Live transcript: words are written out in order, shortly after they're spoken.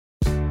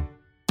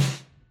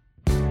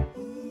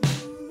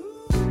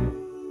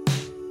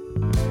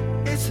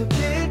It's a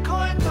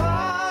Bitcoin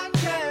podcast.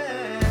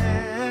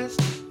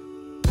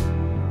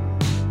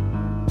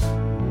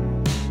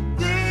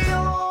 The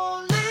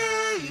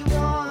only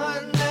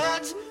one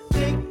that's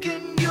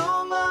making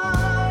your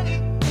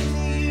money is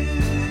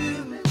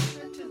you.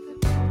 Listen to the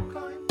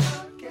Bitcoin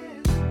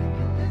podcast.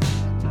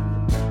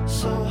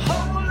 So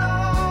hold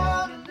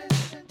on and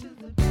listen to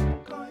the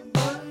Bitcoin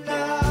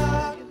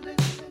podcast.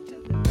 Listen to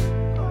the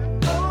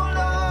Bitcoin. Hold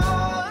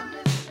on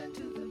and listen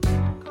to the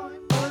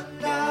Bitcoin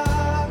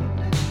podcast.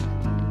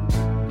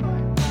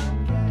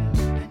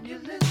 And you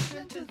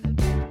listen to the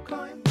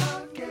Bitcoin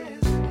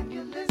podcast. And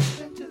you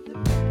listen to the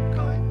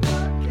Bitcoin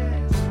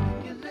podcast.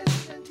 And you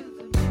listen to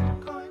the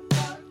Bitcoin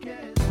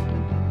podcast.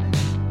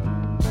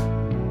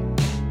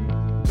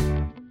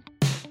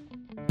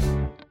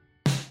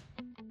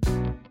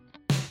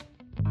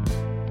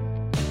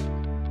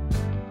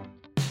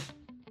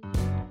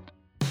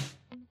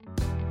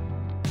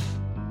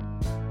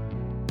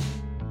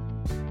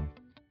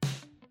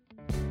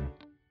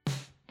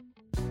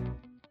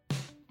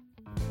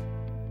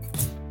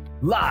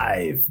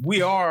 Live.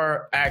 We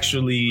are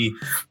actually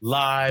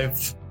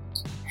live.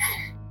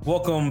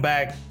 Welcome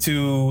back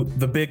to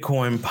the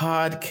Bitcoin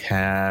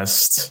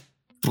podcast.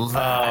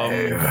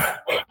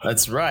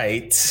 That's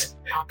right.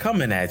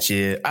 Coming at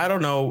you. I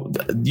don't know.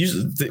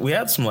 Usually we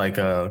have some like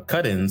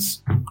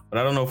cut-ins, but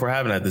I don't know if we're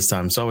having that this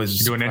time. It's always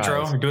just do an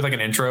intro. We do like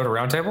an intro to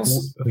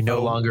roundtables. We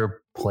no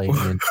longer play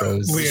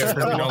intros. We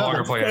no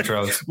longer play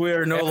intros. We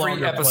are no Every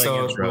longer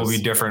episode playing intros. will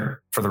be different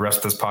for the rest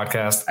of this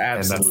podcast, Absolutely.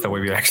 and that's the way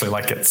we actually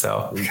like it.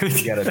 So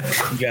you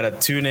gotta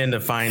tune in to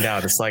find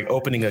out. It's like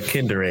opening a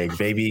Kinder egg,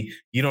 baby.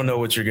 You don't know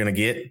what you're gonna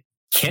get.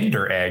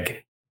 Kinder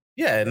egg.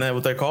 Yeah, isn't that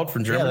what they're called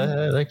from Germany?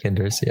 Yeah, they're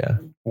Kinders. Yeah,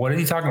 What are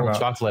you talking about?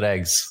 chocolate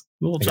eggs.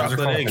 Little Those are chocolate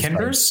called eggs.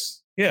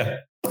 Kinders. Yeah.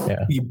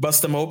 Yeah. You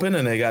bust them open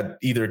and they got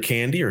either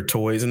candy or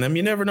toys in them.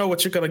 You never know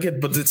what you're gonna get,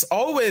 but it's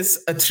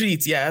always a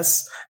treat.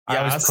 Yes. I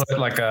always Yes. put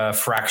like a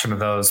fraction of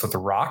those with the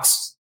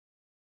rocks,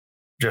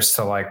 just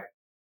to like.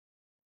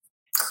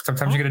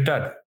 Sometimes you get a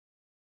dud.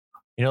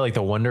 You know, like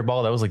the Wonder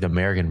Ball. That was like the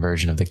American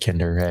version of the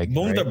Kinder egg.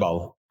 Right?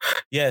 Wunderball.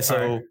 Yeah. So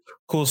All right.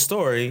 cool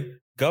story.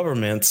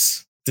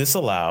 Governments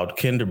disallowed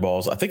Kinder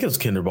Balls. I think it was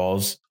Kinder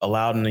Balls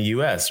allowed in the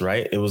US,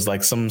 right? It was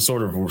like some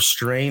sort of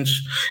strange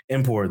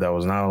import that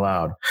was not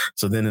allowed.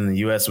 So then in the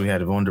US, we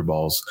had Wonder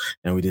Balls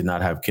and we did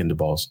not have Kinder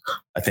Balls.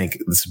 I think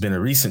this has been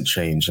a recent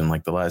change in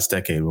like the last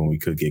decade when we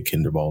could get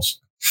Kinder Balls.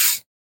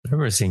 I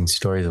remember seeing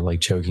stories of like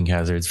choking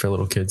hazards for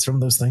little kids from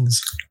those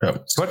things.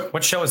 Yep. So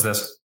what show is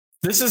this?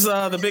 This is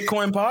the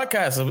Bitcoin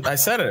podcast. I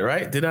said it,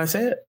 right? Did I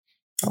say it?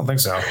 I don't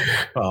think so.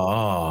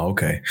 Oh,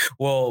 okay.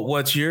 Well,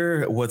 what's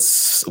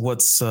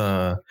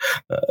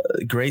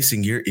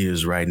gracing your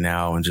ears right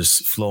now and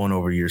just flowing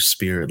over your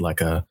spirit like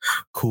a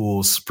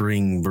cool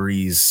spring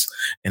breeze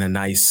in a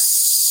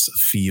nice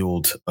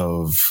field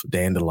of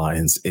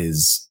dandelions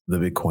is the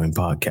Bitcoin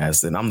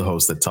podcast. And I'm the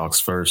host that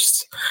talks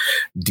first,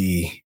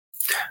 D.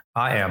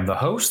 I am the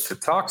host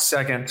that talks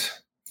second,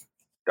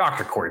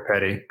 Dr. Corey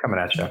Petty, coming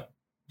at you.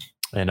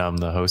 And I'm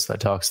the host that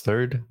talks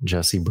third,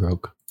 Jesse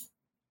Broke.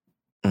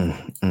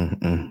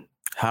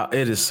 How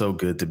it is so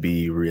good to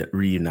be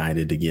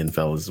reunited again,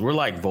 fellas. We're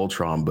like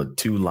Voltron, but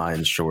 2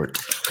 lines short.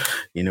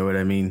 You know what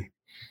I mean?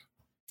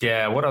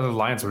 Yeah. What other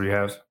lines would you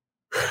have?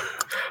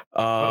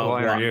 What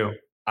line are you?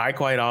 I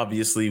quite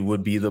obviously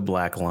would be the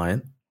black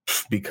lion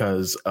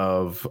because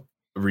of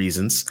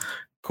reasons.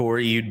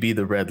 Corey, you'd be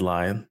the red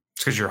lion.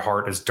 It's because your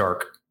heart is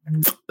dark.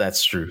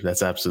 That's true.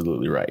 That's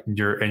absolutely right.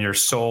 Your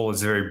soul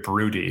is very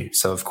broody.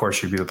 So of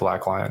course you'd be the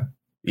black lion.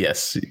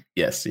 Yes,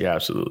 you're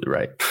absolutely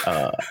right.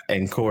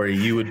 And Corey,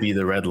 you would be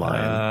the red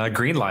lion.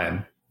 Green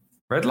lion.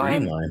 Red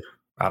lion? Green lion.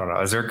 I don't know.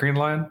 Is there a green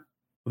lion?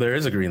 There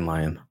is a green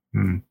lion.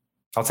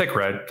 I'll take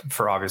red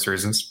for obvious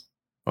reasons.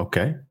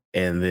 Okay.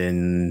 And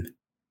then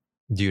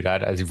Dude,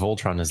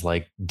 Voltron is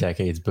like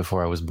decades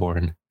before I was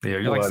born. Yeah,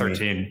 you're like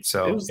 13.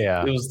 So it was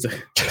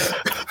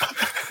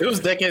it was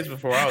decades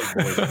before I was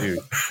born, dude.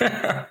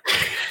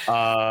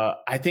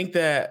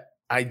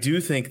 I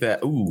do think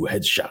that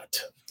headshot.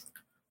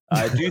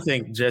 I do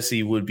think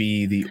Jesse would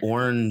be the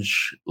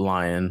orange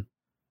lion.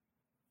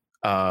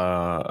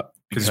 Because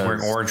he's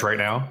wearing orange right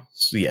now.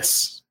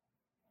 Yes.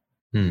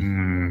 Yes.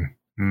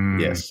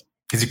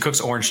 Because he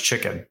cooks orange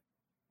chicken.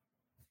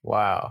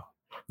 Wow.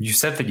 You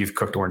said that you've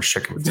cooked orange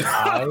chicken.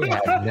 I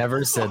have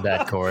never said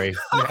that, Corey.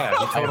 Yeah,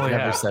 you totally I've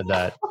never have. said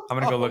that. I'm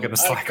going to go look at the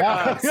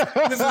Slack.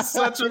 This is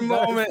such a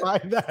moment.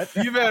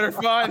 You better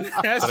find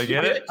that. Did I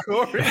get it?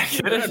 Corey. Did I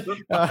get it?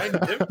 Find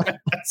it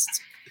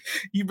fast.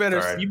 You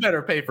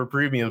better pay for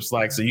premium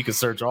Slack so you can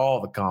search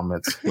all the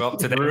comments. Well,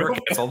 today we're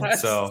canceled,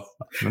 so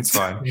that's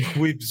fine.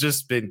 We've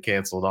just been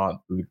canceled on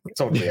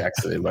totally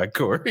accident by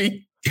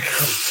Corey.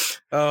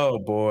 Oh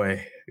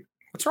boy.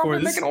 What's wrong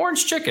with making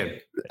orange chicken?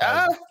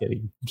 I'm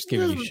just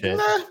giving you shit.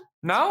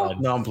 No?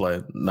 No, I'm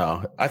playing.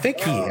 No, I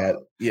think he had.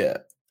 Yeah.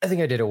 I think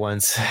I did it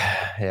once.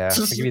 Yeah. Just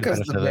I'll give you the because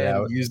benefit the of the man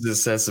doubt.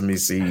 uses sesame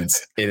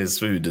seeds in his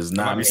food does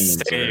not mean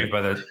saved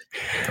by the.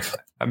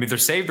 I mean, they're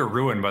saved or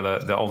ruined by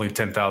the only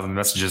 10,000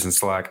 messages in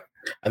Slack.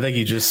 I think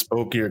you just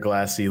spoke your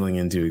glass ceiling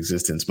into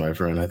existence, my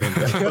friend. I think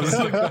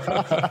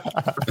I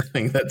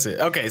think that's it.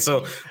 Okay,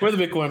 so we're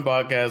the Bitcoin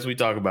podcast. We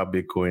talk about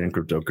Bitcoin and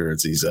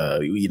cryptocurrencies.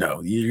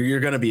 You're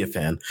going to be a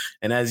fan,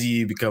 and as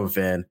you become a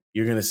fan,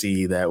 you're going to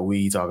see that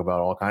we talk about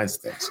all kinds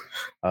of things.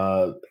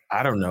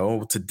 I don't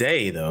know.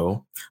 Today,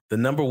 though, the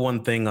number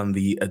one thing on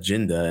the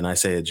agenda, and I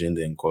say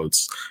agenda in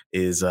quotes,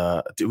 is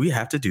do we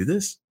have to do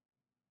this?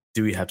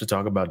 Do we have to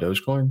talk about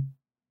Dogecoin?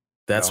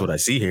 That's what I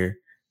see here.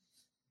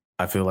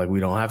 I feel like we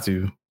don't have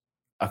to.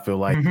 I feel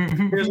like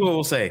here's what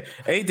we'll say.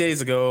 8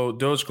 days ago,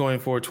 Dogecoin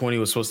 420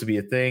 was supposed to be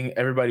a thing.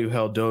 Everybody who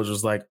held Doge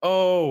was like,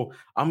 oh,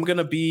 I'm going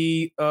to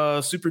be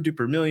a super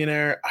duper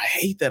millionaire. I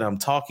hate that I'm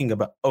talking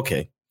about.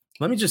 Okay,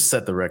 let me just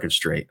set the record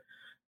straight.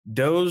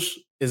 Doge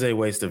is a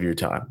waste of your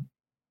time.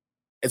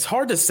 It's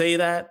hard to say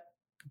that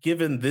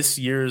given this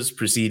year's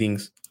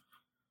proceedings,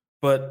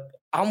 but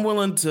I'm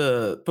willing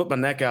to put my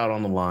neck out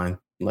on the line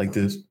like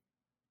this.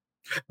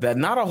 That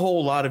not a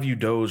whole lot of you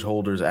Doge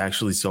holders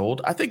actually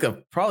sold. I think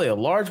probably a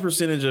large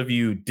percentage of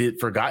you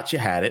forgot you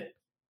had it.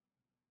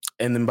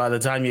 And then by the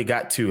time you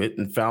got to it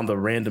and found the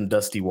random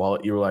dusty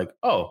wallet, you were like,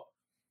 oh,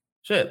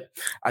 shit.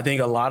 I think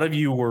a lot of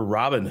you were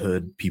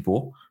Robinhood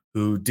people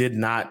who did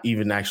not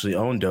even actually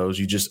own Doge.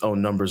 You just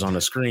own numbers on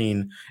a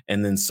screen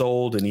and then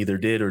sold and either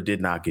did or did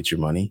not get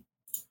your money.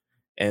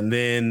 And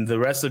then the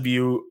rest of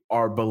you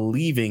are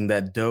believing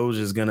that Doge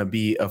is going to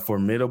be a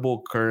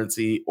formidable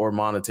currency or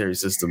monetary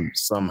system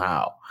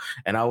somehow.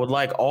 And I would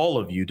like all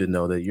of you to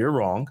know that you're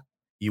wrong.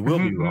 You will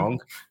be wrong.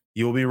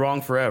 You will be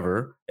wrong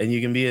forever. And you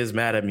can be as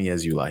mad at me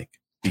as you like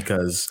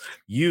because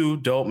you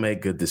don't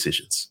make good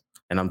decisions.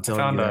 And I'm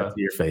telling you that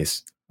to your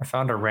face. I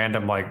found a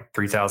random like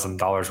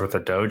 $3,000 worth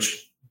of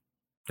Doge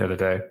the other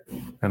day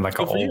in like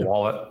an old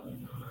wallet.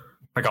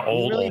 Like an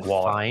old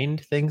wallet. Find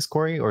things,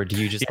 Corey, or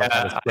do you just have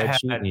a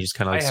spreadsheet and you just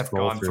kind of like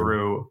scroll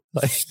through?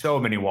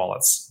 So many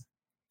wallets.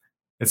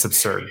 It's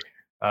absurd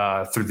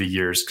through the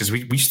years because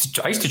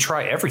I used to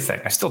try everything.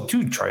 I still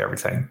do try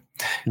everything.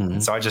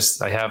 Mm-hmm. So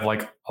I have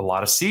like a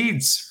lot of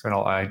seeds and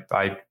I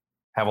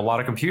have a lot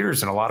of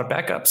computers and a lot of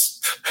backups.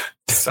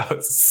 So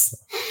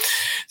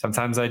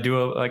sometimes I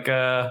do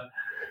I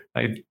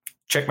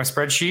check my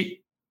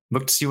spreadsheet,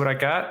 look to see what I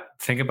got,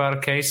 think about a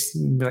case,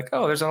 and be like,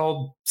 oh, there's an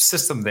old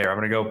system there. I'm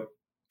going to go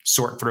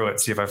sort through it,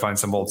 see if I find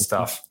some old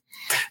stuff.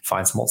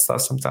 Find some old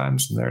stuff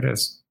sometimes, and there it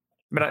is.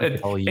 I mean,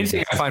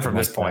 anything I find from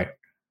this point,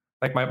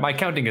 like my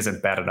counting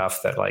isn't bad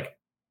enough that like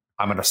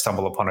I'm going to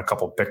stumble upon a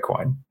couple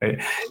Bitcoin.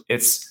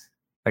 It's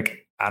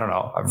like, I don't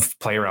know. I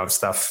play around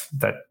stuff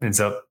that ends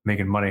up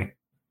making money.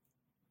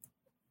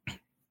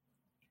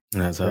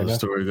 And that's how the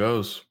story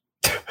goes.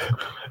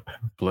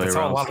 That's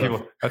how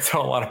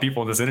a lot of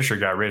people in this industry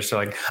got rich.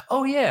 They're like,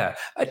 oh yeah,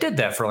 I did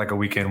that for like a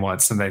weekend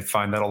once, and they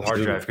find that old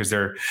hard drive because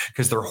they're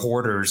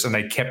hoarders and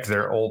they kept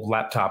their old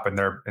laptop in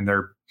a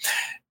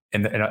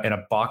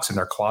box in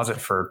their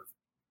closet for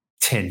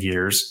 10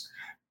 years.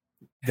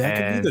 That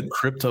could be the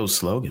crypto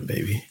slogan,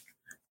 baby.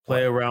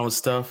 Play around with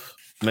stuff,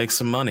 make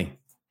some money.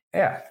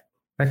 Yeah,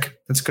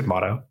 that's a good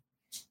motto.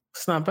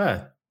 It's not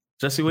bad.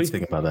 Jesse, what do you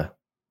think about that?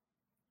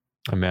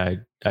 I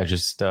mean, I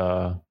just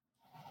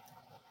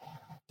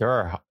there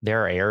are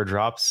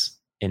airdrops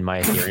in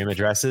my Ethereum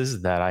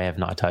addresses that I have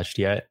not touched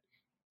yet,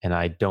 and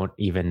I don't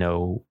even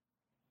know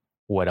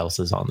what else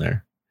is on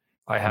there.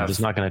 I'm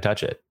just not going to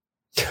touch it.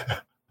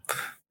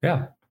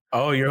 Yeah.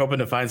 Oh, you're hoping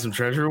to find some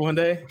treasure one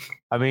day?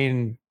 I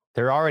mean,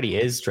 there already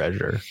is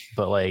treasure,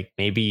 but like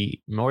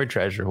maybe more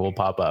treasure will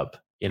pop up.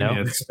 You know,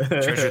 it's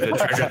treasure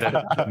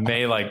that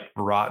may like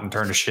rot and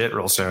turn to shit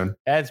real soon.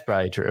 That's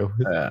probably true.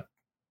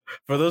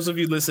 For those of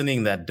you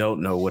listening that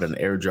don't know what an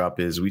airdrop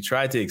is, we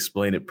tried to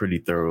explain it pretty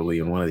thoroughly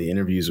in one of the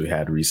interviews we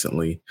had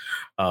recently.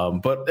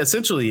 But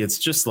essentially, it's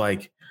just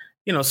like,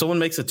 someone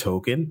makes a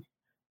token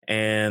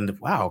and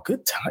wow,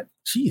 good time.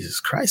 Jesus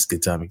Christ,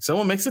 good timing.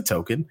 Someone makes a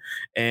token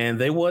and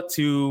they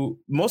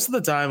most of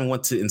the time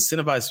want to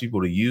incentivize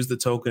people to use the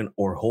token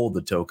or hold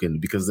the token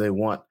because they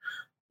want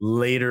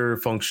later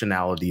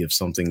functionality of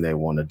something they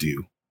want to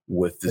do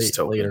with this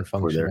token later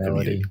for their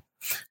community.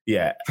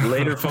 Yeah,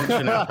 later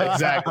functionality.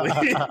 Exactly.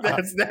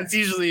 That's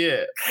usually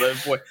it.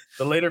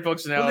 The later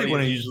functionality. They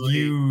want to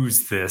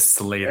use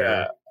this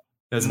later.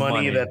 As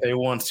money that they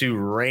want to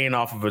rain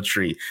off of a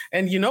tree.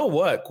 And you know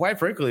what? Quite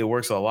frankly, it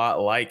works a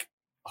lot like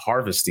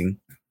harvesting.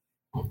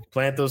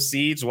 Plant those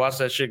seeds, watch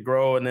that shit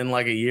grow, and then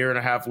like a year and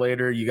a half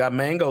later, you got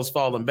mangoes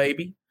falling,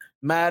 baby.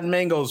 Mad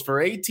mangoes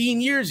for 18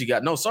 years.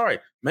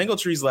 Mango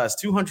trees last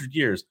 200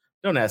 years.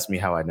 Don't ask me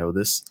how I know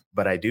this,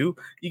 but I do.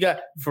 You got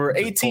for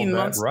 18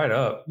 months, right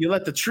up. You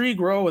let the tree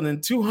grow, and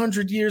then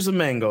 200 years of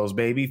mangoes,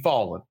 baby,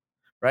 falling,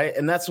 right?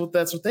 And that's what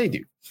they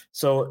do.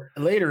 So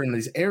later in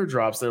these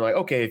airdrops, they're like,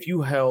 okay, if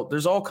you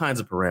there's all kinds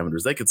of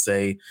parameters. They could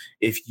say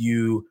if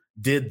you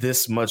did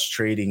this much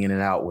trading in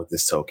and out with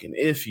this token,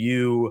 if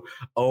you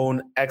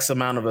own X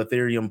amount of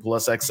Ethereum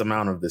plus X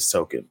amount of this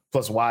token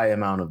plus Y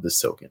amount of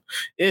this token,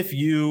 if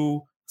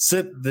you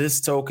sent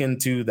this token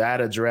to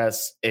that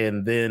address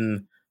and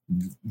then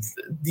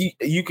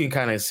you can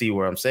kind of see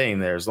where I'm saying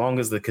there. As long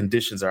as the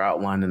conditions are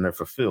outlined and they're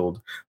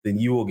fulfilled, then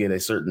you will get a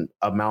certain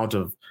amount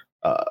of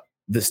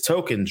this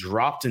token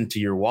dropped into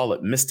your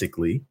wallet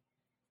mystically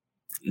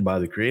by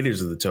the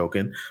creators of the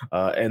token,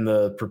 and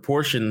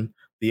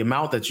the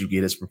amount that you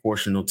get is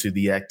proportional to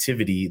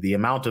the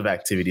amount of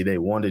activity they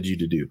wanted you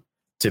to do.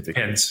 Typically,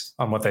 depends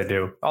on what they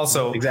do.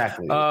 Also,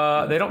 exactly,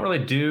 they don't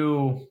really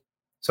do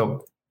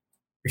so.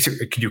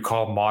 Could you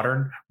call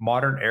modern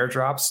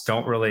airdrops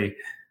don't really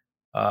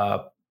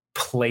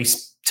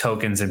place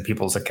tokens in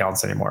people's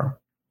accounts anymore?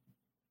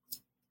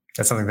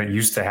 That's something that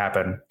used to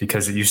happen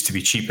because it used to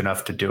be cheap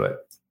enough to do it.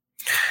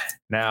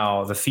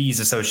 Now the fees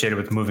associated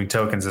with moving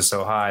tokens is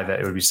so high that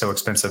it would be so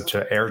expensive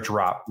to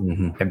airdrop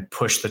and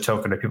push the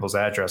token to people's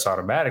address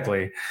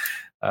automatically.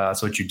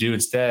 So what you do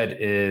instead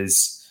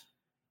is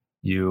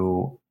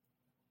you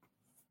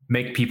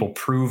make people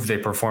prove they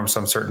perform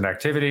some certain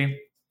activity.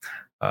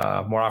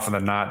 More often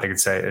than not, they could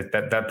say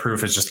that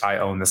proof is just I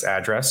own this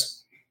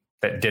address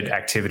that did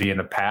activity in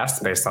the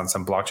past based on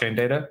some blockchain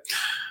data.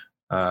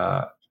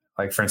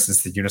 Like for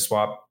instance, the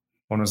Uniswap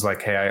one was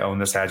like, hey, I own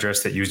this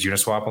address that used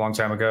Uniswap a long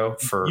time ago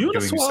for doing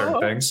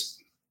certain things.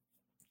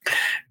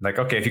 Like,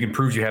 okay, if you can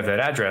prove you have that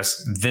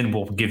address, then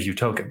we'll give you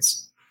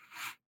tokens.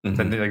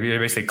 Then they're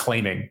basically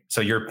claiming. So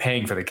you're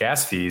paying for the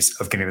gas fees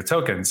of getting the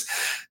tokens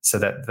so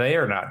that they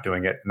are not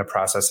doing it in the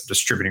process of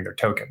distributing their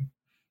token.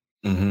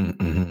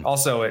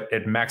 Also,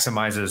 it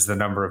maximizes the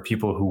number of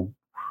people who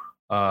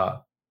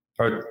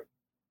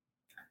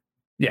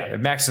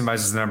it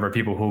maximizes the number of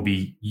people who will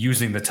be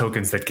using the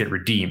tokens that get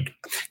redeemed.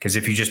 Because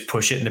if you just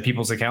push it into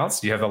people's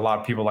accounts, you have a lot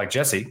of people like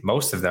Jesse,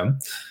 most of them,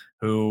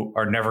 who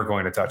are never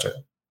going to touch it.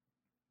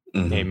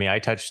 Hey, may I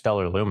touch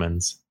Stellar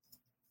Lumens?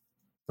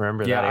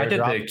 Remember that? Yeah, I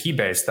did the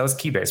Keybase. That was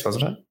Keybase,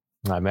 wasn't it?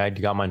 I mean, I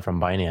got mine from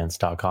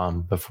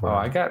Binance.com before. Oh,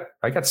 I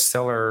got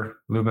Stellar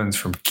Lumens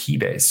from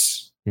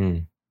Keybase.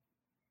 Then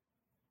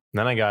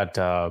I got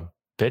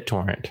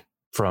BitTorrent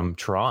from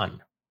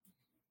Tron.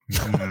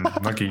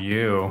 Look at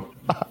you.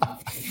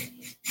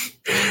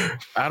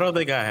 I don't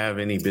think I have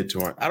any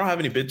BitTorrent. I don't have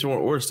any BitTorrent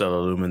or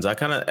Stellar Lumens. I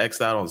kind of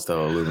X'd out on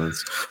Stellar Lumens.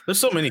 There's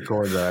so many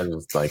coins that I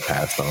just like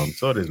passed on.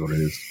 So it is what it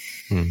is.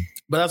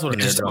 But that's what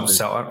an airdrop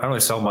is. I don't really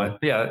sell mine.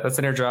 Yeah, that's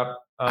an airdrop.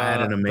 I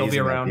had an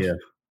amazing idea.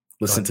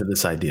 Listen to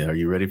this idea. Are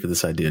you ready for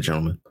this idea,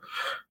 gentlemen?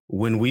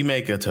 When we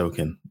make a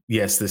token,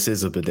 yes, this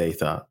is a bidet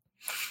thought.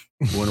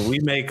 When we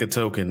make a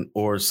token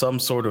or some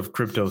sort of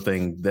crypto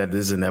thing that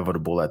is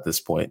inevitable at this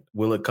point,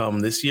 will it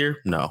come this year?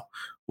 No.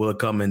 Will it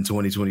come in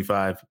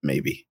 2025?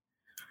 Maybe.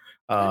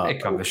 It may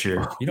come this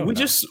year. You don't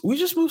know. We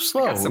just move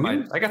slow.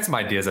 I got some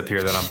ideas up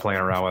here that I'm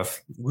playing around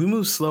with. We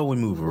move slow, we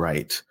move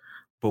right.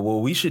 But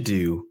what we should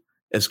do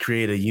is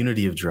create a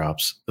unity of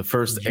drops. The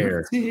first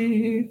air.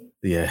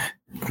 Yeah.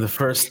 The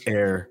first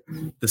air,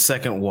 the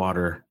second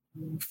water,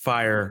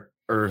 fire,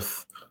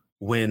 earth,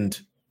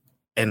 wind,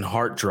 and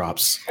heart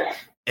drops.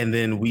 And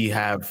then we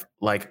have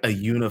like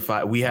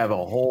we have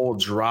a whole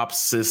drop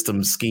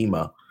system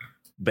schema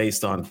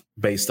based on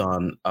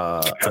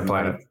the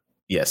planet.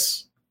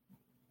 Yes.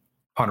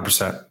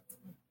 100%.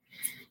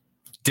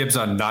 Dibs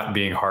on not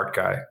being heart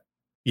guy.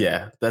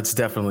 Yeah, that's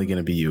definitely going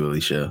to be you,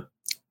 Alicia.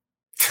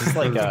 It's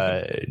like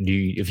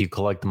if you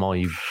collect them all,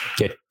 you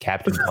get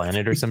Captain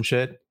Planet or some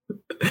shit.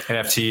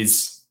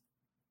 NFTs.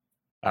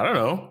 I don't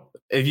know.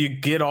 If you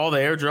get all the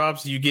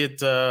airdrops, you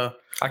get.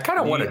 I kind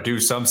of want to do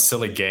some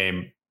silly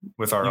game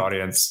with our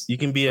audience. You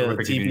can be a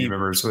TB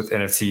members with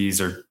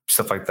NFTs or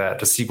stuff like that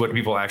to see what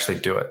people actually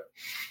do it.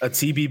 A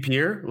TB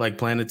peer, like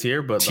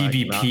Planeteer, but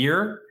TB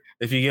peer.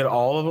 If you get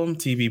all of them,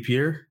 TB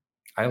peer.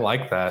 I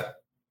like that.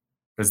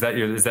 Is that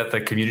the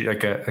community,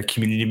 like a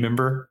community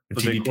member? A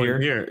TB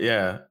peer?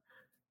 Yeah.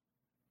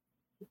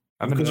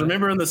 Because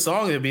remember in the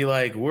song, it'd be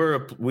like,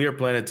 we are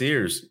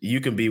Planeteers.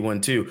 You can be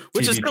one too,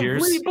 which is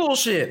complete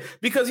bullshit.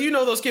 Because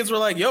those kids were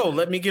like, yo,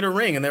 let me get a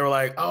ring. And they were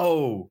like,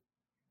 oh,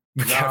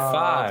 we got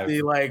 5.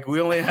 See, like,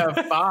 we only have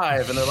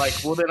 5. And they're like,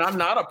 well, then I'm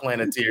not a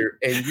Planeteer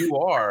and you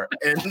are.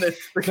 And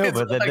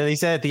but then they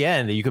said at the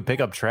end that you could pick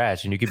up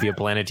trash and you could be a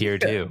Planeteer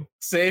too.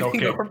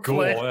 Saving our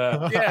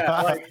planet.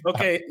 Yeah. Like,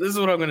 okay, this is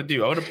what I'm going to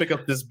do. I'm going to pick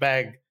up this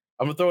bag.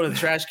 I'm gonna throw it in the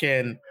trash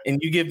can,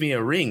 and you give me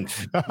a ring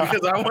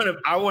because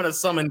I want to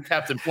summon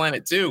Captain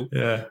Planet too.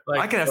 Yeah, like,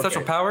 I can have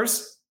special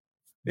powers.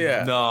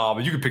 Yeah, no,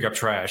 but you can pick up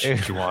trash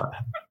if you want.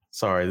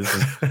 Sorry,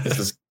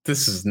 this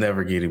is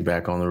never getting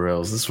back on the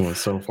rails. This one's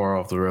so far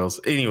off the rails.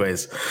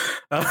 Anyways,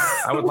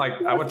 I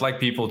would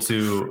like people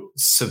to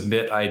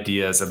submit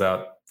ideas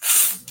about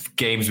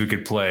games we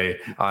could play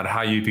on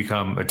how you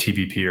become a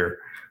TB peer.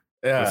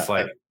 Yeah, it's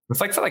like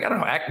I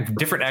don't know,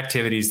 different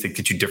activities that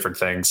get you different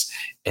things,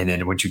 and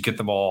then once you get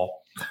them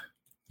all,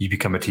 you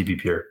become a TB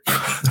peer.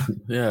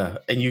 Yeah,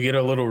 and you get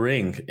a little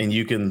ring, and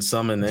you can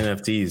summon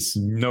NFTs.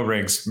 No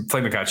rings.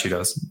 Flamikachi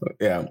does.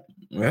 Yeah,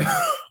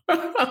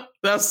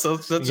 that's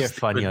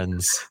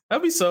Funyuns.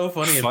 That'd be so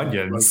funny.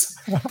 Funyuns.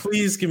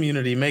 Please,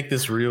 community, make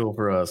this real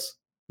for us.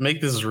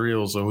 Make this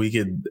real so we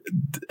could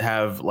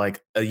have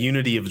like a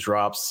unity of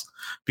drops,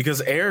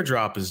 because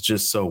airdrop is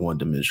just so one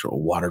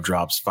dimensional. Water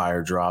drops,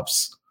 fire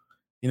drops.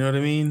 You know what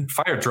I mean?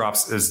 Fire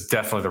drops is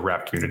definitely the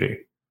rap community.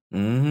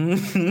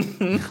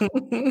 Mm-hmm.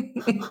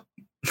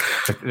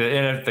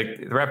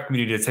 The rap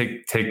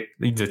community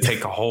need to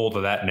take a hold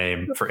of that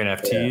name for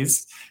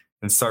NFTs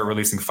and start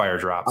releasing fire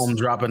drops. I'm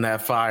dropping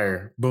that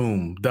fire.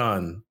 Boom,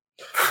 done.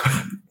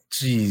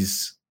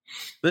 Jeez,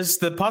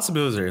 the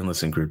possibilities are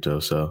endless in crypto.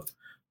 So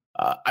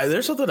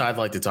there's something I'd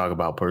like to talk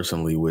about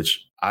personally,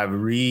 which I've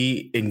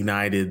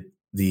reignited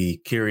the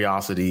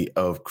curiosity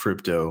of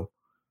crypto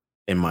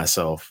in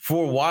myself.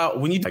 For a while,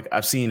 when you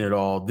I've seen it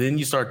all, then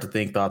you start to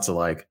think thoughts of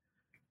like,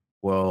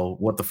 well,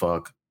 what the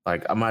fuck?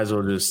 Like, I might as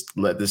well just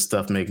let this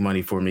stuff make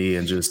money for me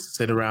and just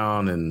sit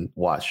around and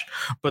watch.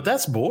 But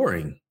that's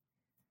boring.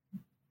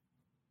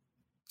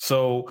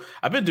 So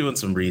I've been doing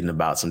some reading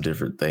about some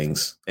different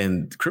things,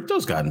 and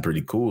crypto's gotten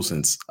pretty cool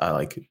since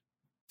I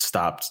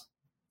stopped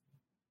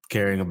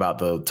caring about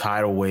the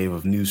tidal wave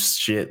of new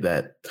shit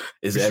that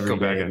is every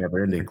day and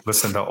never ending.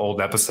 Listen to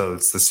old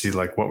episodes to see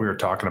what we were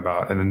talking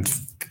about, and then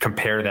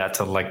compare that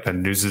to the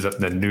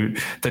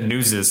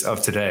newses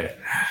of today.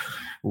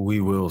 We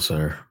will,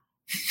 sir.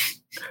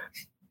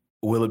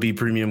 Will it be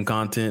premium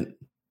content?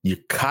 You're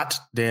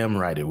goddamn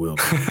right it will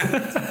be.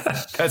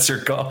 That's your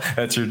call.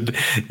 That's your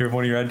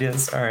one of your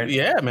ideas. All right.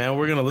 Yeah, man.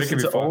 We're gonna listen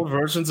to old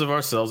versions of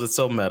ourselves. It's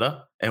so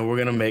meta, and we're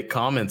gonna make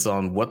comments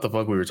on what the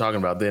fuck we were talking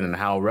about then and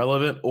how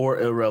relevant or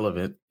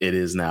irrelevant it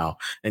is now.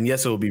 And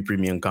yes, it will be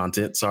premium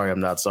content. Sorry, I'm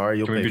not sorry.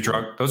 You'll pay be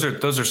drunk. Those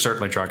are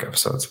certainly drunk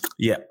episodes.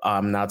 Yeah,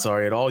 I'm not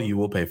sorry at all. You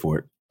will pay for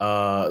it.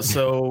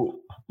 So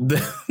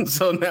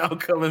now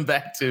coming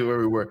back to where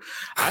we were,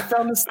 I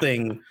found this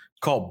thing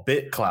called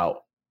BitClout,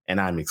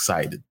 and I'm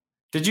excited.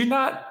 Did you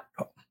not?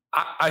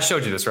 I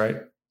showed you this, right?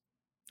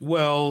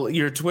 Well,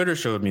 your Twitter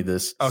showed me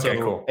this. Okay,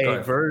 so cool.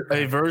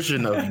 A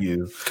version of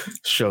you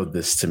showed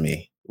this to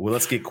me. Well,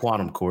 let's get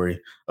quantum,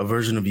 Corey. A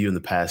version of you in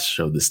the past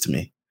showed this to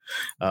me.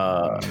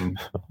 What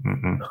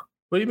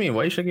do you mean?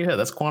 Why are you shaking your head?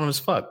 That's quantum as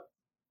fuck.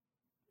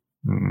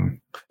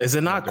 Is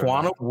it not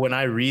quantum when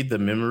I read the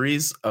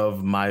memories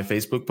of my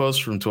Facebook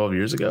post from 12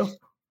 years ago?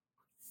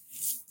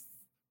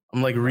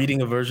 I'm like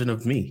reading a version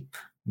of me.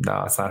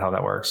 No, that's not how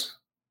that works.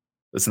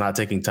 It's not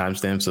taking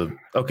timestamps of.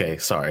 Okay,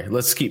 sorry.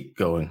 Let's keep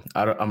going.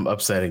 I'm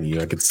upsetting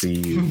you. I could see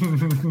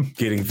you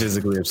getting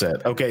physically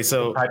upset. Okay,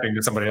 so I'm typing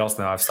to somebody else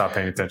now. I've stopped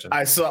paying attention.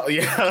 I saw.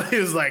 Yeah, he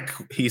was like,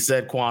 he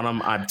said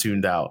quantum. I'm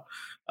tuned out.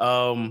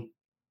 Quantum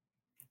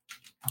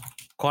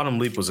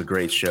Leap was a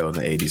great show in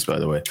the 80s, by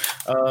the way.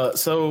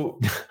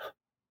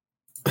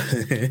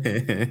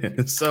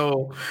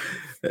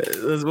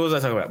 What was I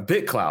talking about?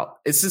 BitClout.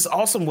 It's this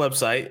awesome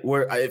website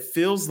where it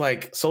feels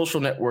like social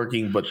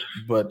networking,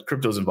 but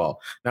crypto's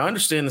involved. Now, I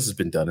understand this has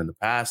been done in the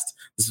past.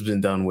 This has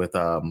been done with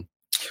what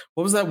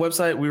was that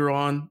website we were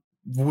on?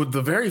 With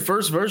the very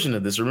first version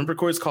of this. Remember,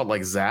 Corey, it's called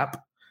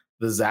Zap,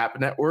 the Zap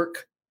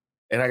network.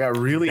 And I got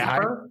really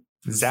hyped.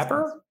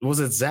 Zapper? Was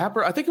it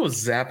Zapper? I think it was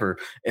Zapper.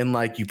 And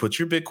you put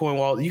your Bitcoin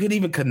wallet. You could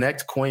even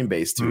connect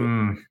Coinbase to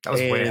it. That was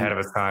way ahead of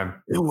its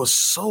time. It was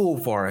so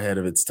far ahead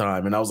of its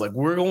time. And I was like,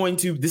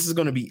 this is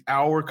going to be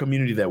our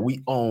community that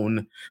we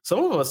own.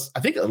 Some of us, I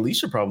think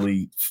Alicia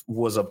probably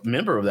was a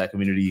member of that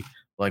community,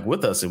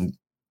 with us. And,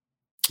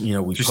 we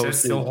posted.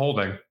 Still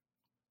holding.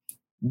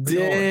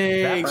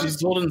 Dang, she's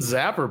holding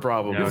Zapper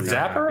probably. No,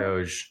 Zapper?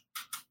 Doge.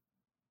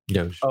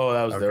 Oh,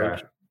 that was okay.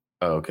 Doge.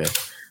 Oh, okay.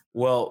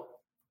 Well,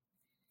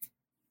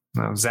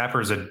 no, Zapper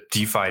is a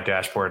DeFi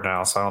dashboard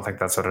now, so I don't think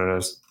that's what it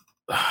is.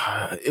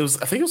 I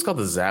think it was called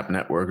the Zap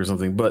Network or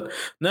something, but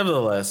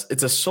nevertheless,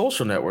 it's a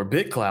social network.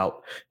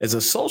 BitClout is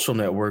a social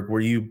network where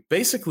you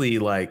basically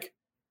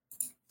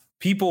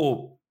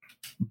people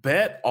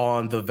bet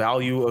on the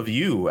value of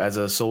you as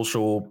a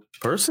social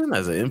person,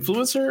 as an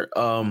influencer.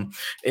 And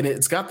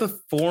it's got the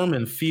form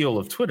and feel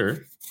of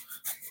Twitter.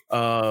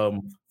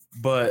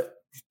 But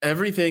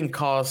everything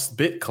costs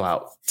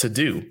BitClout to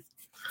do.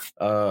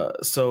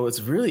 So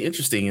it's really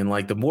interesting. And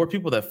the more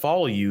people that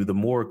follow you, the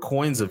more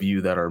coins of you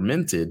that are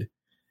minted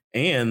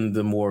and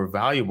the more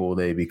valuable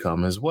they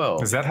become as well.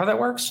 Is that how that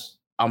works?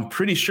 I'm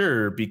pretty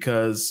sure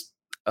because,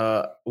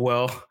 I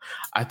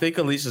think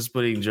Alicia's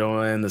putting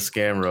Joanne the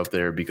scammer up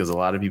there because a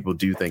lot of people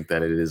do think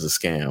that it is a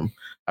scam.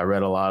 I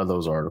read a lot of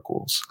those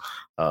articles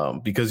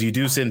because you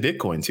do send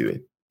Bitcoin to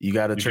it. You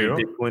got to trade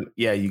Bitcoin.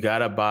 Yeah, you got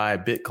to buy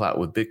BitClout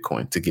with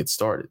Bitcoin to get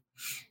started.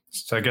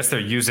 So I guess they're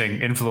using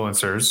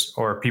influencers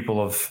or people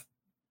of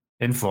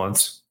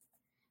influence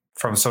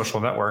from social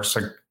networks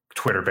like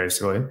Twitter,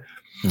 basically,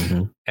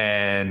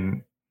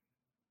 and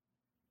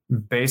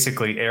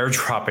basically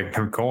airdropping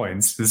them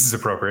coins. This is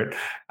appropriate.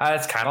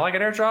 It's kind of like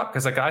an airdrop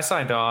because I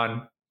signed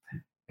on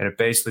and it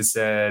basically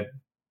said,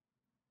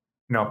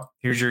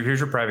 here's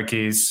your private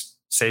keys,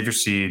 save your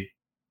seed,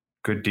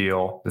 good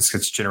deal. This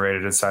gets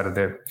generated inside of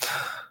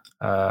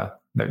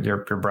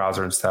your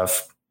browser and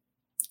stuff.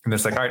 And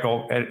it's all right,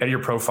 well, edit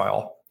your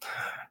profile.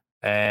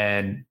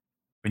 And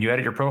when you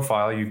edit your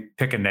profile, you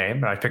pick a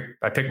name. And I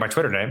pick my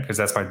Twitter name because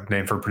that's my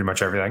name for pretty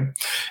much everything.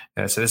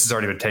 And so this has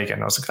already been taken.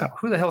 I was like,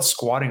 who the hell is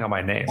squatting on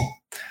my name?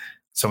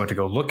 So I went to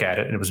go look at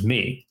it, and it was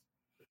me.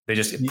 They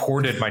just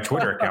imported my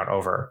Twitter account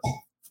over.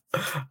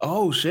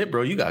 Oh shit,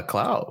 bro, you got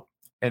clout.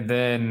 And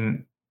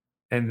then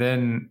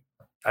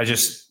I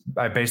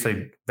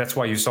basically, that's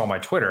why you saw my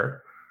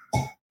Twitter.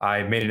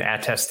 I made an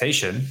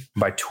attestation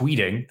by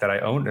tweeting that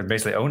I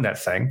basically owned that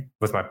thing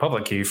with my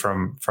public key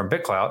from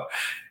BitClout,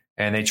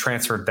 and they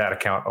transferred that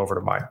account over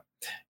to mine.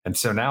 And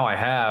so now I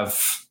have,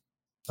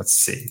 let's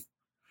see,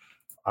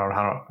 I don't know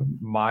how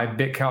my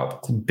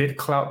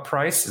BitClout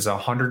price is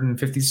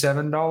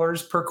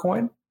 $157 per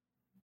coin.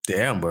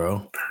 Damn,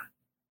 bro.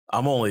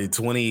 I'm only at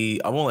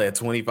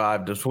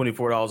 $25 to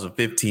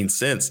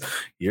 $24.15.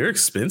 You're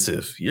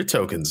expensive. Your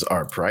tokens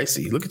are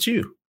pricey. Look at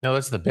you. No,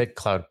 that's the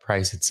BitClout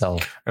price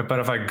itself. But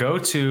if I go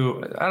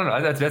to, I don't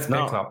know, that's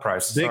BitClout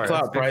price.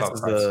 BitClout price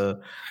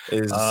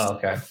is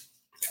okay.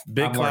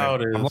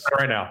 BitClout is I'm looking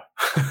right now.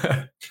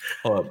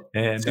 Hold up.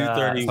 And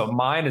 230. So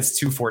mine is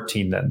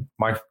 214. Then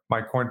my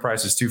coin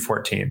price is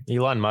 214.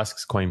 Elon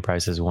Musk's coin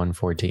price is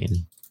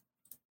 114.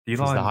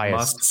 Elon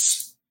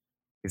Musk's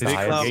is the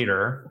highest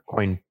gator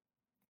coin.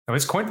 No,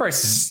 his coin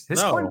price is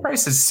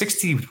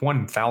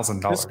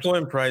 $61,000. His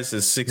coin price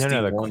is $61,000.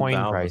 No, the coin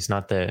price,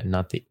 not the.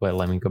 Wait,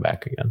 let me go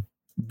back again.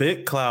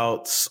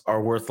 BitClouts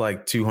are worth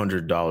like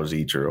 $200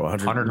 each, or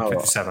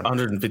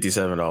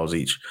 $157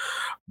 each.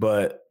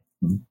 But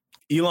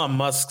Elon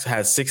Musk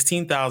has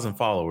 16,000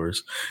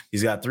 followers.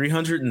 He's got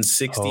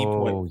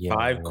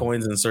 360.5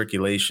 coins in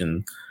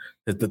circulation.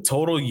 The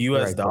total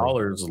US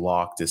dollars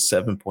locked is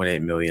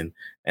 7.8 million,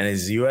 and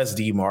his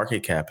USD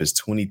market cap is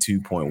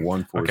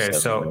 22.147. Okay,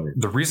 so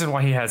the reason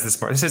why he has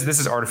this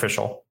is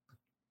artificial,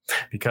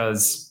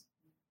 because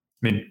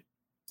I mean,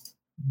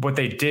 what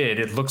they did,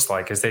 it looks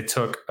like, is they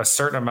took a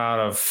certain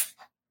amount of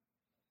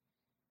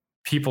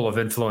people of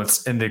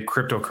influence in the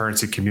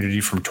cryptocurrency community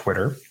from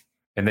Twitter,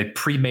 and they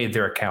pre-made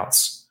their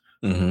accounts.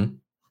 Mm-hmm.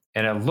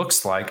 And it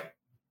looks like,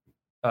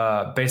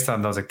 based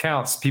on those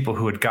accounts, people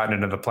who had gotten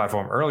into the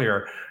platform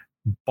earlier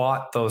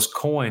bought those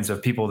coins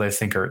of people they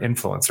think are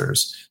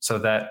influencers, so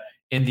that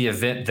in the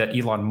event that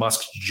Elon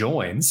Musk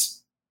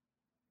joins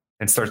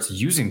and starts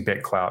using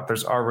BitClout,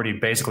 there's already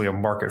basically a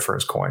market for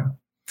his coin.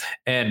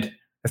 And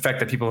the fact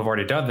that people have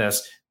already done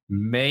this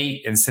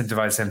may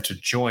incentivize him to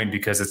join,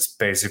 because it's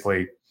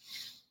basically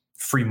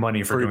free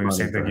money for doing the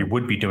same thing you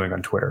would be doing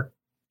on Twitter.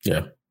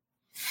 Yeah.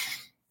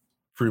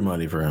 Free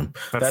money for him.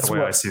 That's the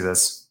way I see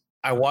this.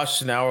 I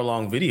watched an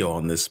hour-long video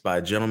on this by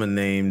a gentleman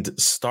named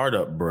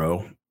Startup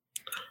Bro.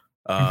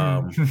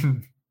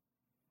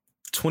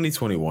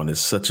 2021 is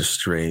such a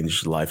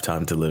strange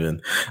lifetime to live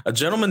in. A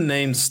gentleman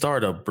named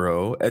Startup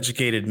Bro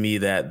educated me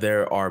that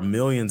there are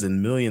millions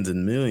and millions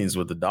and millions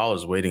worth of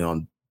dollars waiting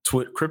on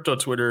crypto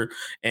Twitter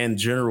and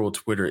general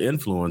Twitter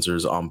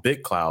influencers on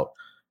BitClout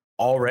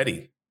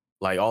already.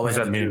 Like, all what does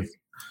that mean?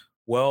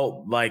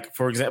 Well, like,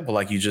 for example,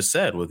 like you just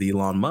said with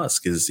Elon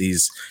Musk, is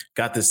he's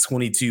got this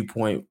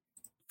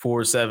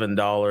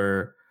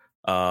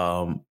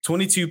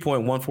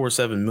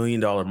 $22.147 million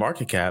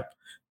market cap.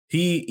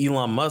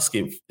 Elon Musk,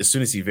 as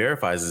soon as he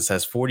verifies this,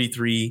 has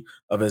 43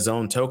 of his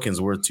own tokens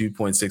worth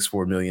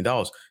 $2.64 million.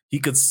 He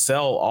could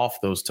sell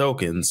off those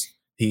tokens.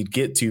 He'd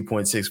get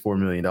 $2.64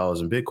 million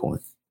in Bitcoin.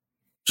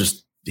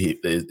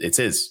 It's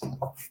his.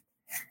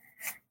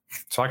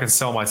 So I can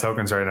sell my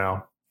tokens right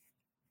now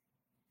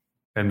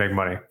and make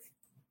money.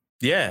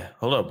 Yeah.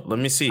 Hold up. Let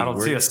me see. I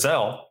don't see a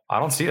sell.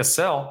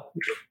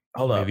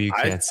 Hold up. Maybe you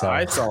can't sell.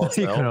 I saw a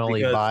sell. You can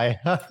only buy.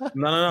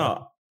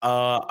 No.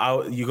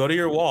 You go to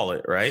your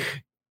wallet, right?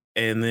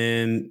 And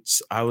then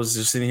I was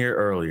just in here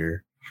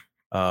earlier.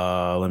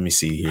 Let me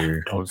see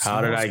here.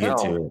 How did I get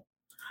to it?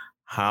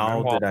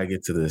 How did I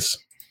get to this?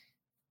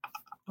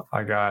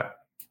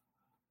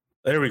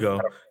 There we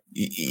go.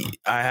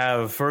 I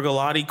have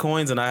Fergalati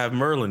coins and I have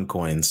Merlin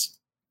coins,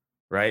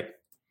 right?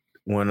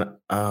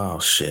 Oh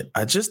shit!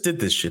 I just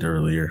did this shit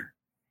earlier.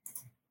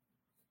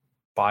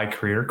 Buy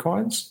creator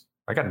coins?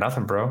 I got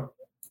nothing, bro.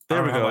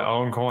 There we go. My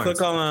own coins.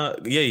 Click on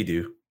you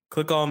do.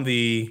 Click on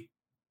the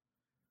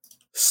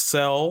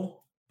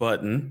sell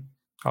button.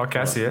 Okay,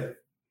 I see it.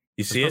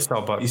 You see it?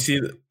 Sell button. You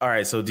see? All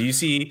right. So do you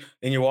see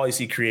in your wallet? You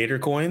see creator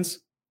coins?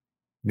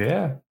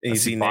 Yeah. And you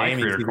see name.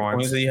 You see the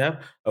coins that you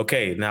have.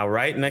 Okay. Now,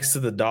 right next to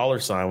the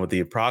 $ with the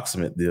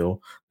approximate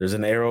deal, there's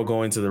an arrow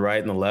going to the right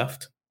and the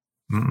left.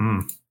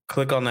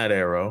 Click on that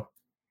arrow.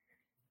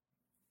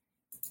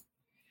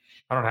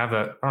 I don't have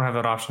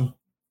that option.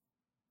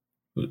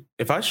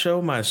 If I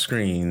show my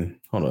screen,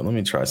 hold on, let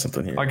me try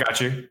something here. I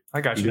got you.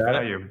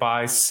 Value.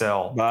 Buy,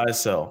 sell. All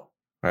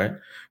right.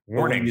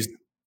 Warning.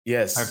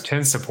 Yes. I have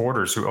 10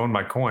 supporters who own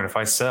my coin. If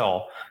I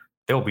sell,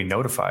 they'll be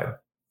notified.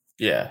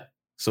 Yeah.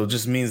 So it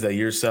just means that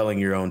you're selling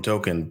your own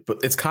token. But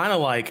it's kind of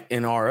like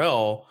in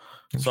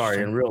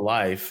in real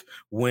life,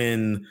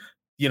 when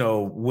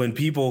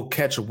people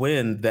catch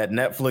wind that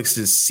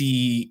Netflix's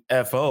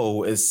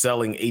CFO is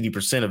selling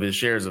 80% of his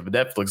shares of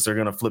Netflix, they're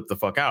going to flip the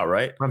fuck out,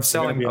 right? I'm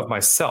selling of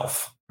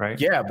myself,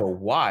 right? Yeah, but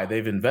why?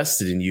 They've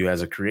invested in you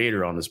as a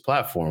creator on this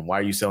platform. Why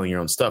are you selling your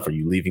own stuff? Are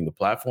you leaving the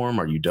platform?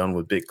 Are you done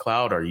with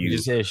BitClout? Are you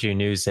just issue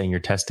news saying you're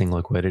testing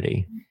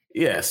liquidity?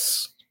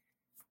 Yes.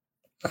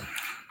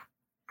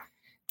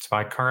 So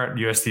my current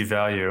USD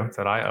value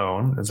that I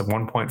own is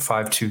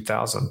 1.52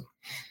 thousand.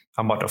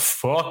 I'm about to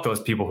fuck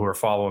those people who are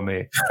following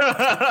me.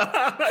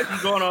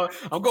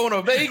 I'm going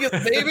to Vegas,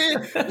 baby,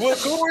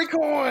 with Corey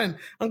Coin.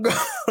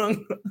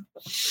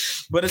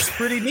 But it's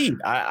pretty neat.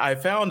 I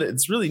found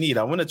it's really neat.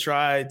 I want to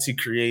try to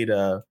create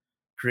a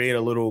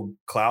little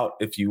clout,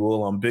 if you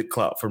will, on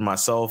BitClout for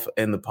myself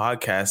and the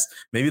podcast.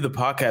 Maybe the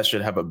podcast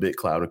should have a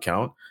BitClout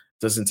account.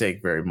 Doesn't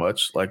take very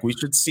much. Like, we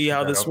should see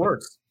how this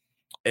works.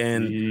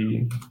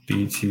 And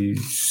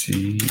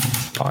BTC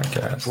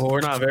podcast. Well,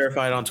 we're not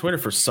verified on Twitter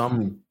for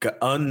some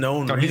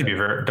unknown. Don't need to be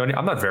verified.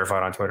 I'm not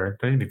verified on Twitter.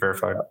 Don't need to be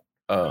verified.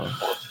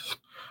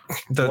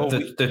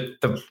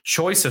 The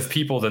choice of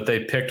people that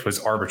they picked was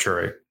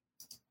arbitrary.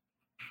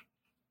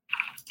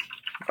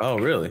 Oh,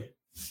 really?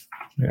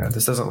 Yeah,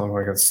 this doesn't look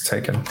like it's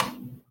taken.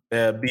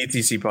 Yeah,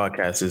 BTC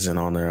podcast isn't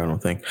on there, I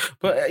don't think.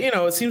 But,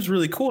 it seems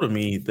really cool to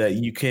me that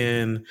you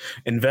can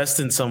invest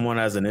in someone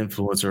as an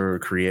influencer or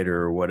creator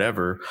or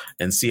whatever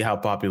and see how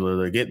popular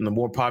they're getting. The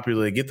more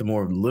popular they get, the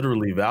more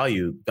literally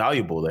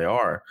valuable they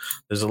are.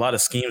 There's a lot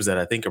of schemes that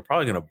I think are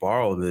probably going to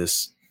borrow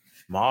this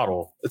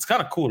model. It's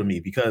kind of cool to me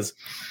because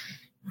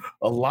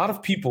a lot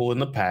of people in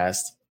the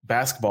past,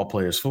 basketball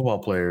players, football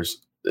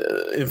players,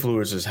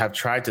 influencers have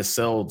tried to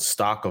sell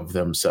stock of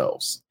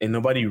themselves, and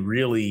nobody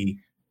really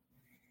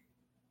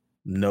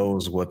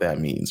knows what that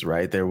means,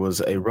 right? There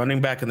was a running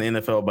back in the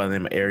NFL by the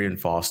name of Aaron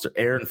Foster.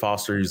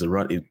 He's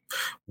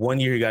one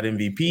year he got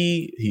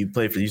MVP. He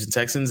played for the Houston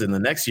Texans, and the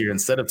next year,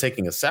 instead of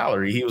taking a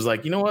salary, he was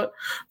like, you know what?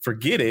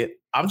 Forget it.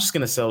 I'm just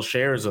going to sell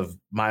shares of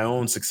my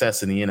own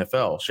success in the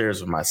NFL,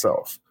 shares of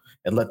myself,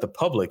 and let the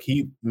public.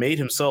 He made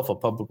himself a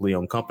publicly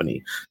owned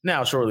company.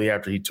 Now, shortly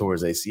after, he tore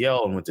his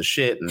ACL and went to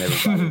shit, and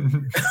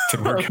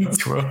everybody.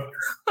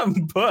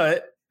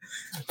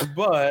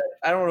 But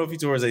I don't know if he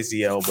tore his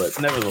ACL, but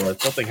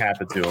nevertheless, something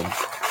happened to him,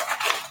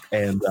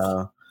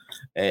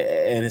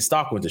 and his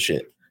stock went to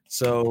shit.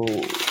 So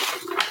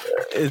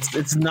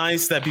it's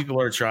nice that people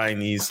are trying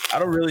these. I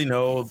don't really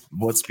know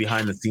what's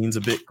behind the scenes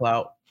of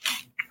BitClout,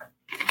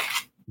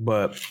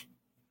 but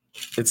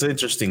it's an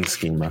interesting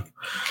schema.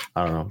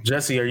 I don't know.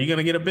 Jesse, are you going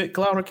to get a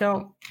BitClout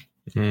account?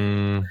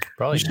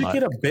 Probably you should not.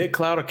 Get a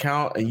BitClout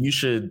account, and you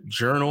should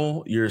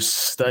journal your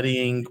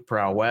studying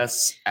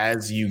prowess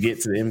as you get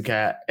to the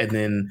MCAT, and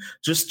then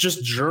just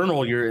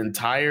journal your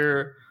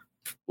entire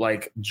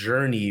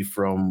journey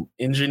from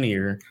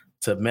engineer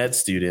to med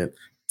student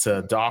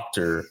to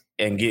doctor,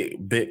 and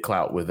get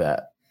BitClout with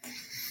that.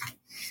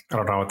 I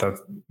don't know what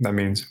that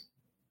means.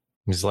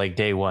 It's like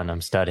day 1,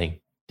 I'm studying.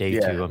 Day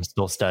 2, I'm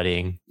still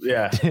studying.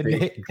 Yeah.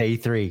 Day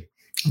 3.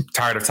 I'm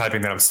tired of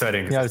typing that I'm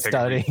studying. Yeah, I'm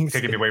studying.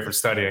 Taking me away from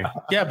studying.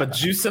 Yeah, but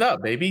juice it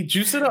up, baby.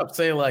 Juice it up.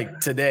 Say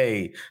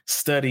today,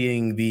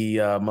 studying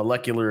the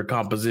molecular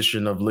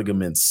composition of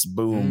ligaments.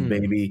 Boom,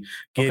 baby.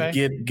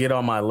 Get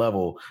on my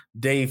level.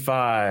 Day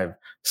 5,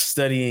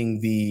 studying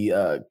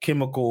the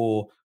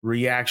chemical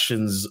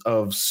reactions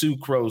of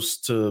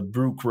sucrose to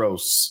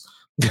fructose.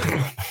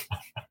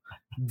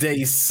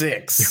 Day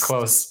 6. You're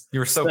close. You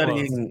were so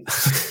close.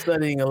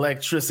 Studying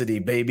electricity,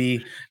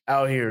 baby.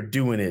 Out here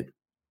doing it.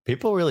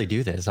 People really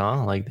do this,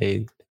 huh?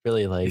 They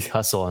really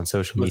hustle on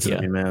social media. Listen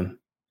to me, man.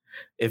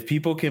 If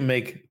people can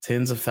make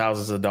tens of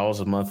thousands of dollars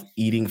a month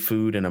eating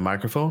food in a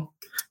microphone,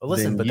 but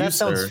that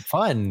sounds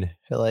fun.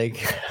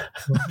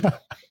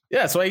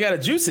 Yeah, so you got to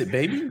juice it,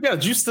 baby. You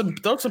got to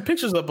throw some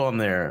pictures up on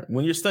there.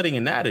 When you're studying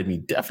anatomy,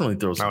 definitely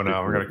throw some. Oh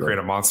no, we're gonna create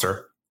a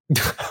monster.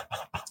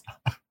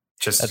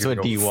 That's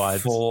what D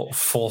wants.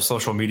 Full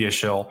social media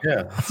shill.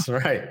 Yeah, that's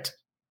right.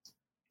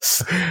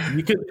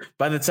 You could,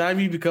 by the time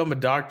you become a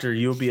doctor,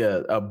 you'll be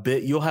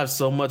you'll have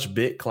so much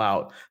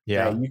BitClout.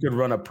 Yeah, that you could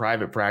run a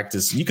private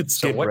practice. You could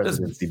skip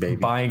residency, baby.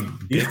 Buying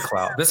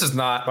BitClout. This is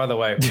not, by the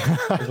way. You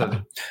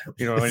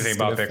don't know anything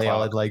about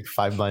BitClout. In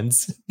 5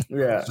 months.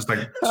 Yeah, just like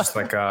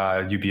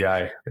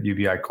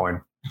UBI coin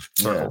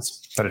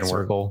circles. That didn't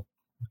work.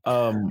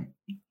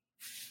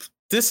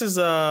 This is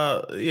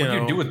what do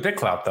you do with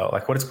BitClout though?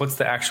 What's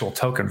the actual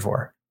token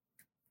for?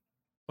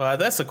 Well,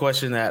 that's a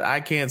question that I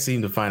can't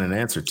seem to find an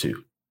answer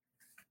to.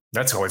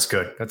 That's always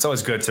good. That's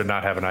always good to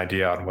not have an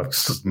idea on what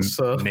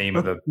the name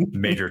of the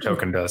major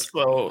token does.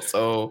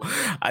 So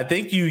I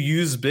think you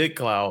use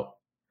BitClout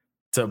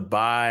to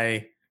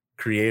buy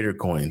creator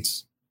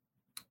coins.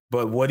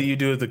 But what do you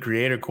do with the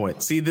creator coin?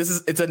 See,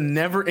 it's a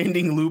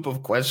never-ending loop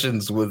of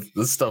questions with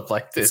the stuff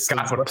like this. It's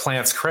got what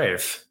plants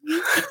crave.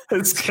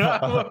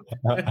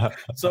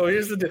 So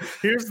here's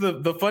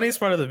the funniest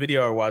part of the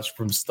video I watched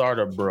from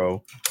Startup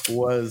Bro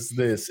was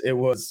this. It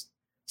was,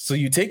 so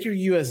you take your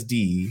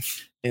USD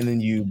and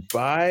then you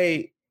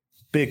buy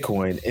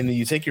Bitcoin, and then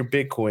you take your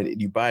Bitcoin and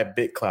you buy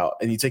BitClout,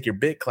 and you take your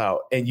BitClout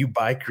and you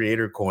buy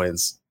creator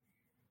coins.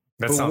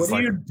 That sounds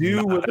like what do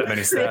you do with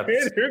the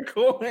creator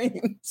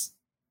coins?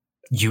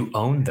 You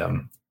own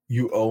them.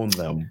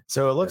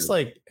 So it looks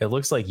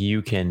like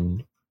you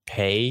can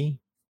pay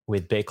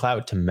with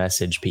BitClout to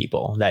message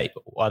people that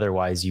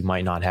otherwise you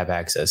might not have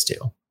access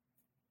to.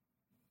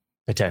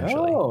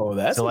 potentially. Oh,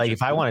 that's so. Like,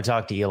 if I want to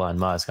talk to Elon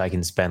Musk, I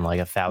can spend like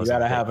 1,000. You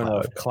gotta have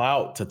enough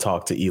clout to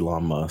talk to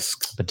Elon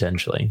Musk.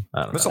 Potentially,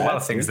 there's a lot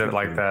of things that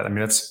like that. I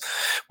mean, it's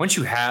once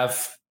you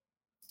have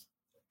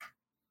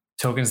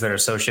tokens that are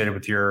associated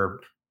with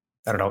your,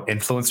 I don't know,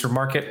 influencer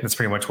market. That's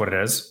pretty much what it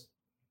is.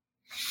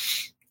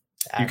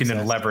 You can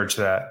then leverage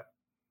that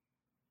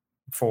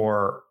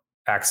for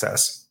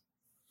access.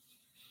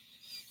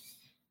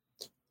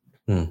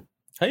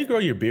 How you grow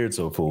your beard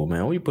so full,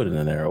 man? What you putting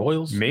in there?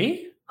 Oils?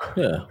 Me?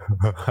 Yeah.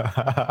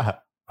 I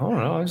don't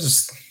know. I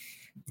just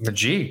the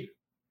G.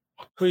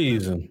 What are you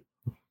using?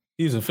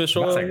 Using fish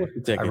oil? I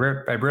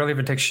rarely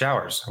even take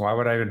showers. Why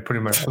would I even put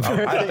in my?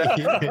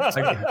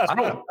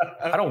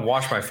 I don't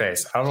wash my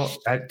face.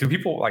 Do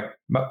people like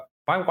my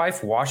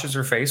wife washes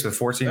her face with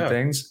 14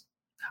 things?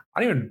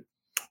 I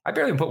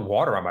barely even put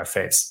water on my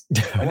face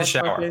in the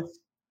shower.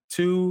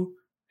 2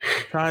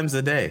 times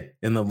a day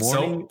in the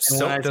morning.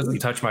 Soap doesn't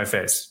touch my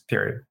face,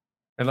 period.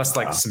 Unless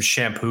like some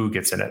shampoo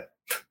gets in it.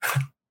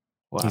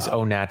 Wow. He's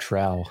au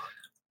naturel.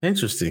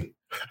 Interesting.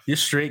 You're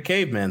straight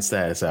caveman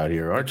status out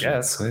here, aren't you?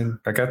 Yes.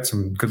 I got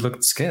some good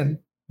looking skin.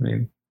 I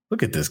mean,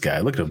 look at this guy.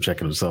 Look at him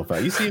checking himself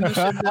out. You see this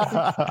shit?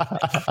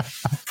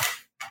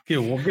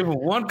 give him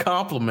one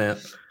compliment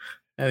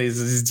and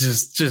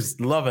he's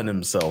just loving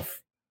himself.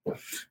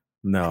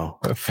 No.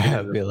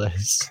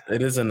 Fabulous.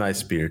 It is a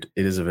nice beard.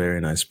 It is a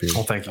very nice beard.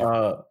 Well, thank you.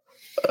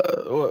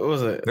 What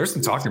was it? There's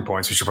some talking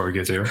points we should probably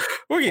get to.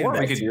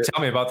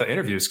 Tell me about the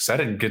interviews because I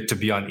didn't get to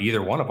be on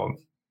either one of them.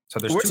 So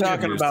we're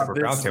talking about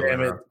this,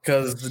 damn it,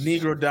 because the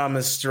Negro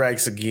Dominus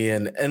strikes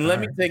again. And let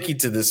me take you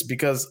to this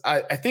because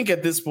I think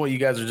at this point you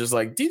guys are just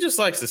like, he just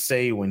likes to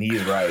say when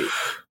he's right.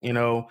 You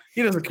know,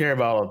 he doesn't care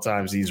about all the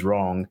times he's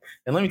wrong.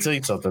 And let me tell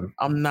you something.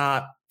 I'm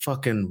not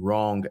fucking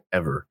wrong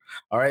ever.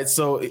 All right.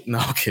 So no,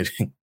 I'm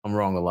kidding. I'm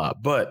wrong a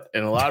lot. But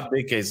in a lot of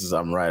big cases,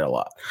 I'm right a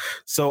lot.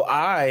 So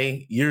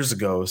I, years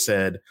ago,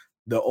 said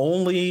the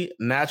only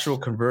natural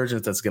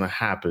convergence that's going to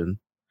happen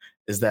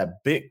is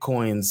that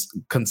Bitcoin's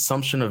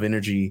consumption of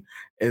energy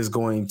is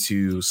going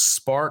to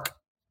spark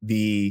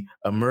the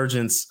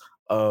emergence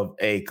of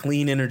a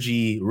clean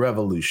energy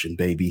revolution,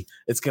 baby.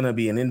 It's going to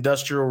be an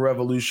industrial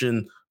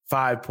revolution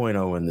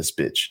 5.0 in this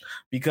bitch.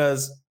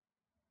 Because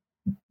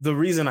the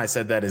reason I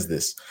said that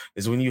is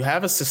when you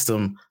have a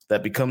system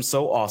that becomes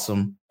so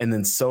awesome and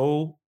then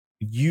so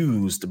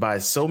used by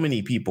so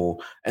many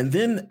people and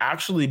then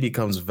actually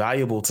becomes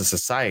valuable to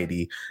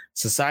society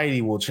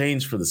will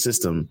change for the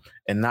system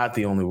and not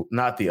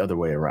the other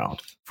way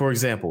around. For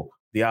example,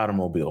 the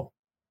automobile,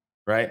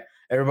 right?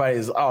 Everybody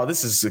is, oh,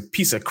 this is a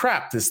piece of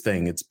crap, this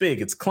thing. It's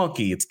big, it's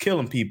clunky, it's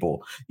killing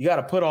people. You got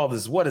to put all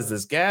this, what is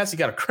this, gas? You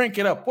got to crank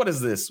it up. What is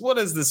this? What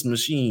is this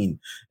machine?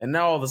 And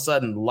now all of a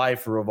sudden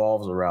life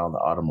revolves around the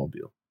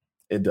automobile.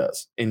 It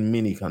does in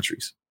many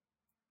countries.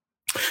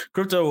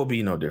 Crypto will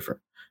be no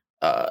different.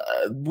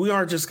 We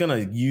aren't just going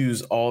to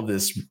use all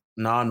this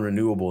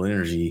non-renewable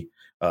energy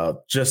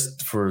just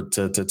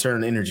to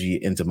turn energy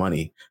into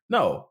money.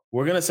 No,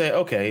 we're going to say,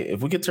 okay,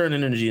 if we could turn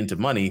energy into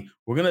money,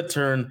 we're going to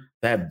turn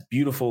that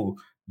beautiful,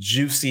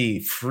 juicy,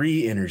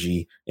 free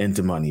energy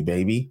into money,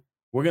 baby.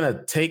 We're going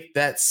to take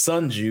that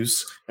sun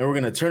juice and we're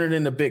going to turn it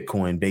into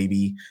Bitcoin,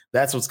 baby.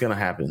 That's what's going to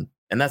happen.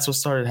 And that's what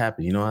started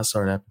happening. You know how it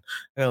started happening?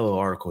 I got a little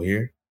article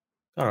here.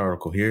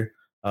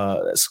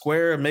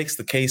 Square makes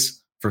the case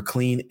for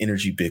clean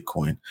energy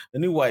Bitcoin. The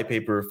new white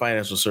paper,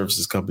 financial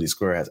services company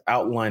Square has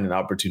outlined an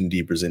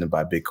opportunity presented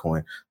by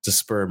Bitcoin to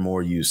spur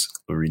more use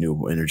of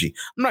renewable energy.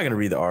 I'm not going to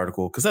read the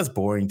article because that's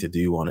boring to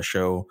do on a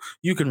show.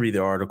 You can read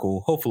the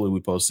article. Hopefully we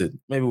post it.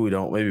 Maybe we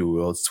don't. Maybe we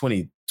will. It's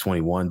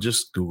 2021.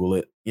 Just Google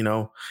it. You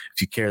know,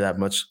 if you care that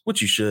much,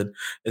 which you should,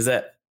 is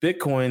that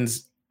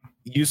Bitcoin's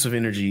use of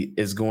energy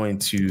is going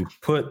to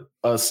put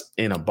us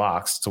in a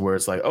box to where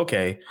it's like,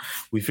 okay,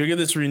 we figure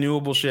this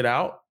renewable shit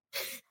out,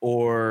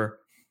 or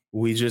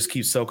we just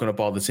keep soaking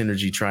up all this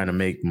energy trying to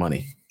make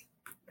money.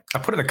 I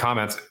put in the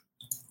comments.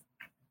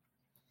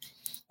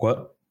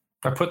 What?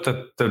 I put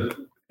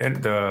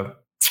the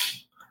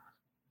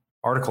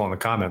article in the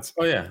comments.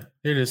 Oh yeah,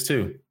 here it is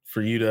too.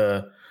 For you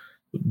to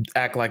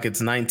act like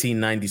it's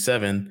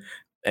 1997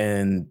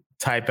 and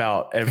type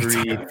out every.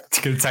 You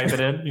gonna type it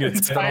in? You gonna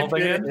type the whole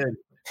thing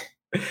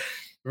in?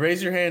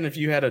 Raise your hand if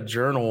you had a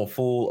journal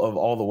full of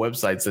all the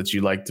websites that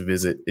you like to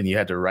visit and you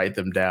had to write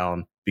them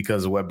down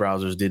because web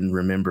browsers didn't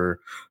remember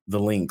the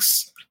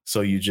links.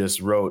 So you just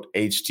wrote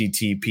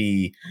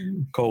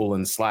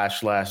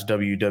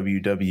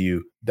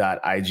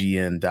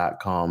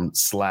http://www.ign.com/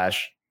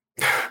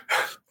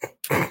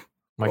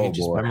 Why can't you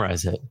just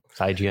memorize it? It's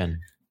IGN.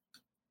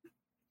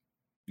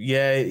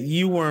 Yeah,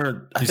 you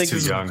weren't. I think this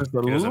was just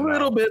a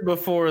little bit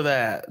before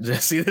that,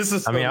 Jesse. This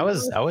is. I mean, I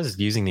was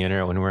using the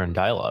internet when we were in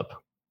dial-up.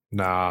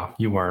 Nah,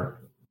 you weren't.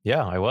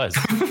 Yeah, I was.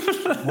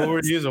 What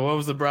were you using? What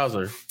was the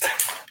browser?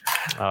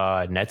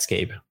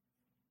 Netscape.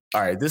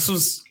 All right, this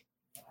was.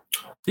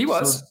 He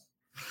was. So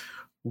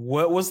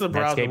what was the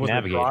browser? Was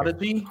it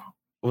Prodigy?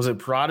 Was it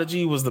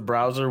Prodigy? Was the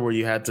browser where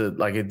you had to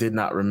it did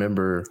not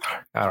remember?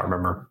 I don't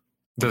remember.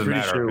 It doesn't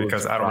matter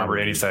because I don't remember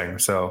anything.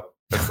 So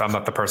I'm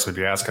not the person to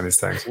be asking these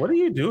things. What are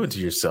you doing to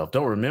yourself?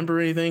 Don't remember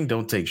anything?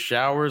 Don't take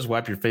showers?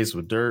 Wipe your face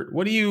with dirt?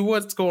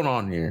 What's going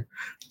on here?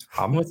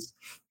 I'm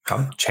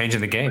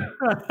changing the game.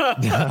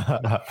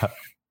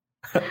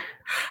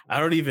 I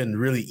don't even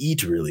really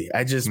eat.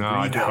 I just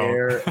breathe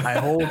air. I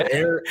hold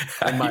air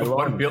in my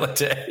lungs. 1 meal a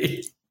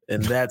day,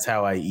 and that's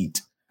how I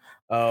eat.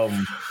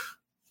 I'm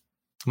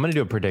gonna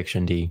do a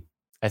prediction, D.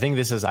 I think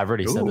this is. I've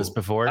already said this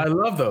before. I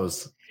love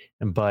those,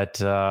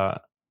 but I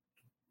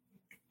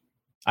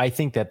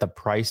think that the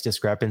price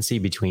discrepancy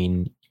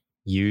between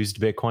used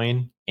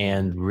Bitcoin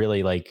and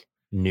really like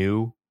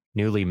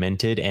newly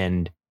minted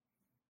and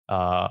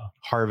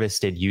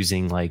harvested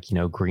using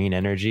green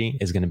energy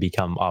is going to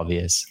become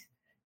obvious.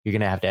 You're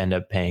going to have to end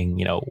up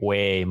paying,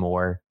 way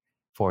more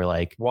for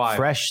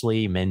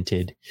freshly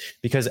minted,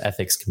 because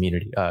ethics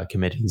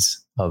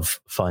committees of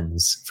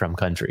funds from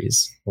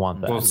countries want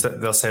that. Well,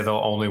 they'll say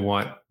they'll only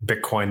want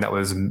Bitcoin that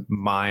was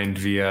mined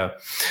via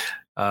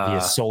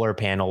solar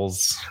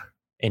panels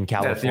in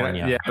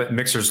California. Yeah, but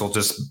mixers will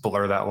just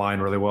blur that line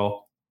really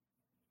well.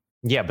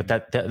 Yeah, but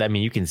that I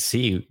mean, you can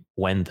see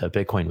when the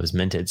Bitcoin was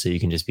minted, so you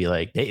can just be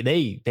like,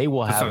 they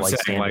will have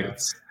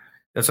standards.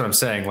 That's what I'm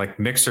saying. Like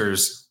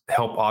mixers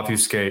help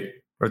obfuscate,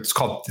 or it's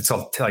called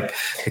like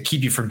to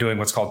keep you from doing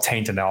what's called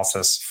taint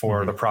analysis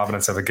for the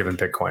provenance of a given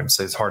Bitcoin.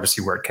 So it's hard to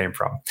see where it came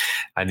from.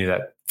 I knew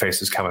that face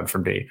was coming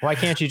from D. Why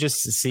can't you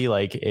just see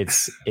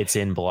it's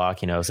in block,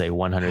 say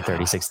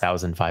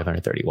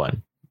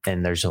 136,531,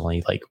 and there's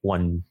only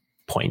 1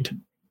 point?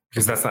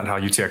 Because that's not how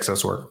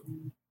UTXOs work.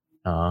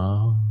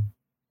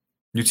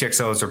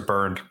 UTXOs are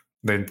burned.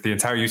 The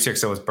entire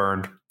UTXO is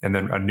burned, and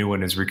then a new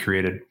one is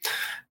recreated.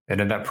 And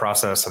in that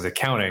process of the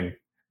counting,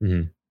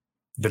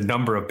 the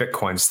number of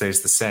Bitcoin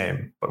stays the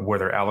same, but where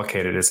they're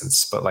allocated isn't.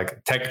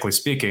 But technically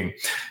speaking,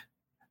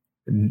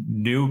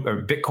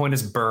 Bitcoin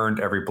is burned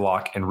every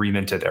block and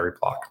reminted every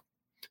block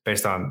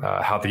based on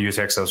how the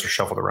UTXOs are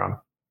shuffled around.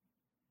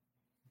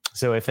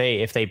 So if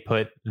they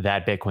put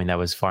that Bitcoin that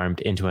was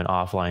farmed into an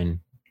offline,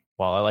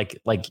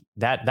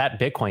 that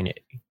Bitcoin,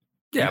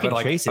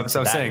 trace it.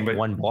 I'm saying, but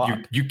one block.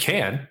 You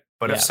can,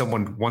 but if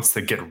someone wants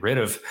to get rid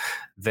of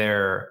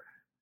their,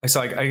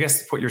 so I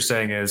guess what you're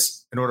saying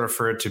is, in order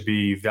for it to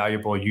be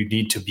valuable, you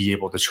need to be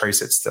able to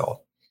trace it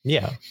still.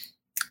 Yeah.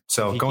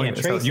 So you can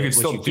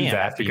still do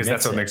that because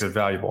that's what makes it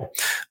valuable.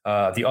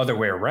 The other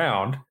way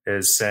around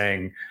is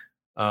saying,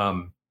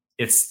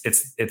 it's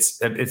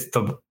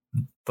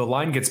the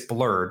line gets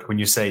blurred when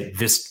you say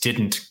this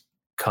didn't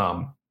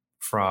come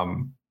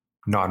from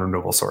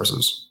non-renewable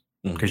sources,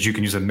 because you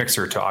can use a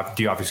mixer to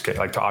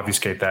deobfuscate, to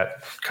obfuscate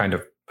that kind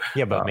of.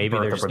 Yeah, but maybe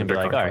they're just going to be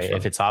like, all right,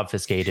 if it's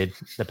obfuscated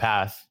the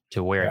path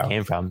to where it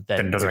came from,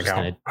 then it doesn't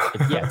count.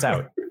 It's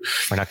out.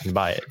 We're not going to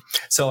buy it.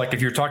 So if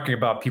you're talking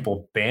about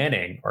people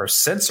banning or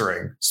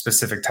censoring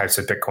specific types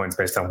of Bitcoins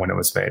based on when it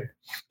was made,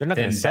 they're not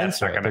going to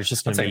censor it. There's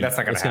just going to be,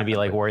 it's going to be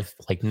worth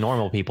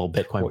normal people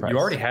Bitcoin price. You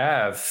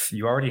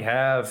already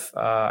have,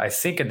 I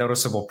think, a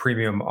noticeable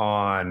premium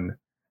on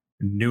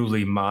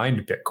newly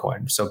mined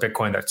Bitcoin. So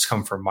Bitcoin that's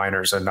come from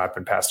miners and not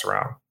been passed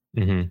around.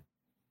 Mm-hmm.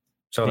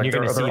 So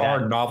there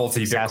are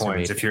novelty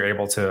Bitcoins if you're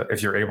able to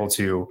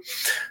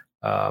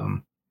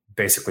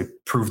basically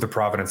prove the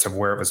provenance of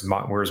where it was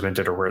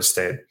minted or where it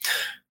stayed.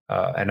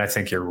 And I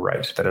think you're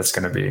right that it's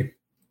going to be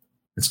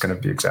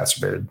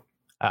exacerbated.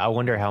 I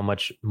wonder how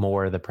much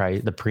more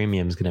the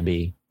premium is going to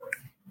be.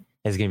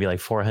 Is it going to be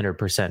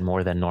 400%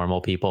 more than normal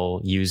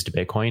people used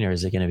Bitcoin, or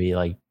is it going to be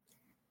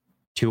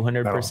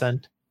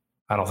 200%?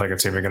 I don't think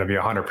it's even going to be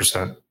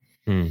 100%.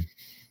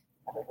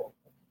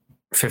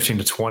 15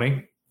 to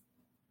 20.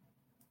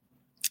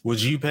 Would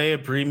you pay a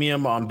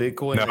premium on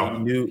Bitcoin?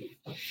 No.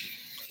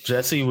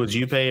 Jesse, would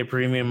you pay a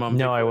premium on Bitcoin?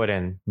 No, I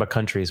wouldn't, but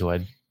countries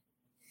would.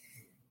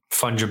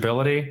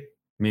 Fungibility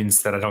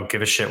means that I don't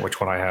give a shit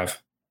which one I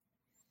have.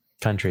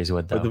 Countries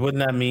would, though. But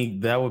wouldn't that mean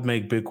that would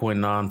make Bitcoin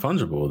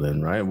non-fungible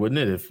then, right? Wouldn't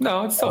it?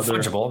 No, it's still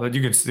fungible. But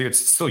it's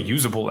still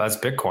usable as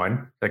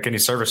Bitcoin. Any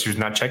service who's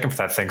not checking for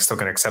that thing still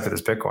can accept it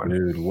as Bitcoin.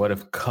 Dude, what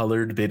if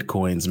colored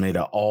Bitcoins made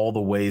it all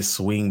the way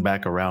swing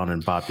back around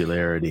in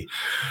popularity?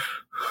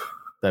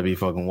 That'd be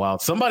fucking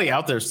wild. Somebody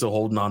out there still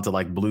holding on to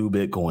blue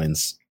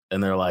Bitcoins,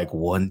 and they're like,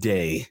 one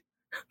day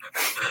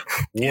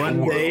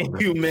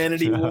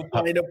humanity will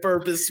find a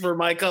purpose for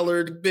my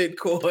colored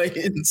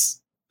Bitcoins.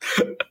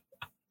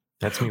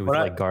 That's me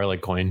with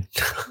garlic coin.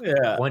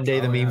 Yeah. One day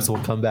the memes will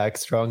come back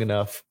strong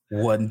enough.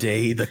 One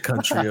day the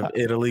country of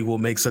Italy will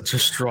make such a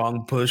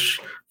strong push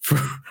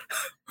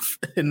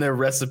in their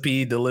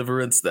recipe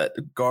deliverance that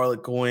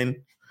garlic coin.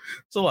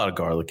 There's a lot of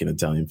garlic in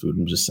Italian food.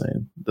 I'm just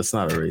saying. That's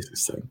not a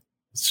racist thing.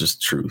 It's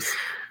just truth.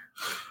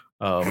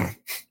 So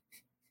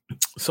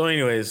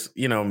anyways,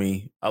 you know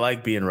me, I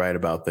like being right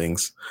about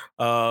things.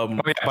 By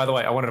the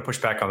way, I wanted to push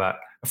back on that.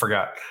 I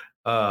forgot.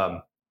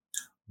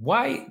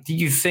 Why do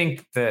you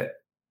think that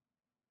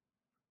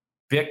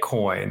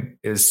Bitcoin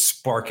is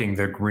sparking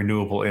the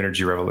renewable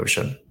energy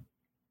revolution?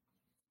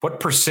 What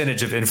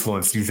percentage of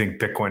influence do you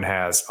think Bitcoin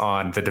has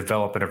on the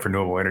development of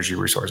renewable energy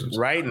resources?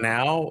 Right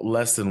now,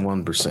 less than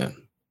 1%.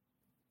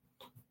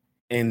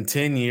 In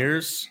 10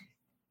 years,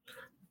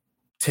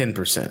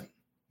 10%.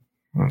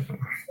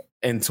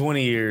 In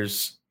 20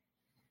 years,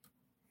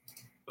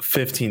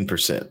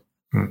 15%.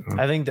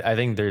 I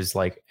think there's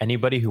like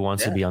anybody who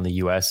wants to be on the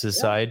US's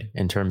side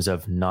in terms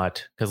of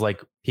not, because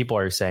like people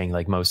are saying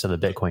like most of the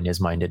Bitcoin is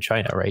mined in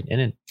China, right?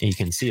 And you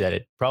can see that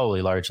it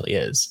probably largely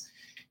is.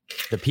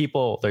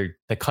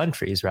 The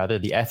countries, rather,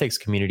 the ethics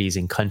communities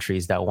in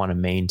countries that want to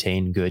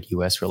maintain good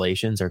US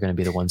relations are going to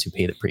be the ones who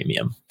pay the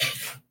premium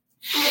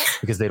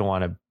because they don't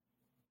want to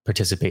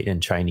participate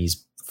in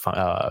Chinese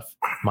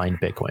mined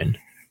Bitcoin.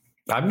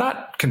 I'm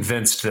not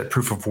convinced that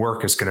proof of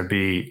work is going to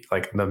be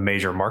like the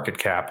major market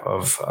cap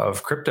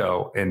of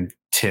crypto in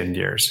 10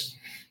 years.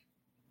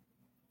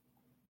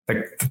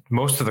 Like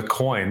most of the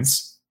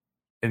coins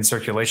in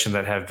circulation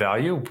that have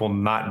value will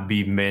not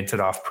be minted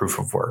off proof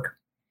of work.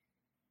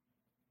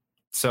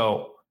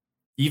 So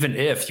even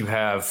if you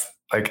have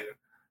like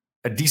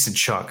a decent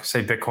chunk,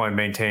 say Bitcoin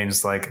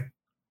maintains like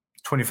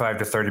 25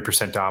 to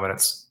 30%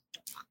 dominance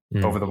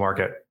over the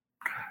market,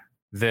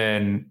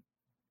 then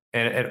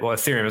well,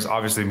 Ethereum is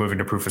obviously moving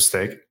to proof of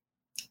stake.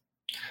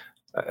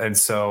 And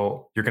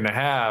so you're going to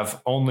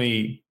have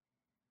only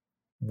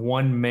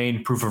one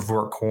main proof of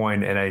work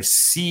coin and a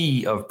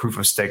sea of proof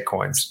of stake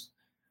coins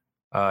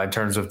in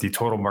terms of the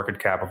total market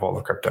cap of all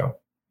of crypto.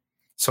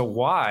 So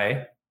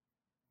why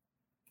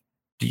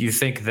do you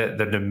think that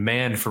the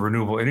demand for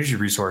renewable energy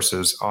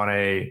resources on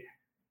a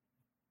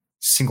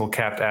single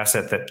capped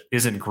asset that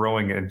isn't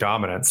growing in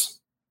dominance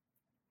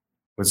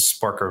would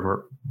spark a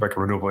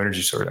renewable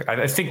energy source?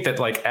 I think that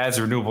like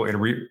as renewable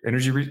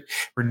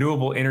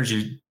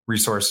energy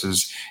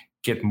resources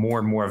get more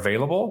and more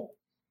available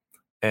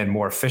and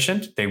more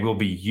efficient, they will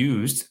be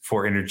used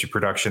for energy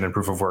production and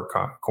proof of work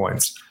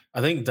coins. I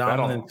think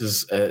dominance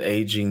is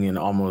aging and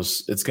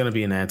it's going to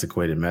be an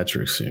antiquated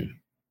metric soon.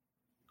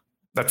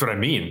 That's what I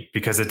mean,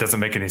 because it doesn't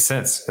make any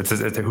sense.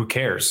 Who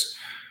cares?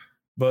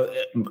 But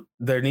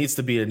there needs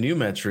to be a new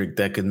metric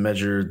that can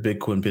measure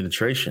Bitcoin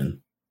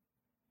penetration.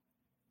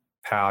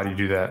 How do you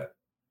do that?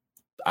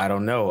 I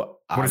don't know.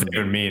 What does it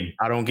even mean?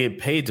 I don't get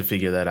paid to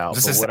figure that out.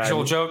 Is this a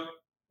sexual joke?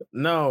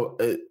 No,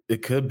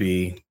 it could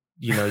be.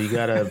 You know, you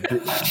gotta.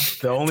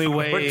 The only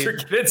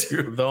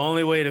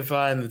way to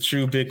find the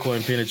true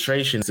Bitcoin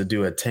penetration is to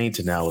do a taint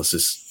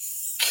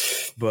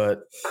analysis.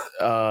 But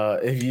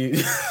if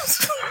you,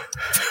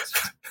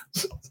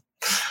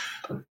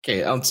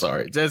 okay, I'm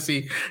sorry,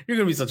 Jesse. You're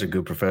gonna be such a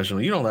good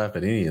professional. You don't laugh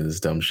at any of this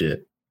dumb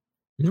shit.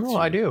 No,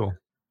 I do.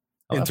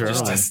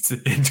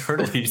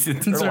 Internally,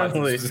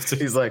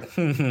 he's like,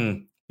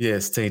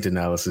 yes, taint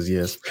analysis,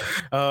 yes.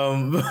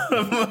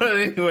 But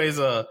anyways,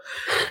 I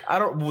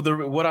don't.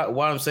 What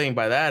I'm saying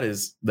by that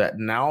is that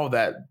now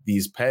that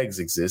these pegs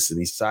exist and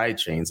these side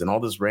chains and all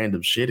this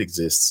random shit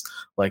exists,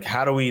 like,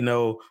 how do we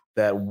know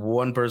that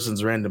one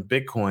person's random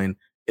Bitcoin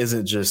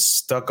isn't just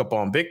stuck up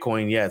on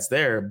Bitcoin? Yeah, it's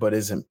there, but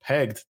isn't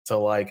pegged to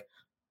like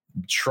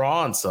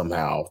Tron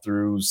somehow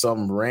through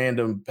some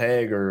random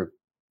peg or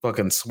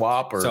fucking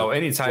swap or so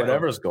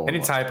whatever's going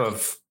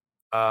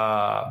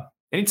on.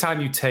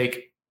 Anytime you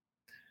take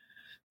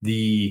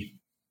the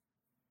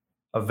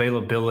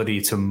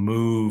availability to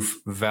move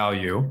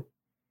value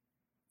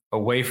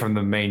away from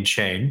the main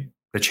chain,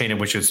 the chain in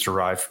which it's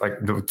derived, like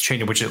the chain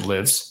in which it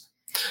lives,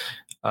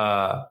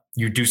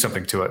 you do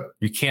something to it.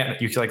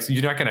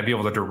 You're not going to be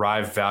able to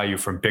derive value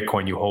from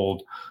Bitcoin you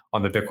hold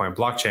on the Bitcoin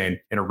blockchain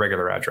in a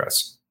regular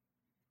address.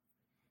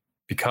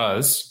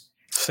 Because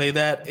say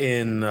that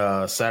in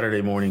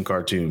Saturday morning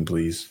cartoon,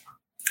 please.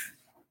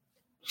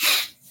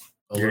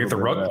 You're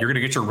going to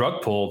get your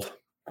rug pulled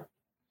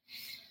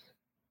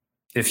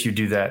if you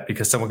do that,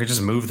 because someone could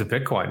just move the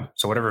Bitcoin.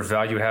 So whatever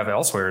value you have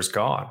elsewhere is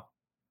gone.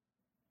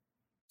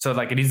 So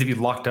like it needs to be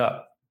locked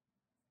up.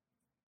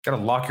 Got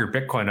to lock your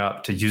Bitcoin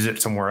up to use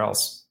it somewhere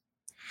else.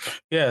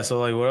 Yeah. So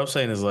like what I'm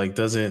saying is like,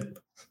 doesn't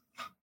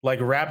like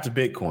wrapped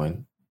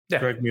Bitcoin. Yeah.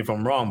 Correct me if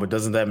I'm wrong, but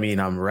doesn't that mean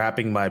I'm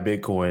wrapping my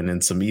Bitcoin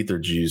in some ether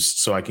juice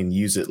so I can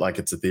use it like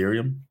it's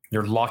Ethereum?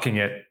 You're locking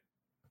it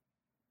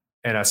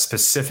in a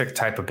specific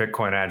type of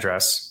Bitcoin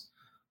address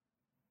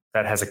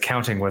that has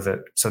accounting with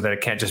it so that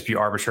it can't just be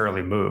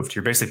arbitrarily moved.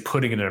 You're basically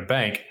putting it in a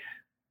bank,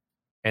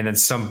 and then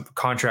some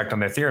contract on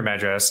the Ethereum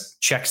address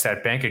checks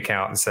that bank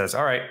account and says,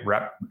 all right,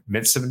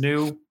 mint some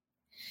new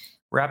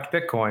wrapped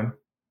Bitcoin.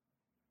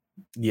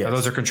 Yeah,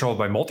 those are controlled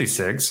by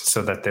multi-sigs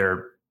so that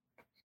they're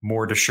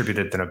more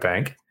distributed than a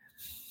bank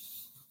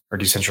or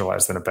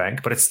decentralized than a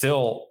bank, but it's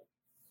still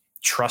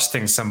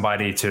trusting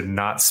somebody to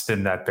not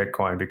spin that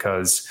Bitcoin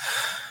because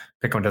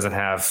Bitcoin doesn't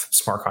have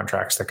smart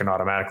contracts that can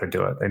automatically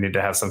do it. They need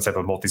to have some type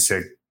of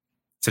multi-sig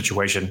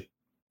situation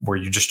where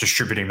you're just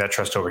distributing that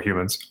trust over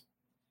humans.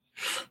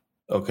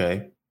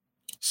 Okay.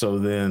 So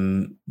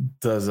then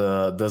does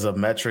a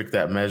metric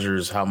that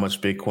measures how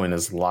much Bitcoin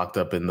is locked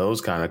up in those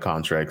kind of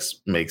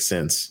contracts make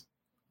sense?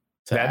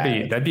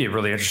 That'd be a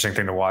really interesting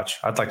thing to watch.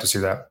 I'd like to see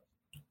that.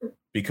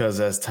 Because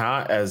as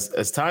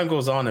time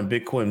goes on and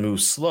Bitcoin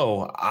moves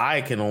slow,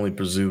 I can only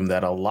presume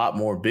that a lot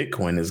more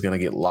Bitcoin is going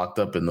to get locked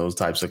up in those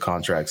types of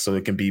contracts so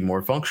it can be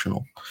more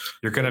functional.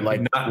 You're going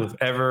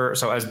to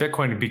so as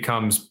Bitcoin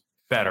becomes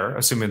better,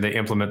 assuming they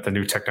implement the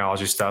new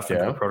technology stuff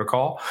into the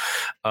protocol.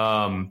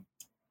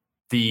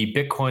 The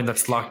Bitcoin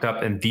that's locked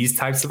up in these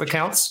types of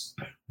accounts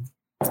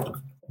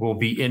will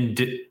be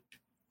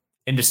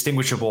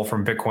indistinguishable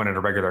from Bitcoin in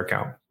a regular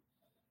account.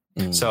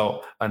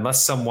 So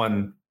unless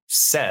someone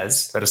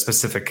says that a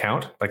specific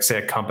account, like say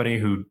a company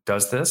who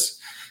does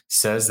this,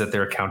 says that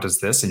their account is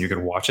this, and you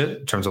can watch it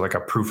in terms of like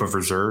a proof of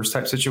reserves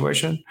type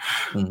situation,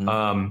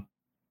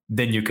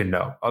 then you can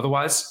know.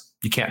 Otherwise,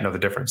 you can't know the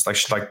difference. Like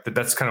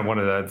that's kind of one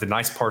of the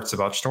nice parts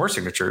about Schnorr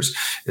signatures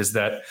is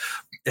that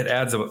it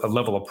adds a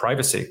level of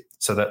privacy,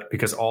 so that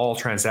because all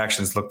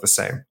transactions look the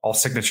same, all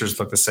signatures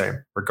look the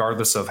same,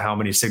 regardless of how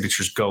many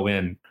signatures go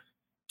in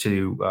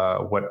to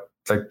what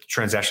the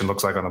transaction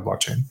looks like on the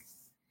blockchain.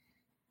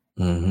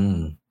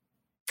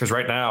 Because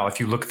right now,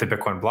 if you look at the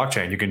Bitcoin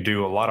blockchain, you can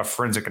do a lot of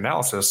forensic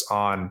analysis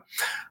on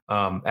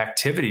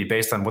activity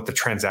based on what the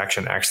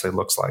transaction actually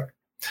looks like.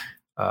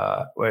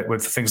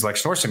 With things like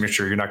Schnorr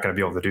signature, you're not going to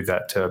be able to do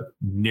that to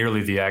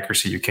nearly the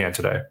accuracy you can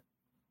today.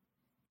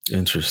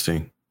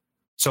 Interesting.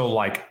 So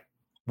like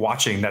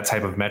watching that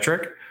type of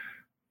metric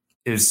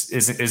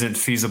isn't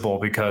feasible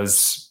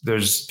because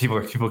there's people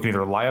can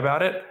either lie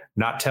about it,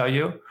 not tell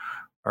you,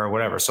 or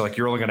whatever. So like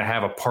you're only going to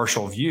have a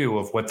partial view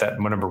of what that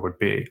number would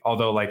be.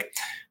 Although like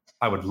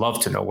I would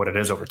love to know what it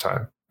is over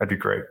time. That'd be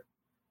great.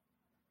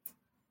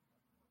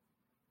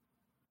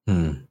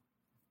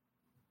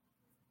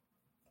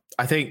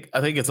 I think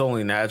it's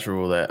only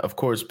natural that, of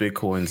course,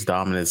 Bitcoin's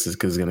dominance is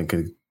going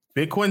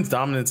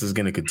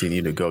to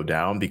continue to go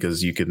down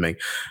because you could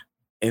make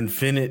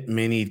infinite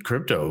many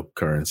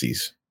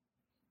cryptocurrencies,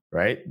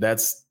 right?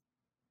 That's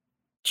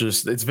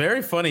just, it's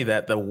very funny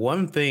that the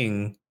one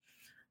thing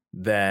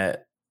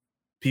that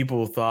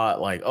people thought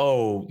like,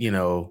 oh, you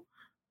know,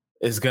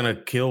 is going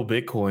to kill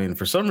Bitcoin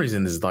for some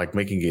reason is like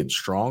making it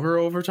stronger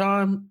over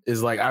time.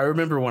 Is like, I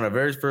remember when I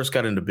very first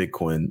got into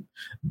Bitcoin,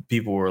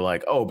 people were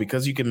like, oh,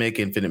 because you can make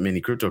infinite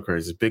many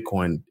cryptocurrencies,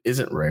 Bitcoin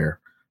isn't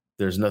rare.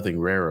 There's nothing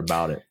rare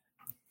about it.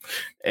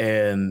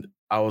 And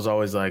I was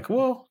always like,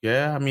 well,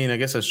 yeah, I mean, I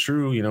guess that's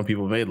true. You know,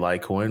 people made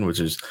Litecoin, which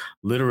is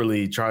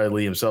literally Charlie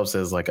Lee himself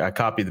says like, I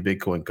copied the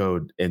Bitcoin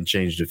code and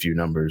changed a few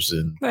numbers.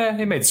 And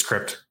he made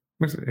script.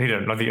 He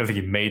didn't. I don't think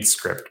he made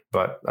script,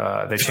 but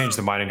they changed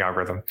the mining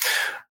algorithm.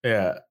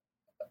 Yeah,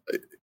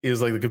 it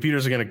was like the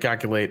computers are going to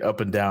calculate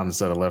up and down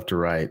instead of left to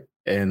right,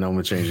 and I'm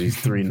going to change these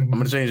three. I'm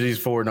going to change these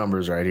 4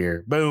 numbers right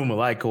here. Boom, a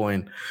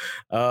Litecoin,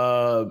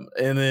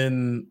 and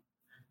then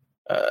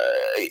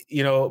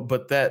you know,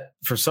 but that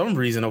for some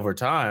reason over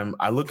time,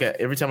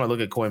 every time I look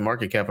at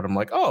CoinMarketCap, and I'm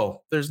like,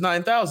 oh, there's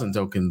 9,000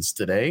 tokens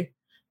today,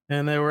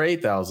 and there were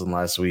 8,000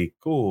 last week.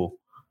 Cool.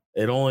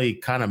 It only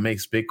kind of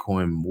makes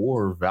Bitcoin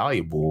more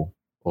valuable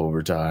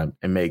over time.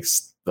 It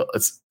makes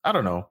I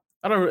don't know.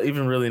 I don't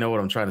even really know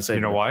what I'm trying to say.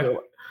 You know why?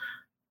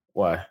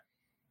 Why?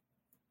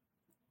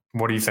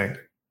 What do you think?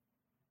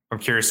 I'm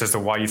curious as to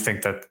why you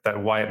think that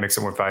why it makes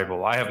it more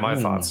valuable. I have my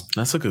thoughts.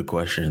 That's a good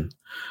question.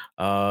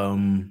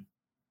 It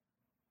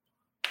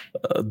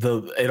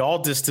all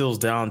distills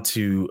down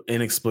to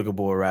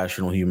inexplicable,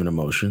 irrational human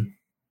emotion.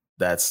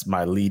 That's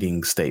my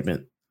leading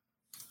statement.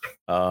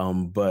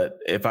 But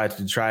if I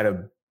could try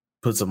to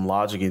put some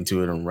logic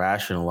into it and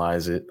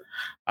rationalize it,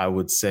 I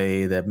would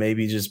say that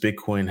maybe just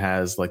Bitcoin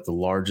has like the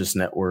largest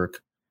network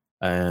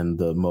and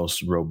the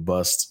most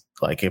robust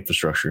like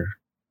infrastructure.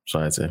 So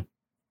I'd say.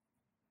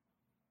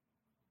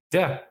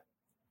 Yeah. I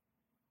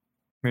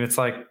mean, it's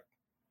like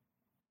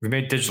we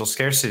made digital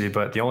scarcity,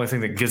 but the only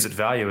thing that gives it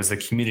value is the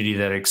community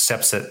that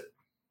accepts it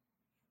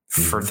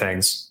for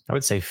things. I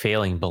would say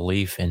failing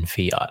belief in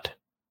fiat.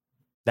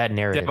 That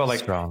narrative is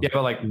strong. Yeah,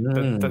 but like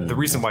the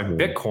reason why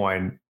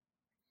Bitcoin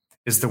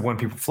is the one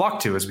people flock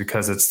to is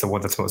because it's the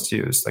one that's most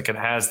used. Like it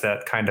has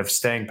that kind of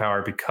staying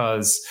power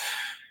because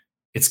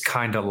it's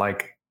kind of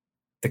like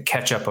the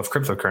catch up of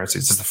cryptocurrencies.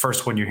 It's the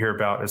first one you hear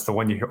about. It's the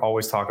one you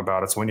always talk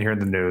about. It's the one you hear in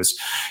the news.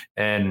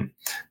 And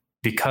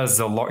because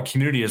the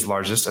community is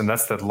largest, and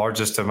that's the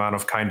largest amount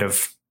of kind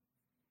of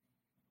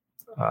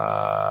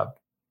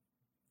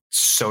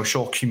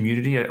social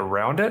community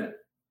around it,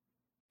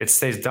 it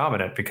stays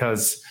dominant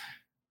because,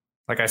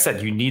 like I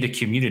said, you need a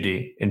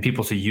community and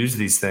people to use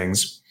these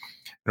things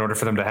in order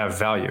for them to have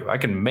value. I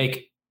can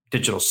make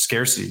digital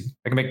scarcity.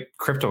 I can make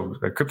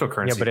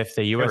cryptocurrency. Yeah, but if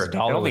the US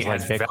dollar was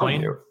like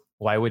Bitcoin,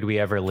 why would we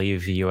ever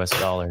leave the US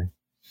dollar?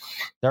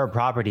 There are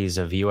properties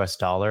of US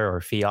dollar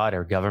or fiat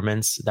or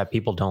governments that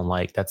people don't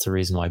like. That's the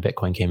reason why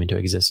Bitcoin came into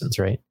existence,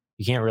 right?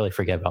 You can't really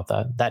forget about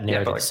that. That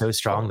narrative is so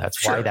strong.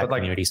 That's why that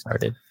community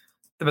started.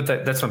 But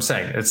that's what I'm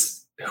saying.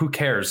 It's who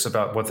cares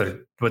about what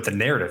the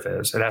narrative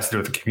is? It has to do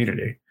with the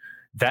community.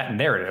 That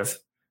narrative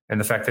and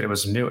the fact that it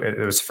was new, it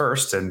was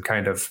first and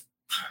kind of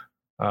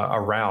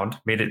around,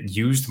 made it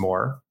used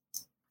more,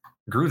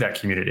 grew that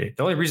community.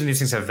 The only reason these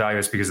things have value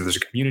is because there's a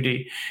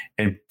community,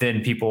 and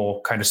then people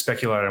kind of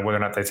speculate on whether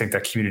or not they think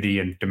that community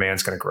and demand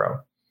is going to grow.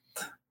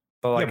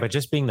 But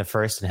just being the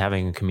first and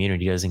having a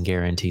community doesn't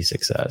guarantee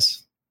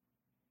success.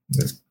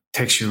 It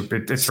takes you.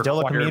 It's still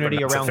a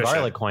community around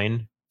Garlic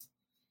Coin.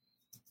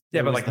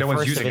 Yeah, but like no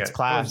one's using it.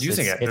 Class. No one's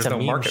using it. It's There's a no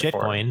market for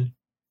it. Coin.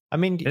 I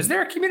mean, is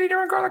there a community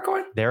around Garlic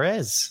Coin? There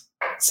is.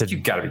 You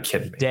gotta be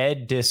kidding me.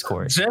 Dead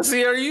Discord.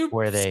 Jesse, are you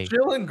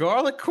still in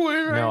Garlic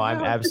Coin right No, now?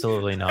 I'm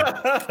absolutely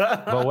not.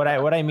 But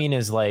what I mean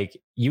is like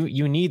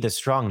you need the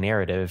strong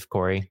narrative,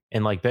 Corey,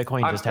 and like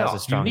Bitcoin just has a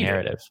strong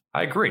narrative.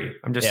 I agree.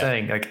 I'm just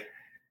saying like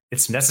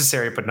it's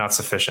necessary but not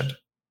sufficient.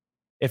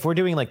 If we're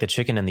doing like the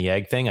chicken and the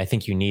egg thing, I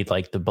think you need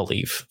like the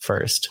belief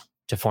first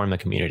to form the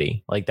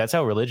community. Like that's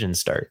how religions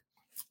start.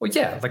 Well,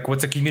 yeah. Like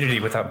what's a community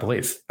without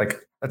belief? Like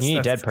you need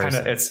a dead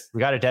person. We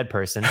got a dead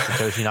person,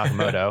 Satoshi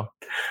Nakamoto.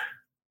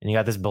 And you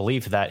got this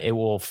belief that it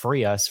will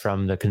free us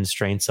from the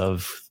constraints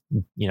of,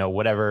 you know,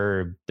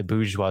 whatever the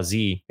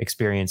bourgeoisie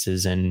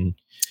experiences and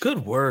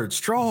good word,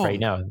 strong right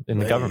now in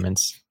the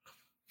governments.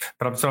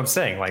 But I'm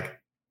saying like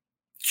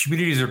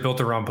communities are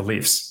built around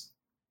beliefs.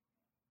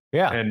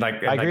 Yeah. And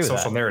like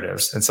social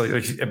narratives. And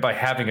so by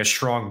having a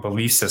strong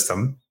belief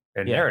system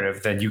and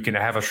narrative, then you can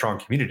have a strong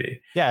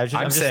community. Yeah.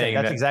 I'm just saying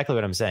that's exactly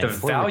what I'm saying. The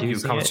value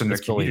comes from the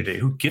community.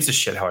 Who gives a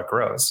shit how it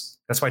grows?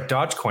 That's why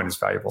Dogecoin is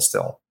valuable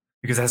still.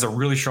 Because it has a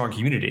really strong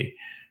community.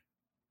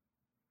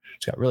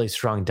 It's got really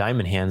strong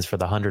diamond hands for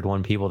the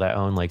 101 people that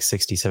own like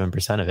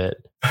 67% of it.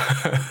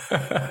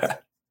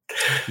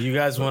 You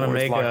guys want to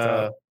make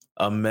a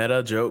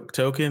meta joke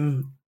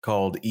token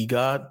called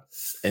eGod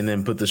and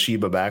then put the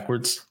Shiba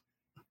backwards?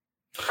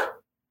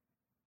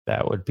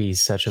 That would be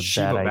such a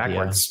bad idea.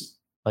 Backwards.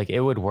 Like it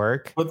would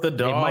work. Put the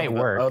dog might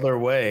work the other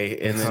way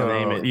and then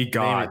name it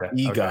eGod.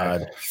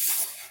 eGod. Okay.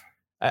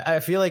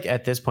 I feel like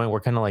at this point we're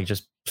kind of like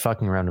just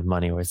fucking around with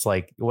money. Where it's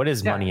like, what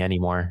is money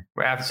anymore?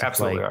 We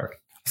absolutely are.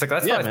 It's like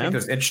that's what I think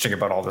is interesting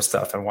about all this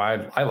stuff and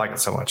why I like it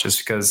so much is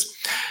because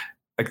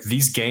like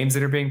these games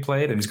that are being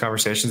played and these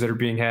conversations that are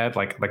being had,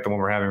 like the one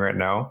we're having right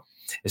now,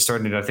 is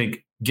starting to I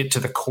think get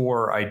to the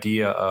core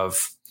idea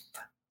of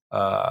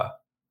how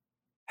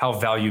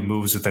value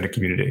moves within a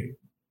community,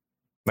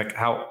 like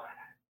how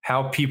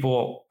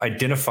people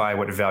identify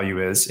what value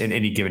is in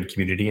any given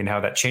community and how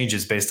that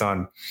changes based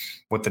on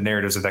what the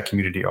narratives of that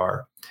community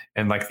are.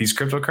 And like these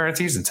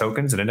cryptocurrencies and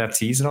tokens and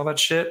NFTs and all that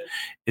shit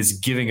is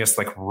giving us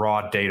like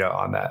raw data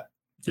on that.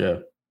 Yeah.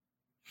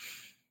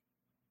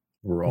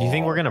 Do you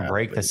think we're going to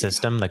break the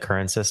system, the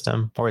current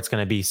system, or it's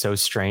going to be so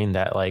strained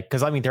that like,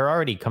 because I mean, they're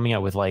already coming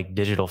out with like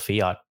digital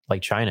fiat,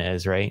 like China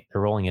is, right?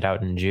 They're rolling it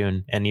out in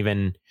June, and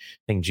even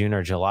I think June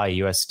or July,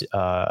 US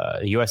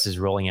is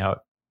rolling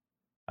out,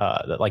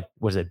 like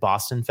was it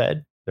Boston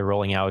Fed? They're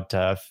rolling out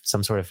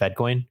some sort of Fed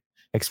coin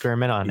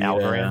experiment on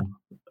Algorand.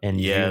 And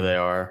June. They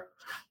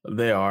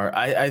are.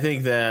 I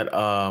think that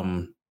I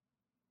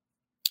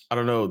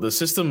don't know. The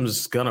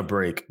system's gonna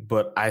break,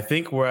 but I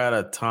think we're at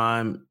a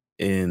time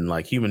in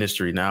like human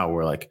history now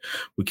where like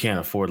we can't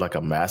afford like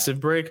a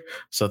massive break.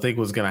 So I think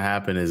what's gonna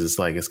happen is it's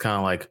kind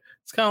of like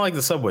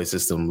the subway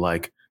system.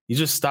 Like you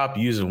just stop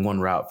using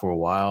one route for a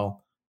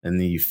while, and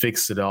then you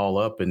fix it all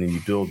up, and then you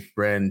build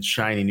brand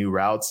shiny new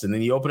routes, and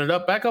then you open it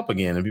up back up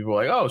again, and people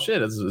are like, "Oh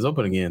shit, it's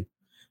open again,"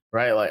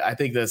 right? Like I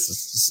think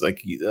that's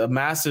like a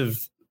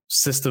massive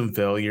system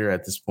failure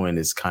at this point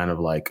is kind of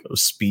like a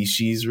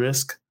species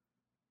risk.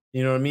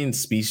 You know what I mean?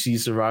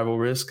 Species survival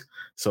risk.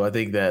 So I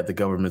think that the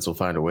governments will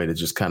find a way to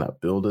just kind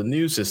of build a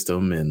new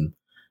system and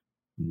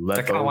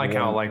let kind of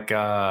like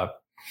how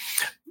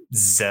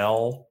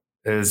Zelle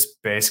is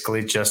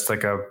basically just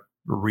like a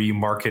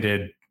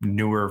remarketed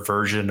newer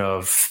version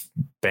of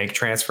bank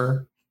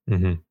transfer.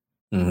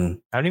 Mm-hmm. Mm-hmm.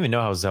 I don't even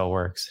know how Zelle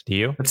works. Do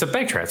you? It's a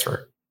bank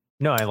transfer.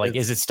 No,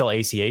 is it still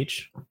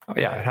ACH? Oh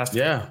yeah, it has to.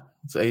 Yeah,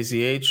 it's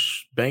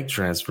ACH bank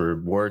transfer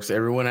works.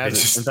 Everyone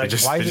has it.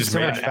 Why is it so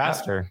much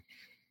faster?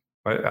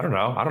 I don't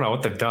know. I don't know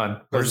what they've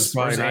done. Where's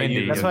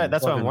Andy? That's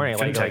what I'm worrying.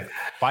 Like,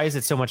 why is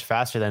it so much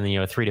faster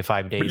than 3 to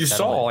 5 days? But you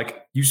saw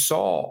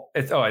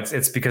it. Oh,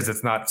 it's because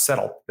it's not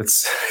settled.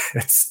 It's.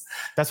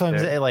 That's what I'm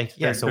saying. Like,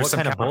 yeah. So what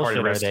kind of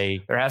bullshit are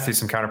they? There has to be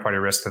some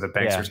counterparty risk that the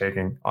banks are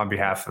taking on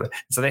behalf of it.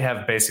 So they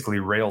have basically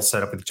rails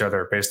set up with each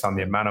other based on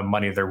the amount of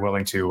money they're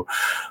willing to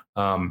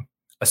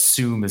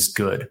assume is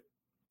good.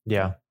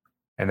 Yeah,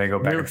 and they go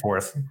back and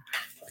forth.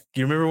 Do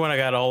you remember when I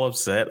got all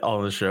upset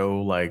on the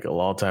show like a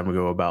long time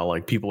ago about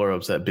like people are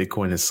upset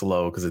Bitcoin is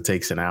slow because it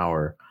takes an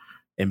hour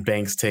and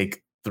banks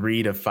take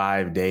 3 to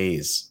 5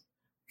 days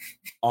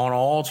on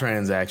all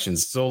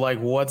transactions? So like,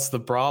 what's the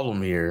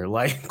problem here?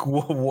 Like,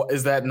 what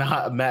is that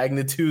not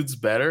magnitudes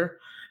better?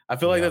 I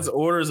feel like that's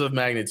orders of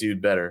magnitude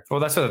better.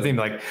 Well, that's the thing.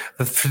 Like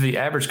for the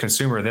average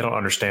consumer, they don't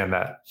understand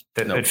that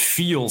it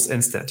feels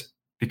instant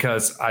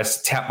because I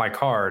tapped my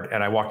card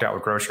and I walked out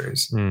with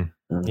groceries.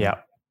 Mm-hmm. Yeah.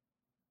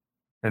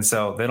 And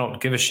so they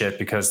don't give a shit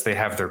because they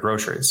have their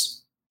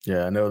groceries.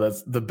 Yeah, I know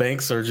that's the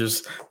banks are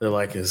just, they're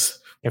like,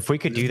 if we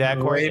could do that,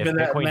 Corey, if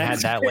Bitcoin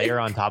had that layer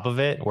on top of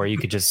it where you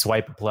could just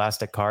swipe a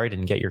plastic card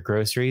and get your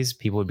groceries,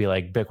 people would be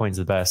like, Bitcoin's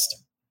the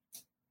best.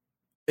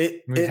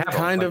 It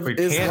kind of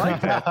is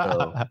like that,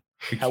 though.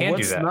 We can't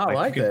do that. Not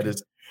like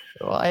that.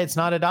 Well, it's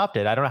not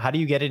adopted. I don't know. How do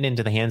you get it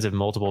into the hands of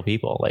multiple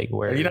people? Like,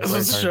 where are you not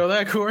supposed to show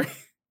that, Corey?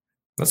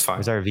 That's fine.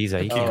 Where's our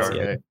Visa? You can't see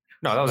it.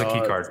 No, that was a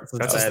key card.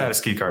 That's a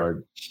status key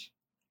card.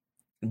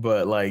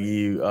 But like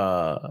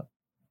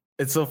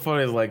it's so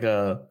funny. Like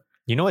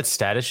You know what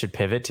status should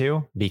pivot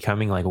to?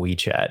 Becoming like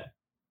WeChat,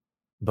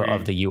 but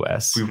of the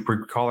US. We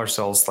call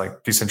ourselves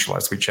like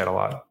decentralized WeChat a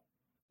lot.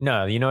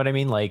 No, you know what I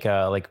mean? Like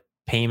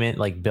payment,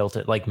 like built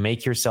it, like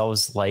make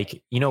yourselves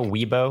like,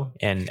 Weibo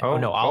and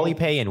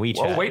Alipay and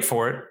WeChat. Oh, wait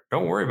for it.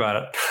 Don't worry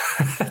about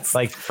it.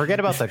 Like forget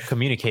about the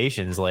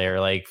communications layer.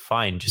 Like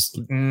fine, just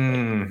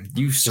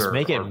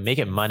make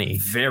it money.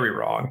 Very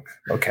wrong.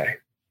 Okay.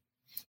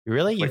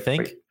 Really? You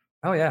think? Wait.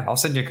 Oh yeah. I'll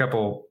send you a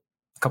couple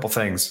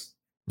things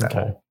that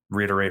will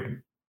reiterate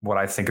what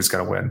I think is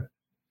going to win.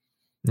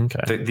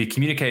 Okay. The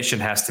communication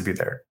has to be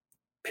there.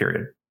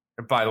 Period.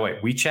 And by the way,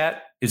 WeChat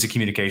is a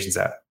communications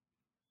app.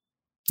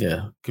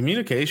 Yeah,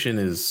 communication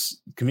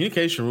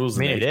rules.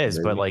 I mean, it is,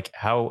 but like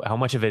how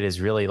much of it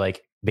is really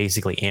like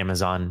basically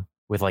Amazon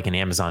with like an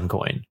Amazon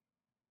coin,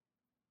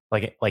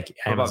 like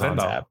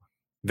Amazon's app.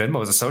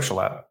 Venmo is a social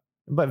app,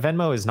 but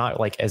Venmo is not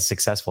like as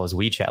successful as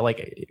WeChat.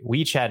 Like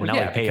WeChat and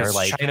Alipay are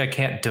like China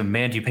can't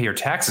demand you pay your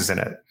taxes in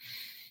it.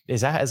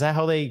 Is that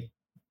how they?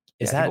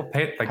 People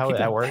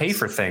pay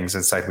for things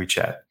inside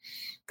WeChat.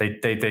 They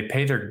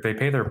pay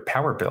their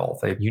power bill.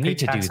 You need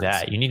to do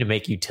that. You need to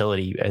make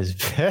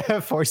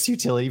forced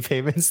utility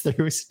payments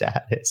through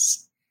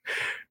status.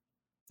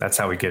 That's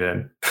how we get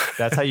in.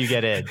 That's how you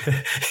get in.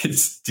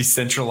 It's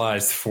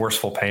decentralized,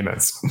 forceful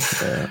payments.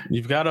 Yeah.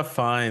 You've got to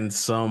find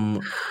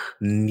some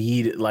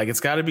need. Like it's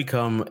got to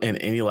become an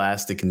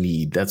inelastic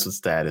need. That's what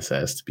status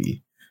has to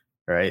be.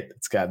 Right?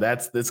 It's got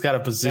to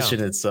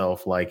position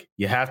itself like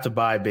you have to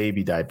buy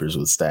baby diapers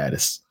with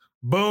status.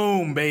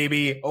 Boom,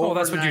 baby. Oh,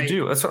 that's what you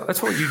do. That's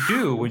what you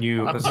do when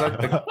you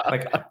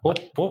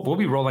we'll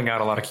be rolling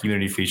out a lot of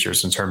community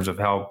features in terms of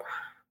how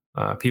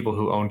people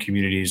who own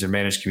communities or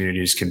manage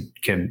communities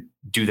can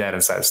do that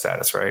inside of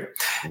status, right?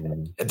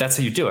 Mm-hmm. That's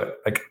how you do it.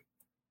 Like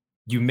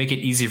you make it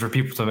easy for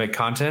people to make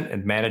content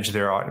and manage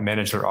their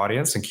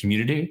audience and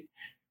community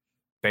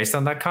based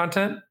on that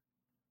content.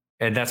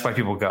 And that's why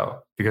people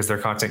go, because their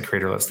content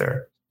creator lives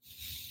there.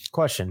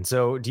 Question.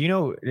 So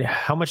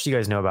how much do you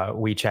guys know about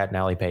WeChat and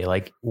Alipay?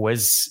 Like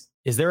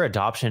is there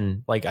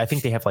adoption? Like, I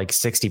think they have like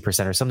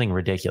 60% or something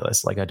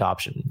ridiculous, like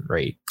adoption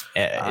rate.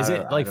 Is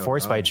it like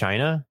forced by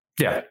China?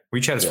 Yeah.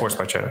 WeChat is forced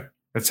by China.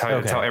 That's how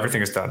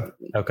everything is done.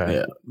 Okay.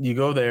 Yeah. You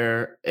go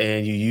there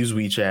and you use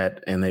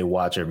WeChat and they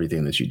watch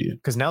everything that you do.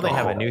 Cause now they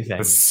have a new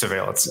thing. It's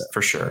surveillance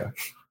for sure.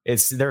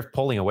 They're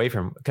pulling away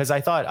from, because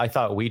I thought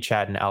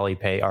WeChat and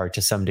Alipay are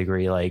to some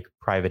degree like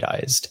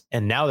privatized,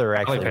 and now they're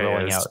actually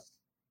rolling out.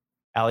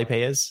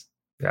 Alipay is?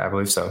 Yeah, I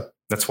believe so.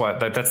 That's why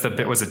that's the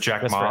bit. Was it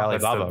Jack Ma?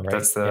 Alibaba, right?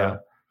 That's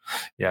the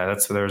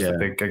that's where there's a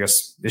big, I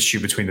guess, issue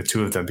between the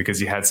two of them because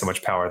he had so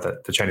much power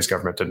that the Chinese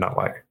government did not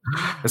like.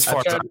 As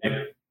far as I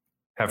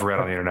have read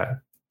on the internet.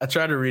 I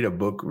tried to read a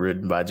book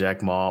written by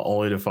Jack Ma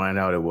only to find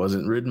out it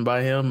wasn't written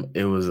by him.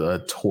 It was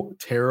a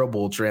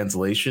terrible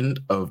translation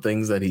of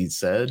things that he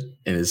said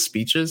in his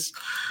speeches.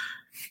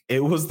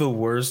 It was the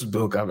worst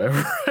book I've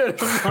ever read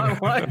in my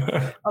life.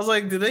 I was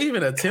like, did they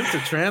even attempt to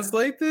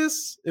translate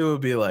this? It would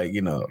be like,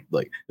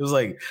 like it was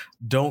like,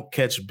 don't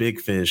catch big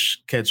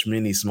fish, catch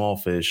many small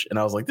fish. And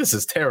I was like, this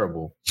is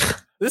terrible.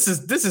 This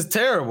is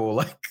terrible.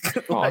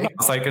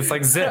 It's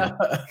like Zen.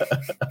 I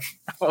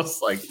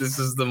was like, this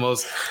is the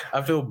most.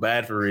 I feel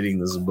bad for reading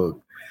this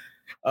book.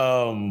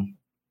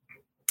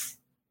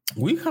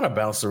 We kind of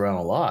bounced around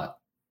a lot,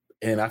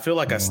 and I feel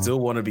like I still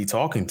want to be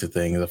talking to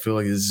things. I feel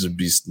like this should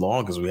be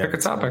long because we have a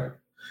topic.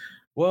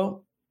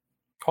 Well,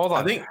 hold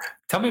on.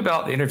 Tell me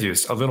about the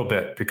interviews a little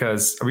bit,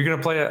 because are we going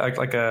to play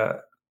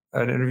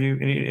an interview?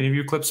 Any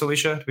interview clips,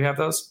 Alicia? Do we have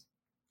those?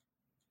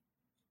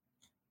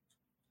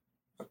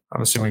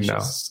 I'm assuming no.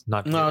 She's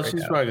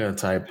probably going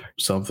to type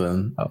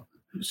something. Oh.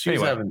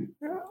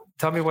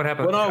 Tell me what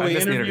happened. Well, no, we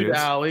interviewed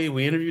Ali.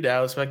 We interviewed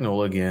Alex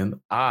Spagnola again.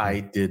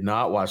 I did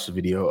not watch the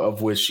video,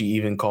 of which she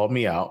even called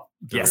me out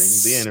during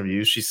the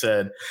interview. She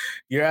said,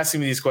 "You're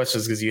asking me these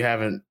questions because you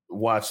haven't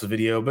watched the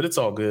video, but it's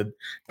all good."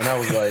 And I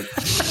was like,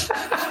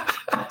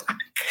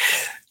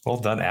 "Well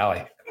done,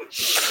 Ali."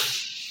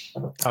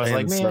 I was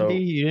like, "Man, D,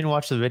 you didn't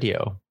watch the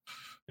video."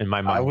 In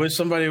my mind, I wish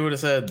somebody would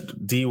have said,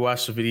 "D,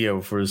 watch the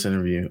video for this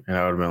interview," and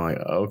I would have been like,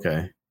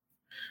 "Okay."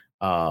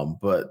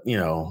 But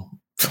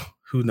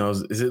who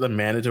knows? Is it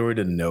mandatory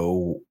to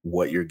know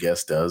what your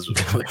guest does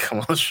when they come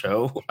on the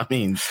show? I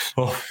mean,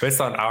 based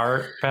on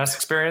our past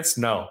experience,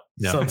 no.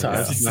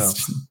 Sometimes,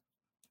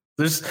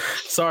 no.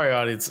 Sorry,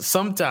 audience.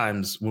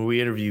 Sometimes when we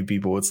interview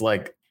people, it's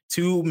like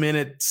 2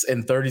 minutes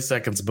and 30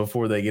 seconds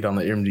before they get on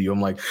the interview.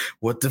 I'm like,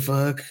 what the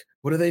fuck?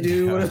 What do they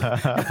do?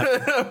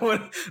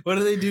 What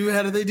do they do?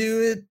 How do they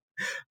do it?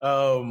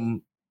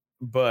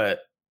 But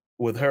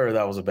with her,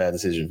 that was a bad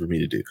decision for me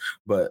to do.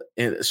 But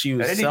she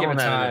was at any given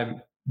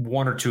time.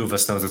 One or two of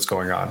us knows what's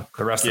going on.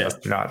 The rest of us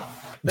do not.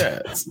 Yeah,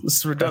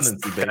 it's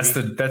redundancy, baby.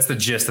 That's the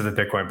gist of the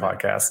Bitcoin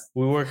podcast.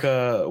 We work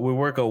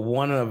a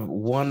one of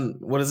one.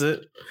 What is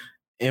it?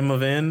 M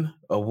of N.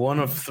 A one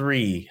of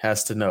three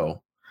has to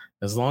know.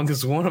 As long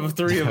as one of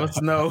three of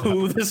us know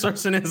who this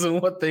person is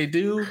and what they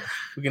do,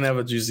 we can have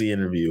a juicy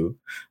interview.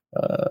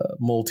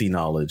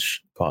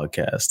 Multi-knowledge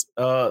podcast.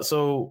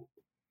 So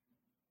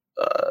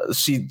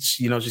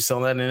she's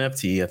selling that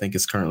NFT. I think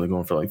it's currently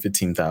going for like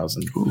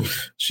 15,000.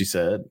 She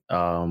said,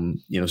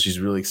 she's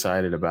really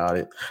excited about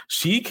it.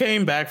 She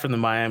came back from the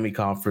Miami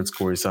conference,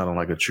 Corey, sounding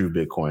like a true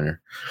Bitcoiner.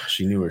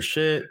 She knew her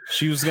shit.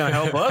 She was going to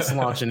help us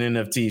launch an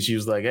NFT. She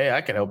was like, hey,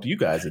 I can help you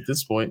guys at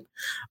this point.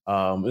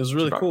 It was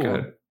really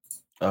cool.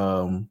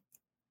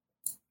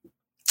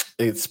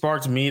 It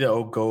sparked me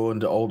to go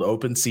into old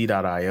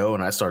OpenSea.io,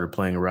 and I started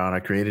playing around. I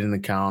created an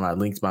account. I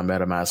linked my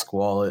MetaMask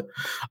wallet,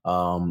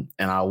 and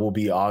I will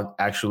be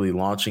actually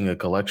launching a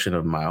collection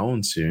of my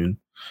own soon.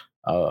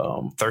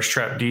 Thirst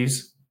Trap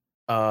D's?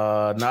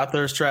 Not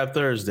Thirst Trap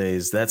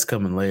Thursdays. That's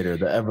coming later.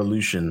 The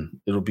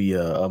Evolution. It'll be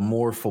a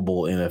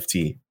morphable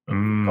NFT.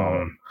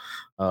 And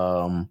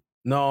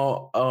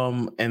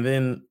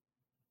then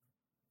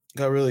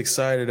got really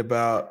excited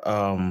about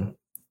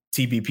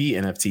TBP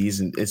NFTs,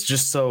 and it's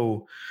just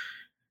so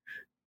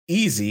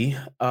easy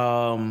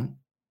to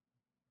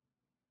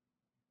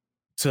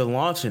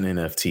launch an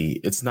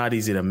NFT. It's not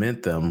easy to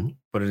mint them,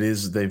 but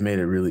they've made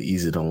it really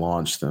easy to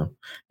launch them.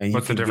 And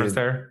what's the difference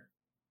there?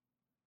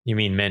 You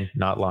mean mint,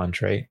 not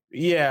launch, right?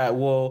 Yeah.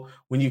 Well,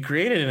 when you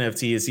create an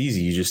NFT, it's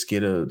easy. You just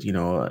get a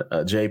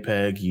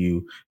JPEG.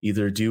 You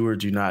either do or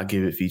do not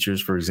give it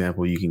features. For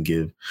example, you can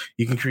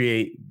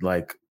create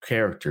like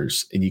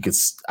characters, and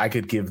I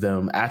could give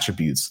them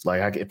attributes.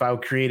 Like if I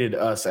created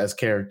us as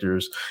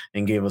characters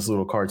and gave us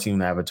little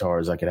cartoon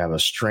avatars, I could have a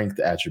strength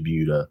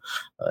attribute, a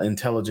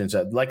intelligence,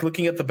 like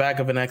looking at the back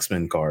of an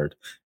X-Men card,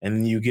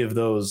 and you give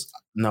those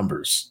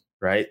numbers,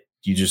 right?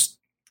 You just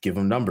give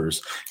them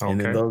numbers,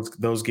 and then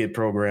those get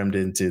programmed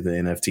into the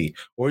NFT.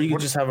 Or you can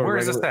just have where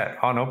is this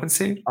at? On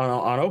OpenSea?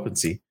 On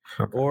OpenSea.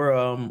 Okay.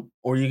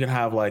 Or you can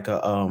have like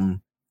an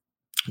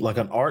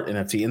art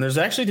NFT. And there's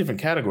actually different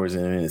categories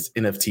in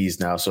NFTs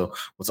now. So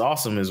what's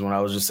awesome is when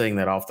I was just saying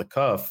that off the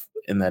cuff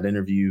in that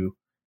interview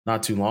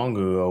not too long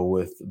ago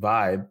with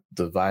Vibe,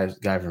 the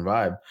Vibe guy from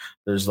Vibe,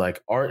 there's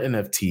like art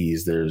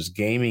NFTs, there's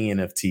gaming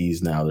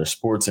NFTs now, there's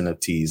sports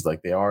NFTs.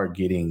 Like they are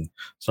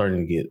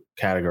starting to get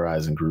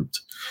categorized and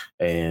grouped.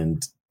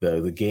 And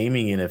the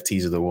gaming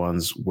NFTs are the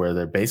ones where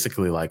they're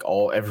basically like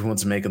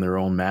everyone's making their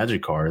own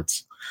Magic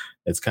cards.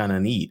 It's kind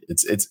of neat.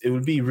 It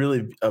would be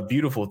really a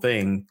beautiful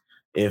thing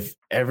if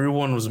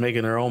everyone was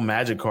making their own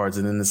Magic cards,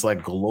 and then this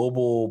like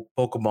global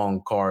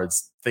Pokemon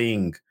cards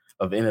thing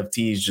of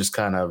NFTs just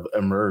kind of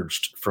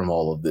emerged from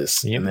all of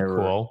this. Yeah,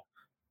 cool.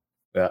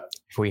 Yeah.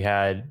 If we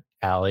had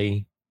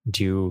Allie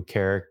do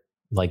character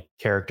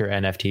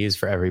NFTs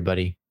for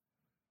everybody,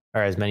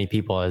 or as many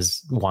people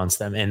as wants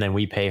them, and then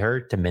we pay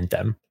her to mint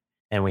them,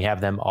 and we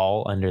have them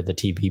all under the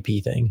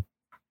TPP thing.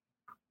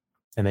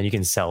 And then you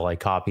can sell like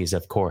copies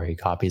of Corey,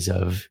 copies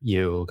of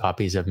you,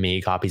 copies of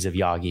me, copies of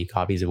Yagi,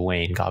 copies of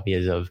Wayne,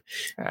 copies of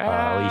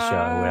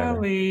Alicia,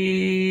 whatever.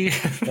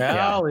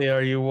 Allie,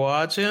 are you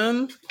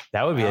watching?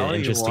 That would be an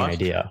interesting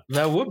idea.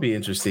 That would be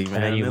interesting, man.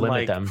 And then you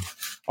limit them.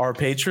 Our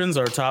patrons,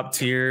 our top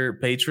tier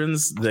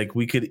patrons, like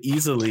we could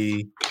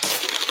easily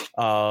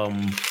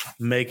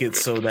make it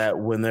so that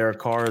when their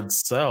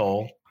cards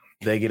sell,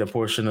 they get a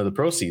portion of the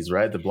proceeds,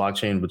 right? The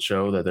blockchain would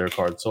show that their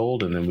card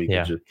sold, and then we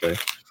could just say,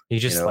 you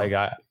just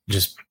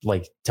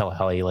tell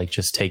Ellie,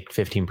 just take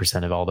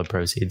 15% of all the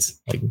proceeds.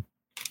 Like,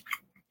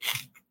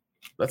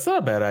 that's not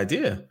a bad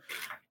idea.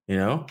 We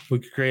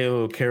could create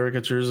little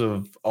caricatures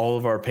of all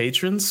of our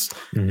patrons.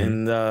 Mm-hmm.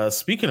 And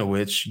speaking of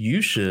which,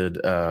 you should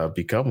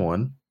become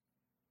one.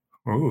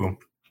 Ooh.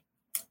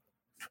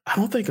 I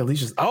don't think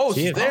Alicia's. Oh,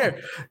 she's there.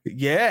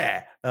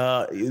 Yeah.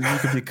 You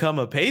could become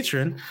a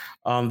patron.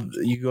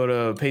 You go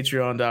to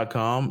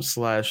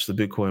patreon.com/the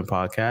Bitcoin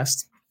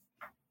podcast.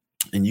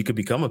 And you could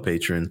become a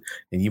patron,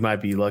 and you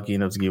might be lucky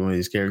enough to get one of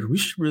these characters. We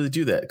should really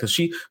do that because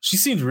she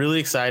seemed really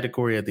excited,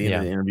 Corey, at the end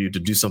of the interview to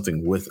do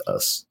something with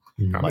us.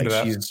 Like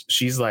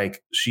she's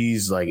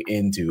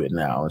into it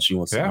now, and she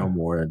wants to know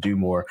more and do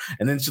more.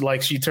 And then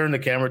she turned the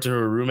camera to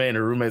her roommate, and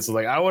her roommate's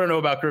like, "I want to know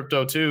about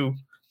crypto too.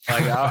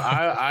 Like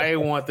I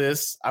want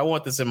this. I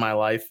want this in my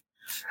life."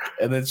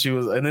 And then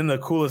the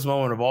coolest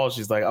moment of all,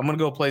 she's like, "I'm gonna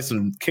go play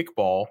some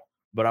kickball,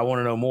 but I want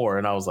to know more."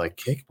 And I was like,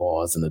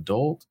 "Kickball as an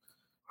adult?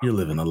 You're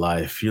living a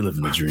life. You're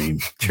living a dream.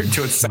 You're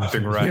doing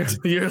something right.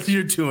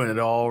 You're doing it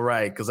all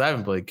right." Because I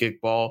haven't played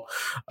kickball.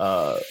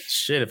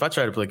 Shit, if I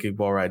tried to play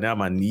kickball right now,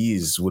 my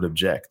knees would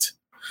object.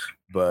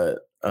 But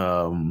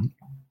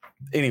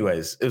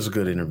anyways, it was a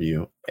good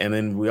interview. And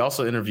then we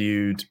also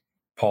interviewed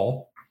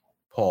Paul.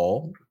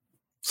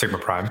 Sigma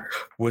Prime.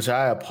 Which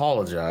I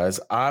apologize.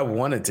 I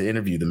wanted to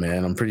interview the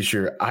man. I'm pretty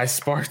sure I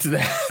sparked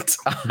that.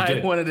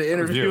 I wanted to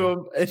interview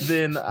him, and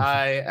then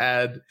I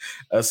had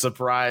a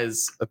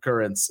surprise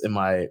occurrence in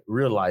my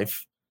real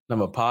life, not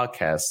my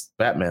podcast,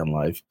 Batman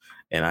life,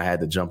 and I had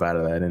to jump out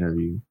of that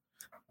interview.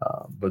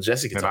 But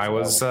Jesse, and I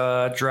was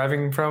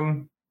driving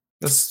from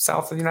the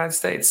south of the United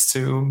States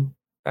to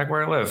back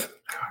where I live.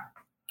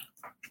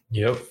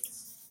 Yep.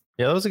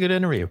 Yeah, that was a good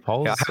interview,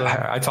 Paul.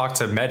 I talked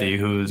to Mehdi,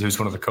 who's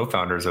one of the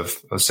co-founders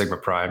of Sigma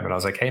Prime, and I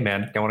was like, "Hey,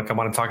 man, you want to come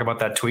on and talk about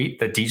that tweet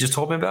that D just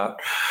told me about?"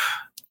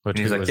 And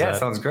he's like, "Yeah,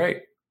 sounds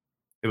great."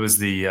 It was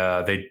the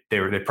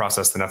they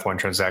processed an F1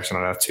 transaction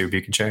on F2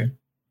 Beacon Chain.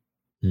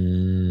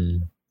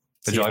 Mm.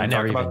 Did you I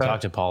never even about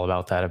talked to Paul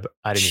about that.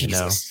 I didn't even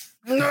know.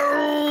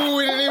 No,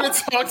 we didn't even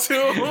talk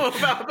to him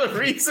about the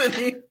reason.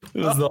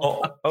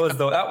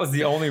 That was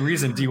the only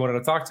reason D wanted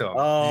to talk to him.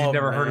 Oh, You'd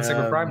never heard of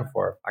Sigma Prime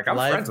before. Like, I'm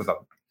friends with him.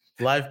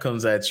 Life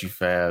comes at you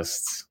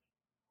fast.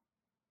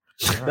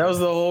 That was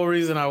the whole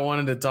reason I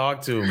wanted to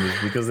talk to him,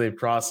 is because they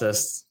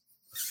processed.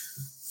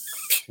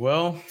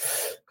 Well,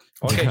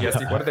 okay,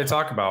 Jesse, what did they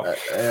talk about?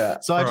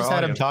 So I just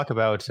had him talk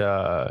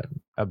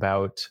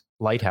about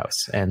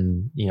Lighthouse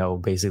and, you know,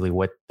 basically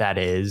what that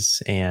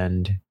is,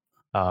 and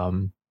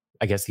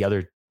I guess the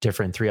other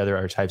three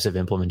other types of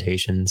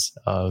implementations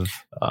of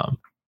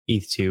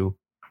ETH-2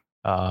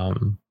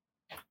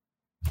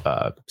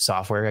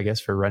 software, I guess,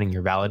 for running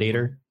your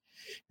validator.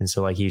 And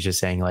so, like, he's just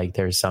saying, like,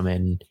 there's some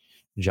in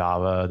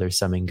Java, there's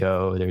some in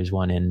Go, there's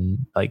one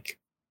in like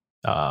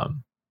I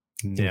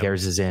think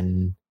theirs is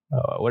in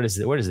what is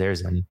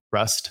theirs in?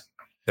 Rust.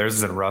 Theirs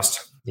is in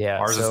Rust. Yeah.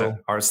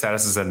 Our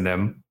status is in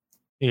NIM.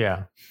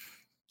 Yeah.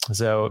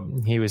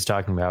 So he was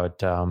talking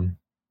about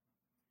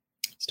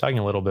he's talking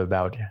a little bit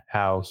about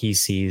how he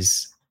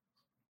sees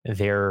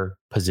their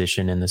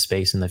position in the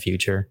space in the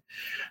future,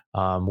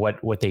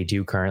 what they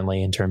do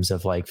currently in terms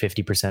of like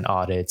 50%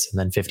 audits and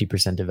then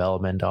 50%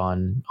 development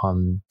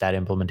on that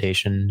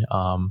implementation.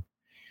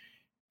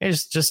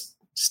 It's just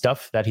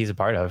stuff that he's a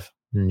part of,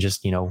 and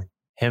just, you know,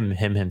 him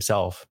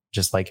himself,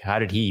 just like, how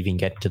did he even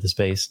get into the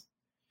space?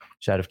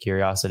 Just out of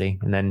curiosity.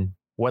 And then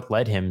what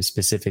led him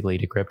specifically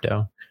to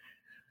crypto?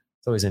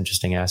 It's always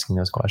interesting asking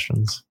those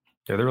questions.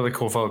 Yeah, they're really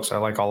cool folks. I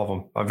like all of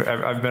them.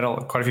 I've met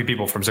quite a few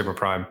people from Sigma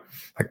Prime,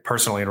 like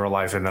personally in real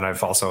life, and then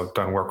I've also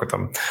done work with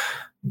them.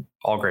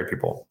 All great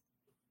people.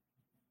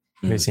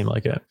 They seem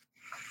like it.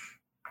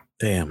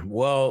 Damn.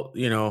 Well,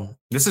 you know,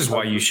 this is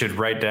why you should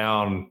write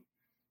down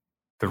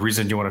the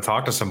reason you want to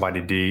talk to somebody,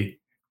 D,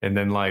 and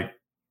then, like,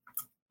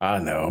 I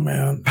know,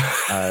 man.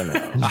 I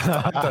know.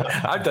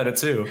 I've done it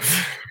too.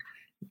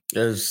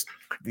 I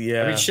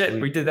mean, shit,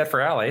 we did that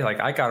for Allie. Like,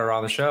 I got her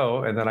on the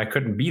show, and then I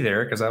couldn't be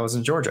there because I was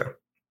in Georgia.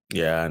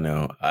 Yeah, I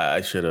know. I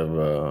should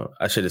have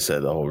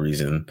said the whole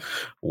reason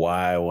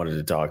why I wanted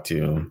to talk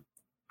to him.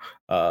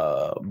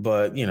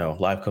 But, you know,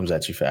 life comes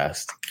at you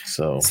fast.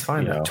 So let's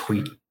find that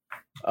tweet.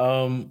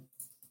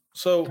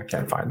 So I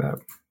can't find that.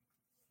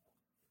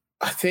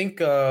 I think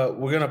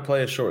we're gonna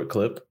play a short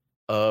clip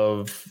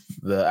of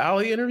the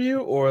Allie interview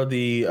or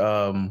the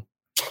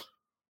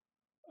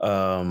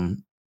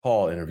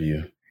Paul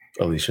interview.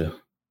 Alicia,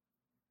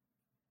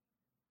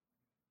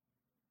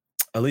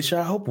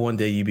 I hope one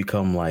day you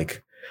become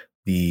like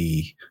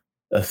the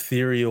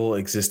ethereal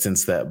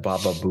existence that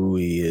Baba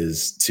Booey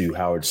is to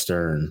Howard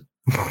Stern.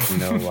 You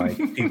know, like,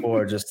 people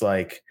are just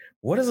like,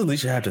 what does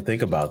Alicia have to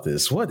think about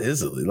this? What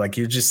is it? Like,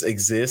 you just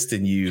exist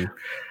and you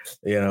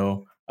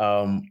know.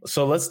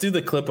 So let's do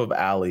the clip of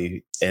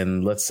Allie,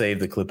 and let's save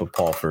the clip of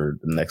Paul for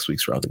next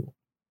week's roundtable.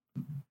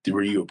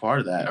 Were you a part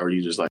of that, or are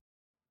you just like,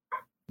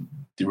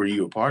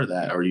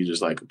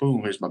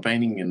 boom, here's my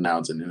painting, and now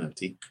it's an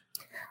NFT?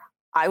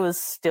 I was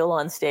still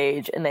on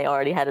stage, and they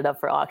already had it up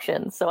for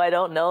auction, so I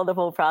don't know the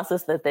whole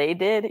process that they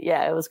did.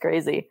 Yeah, it was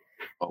crazy.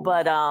 Oh.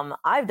 But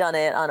I've done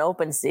it on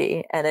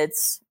OpenSea, and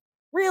it's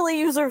really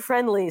user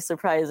friendly.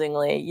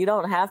 Surprisingly, you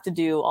don't have to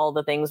do all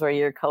the things where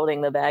you're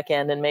coding the back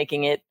end and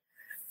making it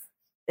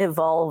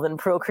evolve and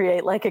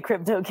procreate like a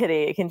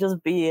CryptoKitty. It can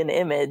just be an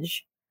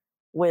image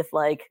with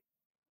like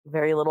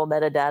very little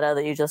metadata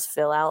that you just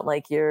fill out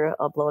like you're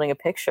uploading a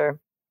picture.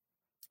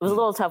 It was a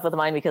little tough with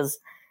mine because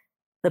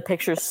the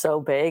picture's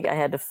so big. I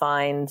had to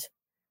find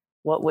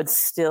what would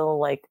still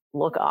like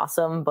look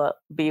awesome but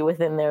be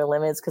within their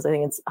limits, because I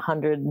think it's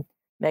 100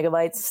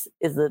 megabytes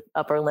is the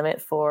upper limit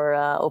for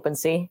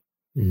OpenSea.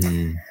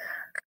 Mm-hmm.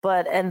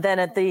 And then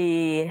at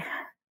the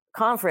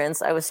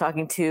conference, I was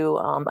talking to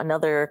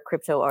another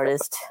crypto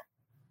artist,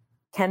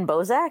 Ken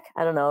Bozak.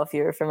 I don't know if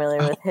you're familiar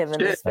with him in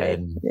this space.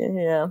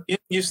 Yeah, he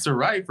used to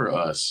write for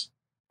us.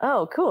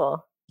 Oh,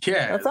 cool.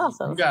 Yeah, that's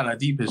awesome. You got a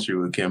deep history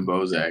with Ken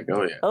Bozak.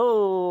 Oh yeah.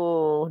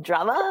 Oh,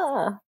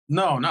 drama?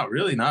 No, not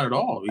really, not at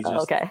all.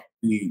 Okay.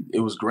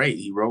 It was great.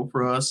 He wrote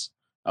for us.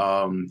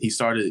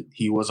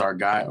 He was our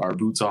guy, our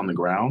boots on the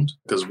ground,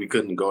 because we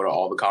couldn't go to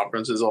all the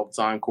conferences all the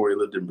time. Corey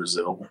lived in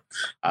Brazil.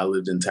 I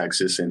lived in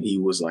Texas, and he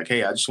was like,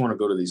 hey, I just want to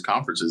go to these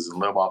conferences and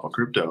live off of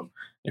crypto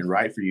and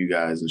write for you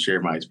guys and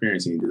share my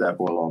experience. And he did that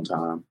for a long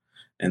time.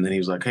 And then he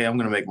was like, hey, I'm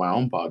going to make my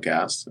own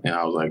podcast. And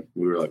I was like,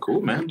 we were like, cool,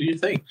 man, do your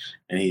thing.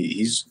 And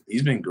he's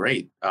been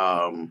great.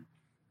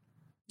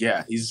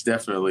 Yeah, he's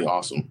definitely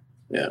awesome.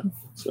 Yeah.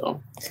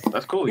 So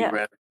that's cool. Yeah. He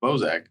ran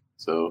Bozak.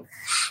 So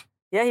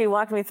yeah, he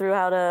walked me through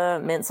how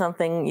to mint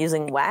something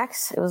using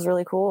Wax. It was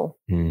really cool.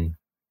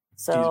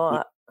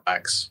 So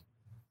Wax.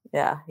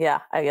 Yeah.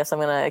 I guess I'm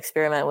going to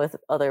experiment with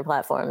other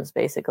platforms,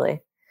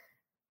 basically.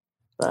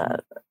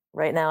 But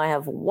right now I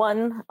have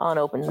one on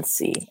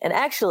OpenSea. And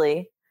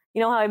actually,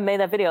 you know how I made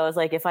that video? I was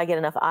like, if I get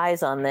enough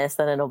eyes on this,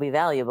 then it'll be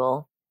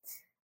valuable.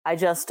 I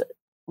just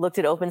looked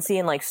at OpenSea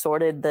and like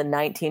sorted the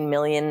 19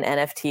 million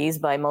NFTs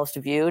by most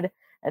viewed.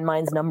 and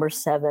mine's number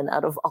 7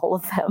 out of all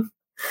of them.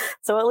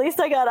 So at least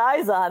I got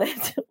eyes on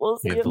it. We'll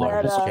see if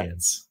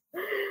chance.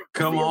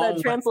 Come on,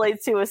 that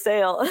translates to a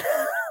sale.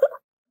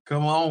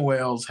 Come on,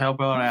 whales,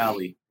 help out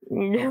Allie.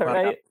 Yeah,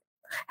 right.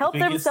 Help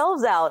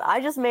themselves out.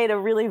 I just made a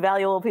really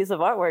valuable piece of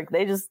artwork.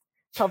 They just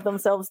help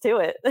themselves to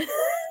it.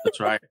 That's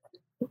right.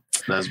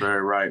 That's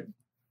very right.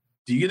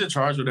 Do you get to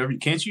charge whatever?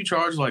 Can't you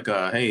charge like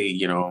hey,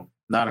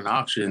 not an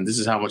auction, this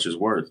is how much it's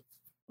worth?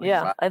 Like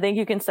yeah, I think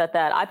you can set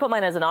that. I put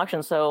mine as an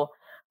auction, so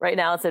right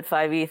now it's at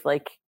 5 ETH.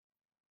 Like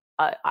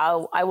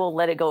I will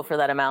let it go for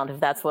that amount. If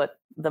that's what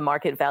the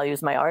market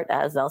values my art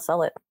as, I'll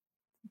sell it.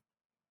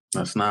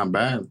 That's not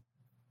bad.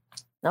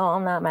 No,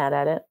 I'm not mad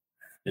at it.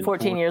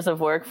 14 years of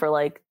work for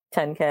like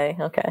 10K.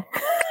 Okay.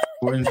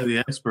 According to the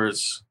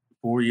experts,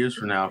 4 years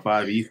from now,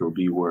 5 ETH will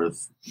be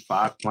worth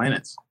 5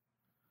 planets.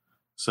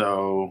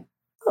 So,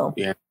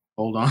 yeah,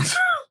 hold on.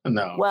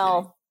 No.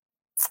 Well,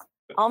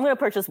 I'm going to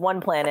purchase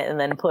 1 planet and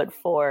then put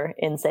 4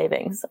 in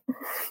savings.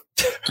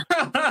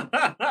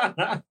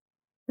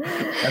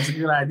 That's a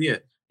good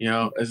idea.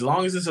 As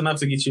long as it's enough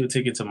to get you a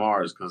ticket to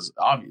Mars, because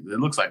obviously it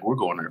looks like we're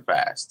going there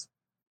fast.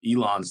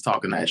 Elon's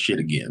talking that shit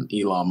again.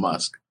 Elon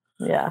Musk.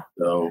 Yeah.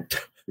 So,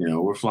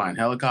 we're flying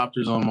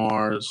helicopters on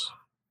Mars.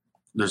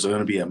 There's going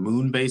to be a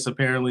moon base.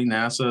 Apparently,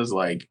 NASA's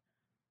like,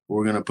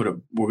 we're gonna put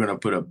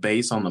a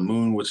base on the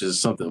moon, which is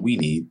something we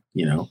need.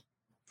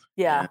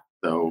 Yeah. And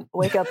so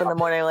wake up in the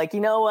morning like, you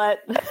know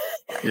what?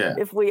 Yeah.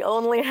 If we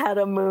only had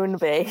a moon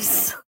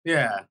base.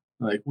 Yeah.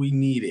 Like we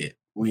need it.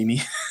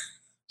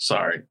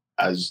 Sorry,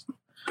 I was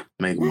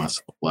making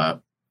myself laugh.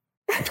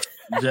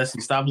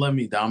 Jesse, stop letting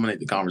me dominate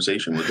the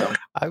conversation with them.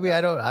 I mean, I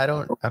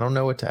don't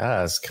know what to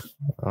ask.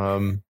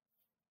 I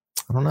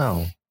don't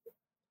know.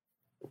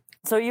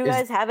 So you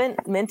guys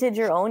haven't minted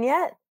your own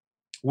yet?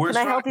 Can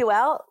I help you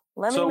out?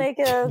 Let me make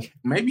a.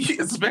 Maybe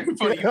it's very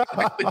funny. You can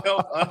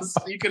help us.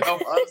 You can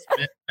help us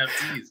mint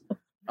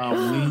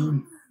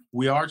NFTs.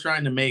 We are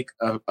trying to make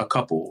a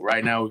couple.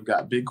 Right now, we've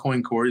got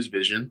Bitcoin Corey's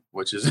Vision,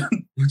 which is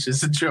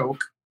a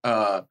joke.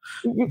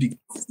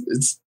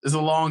 It's a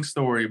long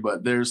story,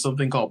 but there's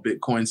something called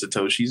Bitcoin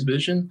Satoshi's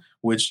Vision,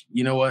 which,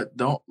 you know what?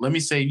 Let me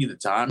save you the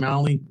time,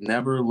 Allie.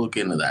 Never look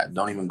into that.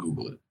 Don't even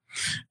Google it.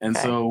 And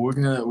so we're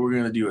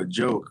gonna do a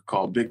joke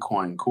called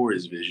Bitcoin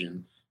Corey's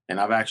Vision, and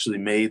I've actually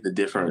made the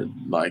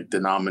different like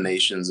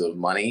denominations of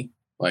money,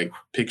 like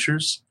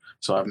pictures.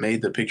 So I've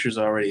made the pictures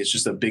already. It's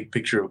just a big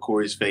picture of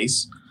Corey's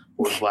face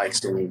with like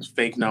some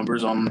fake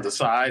numbers on the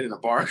side and a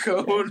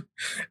barcode.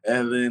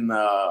 And then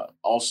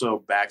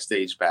also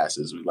backstage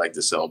passes. We like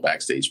to sell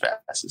backstage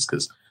passes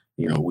because,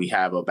 we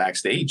have a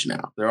backstage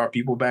now. There are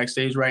people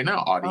backstage right now,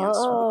 audience.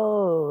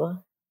 Oh.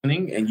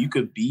 And you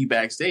could be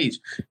backstage.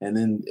 And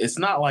then it's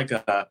not like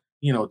a,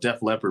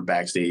 Def Leppard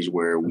backstage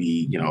where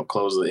we,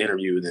 close the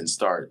interview and then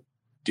start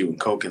doing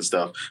coke and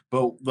stuff.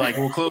 But like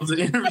we'll close the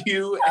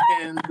interview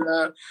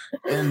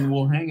and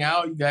we'll hang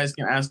out. You guys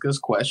can ask us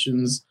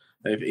questions.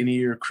 If any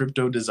of your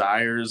crypto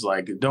desires,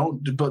 like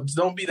don't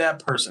be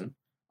that person,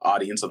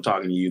 audience. I'm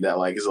talking to you that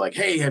like is like,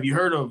 hey, have you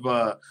heard of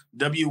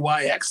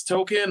WYX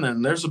token?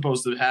 And they're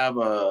supposed to have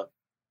a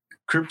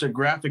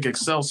cryptographic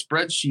Excel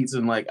spreadsheets,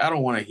 and like I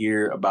don't want to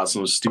hear about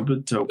some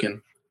stupid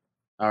token.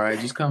 All right,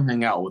 just come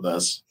hang out with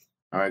us.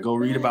 All right, go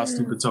read about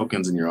stupid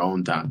tokens in your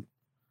own time.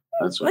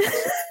 That's what.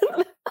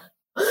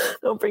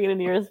 Don't bring it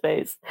into your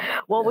space.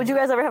 Well, would you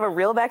guys ever have a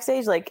real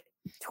backstage, like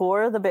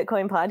tour the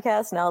Bitcoin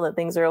podcast now that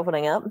things are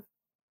opening up?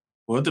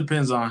 Well, it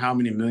depends on how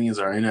many millions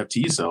our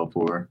NFTs sell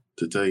for,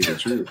 to tell you the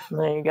truth.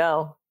 There you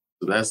go.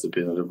 So that's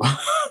dependent upon.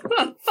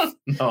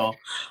 No.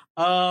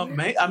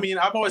 I mean,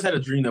 I've always had a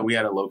dream that we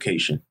had a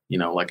location,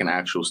 like an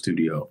actual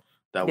studio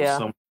that was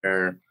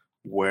somewhere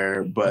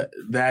but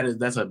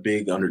that's a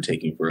big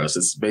undertaking for us.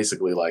 It's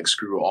basically like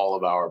screw all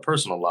of our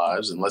personal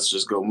lives and let's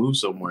just go move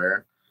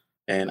somewhere.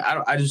 And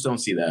I just don't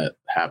see that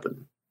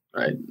happening.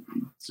 Right.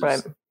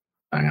 Not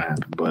gonna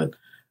happen. But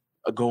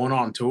going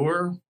on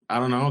tour, I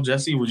don't know.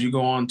 Jesse, would you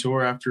go on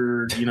tour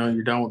after,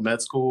 you're done with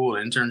med school,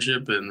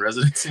 internship and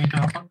residency?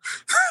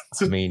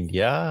 I mean,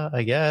 yeah,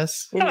 I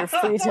guess. In your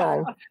free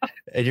time.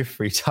 In your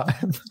free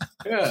time.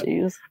 Yeah.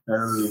 Jeez.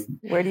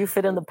 Where do you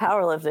fit in the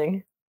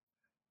powerlifting?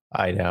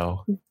 I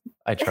know.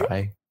 I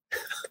try.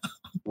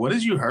 What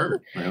did you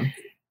hurt, man?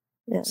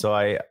 Yeah. So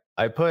I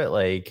put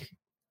like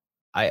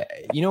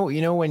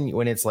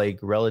when it's like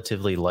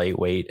relatively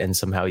lightweight and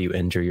somehow you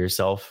injure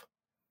yourself.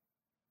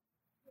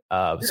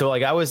 So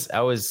like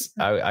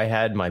I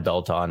had my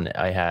belt on.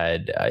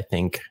 I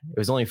think it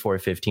was only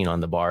 415 on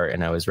the bar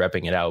and I was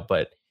repping it out,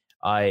 but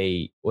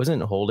I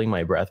wasn't holding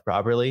my breath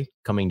properly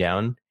coming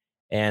down.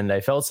 And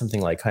I felt something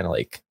like kind of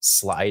like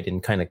slide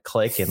and kind of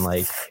click. And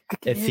like,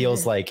 it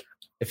feels like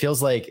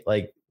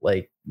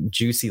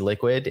juicy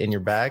liquid in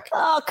your back.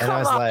 Oh, come on.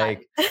 And I was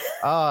like,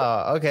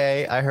 oh,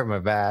 okay. I hurt my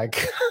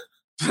back.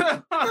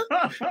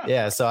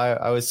 Yeah. So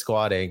I was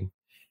squatting.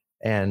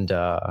 And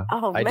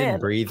I didn't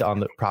breathe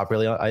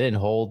properly. I didn't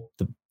hold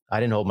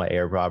my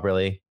air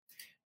properly.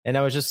 And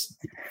I was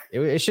just,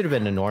 it should have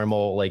been a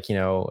normal, like,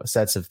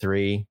 sets of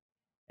 3.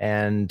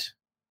 And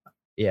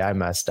yeah, I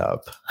messed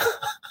up.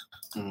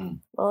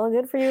 Well,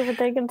 good for you for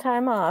taking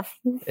time off.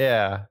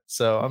 Yeah.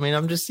 So, I mean,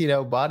 I'm just,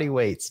 body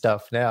weight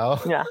stuff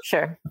now. Yeah,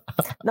 sure.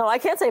 No, I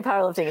can't say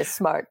powerlifting is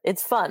smart.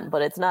 It's fun,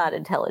 but it's not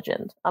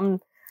intelligent. I'm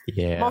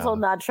also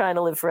not trying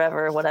to live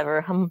forever or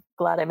whatever. I'm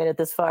glad I made it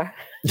this far.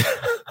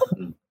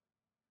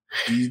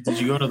 Did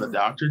you go to the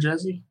doctor,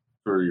 Jesse,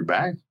 for your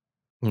back?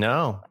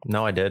 No,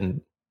 I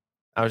didn't.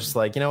 I was just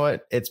like, you know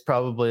what? It's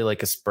probably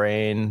like a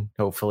sprain.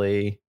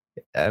 Hopefully,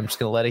 I'm just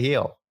going to let it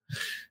heal.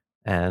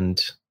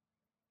 And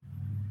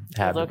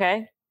have it.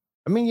 Okay.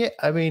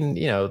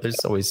 There's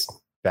always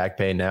back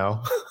pain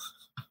now.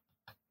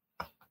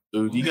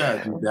 Dude, you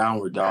gotta do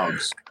downward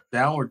dogs.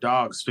 Downward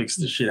dogs fix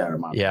the shit out of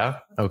my back. Yeah.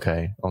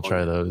 Okay. I'll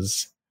try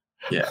those.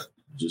 Yeah.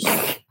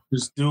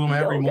 Just do them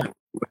every morning.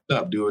 Wake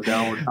up, do a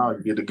downward dog,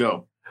 you're good to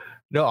go.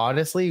 No,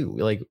 honestly,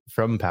 like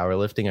from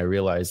powerlifting, I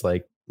realized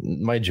like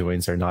my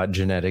joints are not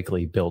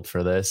genetically built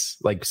for this.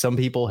 Like some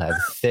people have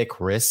thick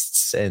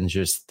wrists and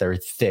just they're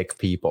thick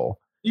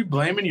people. You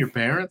blaming your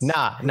parents?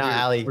 Nah,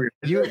 Ali.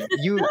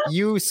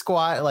 You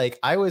squat like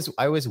I was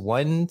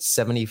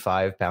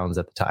 175 pounds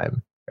at the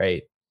time,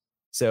 right?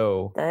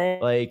 So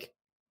like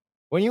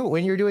when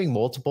you're doing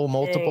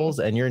multiples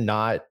and you're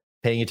not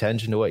paying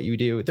attention to what you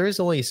do, there's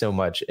only so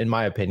much, in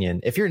my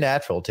opinion. If you're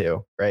natural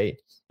too, right?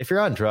 If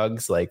you're on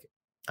drugs, like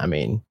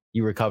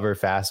you recover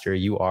faster,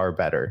 you are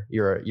better.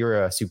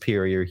 You're a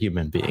superior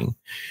human being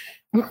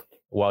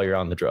while you're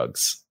on the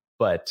drugs.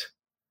 But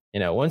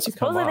once you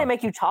come off, they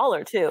make you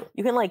taller too.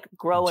 You can like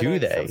grow an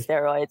inch of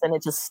steroids and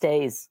it just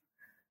stays.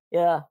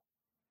 Yeah.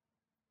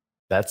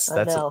 That's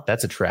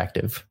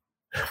attractive.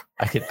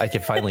 I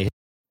could finally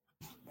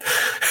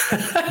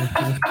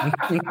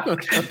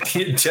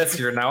Jesse,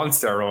 you're now on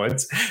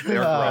steroids.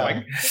 They're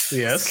growing.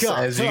 Yes,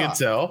 as you can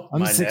tell.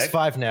 I'm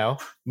 6'5" now.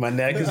 My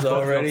neck is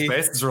already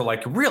faces are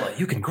like, really?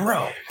 You can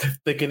grow.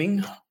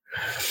 Thickening.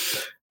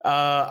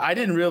 I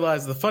didn't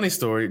realize the funny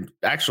story,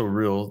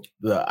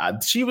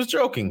 she was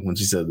joking when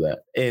she said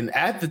that. And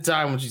at the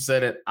time when she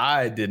said it,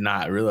 I did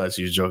not realize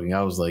she was joking.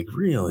 I was like,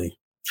 really?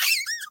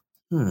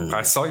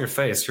 I saw your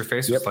face. Your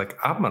face was like,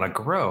 I'm going to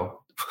grow.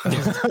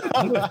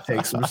 I'm going to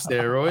take some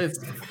steroids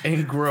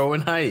and grow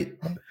in height.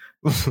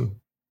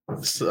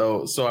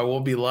 So I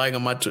won't be lying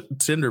on my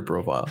Tinder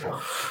profile.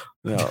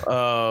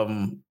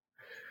 No.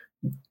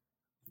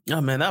 Oh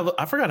man,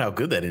 I forgot how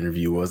good that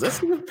interview was.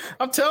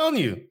 I'm telling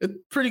you, it's a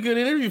pretty good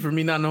interview for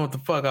me not knowing what the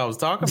fuck I was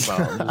talking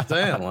about. I'm just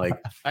saying, like,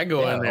 I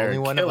go in there. Only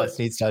one of us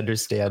needs to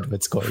understand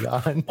what's going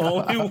on.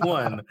 Only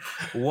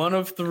one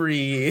of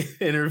three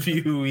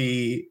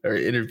interviewees.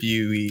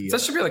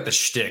 That should be like the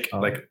shtick.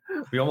 Like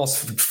we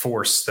almost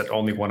force that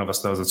only one of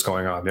us knows what's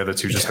going on. The other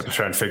two just have to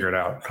try and figure it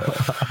out.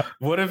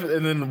 What if,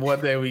 and then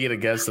one day we get a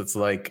guest that's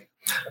like,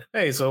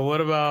 "Hey, so what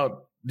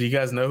about? Do you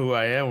guys know who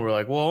I am?" We're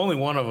like, well, only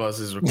one of us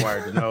is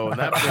required to know, and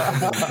that person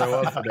didn't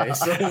show up today,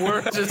 so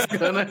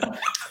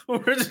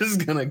we're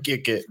just gonna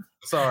kick it.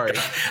 Sorry,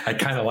 I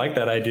kind of like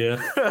that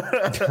idea.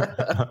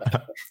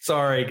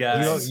 Sorry,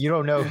 guys. You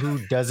don't know who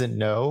doesn't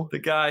know. The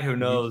guy who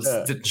knows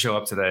didn't show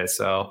up today,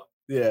 so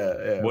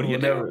yeah. What do you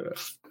do?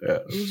 Yeah,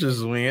 we'll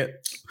just wing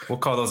it. We'll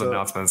call those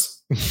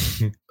announcements.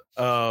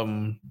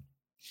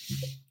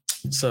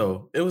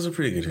 So it was a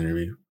pretty good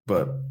interview,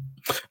 but.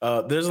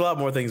 There's a lot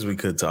more things we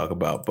could talk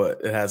about,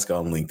 but it has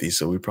gone lengthy,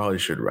 so we probably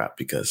should wrap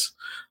because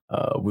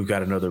we've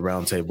got another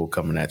roundtable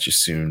coming at you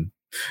soon.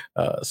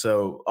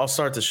 So I'll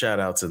start the shout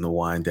outs and the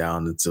wind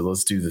down. And so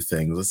let's do the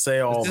things. Let's say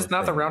all. Is this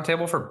not the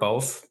roundtable for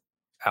both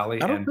Ali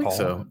and Paul?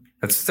 So.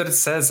 That's what it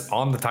says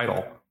on the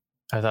title.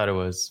 I thought it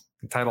was.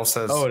 The title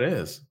says, "Oh, it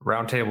is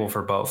roundtable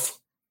for both."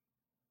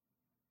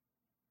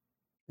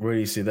 Where do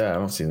you see that? I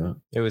don't see that.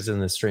 It was in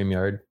the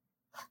StreamYard.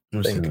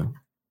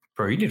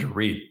 Bro, you need to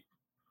read.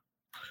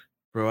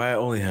 Bro, I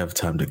only have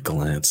time to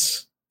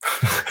glance.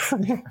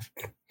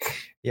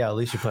 Yeah, at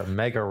least you put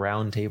mega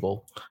round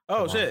table.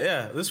 Oh, shit.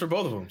 Yeah, this is for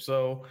both of them.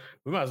 So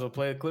we might as well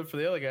play a clip for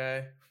the other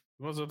guy.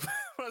 We might as well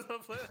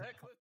play that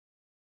clip.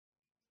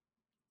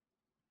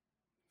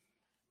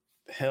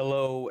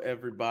 Hello,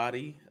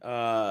 everybody.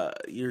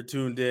 You're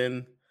tuned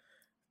in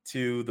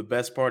to the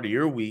best part of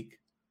your week.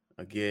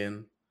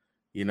 Again,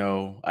 I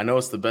know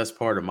it's the best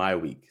part of my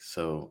week,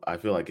 so I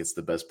feel like it's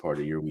the best part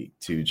of your week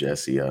too,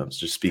 Jesse. I'm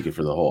just speaking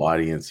for the whole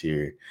audience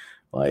here.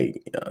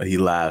 Like, he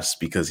laughs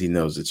because he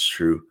knows it's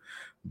true.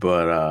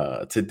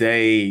 But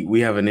today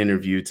we have an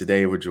interview.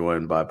 Today we're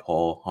joined by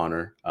Paul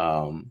Hauner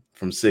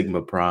from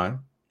Sigma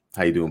Prime.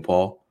 How you doing,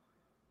 Paul?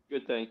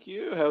 Good, thank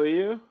you. How are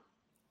you?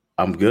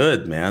 I'm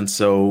good, man.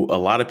 So a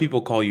lot of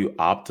people call you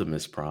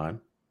Optimus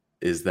Prime.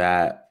 Is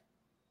that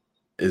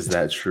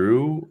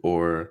true,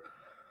 or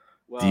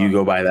do you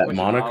go by that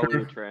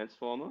moniker?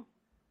 Transformer?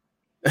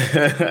 That's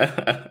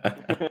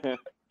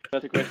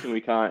a question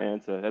we can't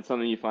answer. That's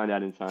something you find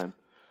out in time.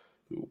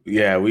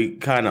 Yeah, we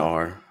kind of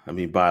are. I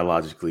mean,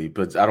 biologically,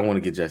 but I don't want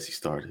to get Jesse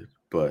started.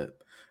 But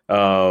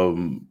so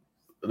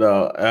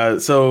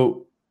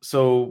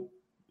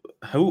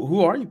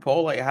who are you,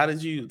 Paul? Like, how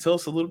did you tell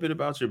us a little bit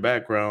about your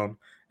background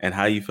and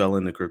how you fell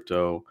into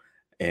crypto?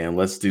 And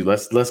let's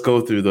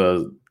go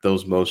through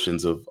those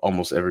motions of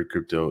almost every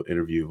crypto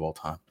interview of all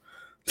time.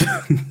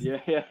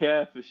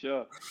 Yeah, for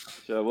sure.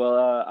 Sure.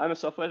 Well, I'm a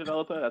software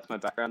developer. That's my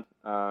background.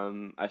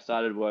 I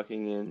started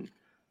working in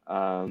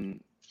um,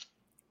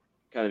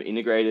 kind of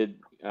integrated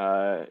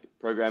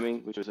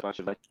programming, which was a bunch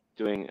of like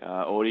doing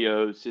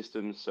audio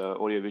systems, so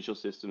audio visual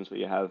systems where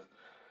you have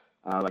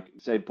like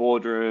say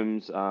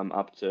boardrooms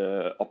up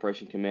to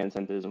operation command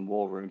centers and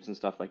war rooms and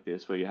stuff like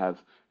this, where you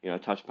have a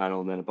touch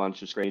panel and then a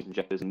bunch of screens,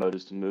 projectors, and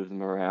motors to move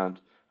them around,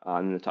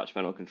 and then the touch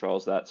panel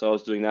controls that. So I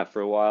was doing that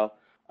for a while,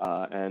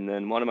 and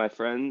then one of my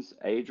friends,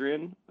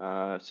 Adrian,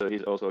 so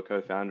he's also a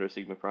co-founder of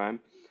Sigma Prime.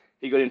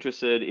 He got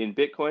interested in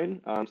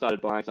Bitcoin,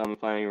 started buying some,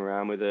 playing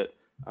around with it,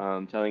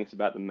 telling us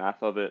about the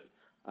math of it.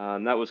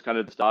 That was kind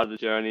of the start of the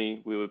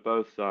journey. We were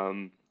both,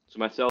 so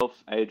myself,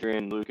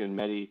 Adrian, Luke, and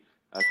Mehdi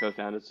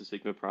co-founders of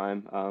Sigma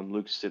Prime.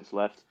 Luke's since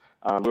left.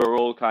 We were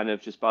all kind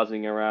of just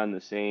buzzing around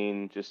the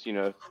scene, just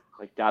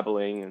like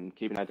dabbling and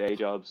keeping our day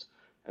jobs.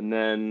 And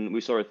then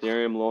we saw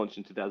Ethereum launch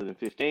in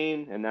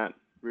 2015, and that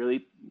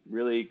really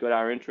got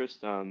our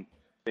interest.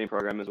 Being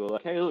programmers, were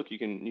like, hey, look, you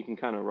can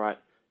kind of write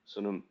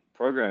sort of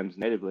programs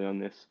natively on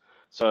this.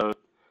 So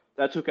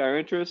that took our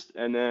interest.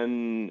 And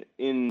then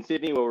in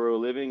Sydney, where we were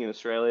living in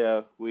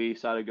Australia, we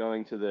started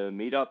going to the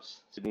meetups,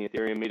 Sydney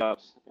Ethereum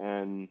meetups,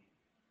 and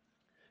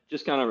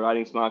just kind of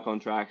writing smart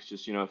contracts,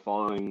 just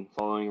following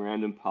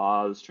random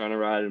paths, trying to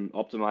write and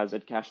optimize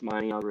that cache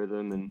mining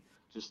algorithm, and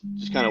just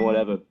kind of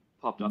whatever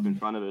popped up in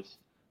front of us.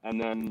 And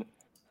then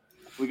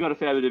we got a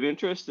fair bit of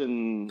interest,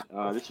 and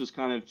this was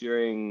kind of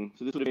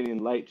so this would have been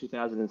in late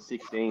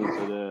 2016,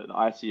 so the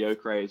ICO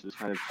craze was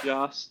kind of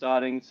just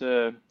starting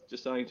to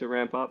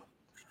ramp up.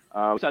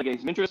 We started getting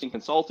some interest in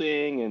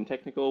consulting and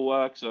technical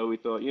work, so we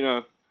thought,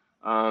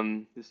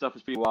 this stuff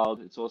is pretty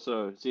wild. It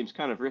seems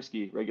kind of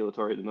risky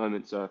regulatory at the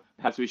moment, so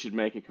perhaps we should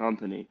make a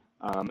company,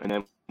 and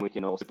then we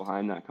can also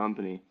behind that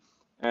company.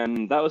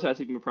 And that was how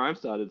Sigma Prime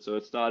started. So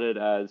it started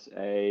as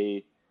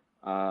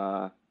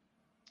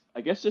I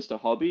guess just a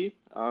hobby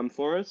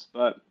for us,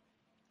 but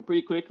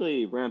pretty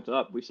quickly ramped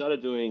up. We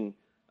started doing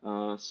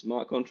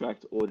smart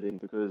contract auditing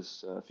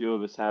because a few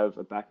of us have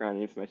a background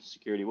in information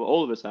security. Well,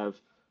 all of us have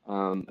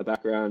a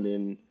background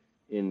in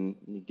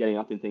getting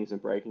up in things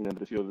and breaking them,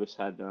 but a few of us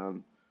had a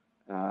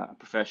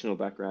professional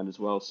background as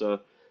well. So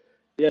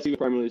yeah, Sigma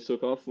Prime really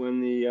took off when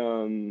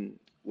the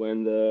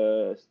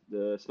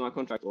smart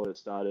contract audit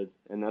started,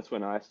 and that's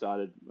when I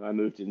started. I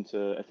moved into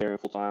Ethereum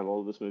full time.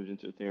 All of us moved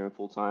into Ethereum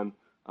full time.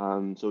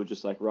 So we're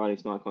just like writing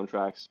smart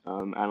contracts,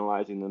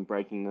 analyzing them,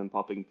 breaking them,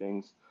 popping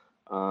things,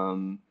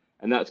 and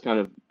that's kind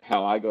of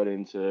how I got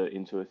into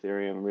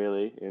Ethereum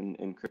really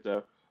in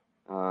crypto.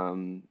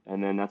 And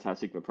then that's how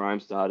Sigma Prime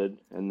started,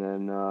 and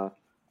then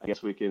I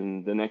guess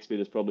the next bit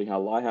is probably how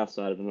Lighthouse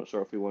started. I'm not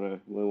sure if we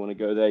want to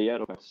go there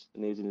yet, or perhaps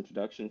it needs an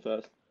introduction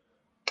first.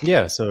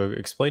 Yeah, so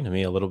explain to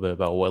me a little bit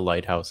about what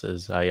Lighthouse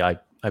is. I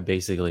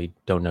basically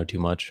don't know too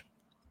much.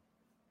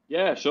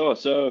 Yeah, sure.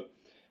 So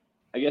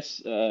I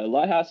guess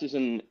Lighthouse is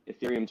an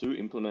Ethereum 2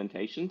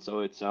 implementation, so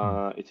it's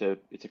a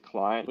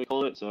client we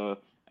call it. So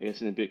I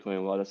guess in the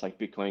Bitcoin world, it's like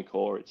Bitcoin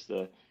Core. It's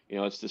the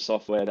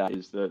software that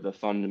is the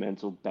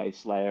fundamental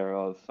base layer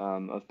of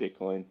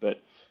Bitcoin.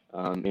 But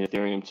in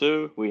Ethereum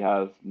 2, we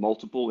have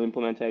multiple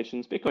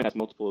implementations. Bitcoin has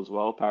multiple as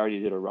well. Parity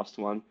did a Rust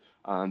one,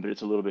 but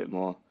it's a little bit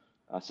more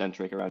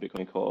centric around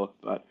Bitcoin Core.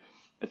 But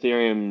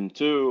Ethereum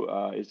 2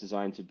 is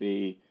designed to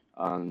be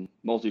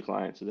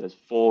multi-client. So there's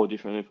 4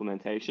 different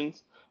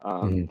implementations.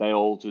 They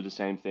all do the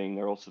same thing.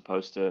 They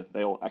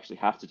all actually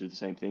have to do the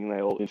same thing.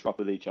 They all interop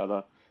with each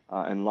other.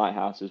 And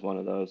Lighthouse is one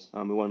of those.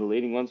 We're one of the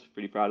leading ones.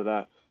 Pretty proud of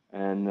that.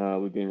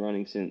 And we've been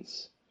running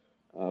since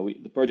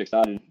the project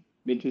started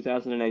mid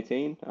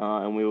 2018,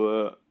 and we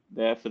were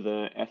there for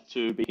the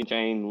ETH-2 Beacon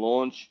Chain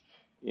launch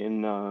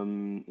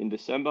in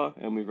December,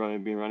 and we've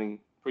been running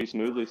pretty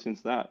smoothly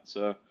since that.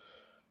 So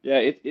yeah,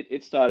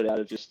 it started out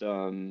of just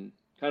kind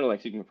of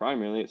like Sigma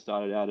Prime really. It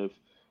started out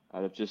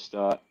of just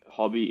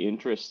hobby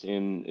interest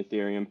in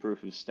Ethereum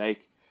proof of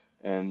stake,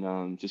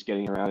 and just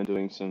getting around and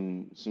doing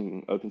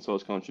some open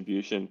source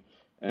contribution.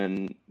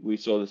 And we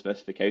saw the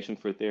specification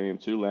for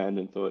Ethereum 2 land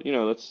and thought,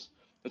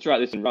 let's write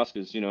this in Rust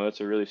because it's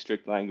a really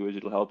strict language.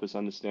 It'll help us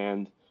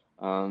understand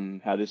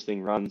how this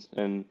thing runs.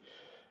 And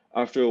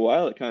after a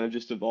while, it kind of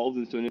just evolved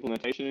into an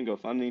implementation and got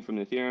funding from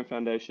the Ethereum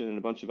Foundation and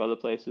a bunch of other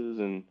places.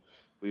 And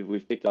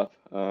we've picked up.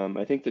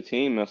 I think the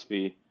team must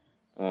be.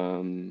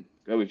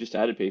 We've just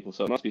added people,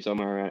 so it must be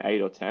somewhere around 8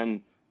 or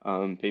 10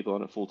 people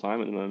on it full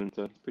time at the moment.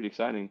 So it's pretty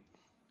exciting.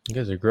 You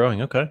guys are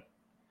growing, okay?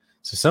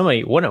 So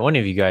one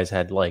of you guys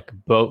had like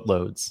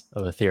boatloads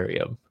of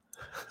Ethereum.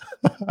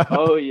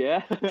 Oh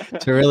yeah.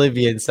 To really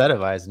be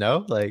incentivized,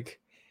 no? Like.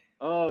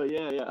 Oh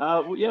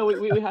yeah.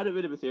 We had a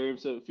bit of Ethereum,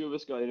 so a few of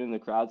us got in the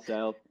crowd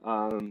sale,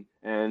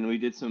 and we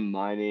did some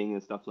mining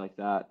and stuff like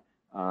that.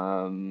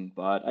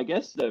 But I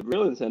guess the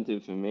real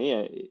incentive for me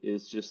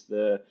is just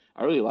I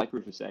really like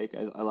proof of stake.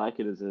 I like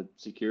it as a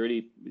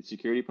security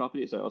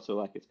property, so I also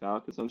like its power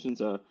consumption.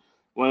 So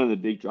one of the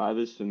big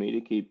drivers for me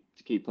to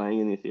keep playing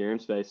in the Ethereum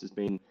space has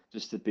been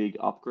just the big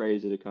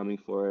upgrades that are coming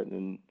for it,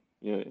 and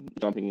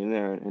jumping in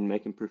there and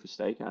making proof of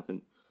stake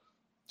happen.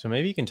 So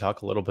maybe you can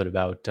talk a little bit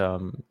about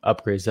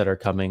upgrades that are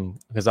coming,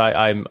 because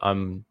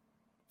I'm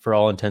for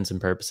all intents and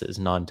purposes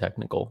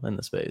non-technical in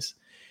the space.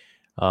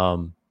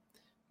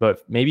 But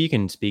maybe you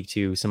can speak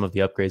to some of the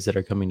upgrades that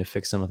are coming to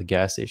fix some of the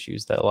gas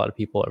issues that a lot of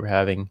people are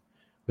having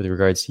with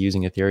regards to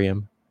using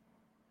Ethereum.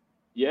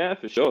 Yeah,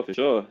 for sure, for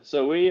sure.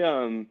 So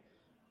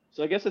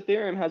so I guess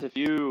Ethereum has a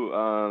few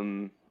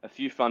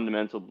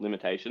fundamental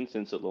limitations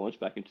since it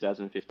launched back in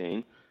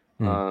 2015.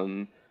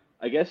 I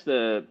guess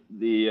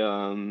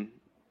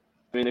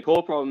I mean, the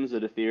core problems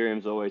that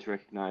Ethereum's always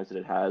recognized that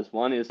it has,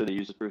 one is that it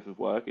uses proof of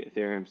work.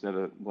 Ethereum's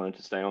never wanted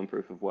to stay on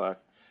proof of work.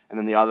 And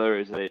then the other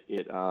is that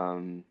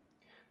that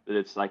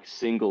it's like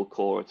single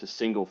core, it's a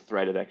single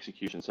threaded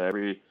execution. So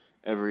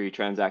every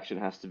transaction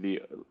has to be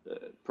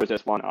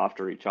processed one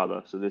after each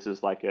other. So this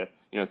is like a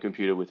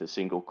computer with a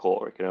single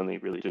core. It can only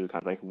really do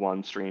kind of like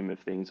one stream of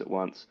things at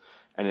once,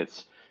 and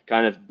it's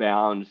kind of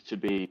bound to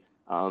be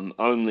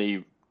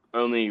only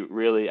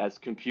really as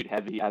compute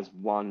heavy as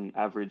one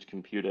average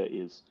computer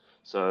is.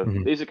 So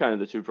these are kind of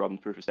the two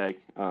problems: proof of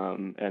stake,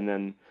 and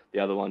then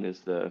the other one is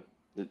the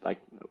like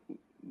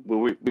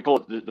we call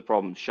it the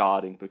problem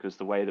sharding, because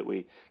the way that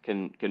we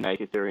can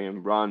make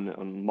Ethereum run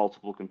on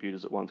multiple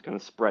computers at once, kind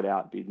of spread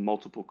out, be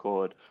multiple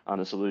cored,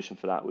 and a solution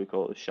for that we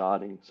call it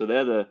sharding. So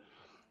they're the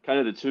kind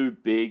of the two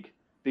big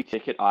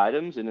ticket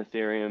items in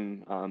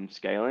Ethereum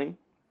scaling.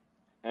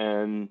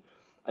 And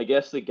I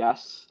guess the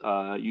gas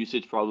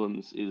usage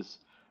problems is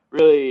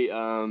really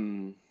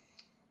a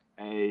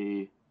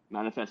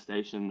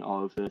manifestation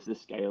of the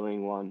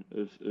scaling one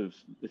of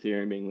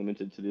Ethereum being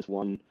limited to this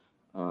one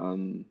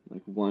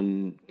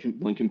one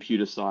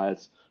computer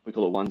size. We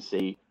call it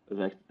 1C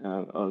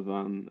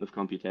of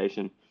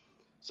computation.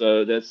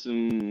 So there's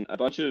a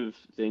bunch of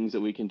things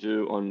that we can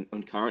do on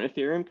current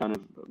Ethereum, kind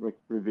of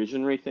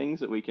revisionary things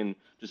that we can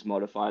just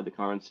modify the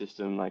current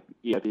system, like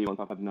EIP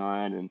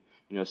 1559,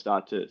 and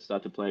start to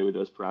play with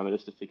those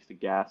parameters to fix the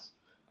gas.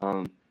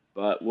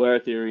 But where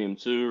Ethereum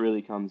 2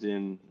 really comes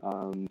in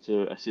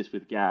to assist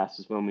with gas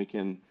is when we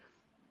can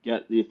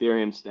get the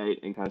Ethereum state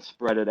and kind of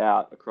spread it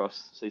out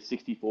across, say,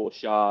 64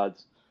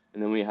 shards,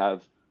 and then we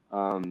have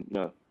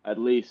at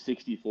least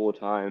 64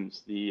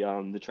 times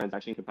the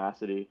transaction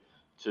capacity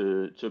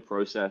to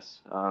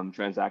process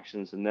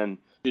transactions, and then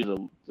due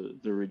to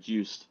the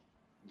reduced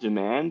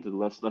demand,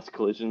 less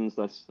collisions,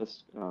 less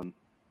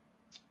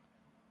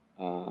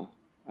I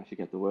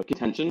forget the word,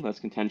 less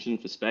contention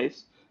for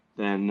space,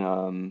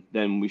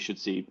 then we should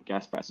see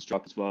gas prices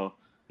drop as well.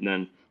 And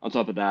then on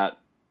top of that,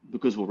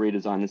 because we'll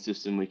redesign the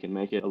system, we can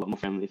make it a lot more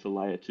friendly for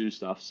layer 2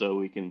 stuff, so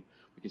we can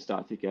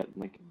start to get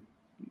like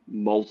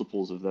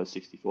multiples of those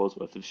 64s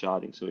worth of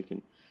sharding, so we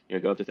can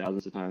go up to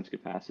thousands of times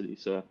capacity.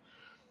 So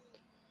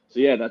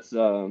yeah, that's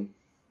how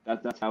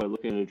we're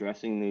looking at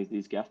addressing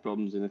these gas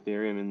problems in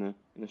Ethereum in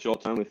the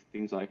short term with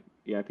things like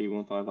EIP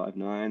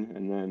 1559,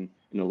 and then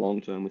in the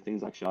long term with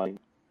things like sharding.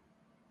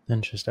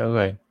 Interesting.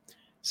 Okay,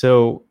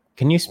 so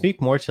can you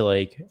speak more to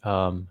like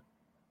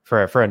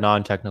for a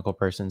non-technical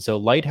person? So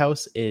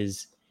Lighthouse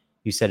is,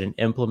 you said, an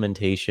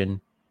implementation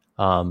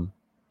of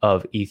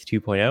ETH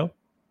 2.0.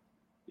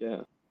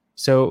 Yeah.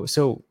 So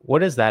what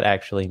does that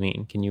actually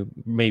mean? Can you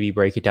maybe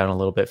break it down a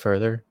little bit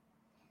further?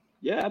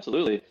 Yeah,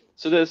 absolutely.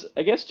 So there's,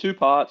 I guess, two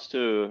parts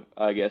to,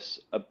 I guess,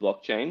 a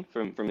blockchain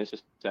from this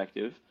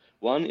perspective.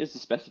 One is the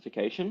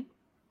specification,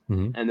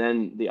 and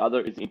then the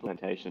other is the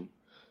implementation.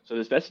 So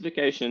the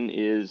specification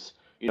is,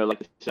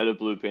 like a set of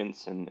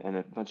blueprints and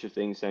a bunch of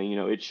things saying,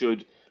 it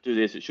should do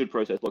this, it should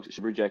process blocks, it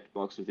should reject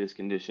blocks with this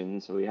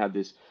condition. So we have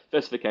this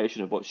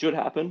specification of what should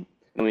happen,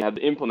 and we have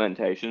the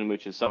implementation,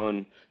 which is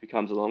someone who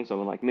comes along,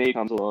 someone like me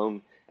comes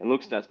along and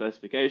looks at that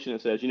specification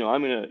and says, I'm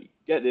going to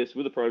get this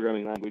with a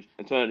programming language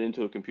and turn it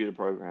into a computer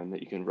program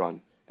that you can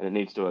run, and it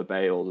needs to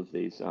obey all of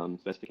these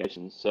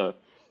specifications. So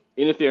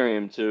in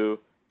Ethereum 2,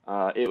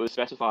 it was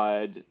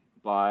specified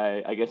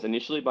by, I guess,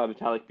 initially by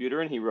Vitalik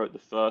Buterin. He wrote the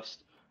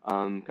first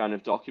kind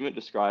of document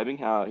describing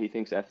how he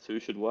thinks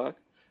ETH-2 should work,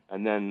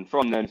 and then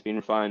from then it's been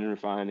refined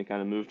and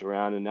kind of moved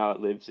around, and now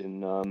it lives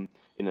in a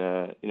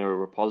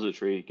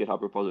repository,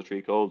 GitHub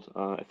repository called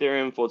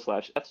Ethereum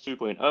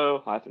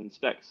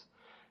 /ETH2.0-specs,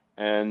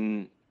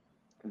 and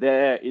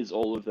there is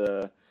all of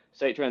the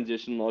state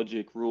transition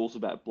logic, rules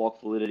about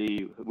block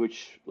validity,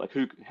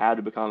 how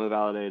to become a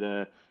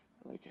validator,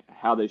 like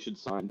how they should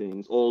sign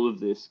things, all of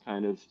this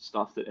kind of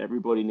stuff that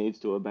everybody needs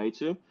to obey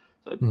to.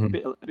 So a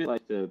bit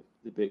like the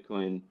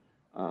Bitcoin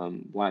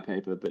white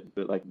paper,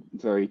 but like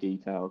very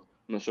detailed.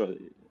 I'm not sure.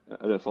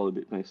 I don't follow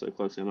Bitcoin so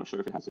closely. I'm not sure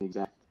if it has an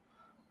exact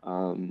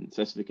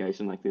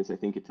specification like this. I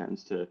think it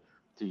tends to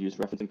use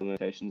reference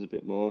implementations a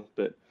bit more.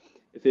 But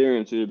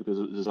Ethereum 2, because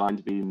it was designed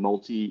to be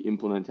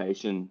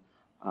multi-implementation,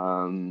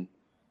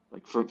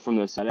 like from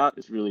the setup,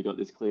 it's really got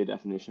this clear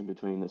definition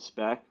between the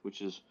spec,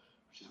 which is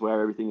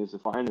where everything is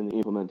defined, and the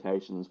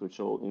implementations, which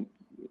all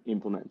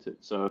implement it.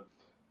 So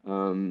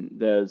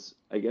there's,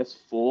 I guess,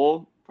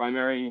 4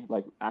 primary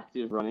like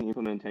active running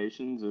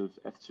implementations of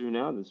ETH2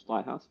 now. There's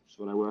Lighthouse, which is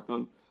what I work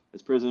on.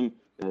 There's Prism,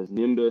 there's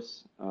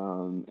Nimbus,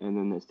 and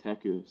then there's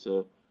Teku.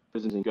 So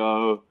Prism's in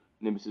Go,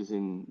 Nimbus is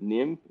in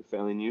NIM, a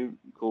fairly new,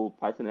 cool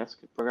Python-esque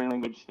programming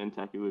language, and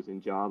Teku is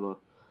in Java.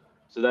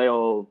 So they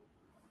all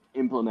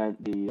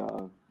implement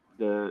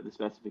the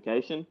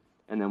specification,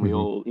 and then we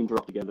all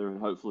interop together, and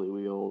hopefully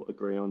we all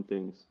agree on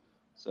things.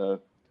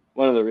 So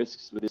one of the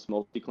risks with this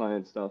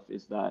multi-client stuff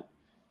is that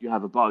you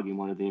have a bug in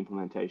one of the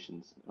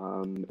implementations,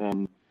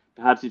 and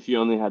perhaps if you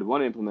only had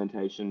one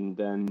implementation,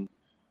 then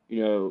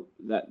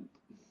that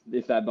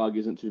if that bug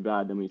isn't too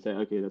bad, then we say,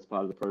 okay, that's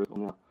part of the protocol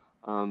now.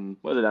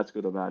 Whether that's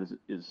good or bad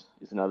is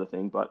another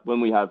thing. But when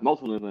we have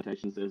multiple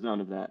implementations, there's none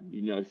of that.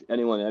 If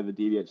anyone ever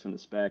deviates from the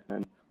spec,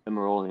 then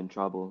we're all in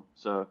trouble.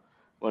 So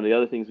one of the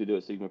other things we do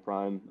at Sigma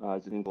Prime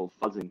is a thing called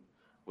fuzzing,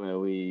 where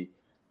we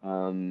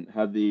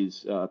have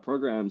these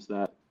programs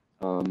that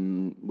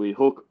we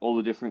hook all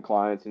the different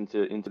clients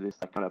into this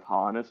kind of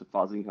harness, a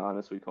fuzzing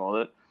harness we call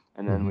it,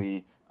 and then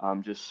we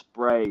just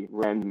spray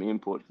random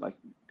input, like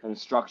kind of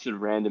structured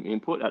random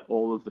input at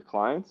all of the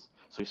clients.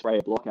 So we spray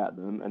a block at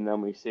them, and then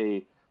we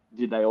see,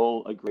 did they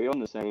all agree on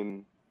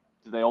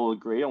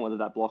whether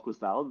that block was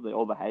valid? Did they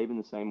all behave in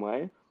the same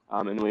way?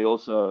 And we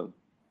also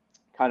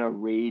kind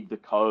of read the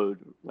code,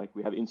 like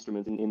we have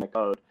instruments in the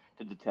code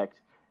to detect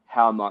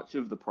how much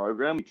of the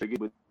program we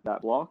triggered with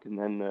that block, and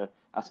then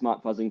our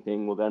smart fuzzing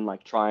thing will then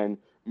like try and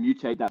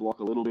mutate that block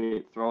a little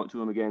bit, throw it to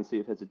them again, see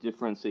if there's a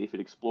difference, see if it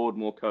explored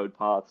more code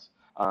paths,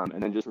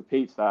 and then just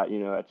repeats that,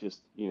 at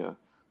just,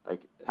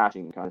 like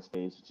hashing kind of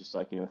speeds, just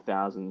like,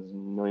 thousands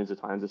and millions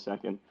of times a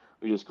second.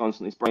 We just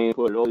constantly spray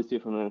input at all these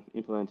different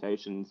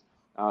implementations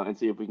and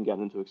see if we can get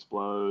them to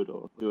explode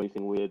or do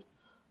anything weird.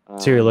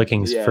 So you're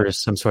looking for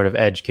some sort of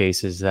edge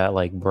cases that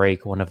like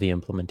break one of the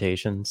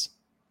implementations.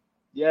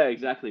 Yeah,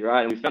 exactly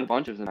right. And we found a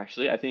bunch of them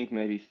actually. I think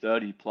maybe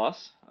 30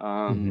 plus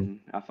our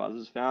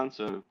fuzzers found.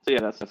 So yeah,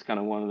 that's kind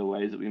of one of the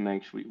ways that we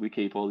make sure we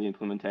keep all the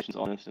implementations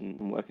honest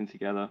and working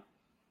together.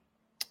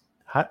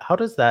 How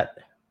does that?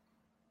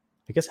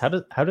 I guess how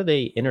do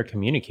they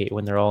intercommunicate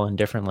when they're all in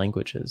different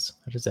languages?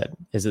 How does that?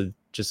 Is it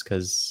just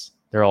because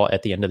they're all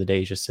at the end of the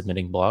day just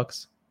submitting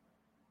blocks?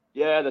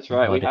 Yeah, that's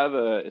right. We have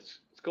it's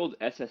called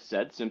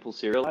SSZ, simple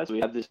serialized.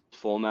 We have this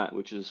format,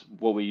 which is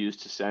what we use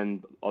to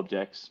send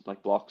objects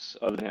like blocks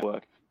over the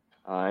network,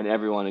 and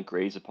everyone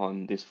agrees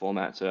upon this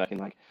format. So I can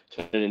like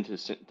turn it into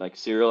like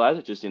serialize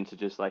it just into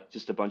just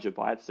a bunch of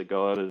bytes that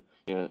go over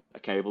a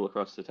cable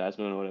across the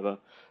Tasman or whatever,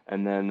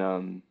 and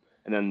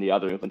then the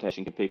other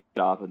implementation can pick it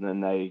up, and then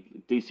they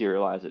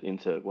deserialize it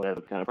into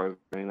whatever kind of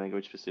programming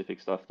language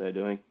specific stuff they're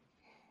doing.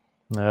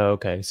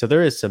 Okay, so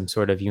there is some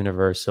sort of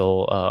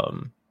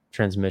universal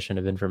transmission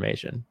of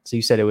information. So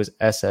you said it was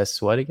SS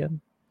what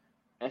again?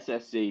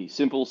 SSC,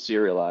 simple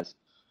serialized.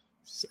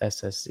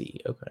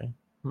 SSC, okay.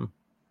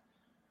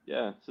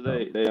 Yeah, so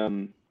they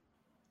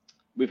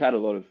we've had a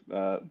lot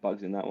of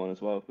bugs in that one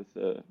as well with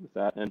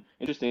that. And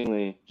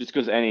interestingly, just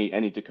because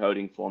any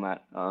decoding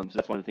format, so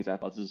that's one of the things our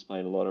buzzers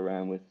played a lot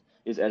around with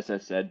is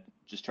SSZ,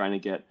 just trying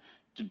to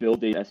build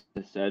the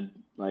SSZ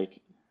like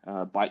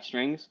byte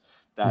strings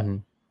that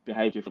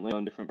behave differently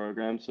on different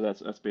programs. So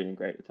that's been a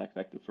great attack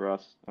vector for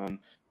us.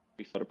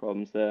 Big sort of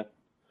problems there.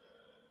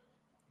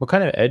 What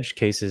kind of edge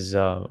cases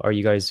are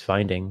you guys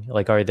finding?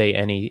 Like, are there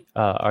any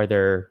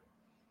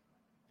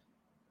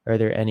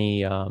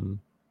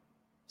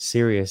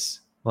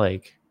serious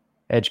like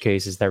edge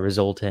cases that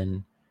result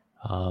in,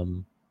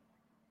 I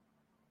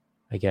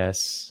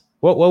guess,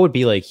 what would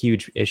be like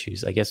huge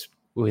issues? I guess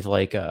with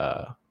like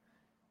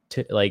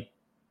like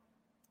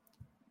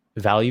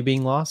value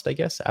being lost, I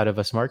guess, out of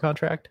a smart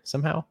contract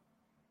somehow.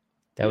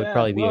 That would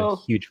probably be a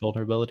huge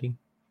vulnerability.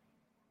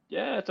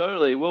 Yeah,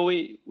 totally. Well,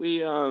 we they're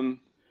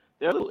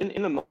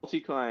in the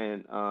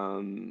multi-client,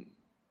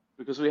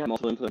 because we have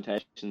multiple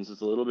implementations,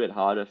 it's a little bit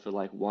harder for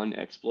like one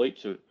exploit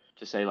to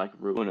say like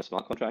ruin a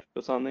smart contract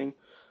or something.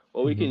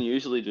 What we can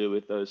usually do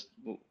with those,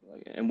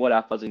 and what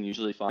our fuzzing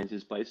usually finds,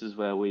 is places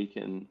where we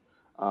can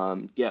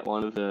get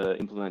one of the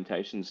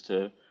implementations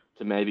to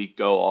maybe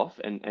go off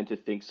and to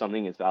think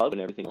something is valid when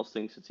everything else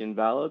thinks it's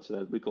invalid.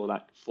 So we call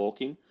that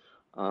forking.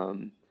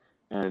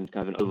 And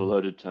kind of an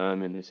overloaded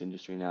term in this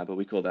industry now, but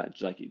we call that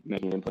like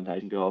making an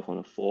implementation go off on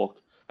a fork.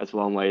 That's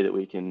one way that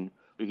we can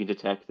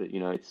detect that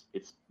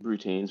its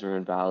routines are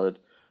invalid.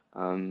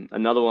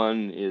 Another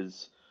one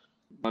is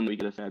one we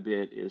get a fair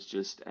bit is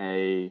just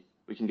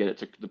we can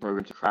get the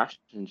program to crash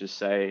and just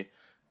say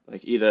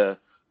like either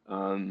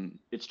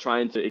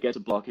it gets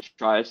a block, it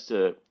tries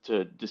to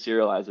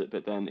deserialize it,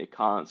 but then it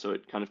can't, so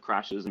it kind of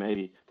crashes,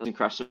 maybe doesn't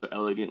crash so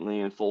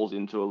elegantly and falls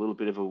into a little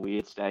bit of a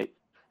weird state.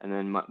 And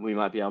then we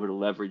might be able to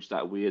leverage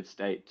that weird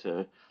state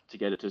to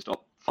get it to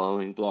stop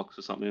following blocks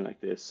or something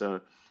like this. So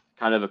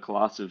kind of a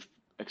class of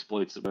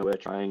exploits where we're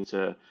trying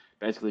to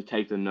basically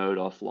take the node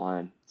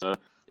offline. So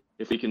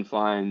if we can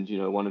find,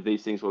 one of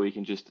these things where we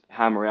can just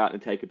hammer out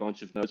and take a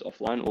bunch of nodes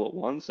offline all at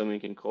once, then we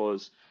can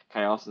cause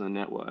chaos in the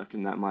network,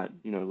 and that might,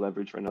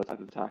 leverage for another type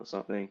of attack or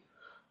something.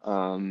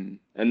 And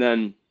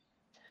then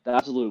the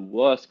absolute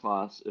worst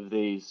class of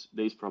these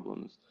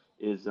problems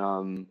is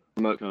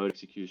remote code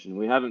execution.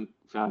 We haven't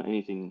found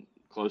anything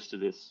close to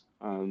this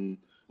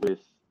with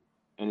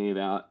any of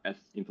our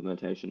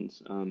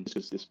implementations,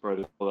 because this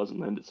protocol doesn't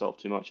lend itself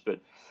too much. But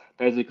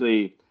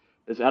basically,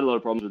 there's had a lot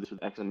of problems with this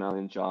with XML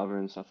and Java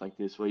and stuff like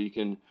this, where you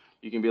can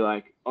be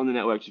like on the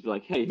network, you'd be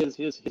like, hey,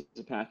 here's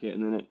a packet,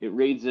 and then it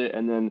reads it,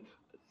 and then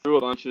through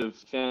a bunch of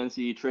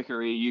fancy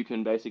trickery, you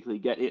can basically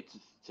get it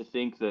to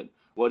think that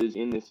what is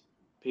in this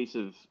piece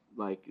of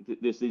like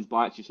these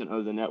bytes you sent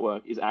over the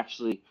network is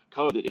actually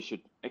code that it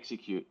should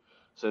execute.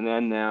 So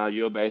then now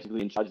you're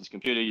basically in charge of this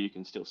computer. You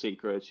can steal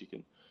secrets. You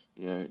can,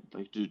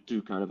 like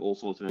do kind of all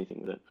sorts of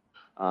anything with it.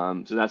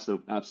 So that's the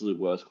absolute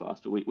worst class.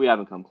 But we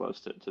haven't come close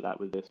to that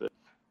with this. But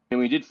and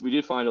we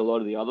did find a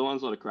lot of the other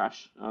ones, a lot of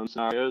crash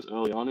scenarios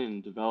early on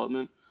in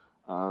development.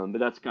 But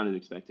that's kind of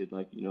expected.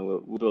 Like,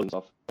 we're building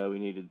software. We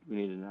needed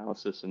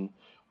analysis, and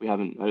I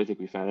don't think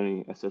we found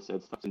any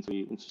SSL stuff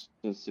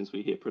since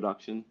we hit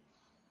production.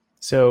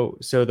 So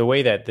the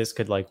way that this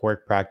could like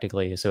work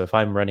practically, so if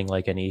I'm running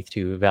like an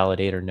ETH-2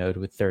 validator node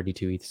with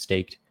 32 ETH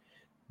staked,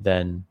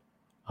 then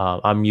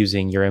I'm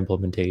using your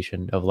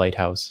implementation of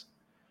Lighthouse.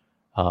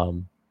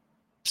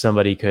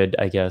 Somebody could,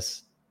 I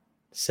guess,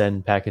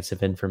 send packets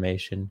of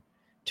information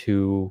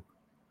to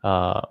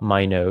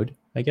my node,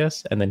 I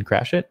guess, and then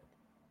crash it.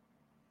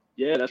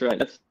 Yeah, that's right.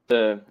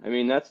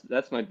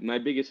 That's my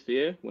biggest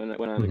fear when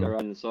I'm the guy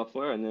writing the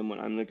software, and then when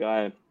I'm the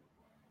guy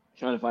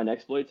trying to find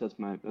exploits. That's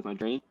my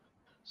dream.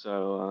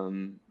 So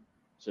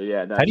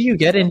yeah. How do you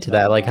get into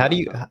that? Like, how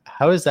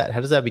does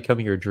that become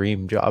your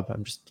dream job?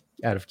 I'm just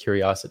out of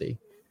curiosity.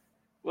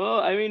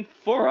 Well, I mean,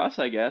 for us,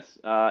 I guess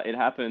it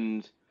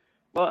happened.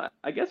 Well,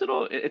 I guess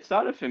it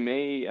started for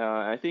me.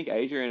 I think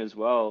Adrian as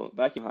well.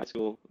 Back in high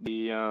school,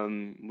 we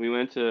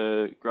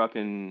grew up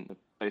in a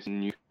place in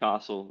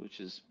Newcastle,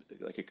 which is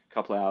like a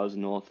couple of hours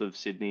north of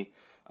Sydney,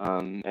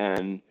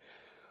 and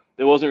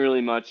there wasn't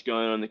really much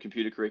going on in the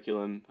computer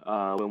curriculum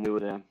when we were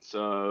there.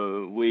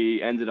 So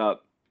we ended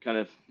up kind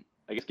of,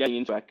 I guess, getting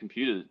into our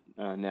computer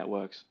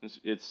networks.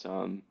 It's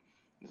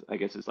I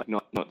guess it's like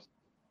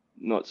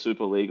not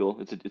super legal.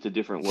 It's a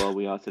different world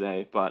we are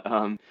today. But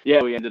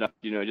yeah, we ended up,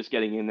 just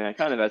getting in there,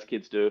 kind of as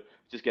kids do,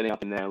 just getting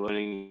up in there,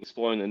 learning,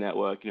 exploring the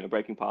network,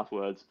 breaking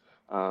passwords,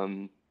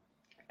 and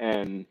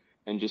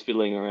just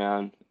fiddling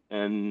around.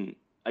 And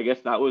I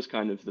guess that was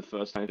kind of the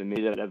first time for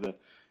me that I'd ever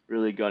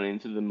really got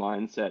into the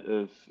mindset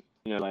of,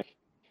 like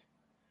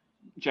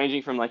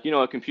changing from like,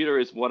 a computer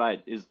is what I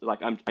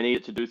need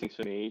it to do things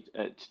for me,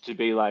 to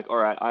be like, all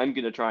right, I'm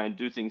going to try and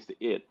do things to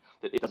it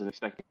that it doesn't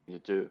expect me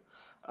to do.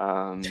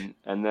 And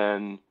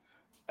then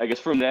I guess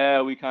from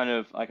there we kind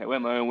of I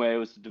went my own way,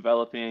 was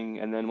developing,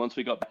 and then once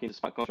we got back into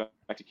smart contract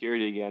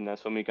security again,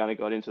 that's when we kind of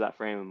got into that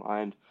frame of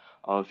mind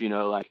of,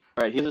 all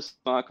right, here's a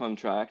smart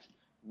contract.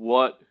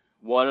 What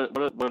are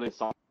the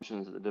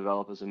assumptions that the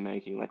developers are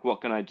making? Like, what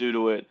can I do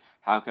to it?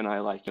 How can I,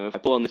 if I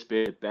pull on this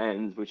bit, it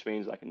bends, which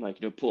means I can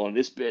pull on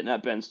this bit and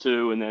that bends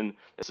too, and then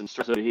there's some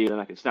stress over here, then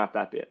I can snap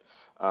that bit.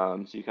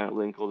 So you kind of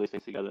link all these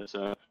things together.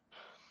 So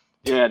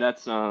yeah,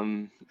 that's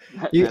I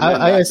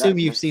assume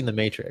you've seen The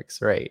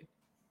Matrix, right?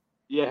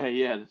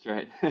 Yeah, that's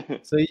right.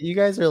 So you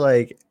guys are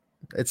like,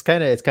 it's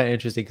kind of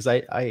interesting because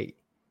I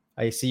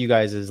see you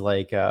guys as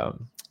like, what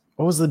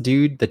was the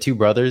two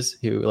brothers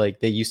who like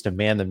they used to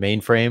man the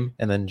mainframe,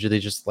 and then they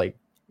just like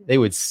they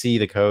would see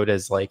the code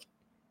as like,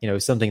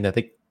 something that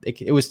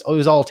it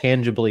was all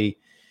tangibly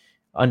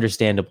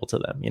understandable to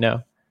them,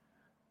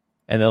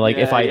 And then like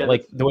if I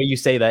like the way you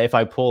say that, if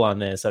I pull on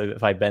this,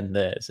 if I bend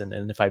this,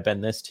 and if I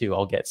bend this too,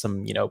 I'll get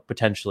some,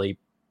 potentially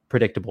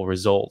predictable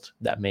result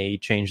that may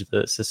change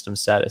the system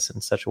status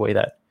in such a way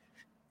that,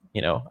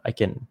 I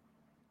can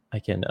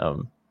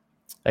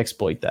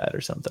exploit that or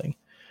something.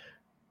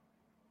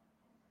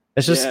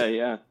 It's just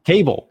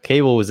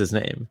Cable was his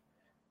name.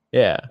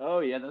 Yeah. Oh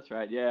yeah, that's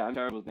right. Yeah, I'm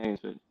terrible with names,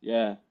 but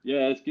yeah,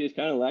 it's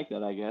kind of like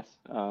that, I guess.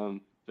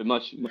 But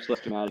much less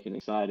dramatic and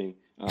exciting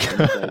day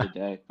to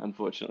day,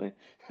 unfortunately.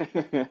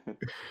 Yeah,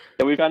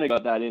 we kind of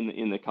got that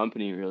in the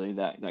company, really,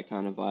 that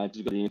kind of vibe.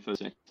 We've got the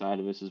infosec side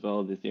of us as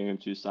well, the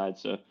Ethereum 2 side.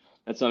 So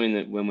that's something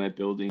that when we're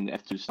building the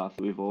F2 stuff,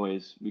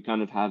 we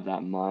kind of have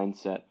that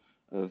mindset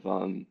of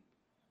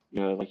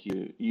like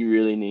you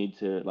really need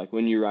to, like,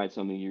 when you write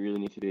something, you really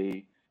need to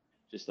be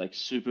just like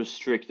super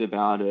strict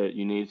about it.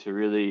 You need to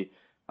really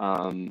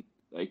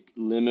like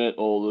limit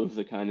all of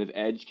the kind of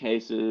edge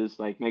cases,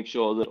 like make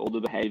sure that all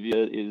the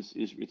behavior is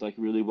like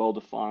really well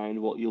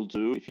defined, what you'll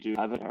do if you do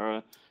have an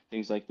error,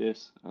 things like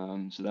this.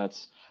 So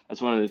that's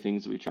one of the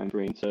things that we try and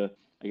bring to,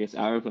 I guess,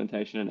 our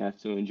implementation and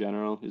F2 in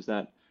general, is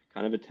that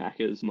kind of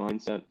attacker's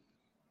mindset.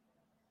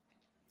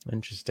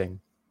 Interesting.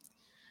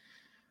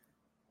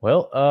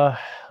 Well,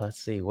 let's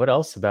see. What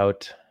else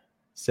about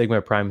Sigma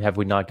Prime have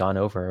we not gone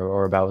over,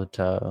 or about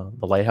the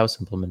Lighthouse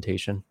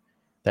implementation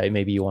that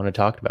maybe you want to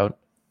talk about?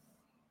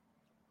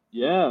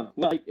 Yeah,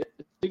 well,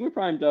 Sigma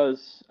Prime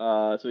does,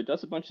 so it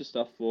does a bunch of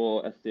stuff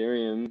for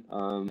Ethereum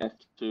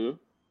F2,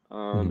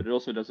 but it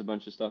also does a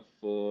bunch of stuff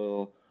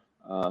for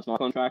smart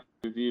contract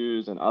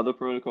reviews and other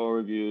protocol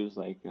reviews,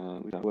 like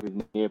we work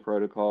with Near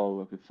Protocol,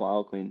 work with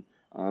Filecoin,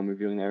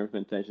 reviewing their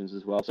implementations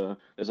as well. So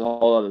there's a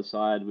whole other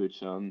side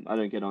which I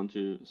don't get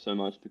onto so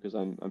much because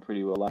I'm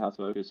pretty well Lighthouse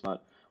focused,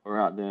 but we're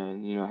out there,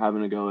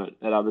 having a go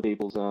at other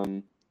people's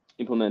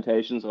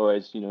implementations,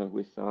 always,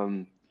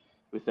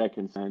 with their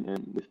consent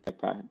and with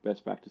their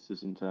best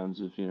practices in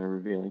terms of,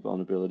 revealing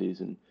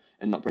vulnerabilities and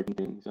not breaking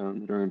things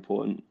that are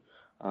important.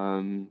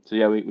 So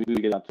yeah, we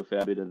get up to a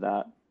fair bit of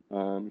that,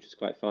 which is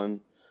quite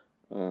fun.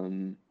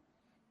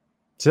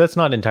 So that's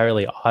not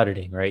entirely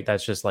auditing, right?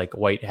 That's just like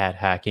white hat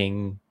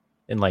hacking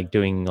and like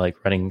doing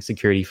like running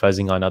security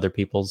fuzzing on other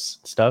people's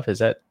stuff. Is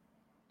that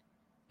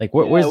like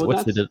where's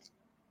the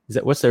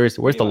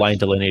line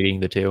delineating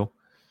the two?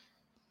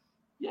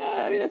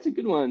 Yeah, I mean that's a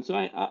good one. So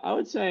I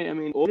would say, I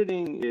mean,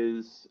 auditing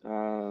is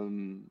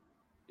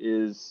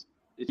it's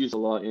used a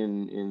lot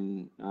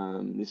in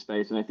this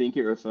space, and I think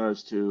it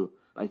refers to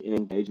like an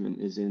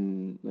engagement is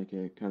in like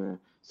a kind of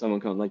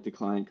someone like the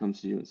client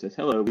comes to you and says,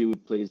 hello, we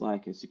would please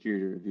like a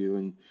security review,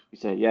 and we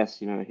say yes,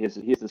 here's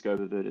the scope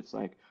of it. It's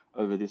like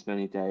over this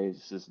many days,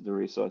 this is the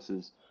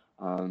resources,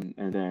 and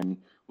then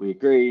we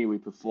agree, we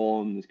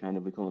perform this kind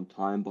of, we call them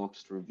time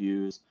boxed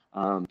reviews,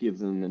 give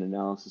them an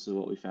analysis of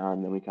what we found,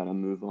 and then we kind of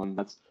move on.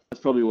 That's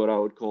probably what I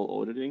would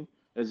call auditing.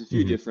 There's a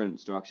few different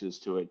structures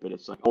to it, but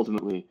it's like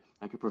ultimately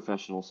like a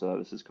professional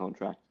services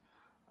contract.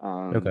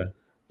 Okay.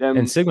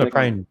 And Sigma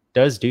Prime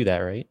does do that,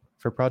 right?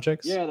 For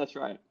projects? Yeah, that's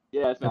right.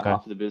 Yeah, it's about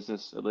half of the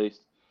business at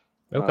least.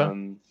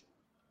 Okay.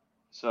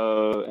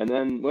 So, and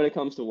then when it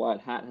comes to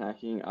white hat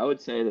hacking, I would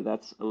say that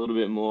that's a little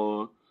bit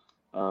more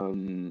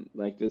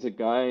like there's a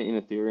guy in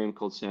Ethereum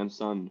called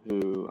Samson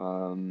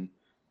who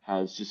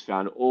has just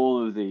found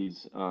all of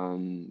these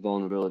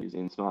vulnerabilities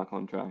in smart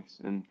contracts,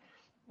 and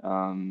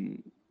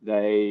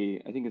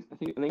I think it's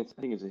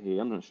a he.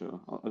 I'm not sure.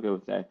 I'll go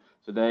with they.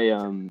 So they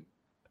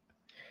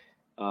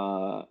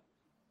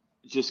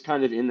just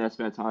kind of in their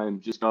spare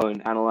time, just go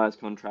and analyze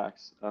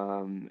contracts,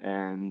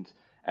 and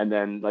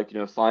then like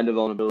find a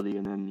vulnerability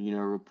and then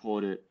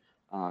report it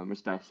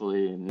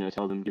respectfully, and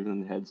tell them, give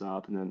them the heads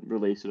up, and then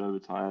release it over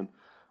time.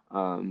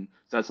 So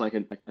that's like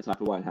a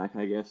type of white hack,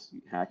 I guess.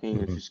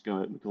 Hacking. It's just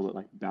we call it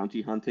like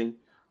bounty hunting.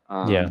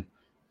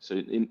 So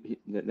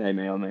they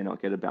may or may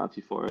not get a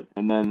bounty for it.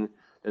 And then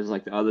there's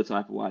like the other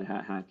type of white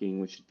hat hacking,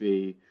 which would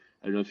be,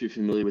 I don't know if you're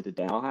familiar with the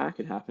DAO hack.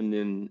 It happened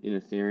in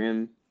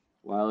Ethereum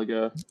a while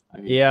ago.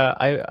 Yeah,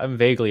 I'm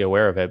vaguely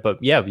aware of it,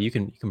 but yeah, you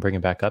can bring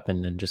it back up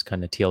and then just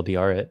kind of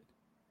TLDR it.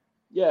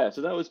 Yeah,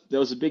 so there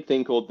was a big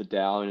thing called the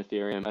DAO in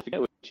Ethereum. I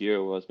forget which year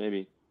it was,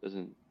 maybe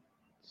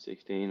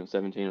 2016 or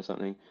 17 or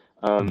something.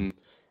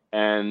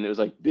 And it was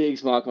like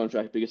biggest smart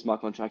contract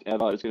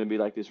ever. It was going to be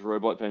like this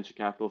robot venture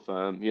capital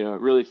firm,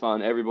 really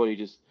fun. Everybody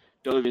just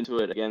dove into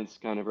it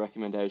against kind of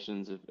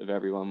recommendations of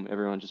everyone.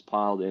 Everyone just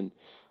piled in.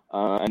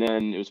 And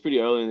then it was pretty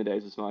early in the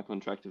days of smart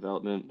contract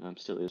development.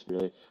 Still is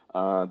really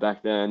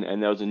back then.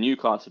 And there was a new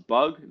class of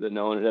bug that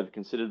no one had ever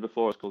considered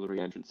before. It's called a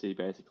reentrancy.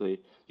 Basically,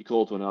 you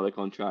call to another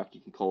contract,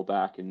 you can call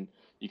back, and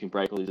you can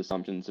break all these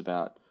assumptions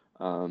about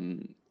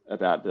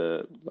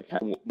the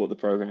what the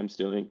program's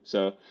doing.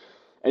 So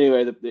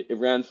anyway, it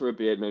ran for a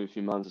bit, maybe a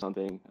few months or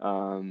something.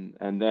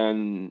 And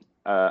then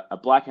a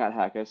black hat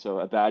hacker, so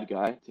a bad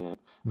guy,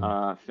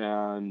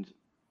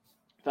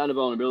 found a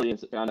vulnerability and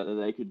found out that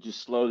they could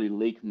just slowly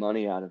leak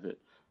money out of it.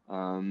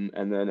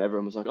 And then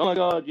everyone was like, oh my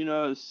God,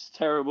 this is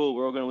terrible.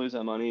 We're all going to lose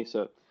our money.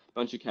 So a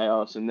bunch of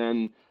chaos. And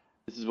then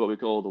this is what we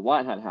call the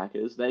white hat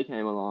hackers. They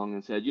came along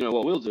and said,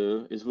 what we'll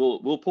do is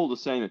we'll pull the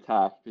same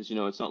attack because,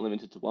 it's not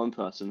limited to one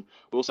person.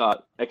 We'll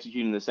start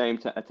executing the same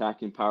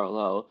attack in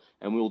parallel,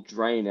 and we'll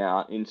drain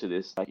out into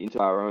this, like into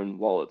our own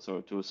wallets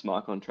or to a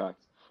smart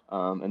contract.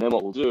 And then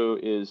what we'll do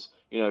is,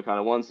 kind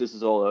of once this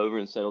is all over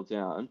and settled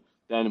down,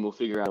 then we'll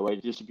figure out a way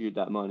to distribute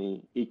that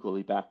money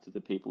equally back to the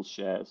people's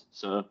shares.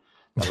 So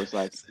that was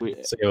like so you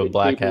have a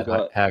black hat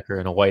hacker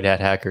and a white hat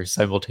hacker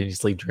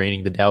simultaneously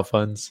draining the DAO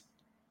funds.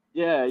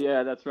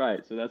 Yeah, that's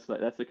right. So that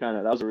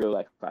was a real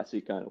like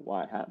classic kind of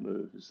white hat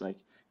move. It's like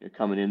you're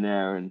coming in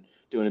there and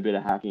doing a bit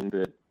of hacking,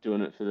 but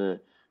doing it for the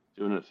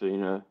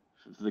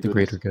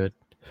greater good.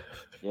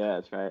 Yeah,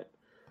 that's right.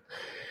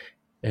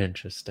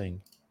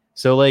 Interesting.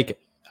 So like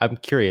I'm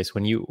curious,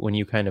 when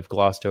you kind of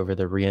glossed over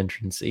the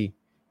reentrancy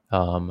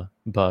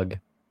bug,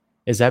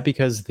 is that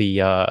because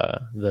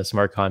the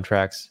smart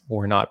contracts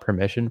were not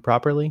permissioned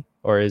properly,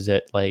 or is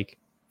it like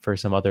for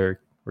some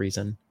other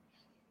reason?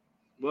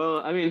 Well,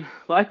 I mean,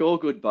 like all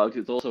good bugs,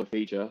 it's also a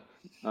feature.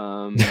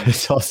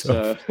 It's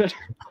also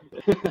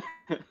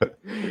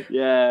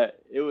yeah,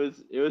 it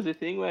was a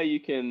thing where you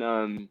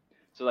can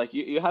so like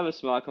you have a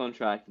smart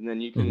contract, and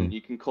then you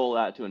can call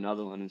out to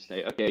another one and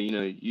say, okay,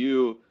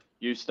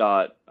 you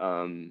start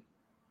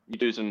you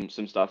do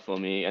some stuff for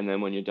me, and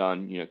then when you're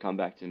done, come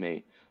back to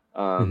me.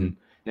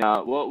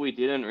 Now, what we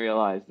didn't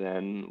realize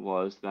then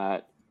was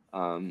that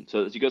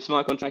so you got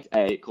smart contract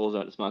A, it calls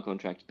out to smart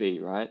contract B,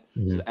 right?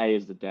 So A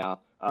is the DAO.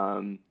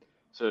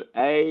 So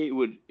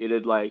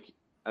it'd like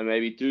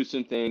maybe do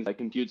some things, like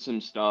compute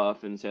some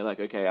stuff and say like,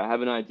 okay, I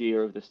have an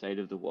idea of the state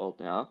of the world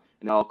now,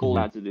 and I'll call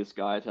out to this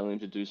guy, tell him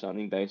to do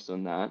something based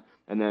on that.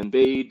 And then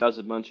B does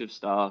a bunch of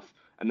stuff,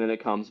 and then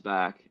it comes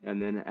back,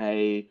 and then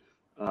A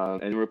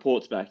and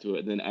reports back to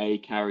it, and then A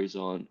carries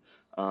on.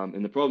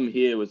 And the problem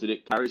here was that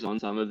it carries on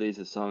some of these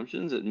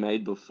assumptions it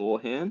made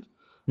beforehand,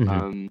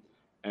 and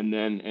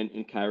then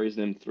and carries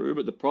them through.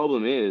 But the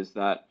problem is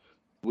that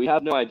we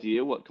have no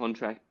idea what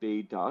contract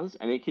B does,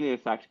 and it can in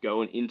fact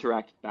go and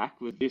interact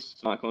back with this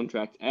smart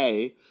contract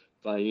A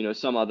by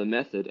some other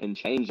method and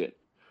change it.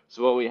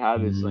 So what we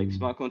have is like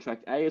smart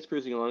contract A is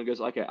cruising along and goes,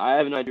 okay, I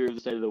have an idea of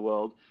the state of the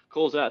world,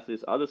 calls out to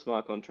this other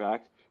smart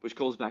contract, which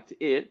calls back to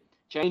it,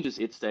 changes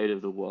its state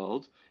of the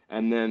world,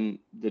 and then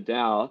the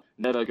DAO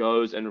never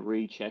goes and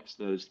rechecks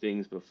those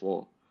things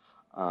before.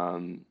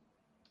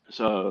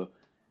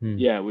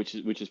 Yeah, which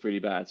is pretty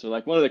bad. So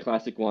like one of the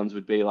classic ones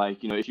would be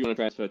like, if you want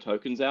to transfer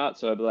tokens out,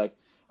 so I'd be like,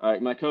 all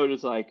right, my code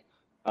is like,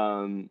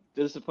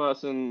 does the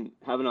person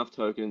have enough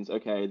tokens?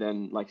 Okay,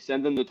 then like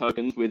send them the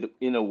tokens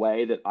in a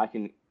way that I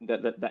can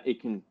that it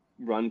can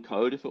run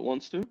code if it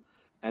wants to,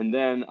 and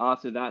then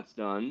after that's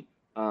done,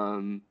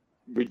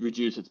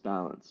 reduce its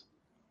balance.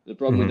 The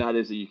problem with that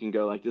is that you can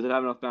go like, does it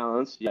have enough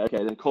balance? Yeah,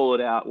 okay, then call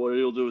it out. What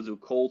it'll do is it'll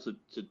call to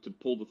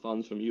pull the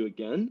funds from you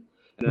again.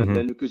 And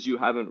then because you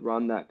haven't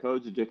run that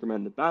code to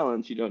decrement the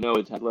balance, you don't know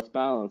it's had less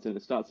balance, and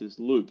it starts this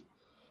loop.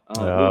 It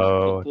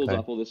pulls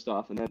up all this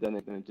stuff, and then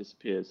it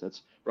disappears.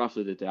 That's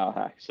roughly the DAO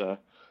hack. So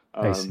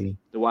I see.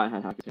 The white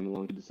hat hacker came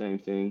along, did the same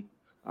thing,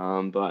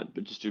 but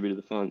distributed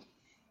the funds.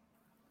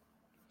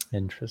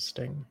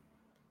 Interesting.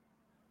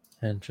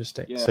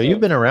 Yeah, so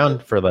you've been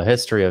around for the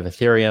history of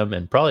Ethereum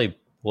and probably a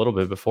little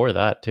bit before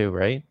that too,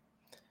 right?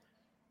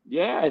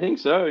 Yeah, I think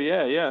so.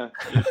 Yeah.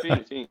 It's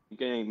been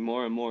getting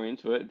more and more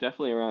into it.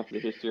 Definitely around for the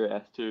history of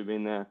ETH-2,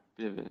 being there,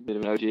 bit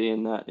of an OG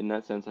in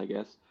that sense, I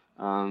guess.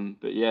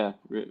 But yeah,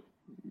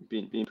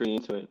 being pretty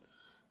into it.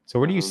 So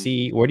where do you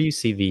see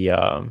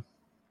the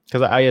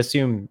because I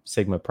assume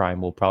Sigma Prime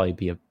will probably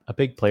be a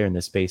big player in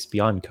this space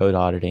beyond code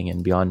auditing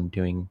and beyond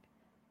doing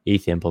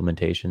ETH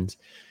implementations.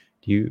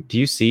 Do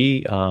you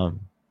see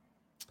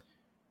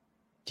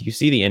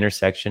the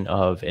intersection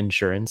of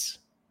insurance,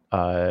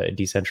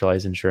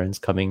 decentralized insurance,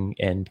 coming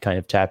and kind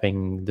of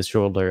tapping the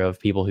shoulder of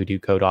people who do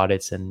code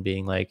audits and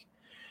being like,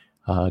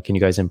 can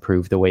you guys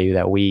improve the way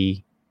that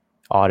we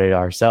audit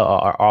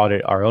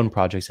our own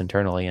projects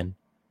internally, and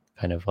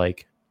kind of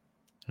like,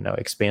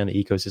 expand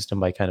the ecosystem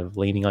by kind of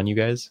leaning on you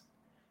guys?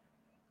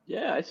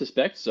 Yeah, I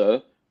suspect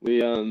so. I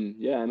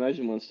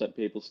imagine once that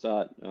people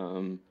start,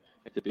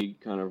 like the big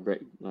kind of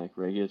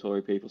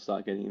regulatory people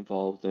start getting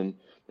involved, and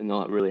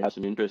they'll really have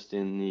some interest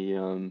in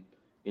the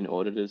in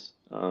auditors,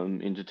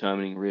 in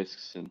determining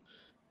risks and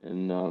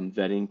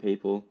vetting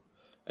people.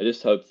 I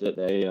just hope that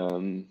they,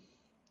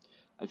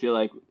 I feel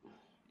like,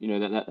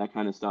 that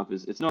kind of stuff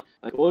it's not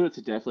like audits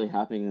are definitely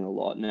happening a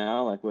lot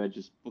now. Like we're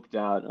just booked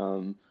out,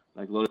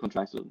 like a lot of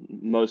contracts,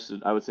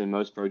 I would say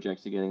most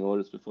projects are getting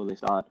audits before they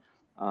start.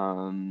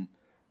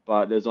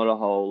 But there's not a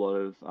whole lot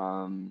of,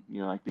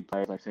 like big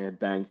players, like say a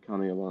bank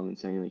coming along and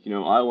saying like,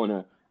 I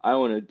want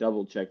to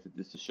double check that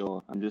this is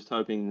sure. I'm just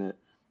hoping that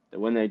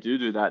when they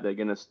do that, they're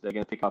gonna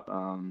pick up,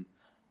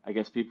 I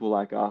guess people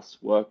like us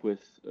work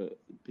with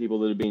people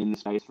that have been in the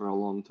space for a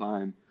long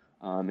time,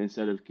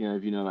 instead of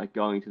like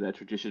going to their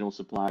traditional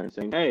supplier and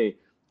saying, hey,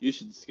 you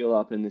should skill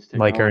up in this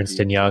technology. Like Ernst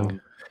and Young,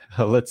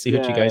 let's see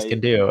what you guys can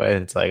do,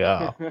 and it's like,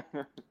 oh,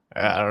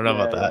 I don't know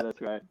about that. Yeah,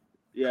 that's right.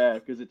 Yeah,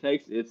 because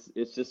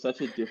it's just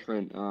such a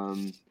different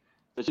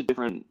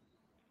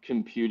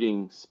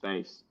computing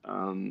space,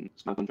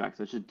 smart contracts,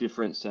 such a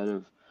different set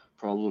of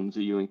problems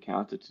that you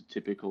encounter to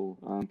typical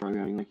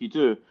programming. Like you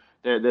do,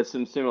 there's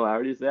some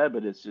similarities there,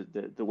 but it's just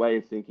the way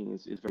of thinking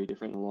is very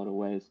different in a lot of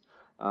ways.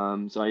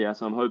 So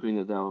I'm hoping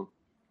that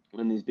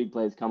when these big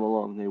players come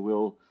along, they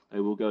will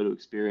go to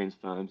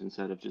experienced firms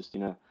instead of just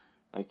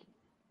like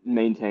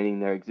maintaining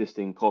their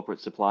existing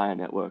corporate supplier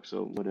networks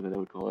or whatever they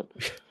would call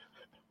it.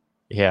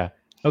 Yeah.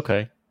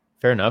 Okay.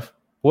 Fair enough.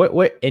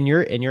 What in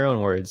your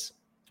own words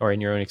or in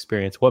your own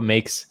experience, what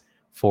makes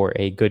for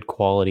a good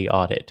quality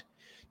audit?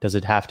 Does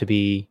it have to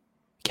be?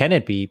 Can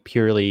it be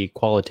purely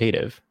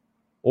qualitative,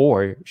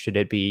 or should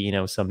it be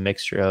some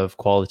mixture of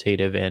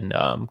qualitative and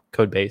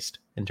code based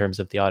in terms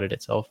of the audit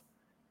itself?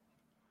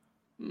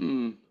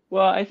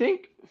 Well, I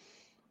think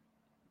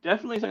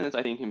definitely something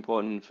that's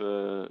important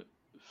for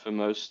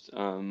most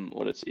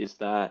audits is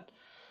that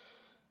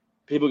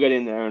people get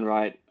in there and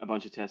write a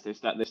bunch of tests. They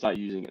start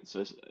using it.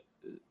 So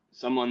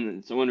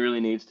someone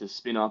really needs to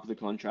spin up the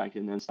contract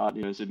and then start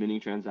submitting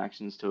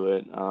transactions to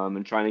it,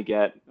 and trying to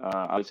get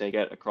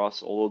get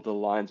across all of the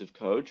lines of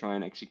code, try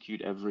and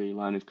execute every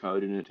line of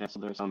code and test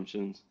their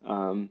assumptions.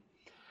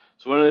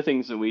 So one of the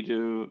things that we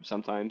do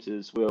sometimes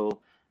is we'll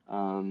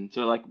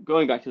so like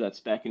going back to that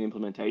spec and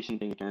implementation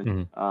thing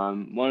again,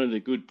 one of the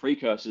good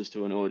precursors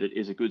to an audit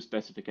is a good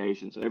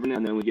specification. So every now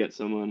and then we get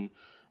someone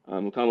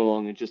will come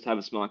along and just have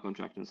a smart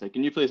contract and say,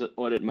 can you please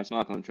audit my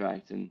smart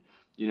contract? And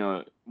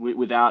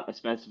without a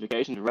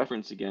specification to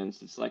reference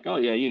against, it's like, oh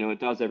yeah, it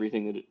does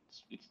everything that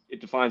it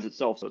defines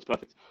itself, so it's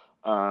perfect.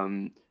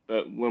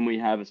 But when we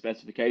have a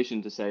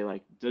specification to say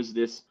like, does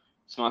this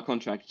smart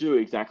contract do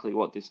exactly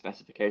what this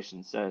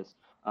specification says?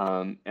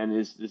 And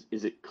is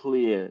it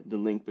clear, the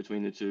link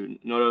between the two?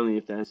 Not only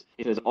if there's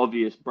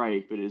obvious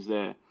break, but is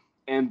there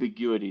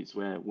ambiguities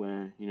where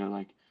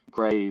like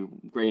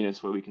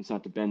grayness where we can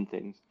start to bend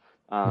things.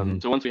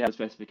 So once we have the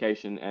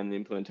specification and the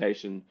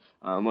implementation,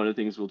 one of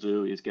the things we'll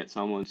do is get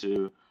someone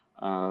to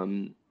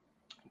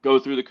go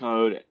through the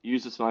code,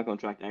 use the smart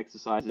contract,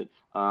 exercise it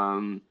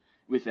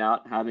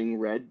without having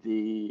read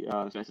the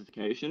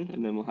specification,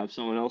 and then we'll have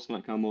someone else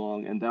might come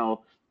along and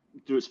they'll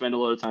spend a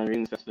lot of time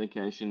reading the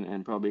specification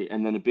and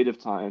then a bit of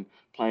time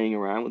playing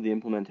around with the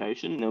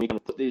implementation. And then we kind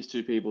of put these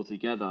two people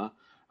together,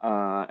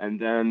 and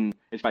then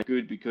it's quite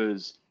good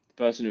because the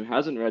person who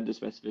hasn't read the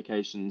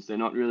specifications, they're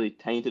not really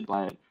tainted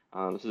by it.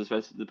 So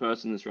the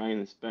person that's writing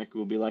the spec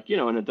will be like,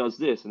 and it does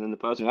this, and then the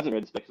person who hasn't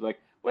read the spec is like,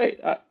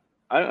 wait, I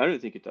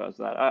don't think it does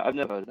that. I've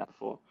never heard of that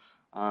before.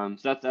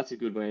 So that's a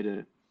good way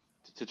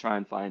to try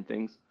and find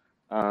things.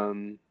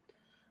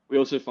 We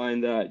also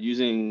find that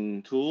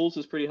using tools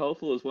is pretty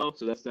helpful as well.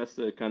 So that's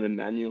the kind of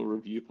manual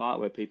review part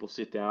where people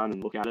sit down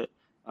and look at it.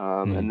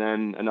 And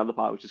then another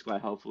part which is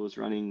quite helpful is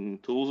running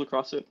tools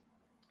across it.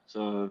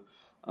 So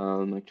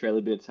like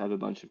TrailerBits have a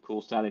bunch of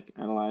cool static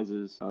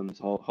analyzers. There's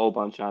a whole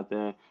bunch out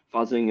there.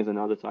 Fuzzing is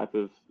another type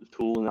of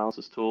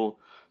analysis tool.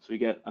 So we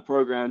get a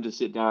program to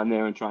sit down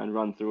there and try and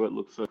run through it,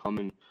 look for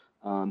common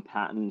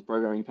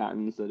programming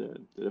patterns that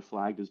are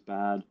flagged as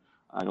bad,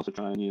 and also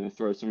try and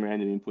throw some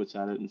random inputs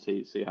at it and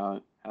see how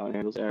it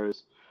handles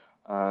errors.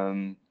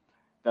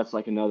 That's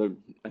like another,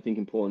 I think,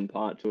 important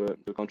part to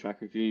a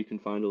contract review. You can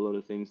find a lot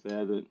of things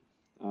there that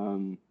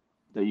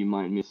you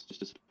might miss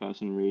just as a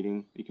person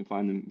reading. You can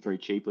find them very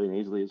cheaply and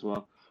easily as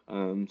well.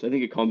 So I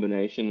think a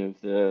combination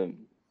of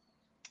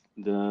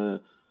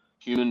the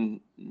human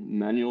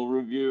manual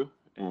review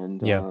and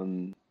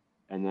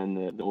then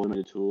the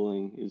automated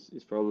tooling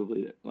is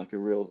probably like a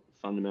real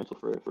fundamental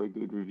for a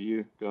good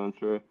review going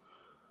through.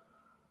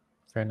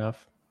 Fair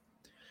enough.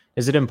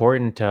 Is it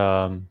important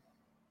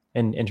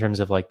in terms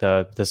of like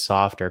the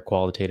soft or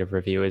qualitative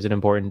review? Is it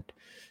important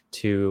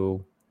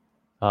to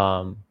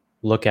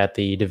look at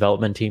the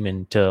development team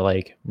and to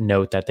like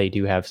note that they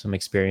do have some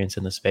experience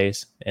in the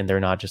space and they're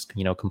not just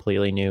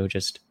completely new,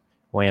 just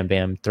wham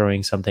bam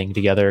throwing something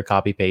together,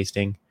 copy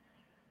pasting?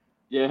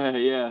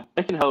 Yeah,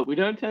 that can help. We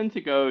don't tend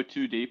to go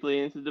too deeply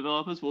into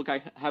developers. We'll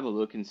have a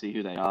look and see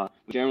who they are.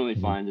 We generally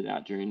find it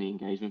out during the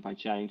engagement by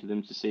chatting to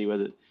them to see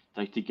whether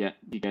to get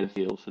a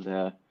feel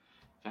for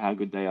how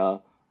good they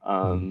are.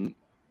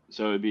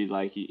 So it'd be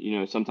like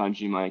sometimes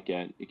you might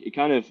get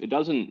it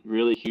doesn't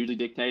really hugely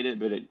dictate it,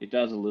 but it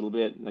does a little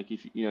bit. Like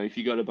if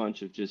you got a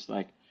bunch of just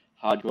like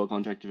hardcore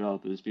contract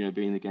developers being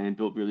in the game,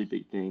 built really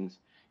big things,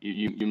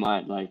 you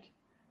might like,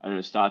 I don't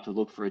know, start to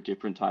look for a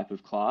different type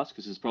of class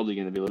because there's probably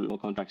going to be a little bit more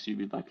contracts. You'd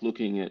be like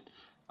looking at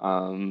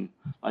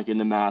like in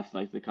the math,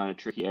 like the kind of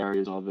tricky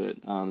areas of it,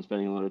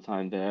 spending a lot of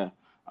time there,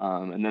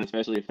 and then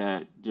especially if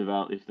they're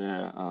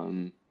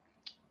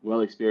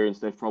well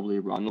experienced, they've probably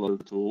run a lot of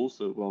the tools,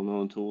 so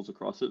well-known tools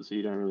across it, so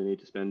you don't really need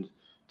to spend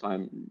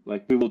time.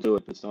 Like we will do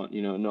it, but it's not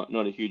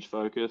not a huge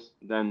focus.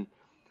 Then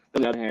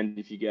on the other hand,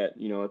 if you get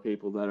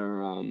people that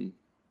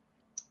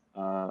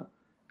are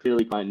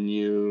clearly quite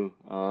new,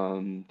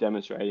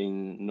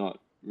 demonstrating not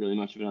really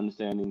much of an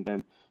understanding,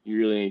 then you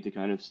really need to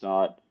kind of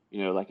start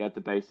like at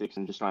the basics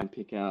and just try and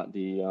pick out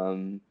the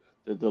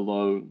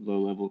low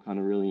level kind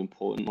of really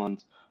important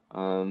ones.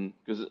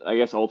 Because I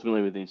guess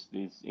ultimately with these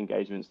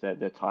engagements,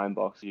 they're time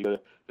boxed. You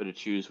gotta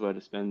choose where to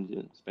spend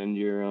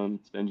your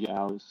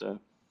hours. So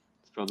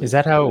it's probably, is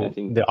that how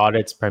the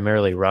audits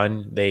primarily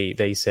run?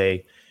 They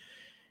say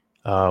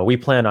we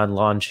plan on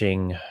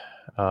launching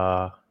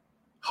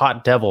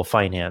Hot Devil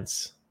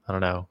Finance. I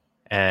don't know,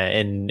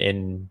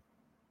 in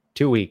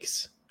 2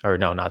 weeks, or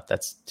no, not,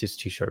 that's just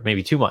too short.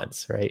 Maybe 2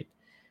 months, right?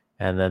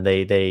 And then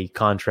they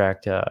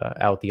contract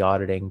out the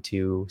auditing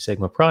to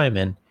Sigma Prime,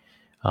 and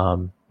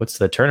what's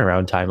the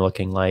turnaround time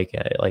looking like?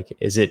 Like,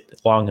 is it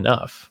long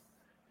enough?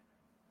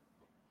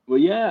 Well,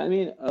 yeah, I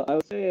mean, I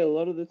would say a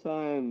lot of the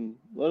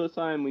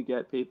time we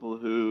get people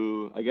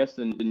who, I guess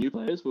the new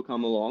players will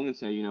come along and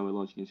say, we're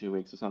launching in 2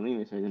 weeks or something.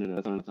 And they say, no,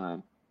 that's not enough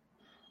time.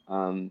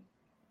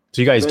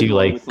 So you guys do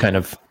like kind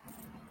of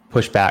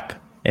push back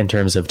in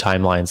terms of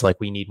timelines, like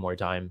we need more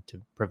time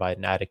to provide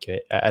an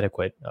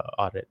adequate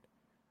audit?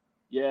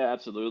 Yeah,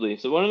 absolutely.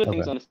 So one of the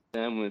things I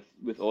understand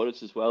with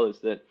audits as well is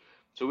that,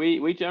 so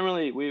we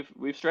generally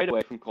we've strayed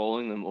away from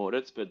calling them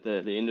audits, but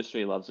the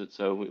industry loves it,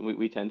 so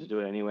we tend to do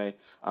it anyway.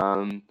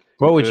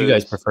 What would you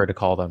guys prefer to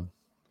call them?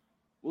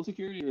 Well,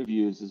 security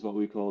reviews is what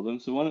we call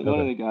them. So one of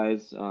the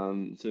guys,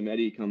 so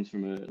Mehdi comes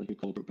from a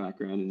corporate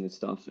background in this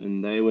stuff,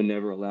 and they were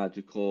never allowed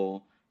to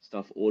call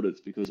stuff audits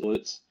because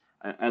audits,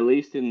 at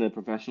least in the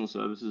professional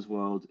services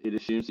world, it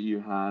assumes that you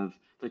have,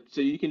 like,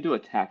 so you can do a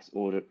tax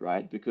audit,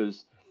 right?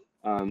 Because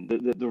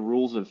the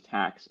rules of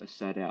tax are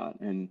set out,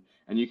 and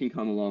you can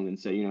come along and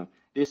say,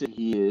 this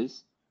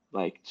adheres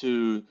like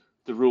to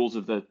the rules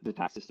of the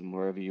tax system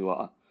wherever you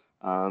are,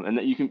 and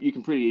that you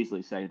can pretty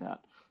easily say that.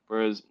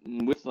 Whereas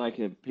with like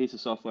a piece of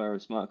software or a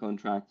smart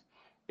contract,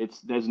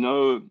 there's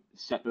no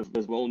set of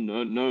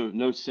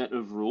no set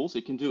of rules.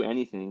 It can do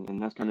anything,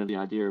 and that's kind of the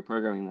idea of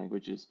programming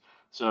languages.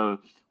 So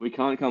we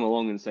can't come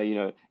along and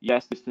say,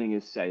 yes, this thing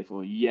is safe,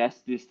 or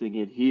yes, this thing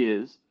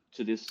adheres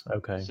to this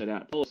set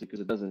out policy, because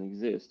it doesn't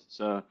exist.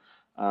 So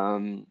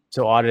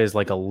so audit is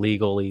like a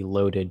legally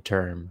loaded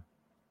term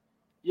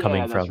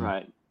coming from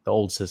the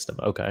old system.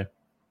 Okay.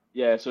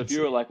 Yeah, so if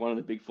you were like one of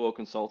the big four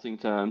consulting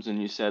terms and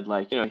you said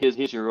like,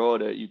 here's your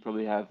audit, you'd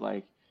probably have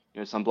like,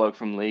 some bloke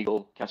from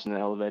legal catching the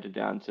elevator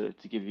down to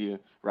give you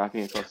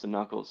rapping across the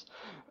knuckles.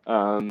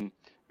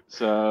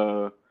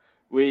 So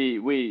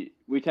we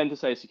tend to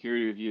say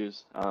security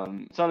reviews.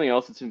 Something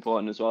else that's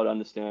important as well to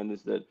understand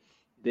is that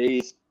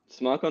these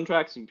smart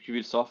contracts and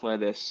computer software,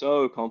 they're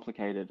so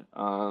complicated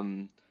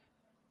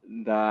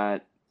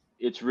that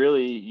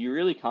you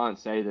really can't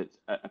say that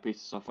a piece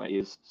of software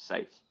is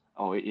safe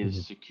or it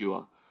is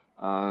secure.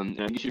 And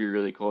you should be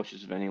really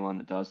cautious of anyone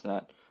that does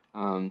that,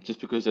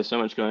 just because there's so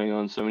much going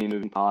on, so many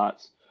moving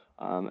parts.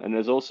 And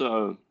there's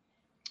also,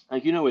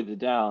 like, with the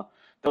DAO,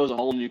 there was a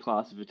whole new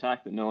class of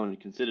attack that no one had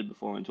considered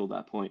before until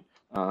that point.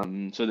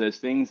 So there's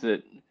things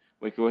that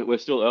we're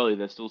still early.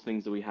 There's still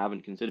things that we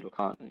haven't considered or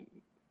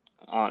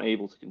aren't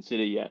able to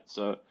consider yet.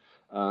 So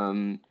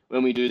when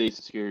we do these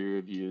security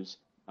reviews,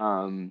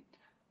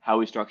 how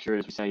we structure it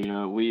is we say,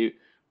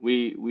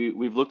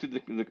 we've looked at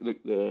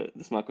the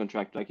smart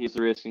contract, like here's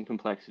the risk and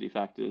complexity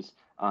factors.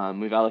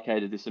 We've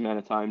allocated this amount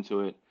of time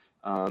to it,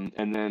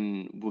 and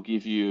then we'll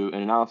give you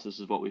an analysis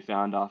of what we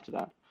found after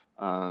that.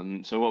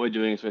 So what we're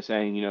doing is we're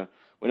saying,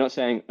 we're not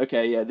saying,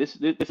 okay, yeah, this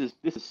is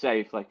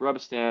safe, like rubber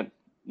stamp,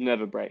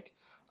 never break.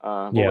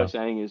 What we're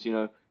saying is,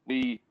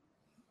 we've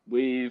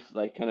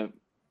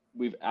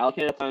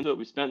allocated time to it,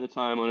 we've spent the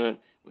time on it.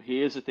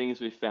 Here's the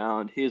things we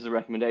found. Here's the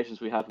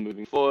recommendations we have for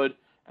moving forward,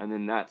 and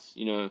then that's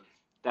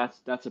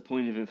a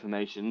point of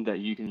information that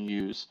you can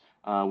use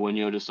when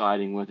you're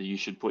deciding whether you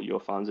should put your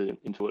funds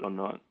into it or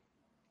not.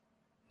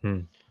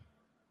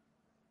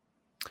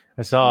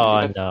 I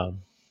saw on.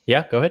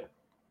 Yeah, go ahead.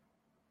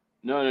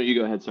 No, you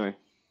go ahead. Sorry.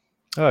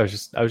 Oh, I was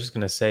just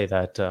going to say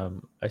that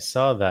I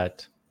saw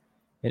that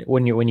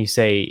when you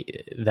say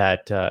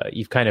that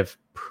you've kind of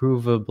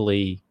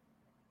provably,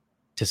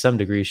 to some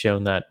degree,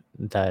 shown that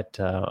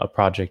a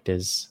project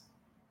is.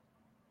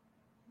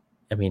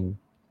 I mean,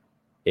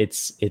 it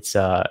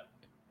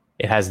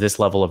has this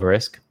level of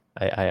risk.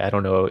 I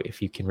don't know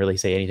if you can really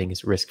say anything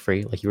is risk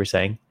free, like you were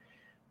saying.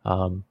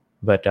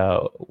 But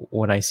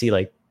when I see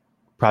like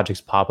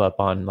projects pop up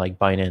on like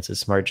Binance's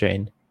smart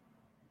chain,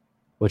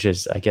 which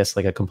is, I guess,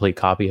 like a complete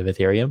copy of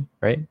Ethereum,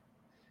 right?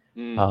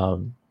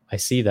 I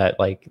see that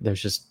like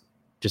there's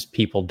just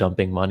people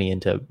dumping money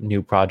into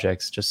new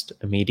projects just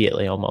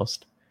immediately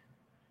almost.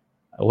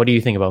 What do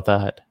you think about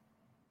that?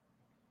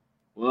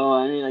 Well,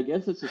 I mean, I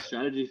guess it's a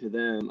strategy for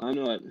them. I'm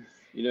not,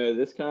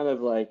 this kind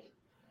of like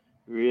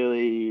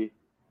really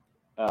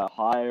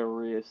high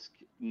risk,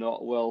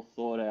 not well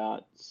thought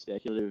out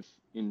speculative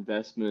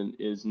investment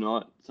is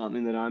not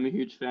something that I'm a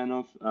huge fan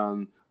of.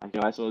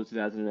 I saw the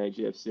 2008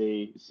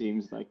 GFC. It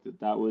seems like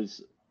that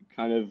was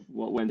kind of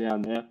what went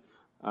down there.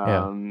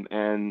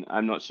 And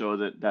I'm not sure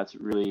that that's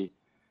really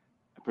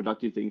a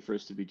productive thing for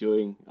us to be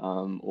doing,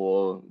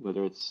 or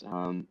whether it's,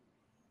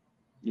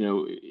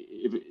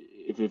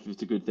 if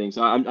it's a good thing.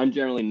 So I'm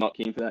generally not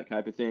keen for that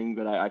type of thing,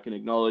 but I can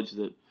acknowledge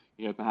that,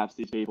 perhaps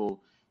these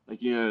people,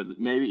 like,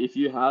 maybe if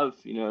you have,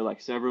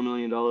 like several $1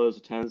 million or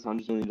tens,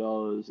 hundreds of $1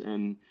 million,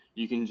 and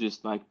you can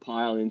just like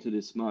pile into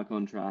this smart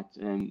contract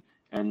and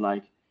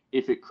like,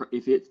 if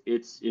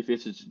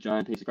it's a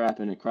giant piece of crap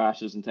and it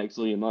crashes and takes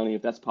all your money,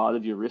 if that's part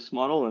of your risk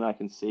model, and I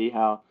can see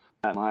how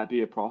that might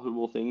be a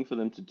profitable thing for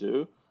them to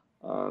do.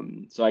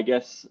 So I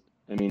guess,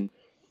 I mean,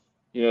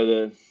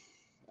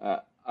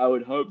 I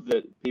would hope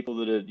that people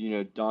that are,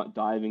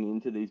 diving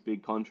into these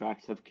big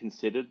contracts have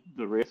considered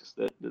the risks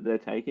that they're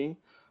taking.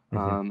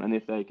 And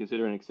if they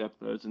consider and accept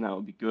those, then that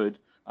would be good.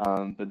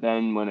 But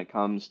then when it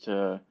comes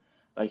to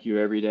like your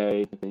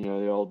everyday,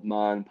 the old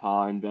ma and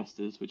pa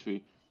investors, which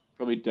we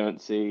probably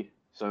don't see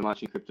so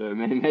much in crypto,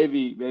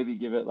 maybe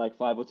give it like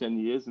 5 or 10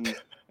 years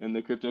and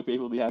the crypto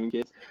people will be having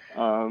kids.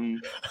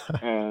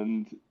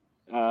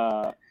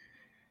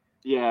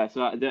 Yeah,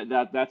 so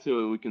that's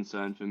who would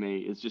concern for me.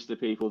 It's just the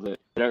people that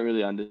don't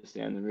really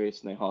understand the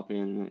risk and they hop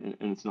in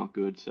and it's not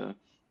good. So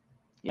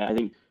yeah, I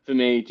think for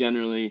me,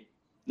 generally,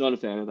 not a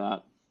fan of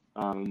that.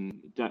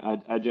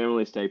 I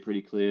generally stay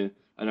pretty clear.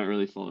 I don't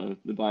really follow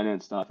the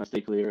Binance stuff. I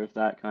stay clear of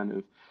that kind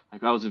of,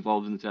 like, I was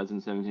involved in the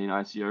 2017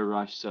 ICO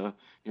rush, so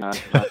you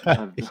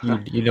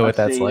know what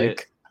that's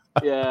like.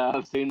 Yeah,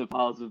 I've seen the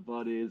piles of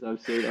bodies.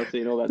 I've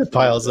seen all that. The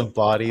piles of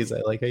bodies.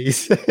 I like how you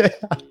say.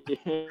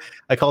 Yeah.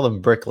 I call them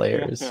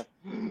bricklayers.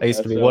 I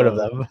used to be one of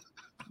them.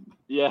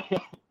 Yeah.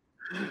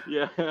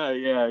 I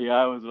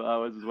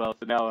was as well.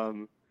 So now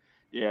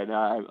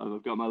now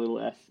I've got my little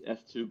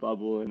ETH-2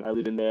 bubble, and I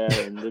live in there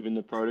and live in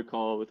the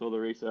protocol with all the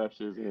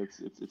researchers, and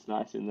it's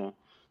nice in there.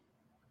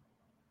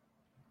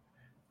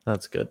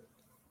 That's good.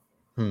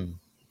 All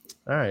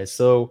right,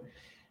 so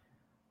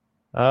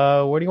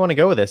Where do you want to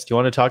go with this? Do you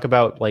want to talk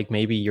about like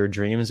maybe your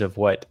dreams of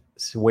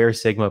where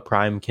Sigma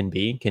Prime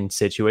can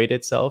situate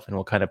itself, and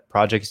what kind of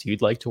projects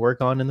you'd like to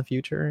work on in the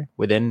future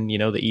within, the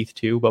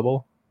ETH-2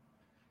 bubble?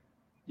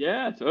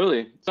 Yeah,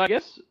 totally. So I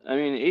guess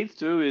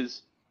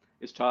ETH-2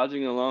 is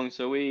charging along.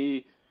 So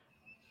we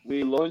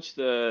launched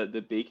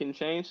the beacon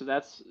chain. So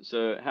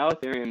how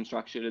Ethereum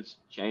structured its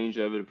change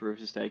over to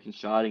proof of stake and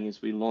sharding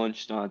is we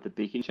launched the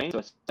beacon chain, so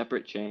a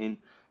separate chain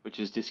which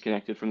is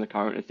disconnected from the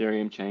current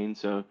Ethereum chain.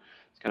 So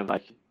it's kind of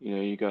like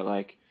you got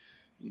like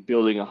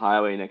building a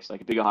highway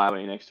like a bigger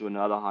highway next to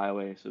another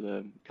highway. So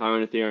the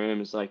current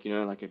Ethereum is like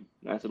like a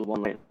nice little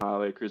one lane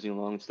highway cruising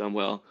along. It's done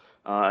well,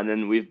 and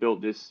then we've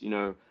built this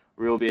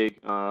real big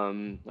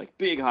like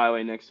big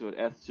highway next to it,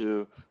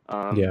 ETH-2.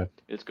 Yeah.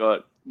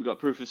 We've got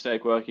proof of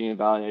stake working and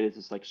validated.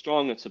 It's like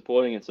strong. It's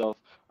supporting itself.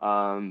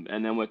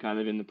 And then we're kind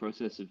of in the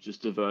process of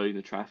just diverting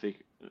the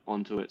traffic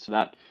onto it. So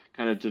that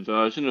kind of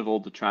diversion of all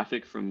the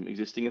traffic from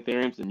existing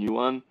Ethereum to the new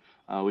one,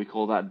 we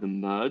call that the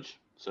merge.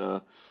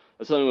 So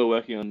that's something we're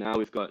working on now.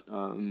 We've got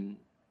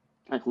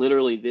like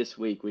literally this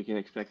week we can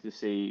expect to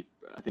see,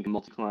 I think, a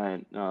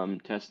multi-client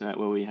testnet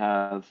where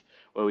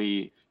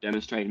we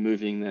demonstrate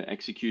moving the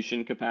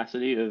execution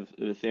capacity of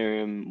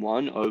Ethereum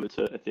 1 over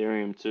to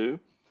Ethereum 2.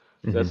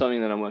 So that's something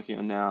that I'm working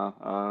on now.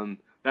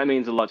 That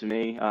means a lot to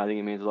me. I think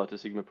it means a lot to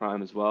Sigma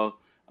Prime as well.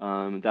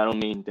 That'll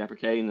mean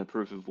deprecating the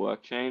proof of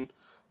work chain.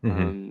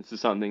 This is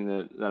something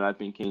that I've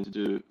been keen to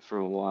do for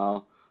a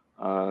while.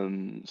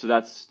 So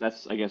that's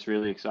I guess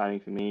really exciting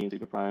for me in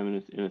Sigma Prime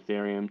and in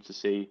Ethereum to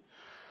see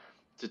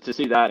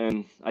that.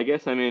 And I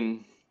guess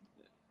seeing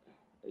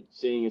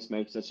us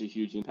make such a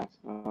huge impact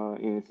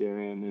in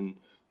Ethereum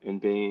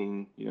and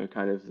being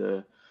kind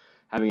of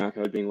having our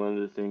code being one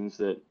of the things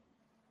that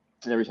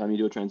every time you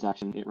do a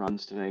transaction, it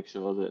runs to make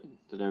sure that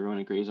everyone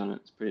agrees on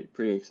it. It's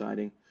pretty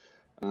exciting.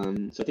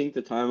 So I think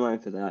the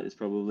timeline for that is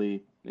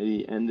probably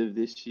maybe end of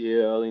this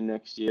year, early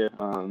next year.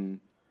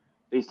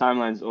 These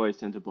timelines always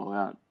tend to blow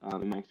out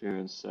in my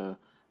experience. So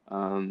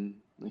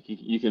like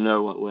you can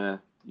know what we're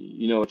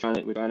trying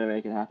to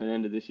make it happen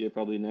end of this year,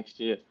 probably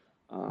next year.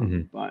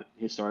 But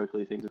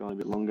historically things have gone a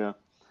bit longer.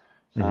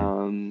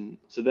 So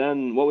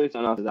then what we've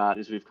done after that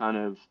is we've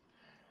got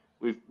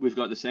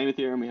the same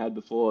Ethereum we had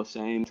before,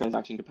 same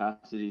transaction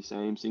capacity,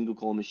 same single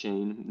core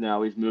machine. Now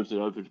we've moved it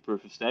over to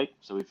proof of stake.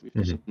 So we've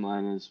ditched the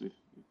miners, we've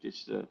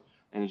ditched the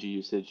energy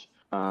usage.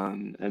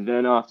 And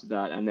then after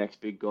that, our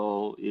next big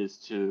goal is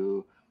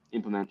to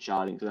implement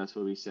sharding. So that's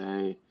where we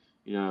say,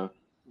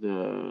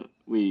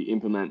 we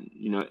implement,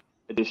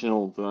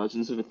 additional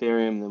versions of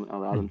Ethereum that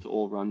allow them to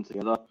all run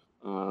together.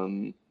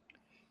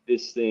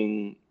 This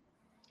thing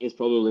is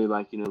probably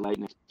like, late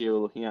next year we're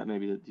looking at,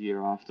 maybe the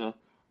year after.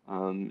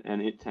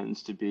 And it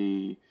tends to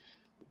be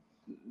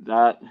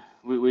that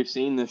we've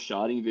seen the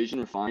sharding vision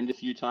refined a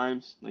few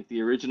times. Like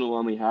the original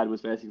one we had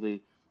was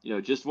basically,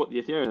 just what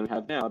the Ethereum we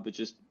have now, but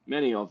just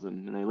many of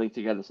them, and they link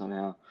together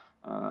somehow.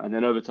 And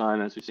then over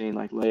time, as we've seen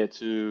like layer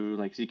 2,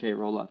 like ZK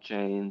rollup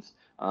chains,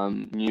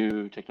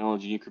 new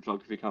technology, new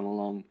cryptography come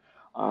along,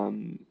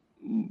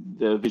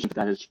 the vision for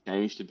that has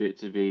changed a bit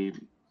to be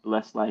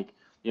less like,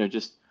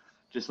 just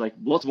like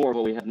lots more of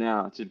what we have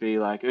now, to be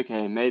like,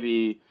 okay,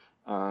 maybe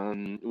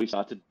we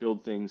start to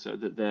build things so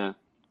that they're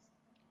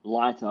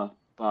lighter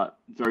but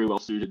very well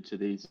suited to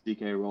these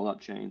ZK rollup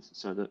chains,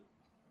 so that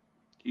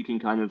you can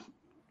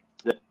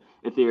that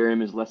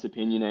Ethereum is less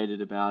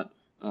opinionated about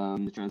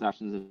the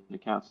transactions and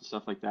accounts and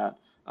stuff like that,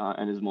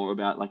 and is more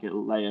about like a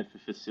layer for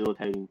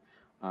facilitating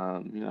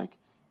like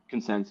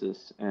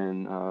consensus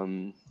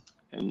and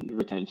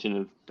retention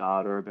of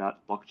data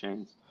about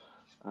blockchains.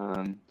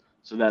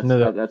 So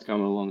that's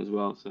coming along as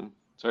well. So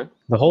sorry.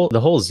 The whole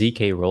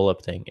ZK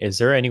rollup thing. Is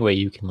there any way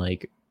you can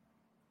like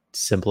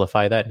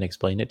simplify that and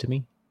explain it to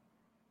me?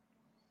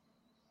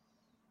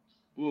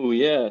 Ooh,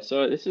 yeah.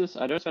 So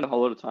I don't spend a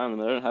whole lot of time,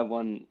 and I don't have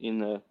one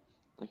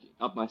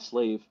up my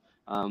sleeve.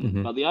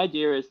 But the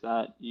idea is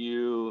that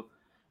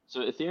so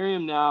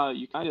Ethereum now,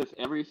 you kind of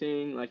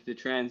everything like the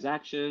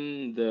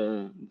transaction,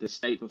 the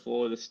state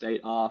before, the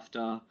state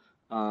after,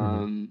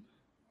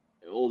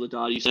 all the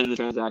data you send in the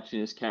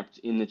transaction is kept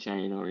in the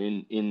chain or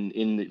in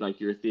the,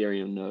 like your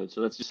Ethereum node. So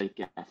let's just say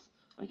Geth.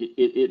 Like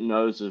it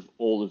knows of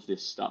all of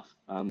this stuff.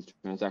 The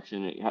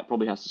transaction, it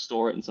probably has to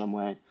store it in some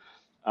way.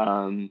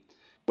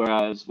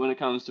 Whereas when it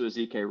comes to a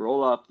ZK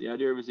rollup, the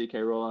idea of a ZK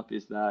rollup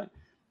is that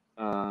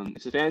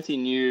it's a fancy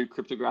new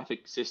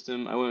cryptographic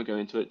system. I won't go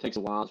into it. It takes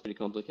a while. It's pretty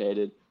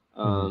complicated.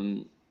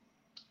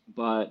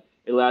 But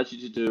it allows you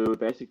to do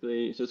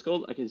basically, so it's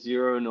called like a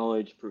zero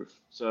knowledge proof.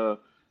 So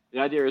the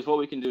idea is what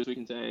we can do is we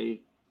can say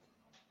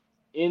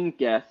in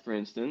Geth, for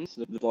instance,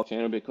 the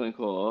blockchain or Bitcoin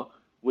Core,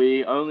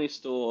 we only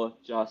store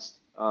just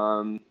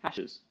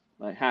hashes,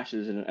 like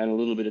hashes and a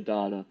little bit of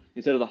data,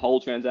 instead of the whole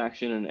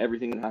transaction and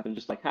everything that happened,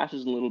 just like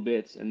hashes and little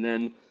bits, and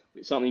then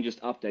something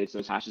just updates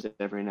those hashes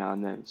every now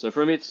and then. So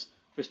from its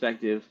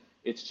perspective,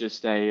 it's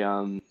just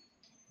a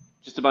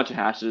bunch of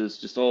hashes,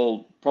 just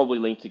all probably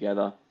linked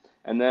together.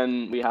 And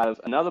then we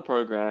have another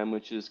program,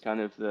 which is kind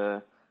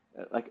of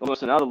like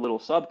almost another little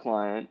sub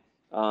client,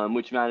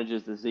 which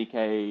manages the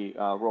ZK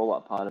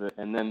rollup part of it.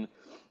 And then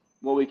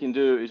what we can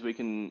do is we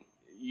can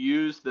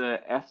use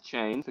the ETH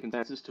chain for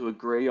consensus to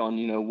agree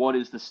on, what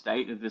is the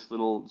state of this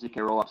little ZK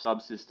rollup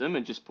subsystem,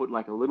 and just put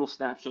like a little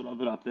snapshot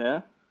of it up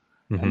there.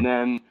 Mm-hmm. And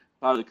then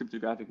part of the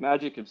cryptographic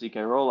magic of ZK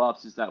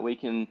rollups is that we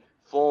can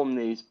form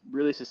these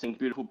really succinct,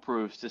 beautiful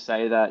proofs to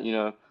say that,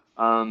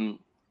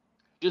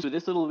 just with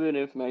this little bit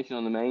of information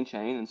on the main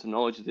chain and some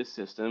knowledge of this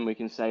system, we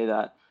can say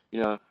that,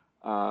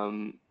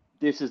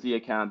 this is the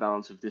account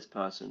balance of this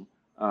person.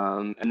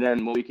 And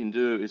then what we can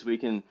do is we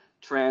can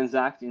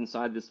transact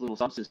inside this little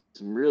subsystem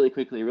really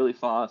quickly, really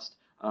fast,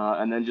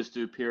 and then just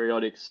do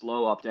periodic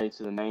slow updates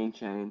to the main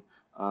chain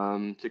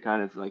to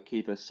kind of like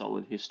keep a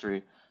solid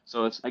history.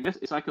 So I guess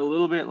it's like a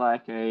little bit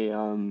like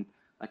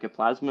a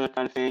plasma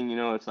kind of thing.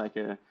 It's like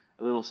a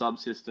little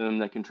subsystem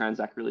that can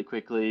transact really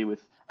quickly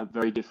with a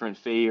very different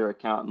fee or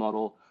account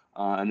model,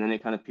 and then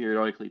it kind of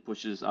periodically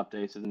pushes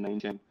updates to the main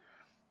chain.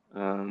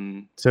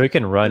 So it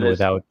can run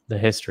without the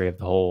history of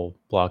the whole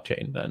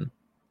blockchain then?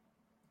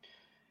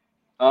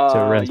 So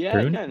it runs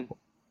prune? It can.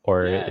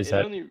 Or is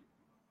that...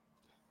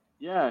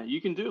 Yeah, you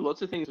can do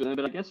lots of things with it,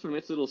 but I guess from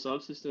its little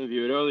subsystem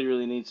view, it only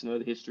really needs to know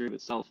the history of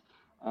itself.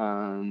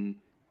 And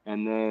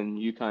then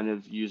you kind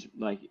of use,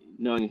 like,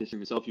 knowing the history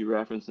of itself, you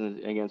reference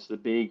it against the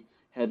big,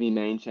 heavy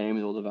main chain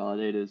with all the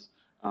validators,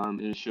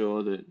 and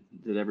ensure that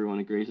everyone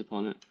agrees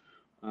upon it.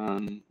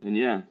 And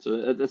yeah,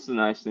 so that's the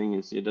nice thing,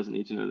 is it doesn't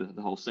need to know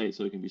the whole state,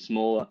 so it can be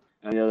smaller.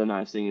 And the other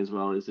nice thing as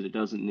well is that it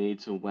doesn't need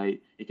to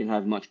wait. It can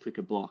have much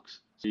quicker blocks,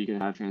 so you can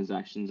have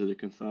transactions that are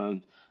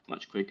confirmed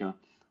much quicker,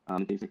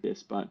 things like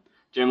this. But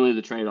generally,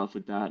 the trade-off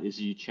with that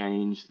is you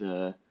change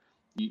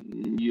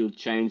you'll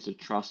change the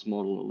trust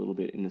model a little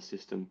bit in the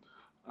system,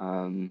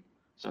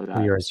 so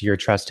that you're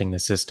trusting the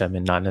system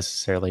and not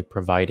necessarily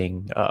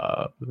providing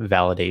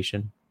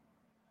validation.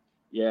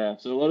 Yeah,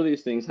 so a lot of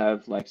these things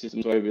have like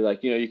systems where you'd be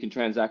like, you can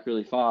transact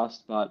really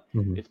fast, but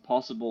it's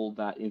possible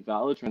that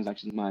invalid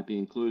transactions might be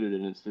included,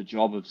 and it's the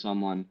job of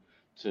someone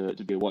to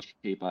be a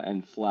watchkeeper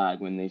and flag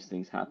when these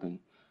things happen.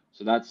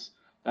 So that's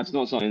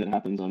not something that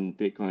happens on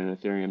Bitcoin and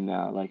Ethereum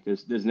now. Like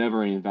there's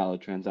never any invalid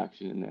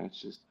transaction in there.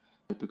 It's just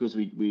because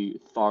we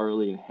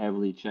thoroughly and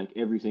heavily check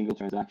every single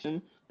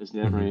transaction, there's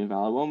never any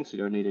invalid one, so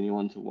you don't need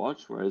anyone to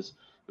watch. Whereas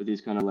with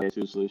these kind of layer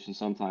 2 solutions,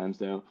 sometimes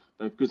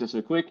because they're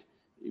so quick,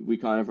 we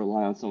kind of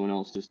rely on someone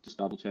else just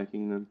double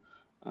checking them.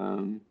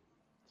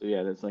 So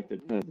yeah, that's like the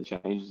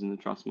changes in the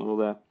trust model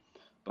there.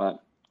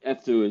 But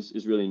ETH-2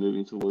 is really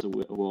moving towards a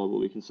world where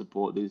we can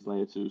support these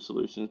layer 2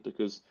 solutions,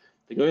 because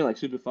they're going like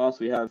super fast.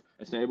 We have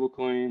a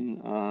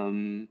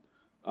stablecoin,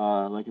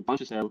 like a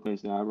bunch of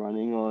stablecoins now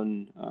running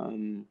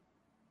on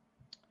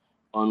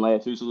layer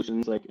 2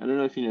 solutions. Like, I don't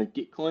know if you know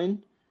Gitcoin.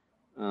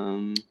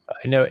 I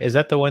know. Is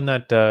that the one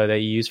that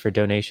you use for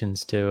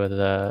donations to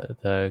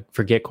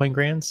for Gitcoin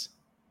grants?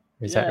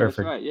 That's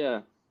right.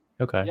 Yeah.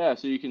 Okay. Yeah,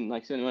 so you can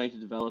like send money to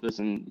developers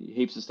and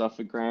heaps of stuff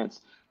for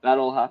grants. That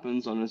all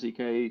happens on a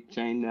ZK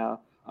chain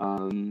now.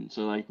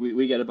 So like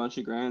we get a bunch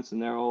of grants,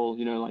 and they're all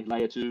like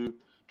layer 2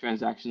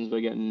 transactions. We're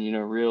getting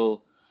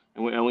real,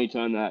 and we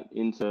turn that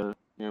into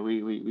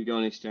we go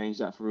and exchange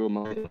that for real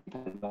money.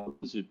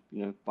 Developers who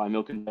buy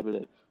milk and bread with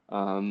it.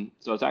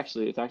 So it's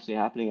actually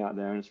happening out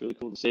there, and it's really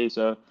cool to see.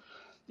 So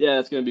yeah,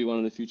 that's going to be one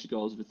of the future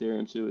goals of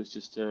Ethereum too, is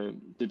just to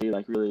be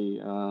like really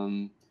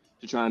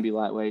to try and be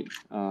lightweight,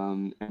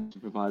 and to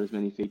provide as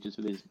many features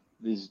for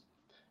these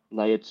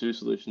layer 2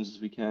 solutions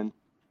as we can.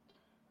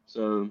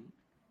 So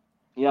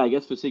yeah, I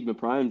guess for Sigma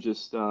Prime,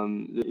 just the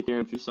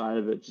Ethereum 2 side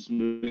of it, just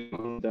moving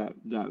on that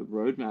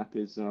roadmap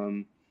is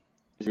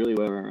really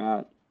where we're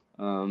at.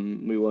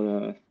 We want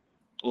to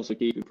also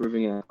keep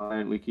improving our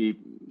client.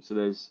 So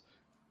there's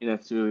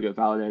ETH-2, we got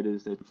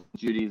validators, they perform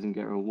duties and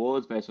get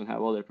rewards based on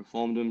how well they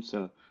performed them.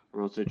 So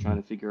we're also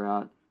trying to figure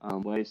out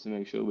ways to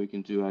make sure we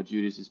can do our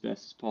duties as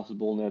best as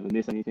possible, never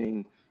miss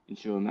anything,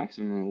 ensure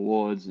maximum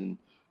rewards and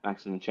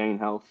maximum chain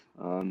health.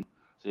 So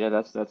yeah,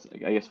 that's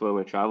I guess where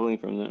we're traveling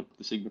from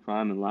the Sigma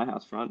Prime and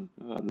Lighthouse front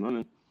at the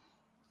moment.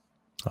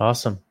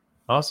 Awesome.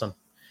 All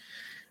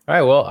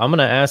right, well, I'm going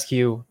to ask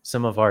you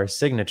some of our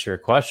signature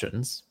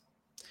questions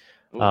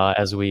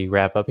as we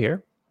wrap up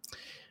here.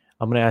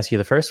 I'm going to ask you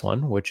the first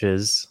one, which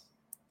is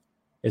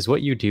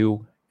what you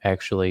do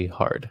actually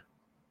hard?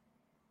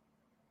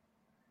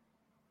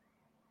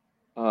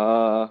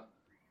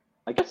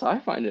 I guess I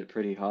find it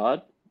pretty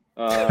hard.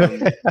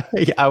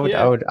 I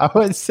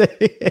would say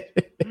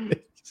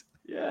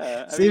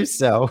yeah, seems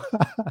so.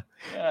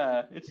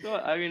 Yeah, it's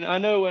not. I mean, I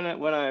know when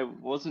I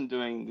wasn't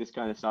doing this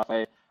kind of stuff,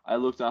 I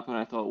looked up and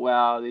I thought,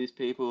 wow, these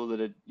people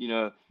that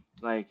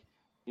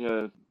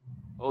are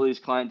all these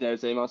client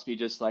devs, they must be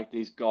just like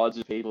these gods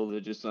of people that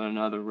are just on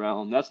another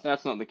realm. That's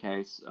not the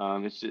case.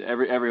 It's just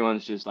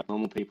everyone's just like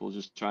normal people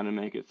just trying to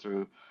make it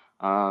through.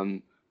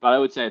 But I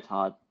would say it's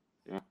hard.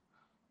 Yeah.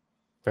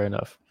 Fair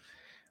enough.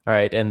 All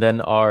right, and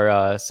then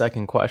our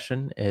second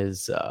question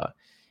is,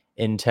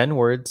 in 10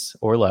 words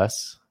or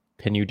less,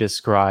 can you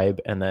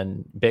describe, and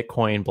then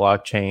Bitcoin,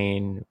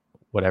 blockchain,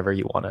 whatever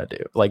you want to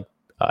do, like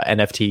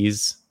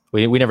NFTs?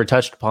 We never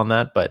touched upon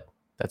that, but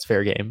that's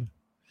fair game.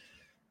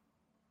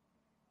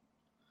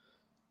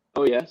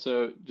 Oh yeah.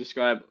 So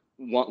describe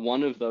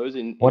one of those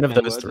in One of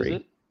 10 those words, three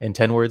is it? in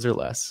 10 words or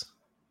less.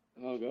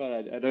 Oh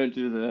god, I don't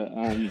do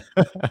the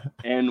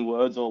n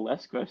words or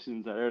less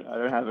questions. I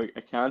don't have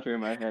a counter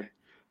in my head.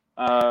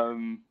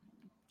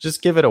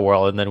 Just give it a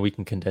whirl and then we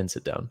can condense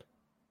it down.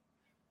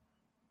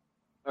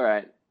 All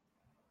right.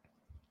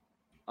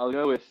 I'll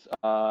go with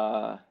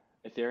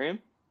Ethereum.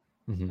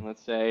 Mm-hmm. And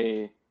let's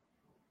say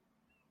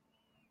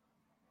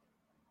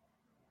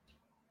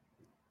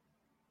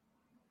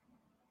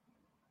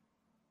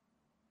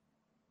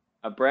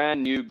a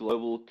brand new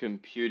global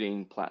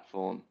computing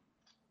platform.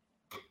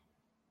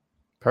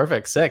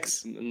 Perfect.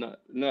 6. I'm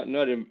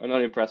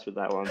not impressed with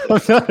that one.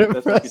 I'm not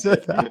impressed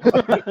with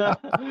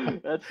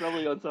That's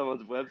probably on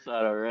someone's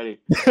website already.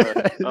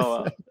 But,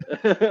 oh well.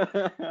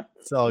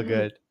 It's all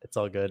good. It's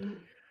all good.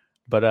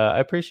 But I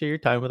appreciate your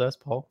time with us,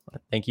 Paul.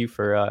 Thank you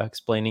for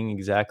explaining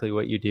exactly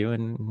what you do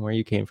and where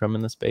you came from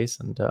in the space.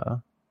 And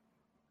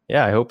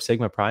yeah, I hope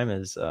Sigma Prime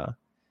is going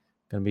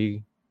to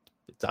be.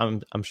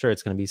 I'm sure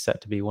it's going to be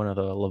set to be one of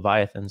the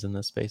leviathans in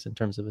this space in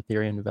terms of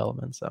Ethereum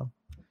development. So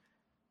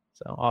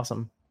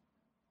awesome.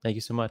 Thank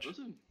you so much.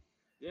 Awesome.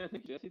 Yeah,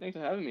 thank you, Jesse. Thanks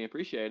for having me.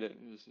 Appreciate it.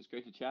 It was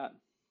great to chat.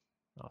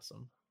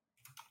 Awesome.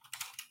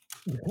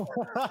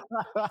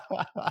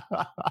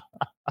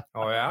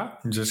 Oh yeah,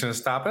 I'm just gonna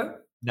stop it.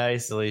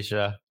 Nice,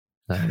 Alicia.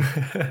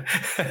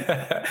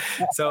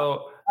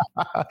 So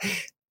yeah,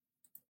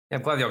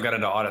 I'm glad y'all got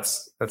into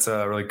audits. That's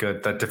a really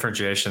good. That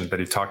differentiation that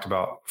he talked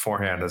about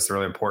beforehand is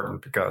really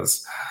important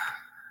because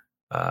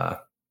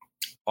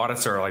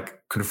audits are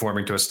like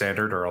conforming to a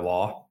standard or a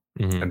law,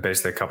 mm-hmm. and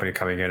basically a company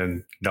coming in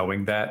and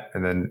knowing that,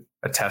 and then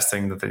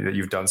attesting that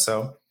you've done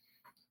so,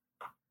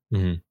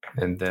 mm-hmm.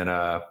 and then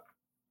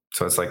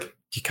so it's like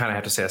you kind of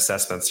have to say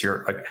assessments.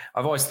 You're like,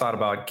 I've always thought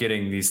about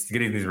getting these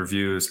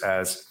reviews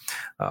as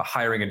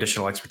hiring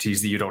additional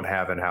expertise that you don't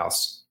have in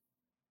house.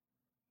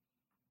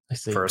 I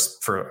see.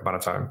 For amount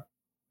of time.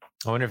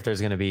 I wonder if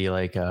there's going to be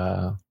like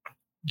a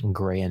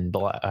gray and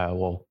black,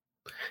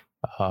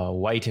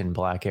 white and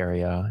black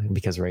area,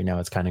 because right now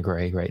it's kind of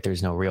gray, right?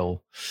 There's no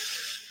real.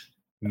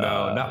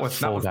 No, not with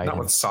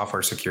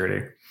software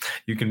security.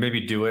 You can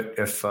maybe do it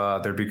if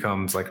there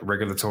becomes like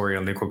regulatory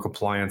and legal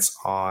compliance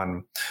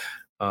on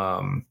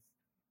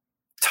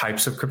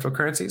types of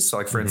cryptocurrencies. So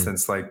like, for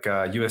instance, like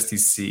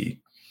USDC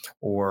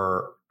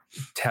or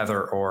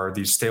Tether or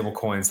these stable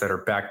coins that are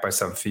backed by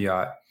some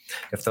fiat.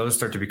 If those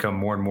start to become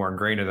more and more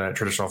ingrained in a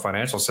traditional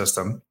financial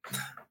system,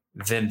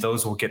 then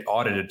those will get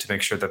audited to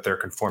make sure that they're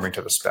conforming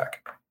to the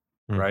spec,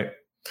 right?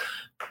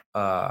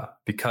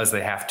 Because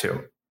they have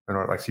to.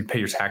 Like if you pay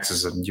your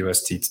taxes in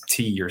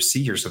USDT or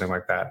C or something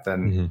like that,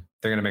 then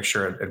they're going to make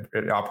sure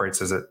it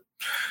operates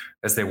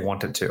as they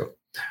want it to.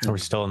 We're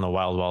still in the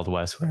wild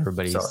west where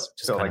everybody's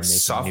so like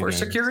software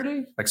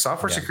security,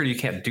 security, you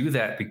can't do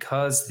that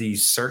because the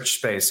search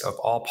space of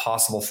all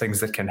possible things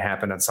that can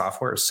happen in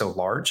software is so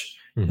large.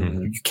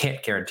 You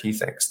can't guarantee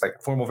things.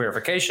 Like formal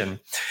verification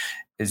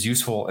is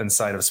useful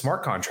inside of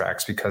smart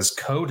contracts because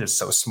code is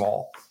so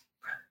small.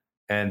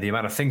 And the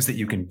amount of things that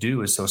you can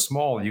do is so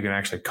small, you can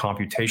actually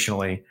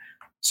computationally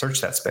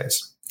search that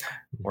space.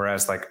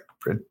 Whereas like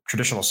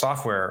traditional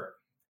software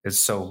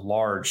is so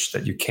large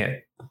that you can't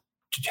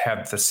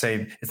have the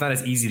same, it's not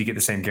as easy to get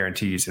the same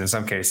guarantees. And in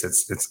some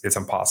cases, it's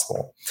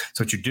impossible.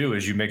 So what you do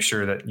is you make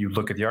sure that you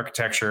look at the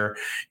architecture,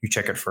 you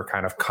check it for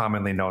kind of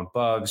commonly known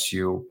bugs,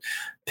 you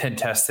pen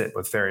test it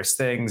with various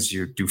things,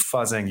 you do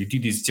fuzzing, you do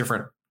these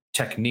different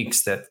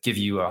techniques that give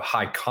you a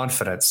high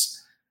confidence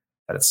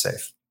that it's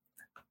safe.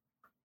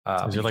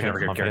 Is there like a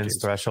confidence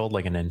threshold,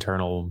 like an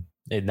internal,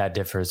 that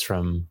differs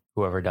from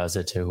whoever does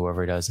it to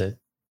whoever does it?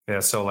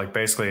 Yeah. So like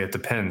basically it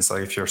depends.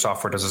 Like if your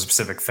software does a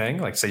specific thing,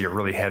 like say you're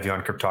really heavy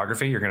on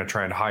cryptography, you're going to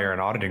try and hire an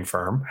auditing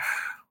firm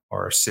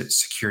or a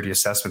security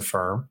assessment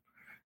firm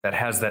that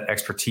has that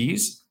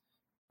expertise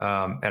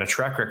and a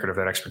track record of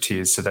that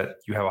expertise so that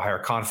you have a higher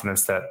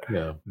confidence that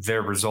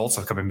their results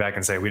of coming back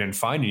and say, we didn't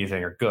find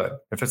anything are good.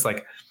 If it's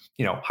like,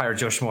 hire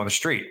Joe Schmo on the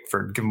street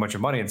give him a bunch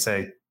of money and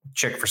say,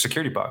 check for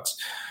security bugs.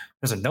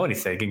 Doesn't know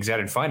anything because I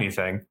didn't find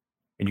anything,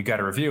 and you got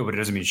a review, but it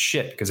doesn't mean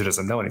shit because it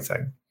doesn't know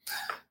anything.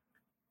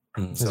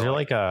 Is there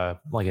like a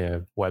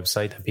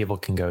website that people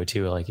can go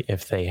to, like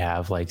if they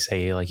have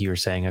say you were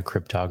saying a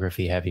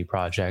cryptography heavy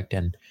project,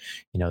 and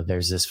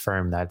there's this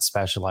firm that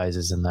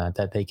specializes in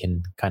that they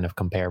can kind of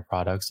compare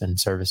products and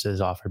services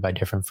offered by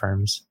different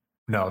firms?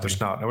 No, there's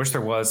not. I wish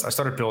there was. I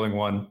started building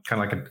one,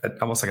 kind of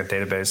like almost like a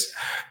database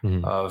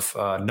of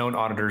known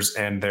auditors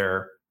and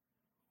their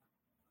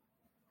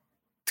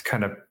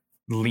kind of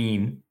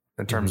lean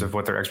in terms of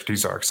what their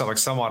expertise are. So like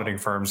some auditing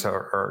firms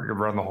are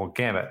run the whole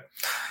gamut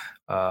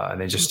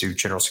and they just do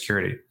general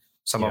security.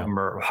 Some of them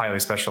are highly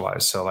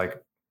specialized. So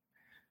like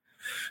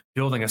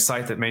building a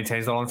site that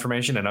maintains all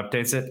information and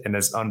updates it and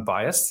is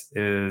unbiased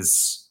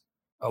is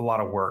a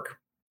lot of work.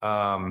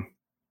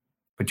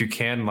 But you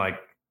can like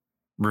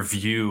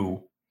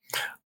review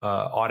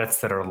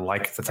audits that are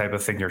like the type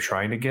of thing you're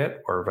trying to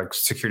get, or like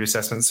security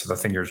assessments for the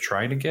thing you're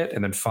trying to get,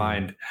 and then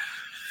find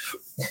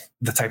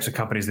the types of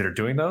companies that are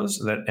doing those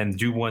and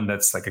do one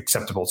that's like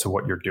acceptable to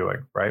what you're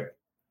doing, right?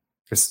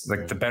 Because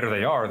like the better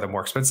they are, the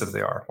more expensive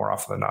they are, more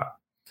often than not.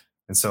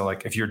 And so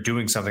like if you're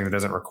doing something that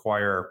doesn't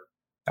require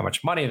that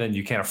much money, then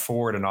you can't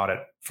afford an audit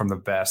from the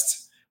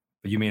best,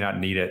 but you may not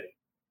need it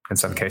in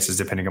some cases,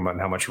 depending on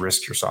how much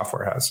risk your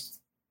software has.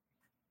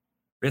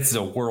 It's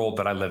a world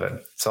that I live in.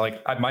 So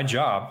like my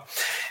job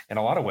in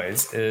a lot of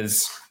ways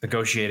is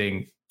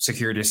negotiating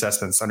security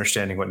assessments,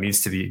 understanding what needs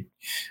to be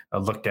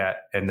looked at,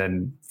 and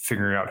then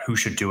figuring out who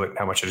should do it and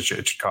how much it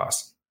should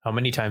cost. How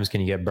many times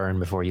can you get burned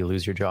before you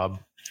lose your job?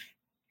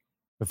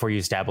 Before you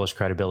establish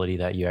credibility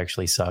that you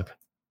actually suck?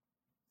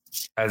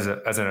 As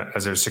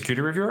a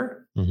security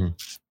reviewer? Mm-hmm.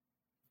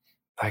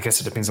 I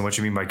guess it depends on what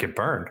you mean by get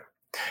burned.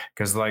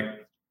 Because like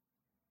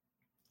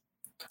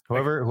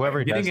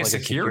whoever does like a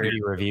security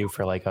review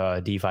for like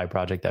a DeFi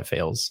project that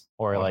fails,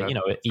 or like, you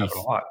know, ETH. A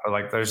lot. But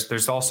like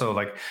there's also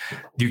like,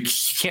 you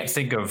can't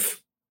think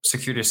of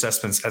security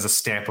assessments as a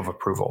stamp of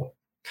approval.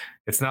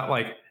 It's not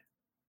like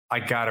I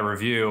got a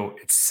review,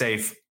 it's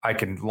safe, I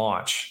can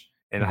launch,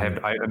 and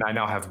I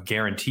now have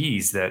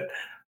guarantees that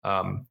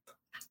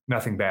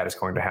nothing bad is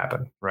going to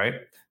happen. Right?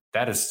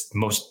 That is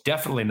most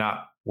definitely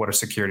not what a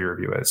security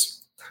review is.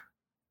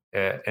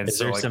 And is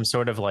there some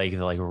sort of like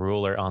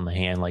ruler on the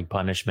hand, like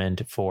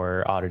punishment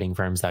for auditing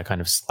firms that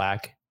kind of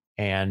slack?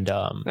 And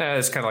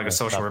it's kind of like a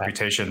social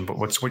reputation. But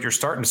what you're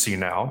starting to see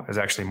now is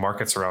actually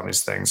markets around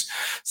these things.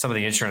 Some of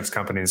the insurance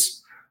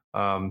companies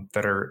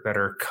that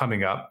are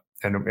coming up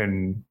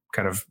and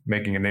kind of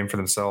making a name for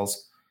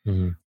themselves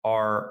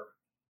are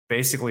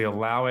basically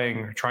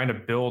trying to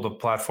build a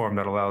platform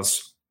that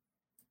allows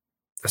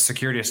a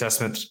security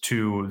assessment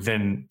to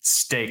then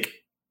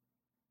stake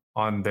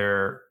on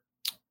their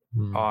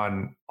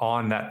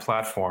on that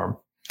platform,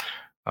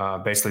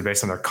 basically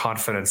based on their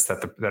confidence that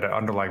that an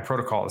underlying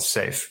protocol is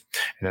safe,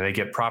 and then they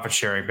get profit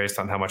sharing based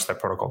on how much that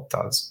protocol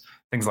does,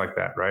 things like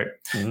that, right?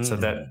 So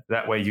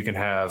that way you can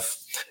have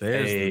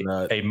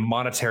a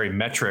monetary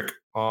metric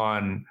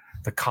on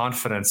the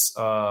confidence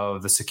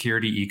of the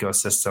security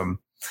ecosystem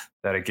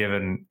that a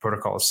given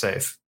protocol is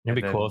safe. It'd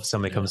be cool if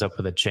somebody comes up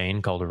with a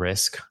chain called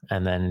Risk,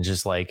 and then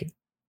just like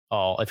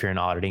if you're an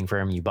auditing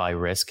firm, you buy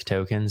Risk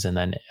tokens, and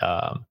then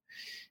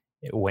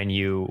when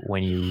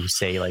you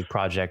say like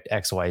project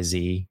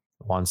XYZ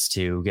wants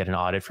to get an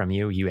audit from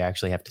you, you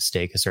actually have to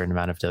stake a certain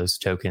amount of those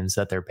tokens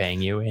that they're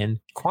paying you in.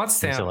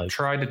 QuantStamp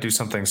tried to do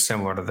something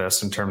similar to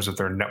this in terms of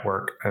their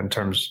network. I'm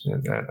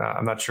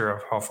not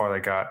sure how far they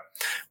got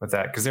with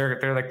that, because they're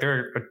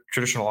a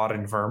traditional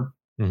auditing firm.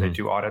 They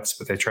do audits,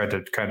 but they tried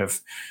to kind of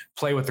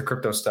play with the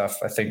crypto stuff,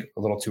 I think, a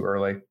little too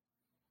early.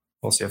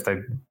 We'll see if they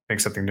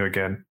make something new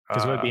again.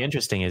 Because what would be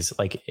interesting is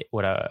like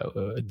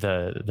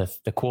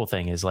the cool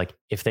thing is like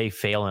if they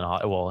fail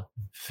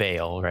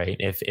right?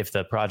 If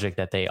the project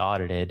that they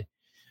audited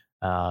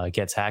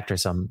gets hacked or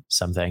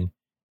something,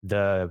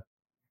 the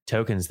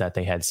tokens that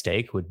they had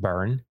staked would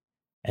burn,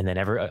 and then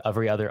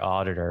every other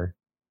auditor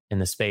in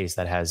the space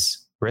that has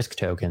Risk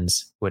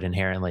tokens would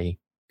inherently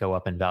go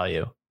up in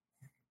value.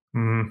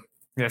 Mm-hmm.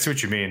 Yeah, I see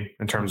what you mean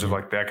in terms of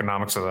like the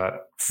economics of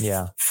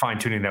that. Fine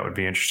tuning that would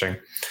be interesting.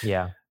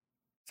 Yeah.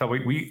 So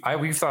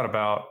we've thought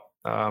about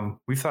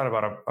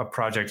a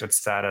project at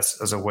Status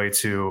as a way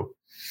to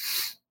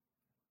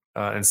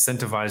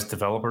incentivize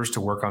developers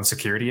to work on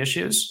security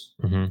issues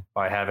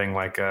by having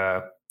like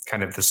a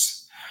kind of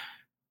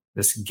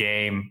this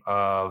game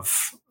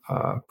of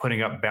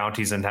putting up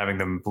bounties and having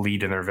them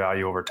bleed in their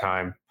value over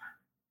time.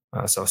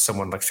 So if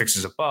someone like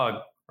fixes a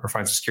bug or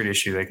finds a security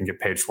issue, they can get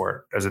paid for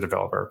it as a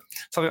developer.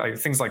 Something like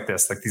things like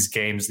this, like these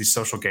games, these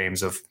social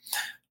games of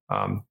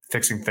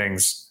fixing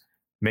things,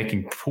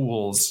 making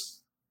pools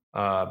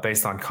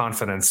based on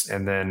confidence,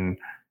 and then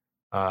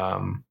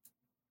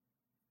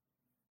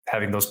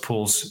having those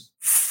pools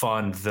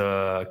fund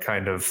the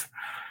kind of.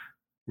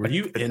 Are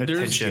you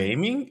Enders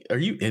Gaming? Are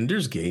you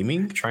Enders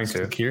Gaming? Trying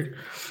to secure?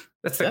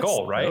 That's the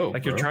goal, right?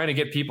 Like you're trying to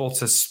get people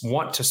to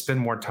want to spend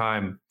more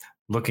time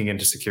looking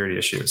into security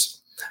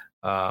issues.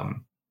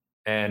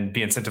 And be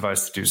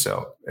incentivized to do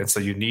so. And so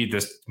you need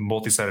this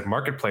multi-sided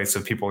marketplace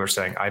of people who are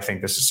saying, I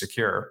think this is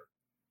secure.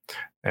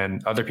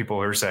 And other people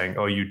who are saying,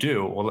 oh, you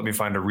do? Well, let me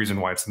find a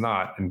reason why it's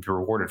not and be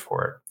rewarded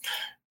for it.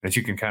 And if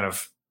you can kind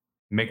of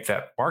make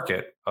that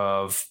market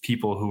of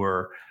people who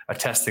are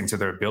attesting to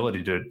their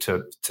ability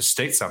to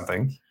state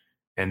something,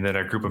 and then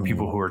a group of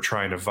people who are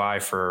trying to vie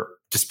for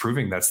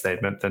disproving that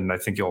statement, then I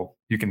think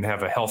you can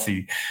have a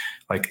healthy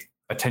like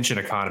attention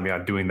economy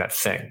on doing that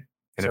thing.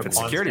 And so if it's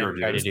security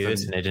reviews, tried to do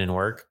this and it didn't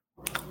work.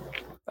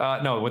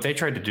 No, what they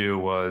tried to do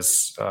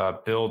was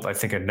build, I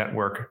think, a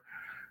network.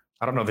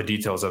 I don't know the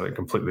details of it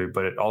completely,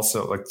 but it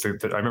also like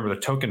I remember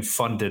the token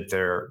funded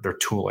their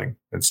tooling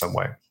in some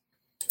way,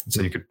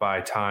 so you could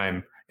buy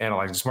time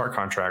analyzing smart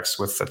contracts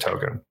with the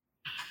token.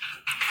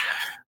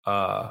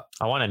 I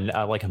want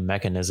like a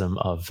mechanism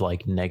of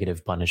like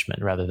negative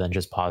punishment rather than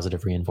just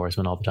positive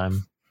reinforcement all the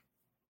time.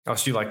 Oh,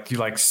 so you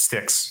like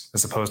sticks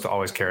as opposed to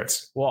always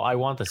carrots? Well, I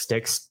want the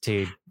sticks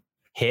to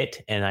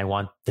hit, and I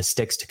want the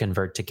sticks to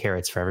convert to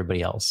carrots for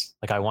everybody else.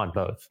 Like I want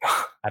both.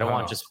 I don't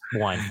want just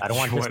one. I don't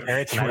want just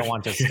carrots, and I don't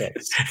want just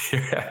sticks.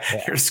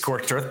 You're a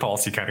scorched earth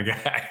policy kind of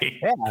guy.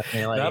 Yeah, I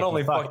mean, like, not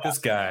only fuck this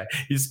guy,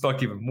 you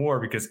fuck even more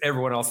because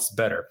everyone else is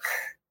better.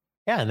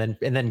 Yeah,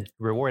 and then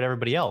reward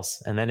everybody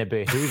else, and then it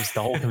behooves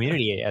the whole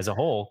community as a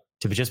whole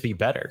to just be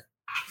better.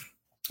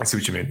 I see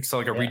what you mean. So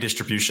like a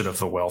redistribution of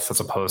the wealth as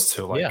opposed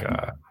to like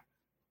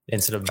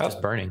instead of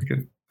just burning.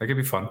 That could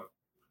be fun.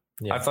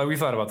 Yeah. We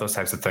thought about those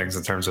types of things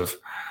in terms of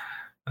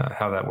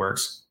how that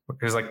works.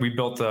 Because like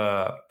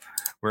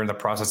we're in the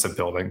process of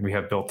building. We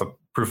have built the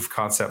proof of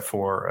concept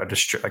for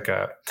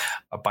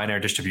a binary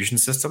distribution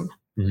system.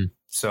 Mm-hmm.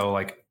 So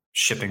like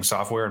shipping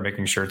software and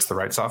making sure it's the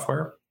right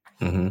software.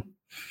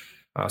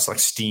 Mm-hmm. So like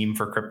Steam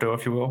for crypto,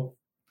 if you will,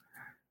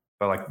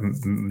 but like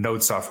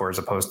node software as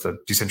opposed to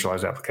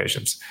decentralized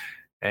applications.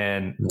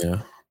 And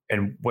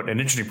what an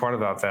interesting part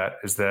about that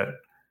is that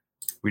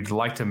we'd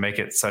like to make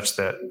it such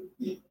that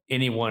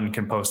anyone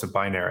can post a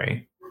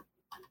binary,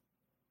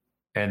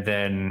 and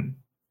then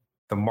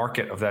the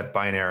market of that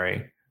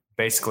binary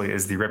basically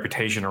is the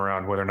reputation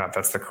around whether or not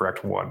that's the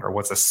correct one or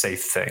what's a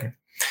safe thing,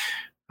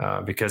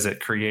 because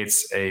it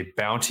creates a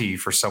bounty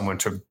for someone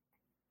to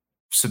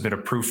submit a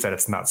proof that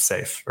it's not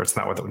safe or it's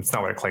not what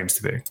it claims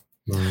to be.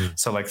 Mm.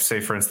 So like say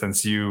for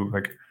instance, you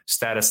like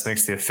Status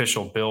makes the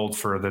official build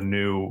for the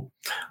new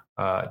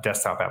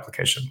desktop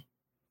application.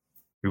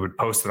 We would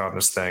post it on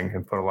this thing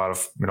and put a lot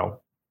of,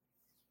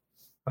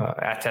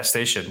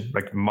 attestation,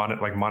 like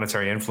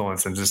monetary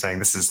influence, and just saying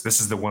this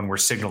is the one we're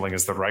signaling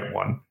is the right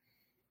one.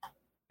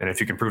 And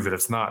if you can prove that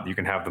it's not, you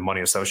can have the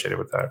money associated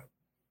with that.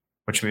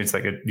 Which means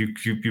like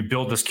you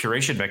build this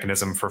curation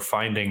mechanism for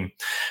finding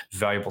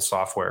valuable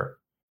software,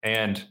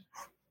 and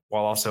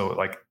while also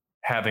like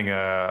having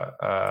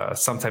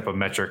some type of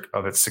metric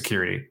of its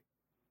security.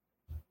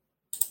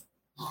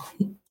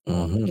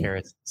 Mm-hmm.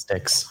 Carrots,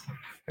 sticks.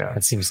 Yeah,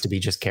 it seems to be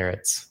just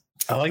carrots.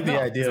 I like the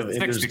idea of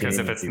sticks because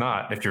if it's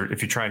not, if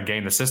you try and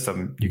game the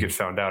system, you get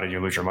found out and you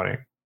lose your money.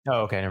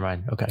 Oh, okay, never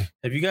mind. Okay.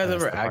 Have you guys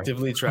ever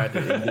actively tried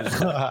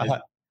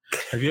to?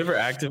 Have you ever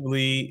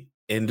actively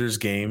Ender's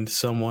gamed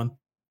someone?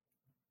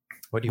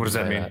 What does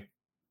that mean?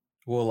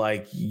 Well,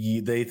 like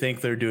they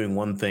think they're doing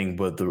one thing,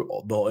 but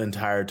the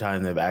entire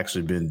time they've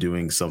actually been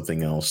doing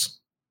something else.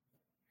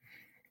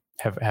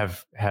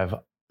 Have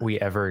we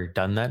ever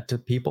done that to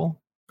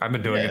people? I've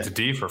been doing it to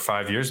D for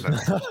 5 years now.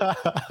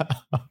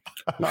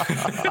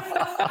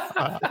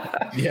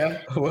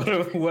 Yeah.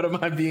 What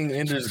am I being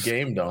Ender's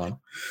gamed on?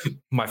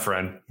 My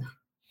friend.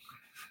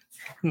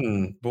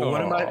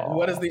 But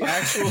what is the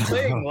actual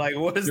thing? Like,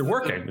 what is you're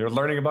working? You're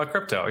learning about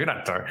crypto. You're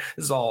not learning.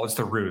 It's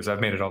the ruse. I've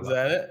made it all. Is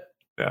that it?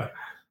 Yeah.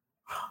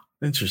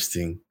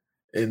 Interesting.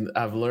 And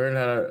I've learned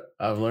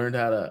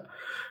how to,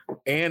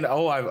 and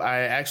I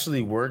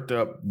actually worked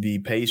up the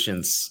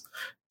patience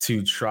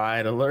to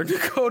try to learn to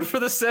code for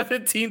the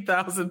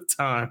 17,000th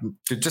time.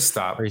 Dude, just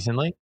stop.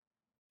 Recently?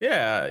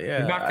 Yeah.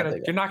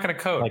 You're not gonna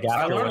code. Like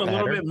I learn a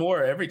little bit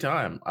more every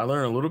time.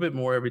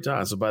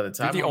 So by the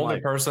time you're the only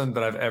person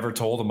that I've ever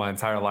told in my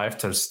entire life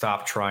to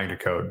stop trying to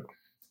code.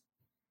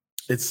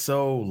 It's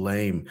so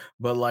lame.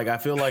 But like I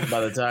feel like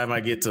by the time I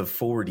get to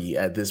 40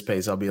 at this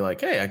pace, I'll be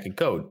like, hey, I can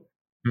code.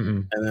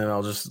 Mm-mm. And then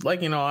I'll just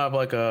have a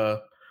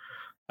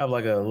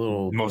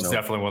little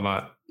definitely will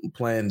not.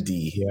 Plan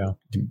D. Yeah.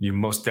 You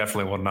most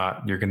definitely will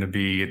not. You're gonna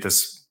be at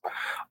this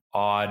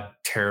odd,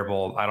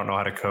 terrible, I don't know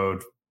how to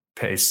code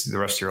pace the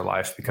rest of your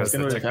life because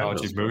the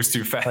technology moves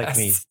too fast. Like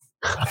me.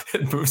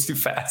 It moves too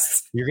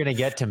fast. You're going to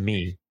get to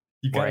me.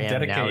 You got to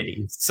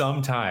dedicate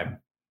some time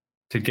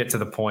to get to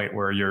the point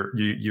where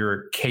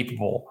you're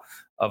capable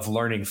of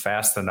learning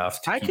fast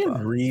enough to I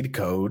can read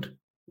code.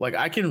 Like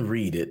I can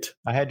read it.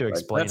 I had to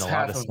explain a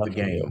lot of stuff the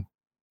game.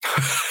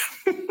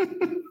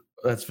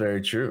 That's very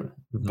true.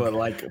 Mm-hmm. But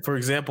like, for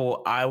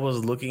example, I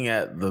was looking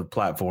at the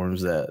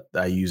platforms that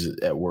I use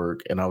at work,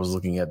 and I was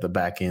looking at the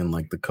back end,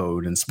 like the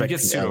code and spec. You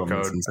get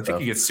pseudocode. I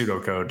think you get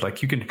pseudocode.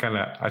 Like you can kind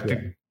of, I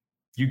think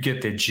you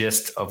get the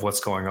gist of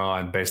what's going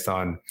on based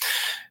on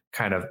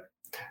kind of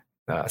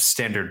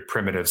standard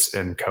primitives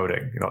in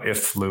coding.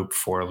 If loop,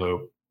 for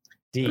loop.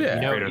 Like in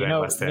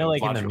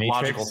the Matrix,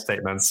 logical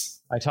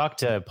statements. I talked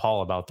to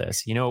Paul about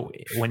this.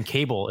 When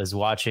Cable is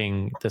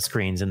watching the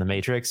screens in the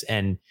Matrix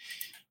and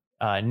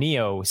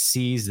Neo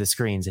sees the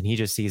screens and he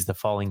just sees the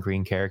falling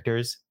green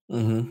characters,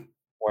 mm-hmm.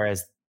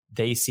 whereas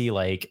they see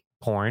like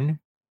porn.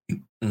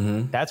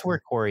 Mm-hmm. That's where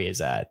Corey is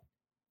at.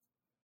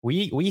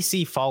 We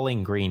see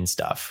falling green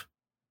stuff.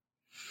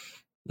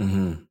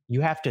 Mm-hmm.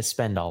 You have to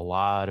spend a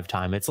lot of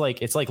time. It's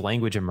like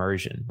language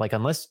immersion. Like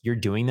unless you're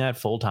doing that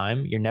full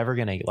time, you're never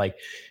gonna like.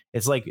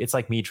 It's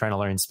like me trying to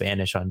learn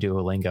Spanish on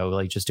Duolingo,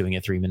 like just doing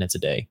it 3 minutes a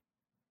day.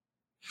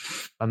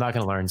 I'm not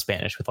gonna learn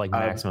Spanish with like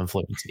maximum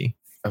fluency.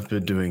 I've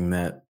been doing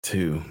that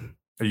too.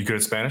 Are you good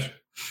at Spanish?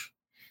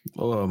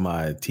 Well,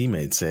 my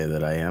teammates say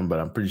that I am, but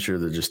I'm pretty sure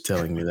they're just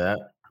telling me that.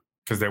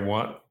 Because they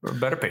want a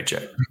better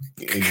paycheck.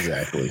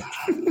 Exactly.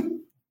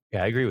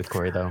 Yeah, I agree with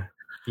Corey, though.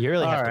 You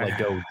really have to like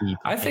go deep.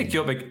 I think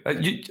you'll make,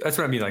 that's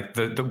what I mean. Like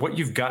the what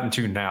you've gotten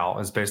to now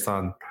is based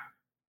on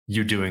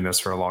you doing this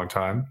for a long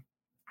time.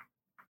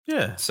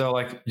 Yeah. So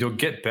like you'll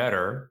get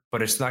better,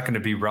 but it's not going to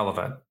be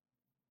relevant.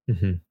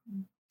 Mm-hmm.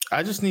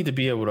 I just need to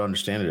be able to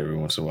understand it every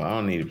once in a while. I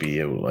don't need to be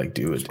able to like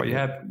do it.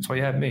 That's why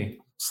you have me.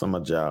 It's not my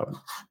job.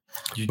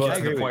 But I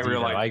agree with you,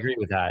 I agree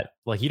with that.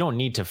 Like you don't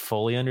need to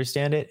fully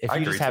understand it. If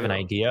you just have an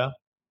idea,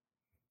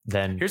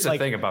 then here's the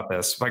thing about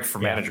this, like for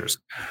managers,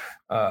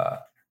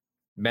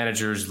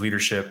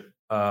 leadership,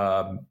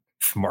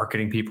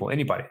 marketing people,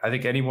 anybody. I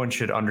think anyone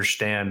should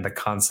understand the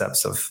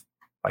concepts of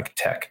like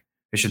tech.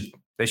 They should.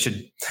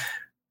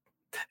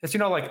 It's,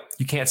 like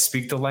you can't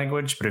speak the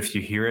language, but if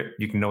you hear it,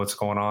 you can know what's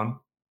going on.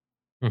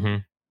 Mm-hmm.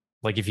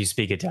 Like if you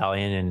speak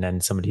Italian and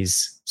then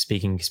somebody's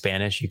speaking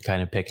Spanish, you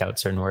kind of pick out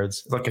certain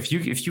words. Look, if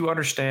you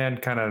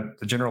understand kind of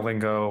the general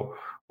lingo,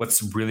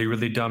 what's really,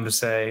 really dumb to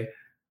say,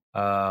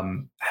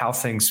 how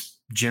things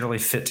generally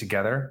fit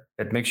together,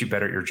 it makes you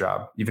better at your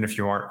job, even if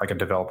you aren't like a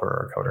developer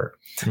or a coder,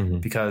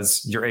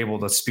 because you're able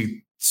to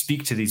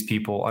speak to these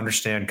people,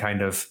 understand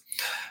kind of,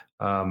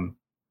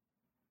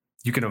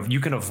 you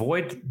can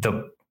avoid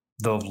the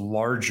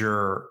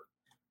larger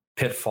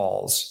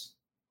pitfalls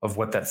of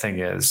what that thing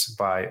is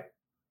by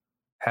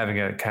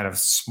having a kind of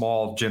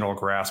small general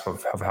grasp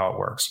of how it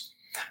works.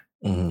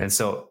 Mm-hmm. And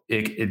so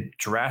it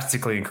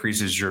drastically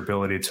increases your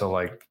ability to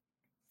like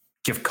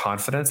give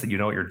confidence that you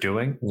know what you're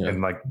doing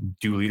and like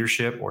do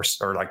leadership or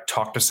like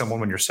talk to someone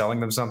when you're selling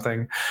them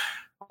something.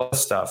 All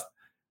this stuff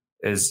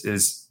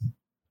is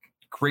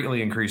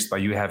greatly increased by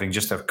you having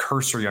just a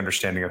cursory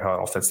understanding of how it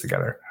all fits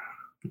together.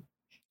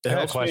 I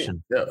have a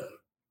question. Yeah.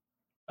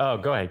 Oh,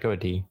 go ahead,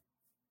 D.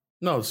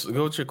 No,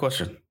 go with your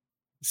question.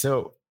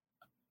 So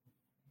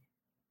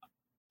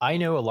I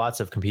know lots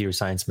of computer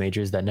science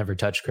majors that never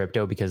touched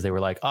crypto because they were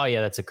like, oh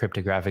yeah, that's a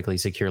cryptographically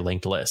secure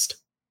linked list.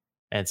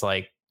 And it's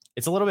like,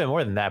 it's a little bit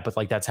more than that, but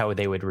like that's how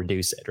they would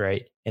reduce it,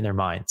 right? In their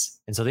minds.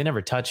 And so they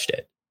never touched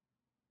it.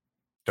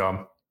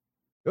 Dumb.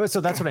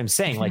 So that's what I'm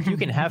saying. Like you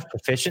can have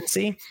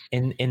proficiency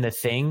in the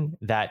thing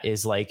that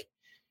is like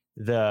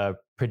the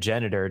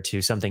progenitor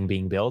to something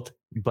being built,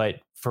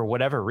 but for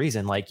whatever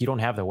reason, like you don't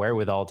have the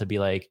wherewithal to be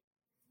like,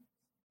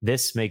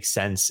 this makes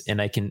sense.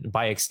 And I can,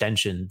 by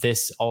extension,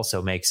 this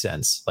also makes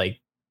sense. Like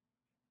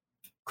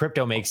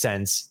crypto makes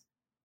sense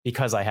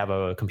because I have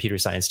a computer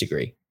science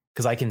degree,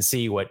 because I can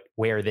see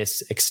where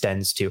this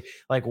extends to.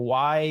 Like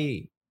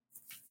why,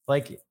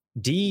 like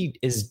D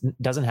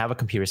doesn't have a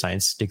computer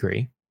science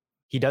degree.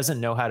 He doesn't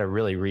know how to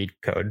really read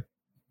code.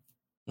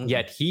 Mm-hmm.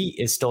 Yet he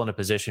is still in a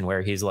position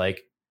where he's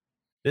like,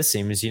 this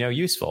seems,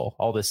 useful,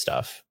 all this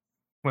stuff.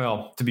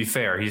 Well, to be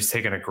fair, he's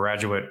taken a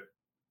graduate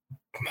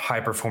high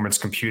performance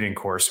computing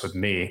course with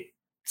me,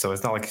 so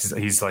it's not like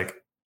he's like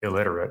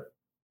illiterate.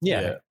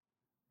 Yeah.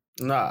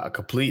 Nah, a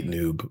complete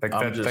noob. Like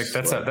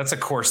that's a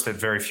course that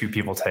very few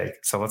people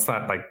take. So let's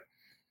not like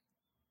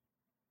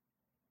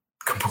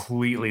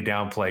completely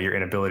downplay your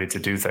inability to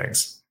do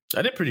things.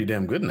 I did pretty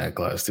damn good in that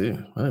class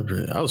too.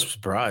 I was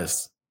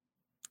surprised.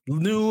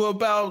 Knew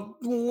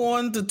about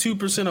 1% to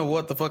 2% of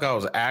what the fuck I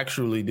was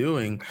actually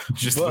doing.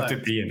 Just looked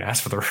at me and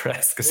asked for the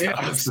rest.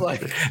 I was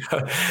like,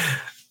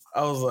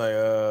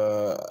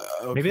 okay.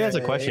 Maybe that's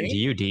a question to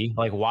you, D.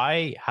 Like,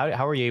 why?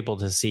 How are you able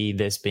to see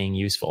this being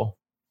useful?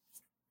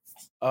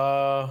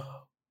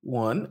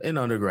 One, in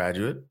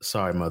undergraduate.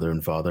 Sorry, mother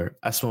and father.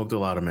 I smoked a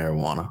lot of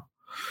marijuana,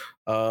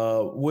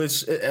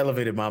 which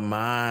elevated my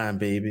mind,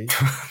 baby.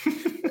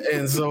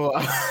 And so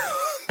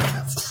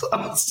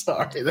I'm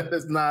sorry, that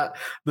is not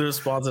the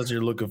response that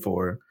you're looking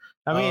for.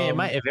 I mean,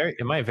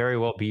 it might very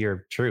well be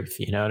your truth.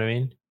 You know what I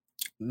mean?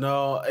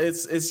 No,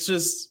 it's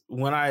just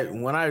when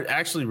I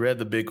actually read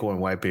the Bitcoin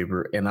white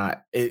paper and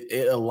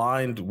it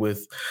aligned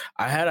with,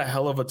 I had a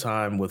hell of a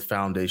time with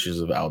foundations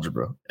of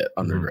algebra at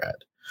undergrad.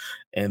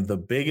 And the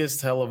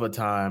biggest hell of a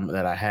time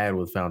that I had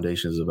with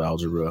foundations of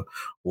algebra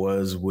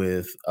was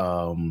with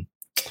modular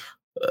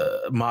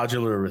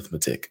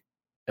arithmetic.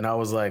 And I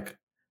was like,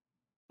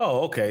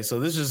 oh, okay. So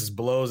this just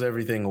blows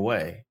everything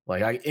away.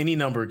 Like any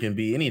number can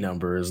be any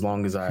number as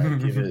long as I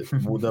give it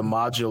the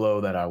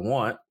modulo that I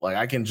want. Like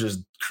I can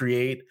just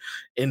create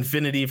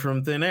infinity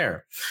from thin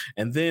air.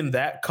 And then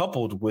that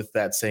coupled with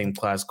that same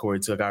class Corey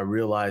took, I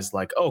realized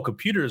like, oh,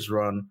 computers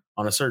run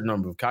on a certain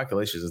number of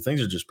calculations and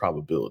things are just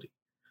probability,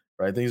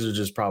 right? Things are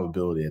just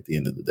probability at the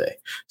end of the day.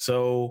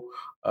 So,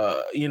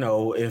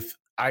 if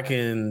I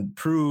can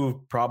prove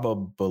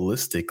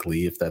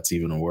probabilistically, if that's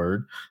even a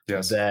word,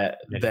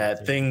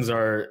 that things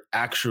are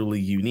actually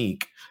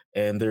unique,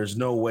 and there's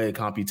no way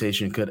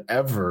computation could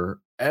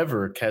ever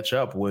catch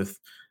up with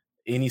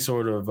any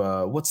sort of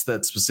what's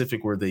that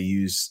specific word they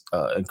use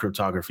in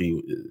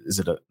cryptography? Is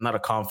it not a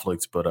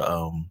conflict, but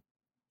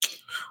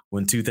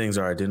when two things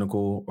are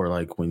identical, or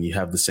like when you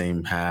have the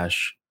same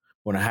hash,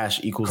 when a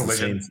hash equals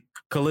collision. The same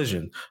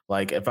collision.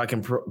 Like if I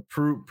can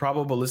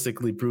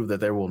probabilistically prove that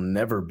there will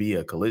never be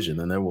a collision,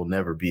 then there will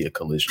never be a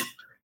collision,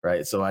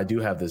 right? So I do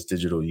have this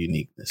digital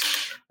uniqueness,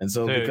 and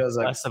so because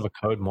less of a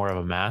code, more of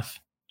a math.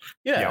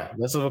 Yeah,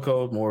 less of a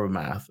code, more of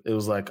math. It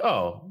was like,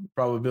 oh,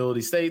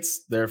 probability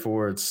states,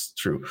 therefore it's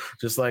true.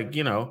 Just like,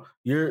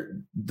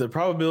 the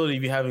probability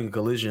of you having a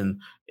collision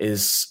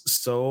is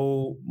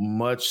so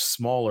much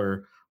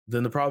smaller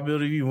than the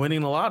probability of you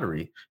winning the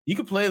lottery. You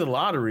could play the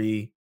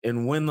lottery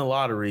and win the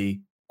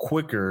lottery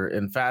quicker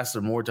and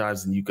faster more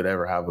times than you could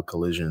ever have a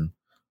collision.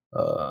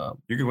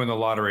 You could win the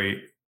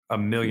lottery a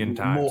million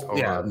times over.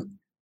 Yeah,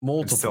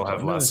 multiple still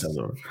have less.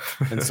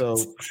 And so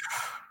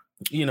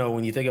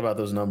when you think about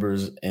those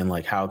numbers and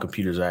like how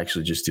computers are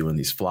actually just doing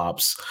these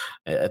flops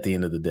at the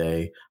end of the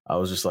day, I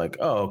was just like,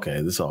 oh,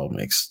 okay, this all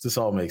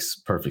makes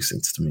perfect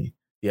sense to me.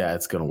 Yeah,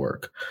 it's gonna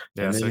work.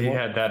 Yeah, so he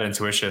had that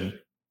intuition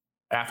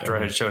after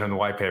I had shown him the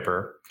white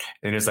paper,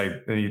 and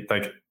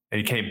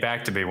he came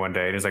back to me one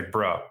day and he's like,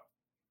 bro,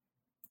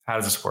 how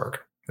does this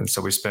work? And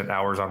so we spent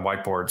hours on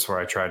whiteboards where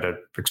I tried to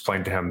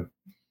explain to him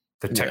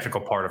the technical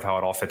part of how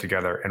it all fit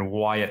together and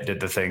why it did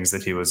the things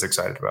that he was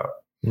excited about.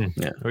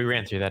 Yeah, we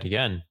ran through that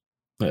again.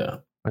 Yeah,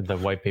 with the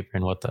white paper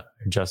and what the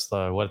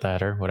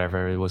header,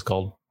 whatever it was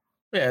called.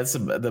 Yeah, it's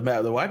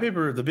the white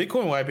paper. The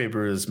Bitcoin white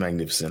paper is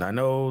magnificent. I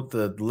know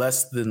the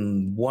less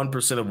than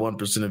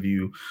 1% of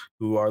you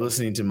who are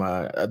listening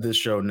to this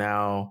show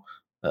now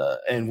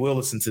and will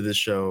listen to this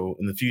show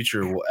in the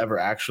future will ever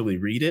actually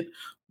read it,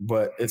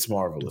 but it's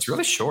marvelous. It's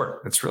really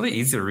short. It's really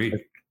easy to read.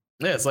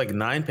 Yeah, it's like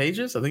 9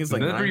 pages. I think it's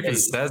like 9 pages. It even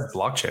says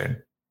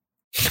blockchain.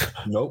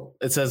 Nope.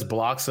 It says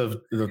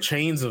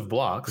chains of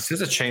blocks. It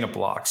says a chain of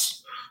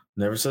blocks.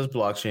 Never says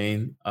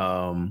blockchain.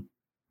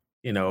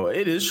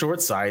 It is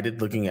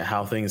short-sighted looking at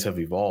how things have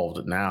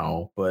evolved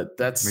now, but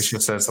that's... We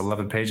should say it's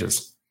 11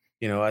 pages.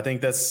 I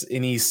think that's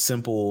any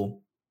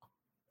simple...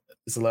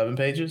 It's 11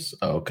 pages?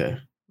 Oh, okay.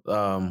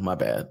 My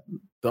bad.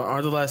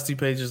 Aren't the last 2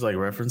 pages like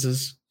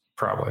references?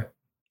 Probably.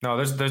 No,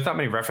 there's not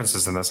many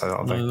references in this, I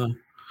don't think. No.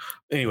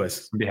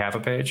 Anyways. Maybe half a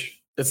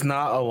page? It's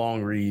not a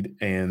long read,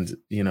 and,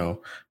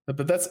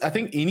 but that's... I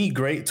think any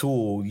great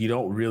tool, you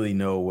don't really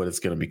know what it's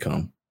going to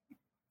become.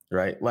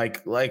 Right?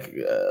 Like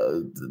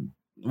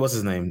what's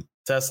his name?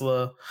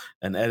 Tesla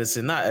and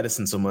Edison. Not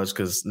Edison so much,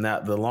 because now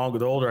the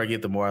older I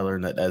get, the more I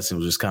learn that Edison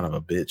was just kind of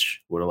a bitch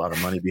with a lot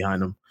of money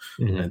behind him.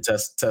 Mm-hmm. And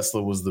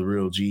Tesla was the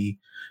real G.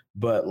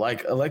 But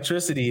like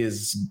electricity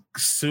is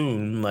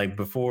soon, like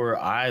before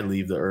I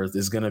leave the earth,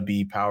 is going to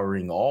be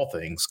powering all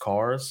things,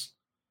 cars,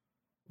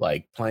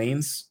 like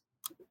planes.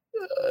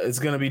 It's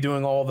going to be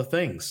doing all the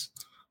things,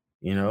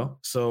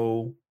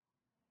 so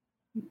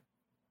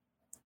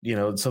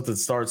something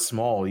starts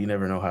small, you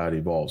never know how it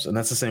evolves. And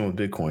that's the same with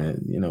Bitcoin.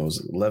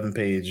 It's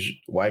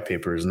 11-page white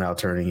paper is now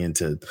turning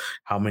into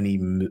how many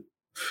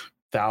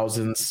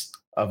thousands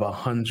of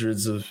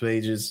hundreds of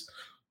pages.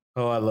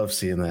 Oh, I love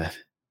seeing that.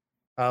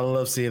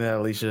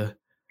 Alicia.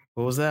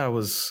 What was that?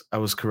 I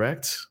was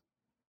correct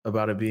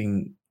about it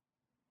being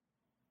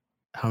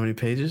how many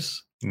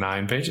pages?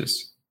 9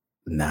 pages.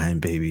 9,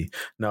 baby.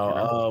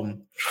 No,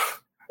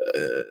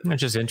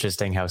 it's just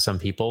interesting how some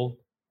people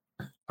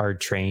are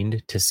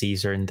trained to see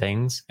certain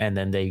things and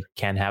then they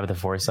can have the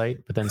foresight,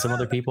 but then some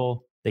other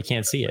people, they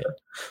can't see it.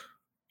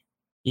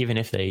 Even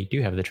if they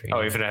do have the training.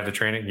 Oh, even have the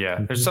training?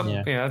 Yeah. There's some,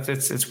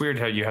 it's weird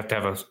how you have to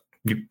have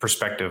a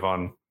perspective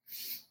on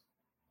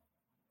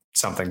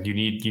something. You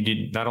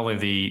need not only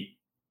the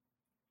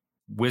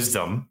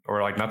wisdom,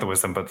 or like not the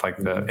wisdom, but like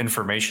the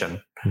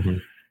information. Mm-hmm.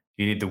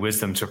 You need the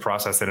wisdom to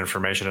process that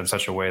information in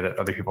such a way that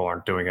other people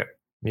aren't doing it.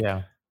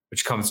 Yeah.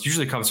 Which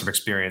usually comes from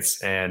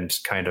experience and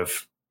kind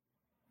of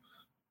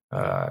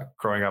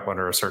growing up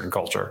under a certain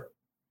culture.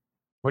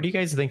 What do you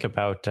guys think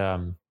about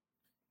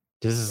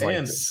this is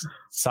like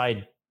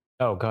side?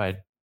 Oh, go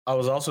ahead. I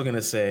was also going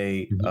to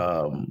say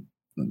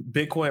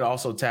Bitcoin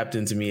also tapped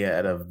into me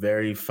at a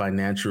very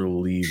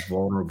financially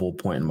vulnerable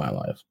point in my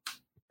life.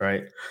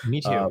 Right.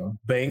 Me too.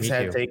 Banks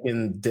had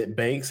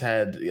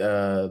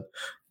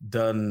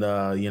done,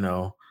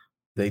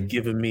 they'd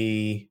given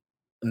me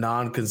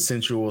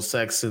non-consensual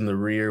sex in the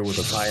rear with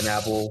a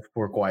pineapple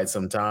for quite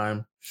some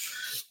time.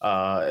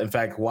 In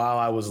fact, while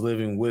I was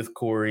living with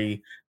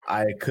Corey,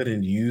 I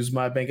couldn't use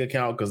my bank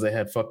account because they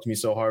had fucked me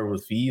so hard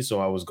with fees. So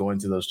I was going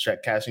to those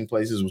check cashing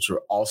places, which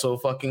were also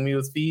fucking me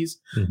with fees.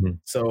 Mm-hmm.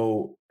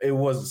 So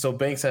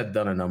banks had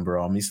done a number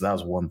on me. So that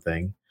was one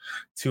thing.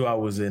 2, I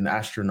was in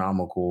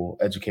astronomical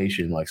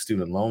education, like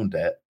student loan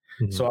debt.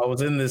 Mm-hmm. So I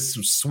was in this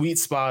sweet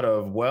spot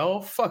of,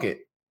 well, fuck it.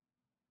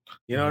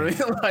 You know what I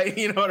mean? Like,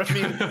 you know what I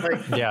mean?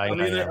 Like, yeah,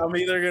 I'm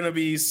either going to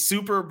be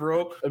super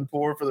broke and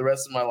poor for the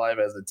rest of my life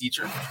as a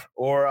teacher,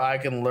 or I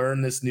can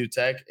learn this new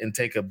tech and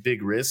take a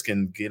big risk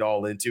and get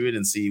all into it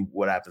and see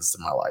what happens to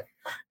my life.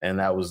 And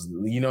that was,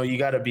 you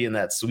got to be in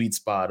that sweet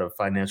spot of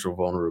financial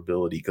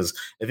vulnerability, because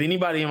if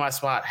anybody in my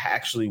spot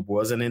actually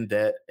wasn't in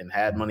debt and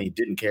had money,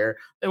 didn't care,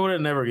 they would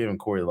have never given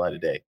Corey the light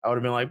of day. I would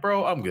have been like,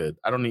 bro, I'm good.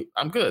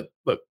 I'm good.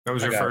 Look, that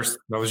was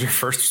your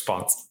first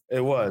response.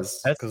 It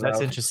was.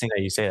 That's interesting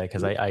that you say that,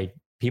 because I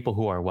people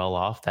who are well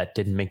off that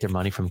didn't make their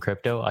money from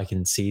crypto, I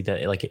can see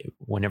that, like,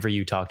 whenever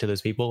you talk to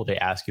those people, they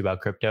ask you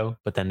about crypto,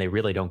 but then they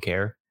really don't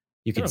care.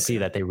 You can see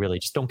that they really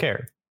just don't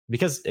care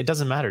because it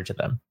doesn't matter to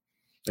them.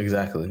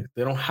 Exactly.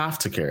 They don't have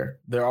to care.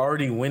 They're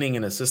already winning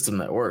in a system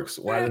that works.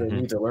 Why do they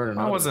need to learn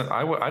another?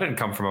 I didn't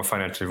come from a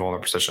financially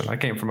vulnerable position. I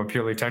came from a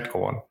purely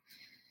technical one.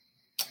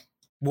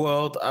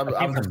 Well,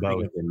 I'm just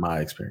speaking in my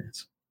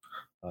experience.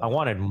 I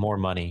wanted more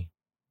money,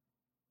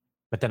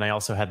 but then I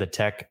also had the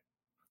tech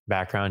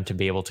background to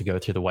be able to go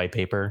through the white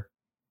paper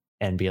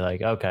and be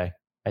like, okay,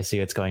 I see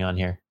what's going on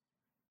here.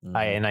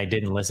 I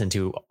didn't listen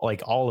to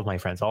like all of my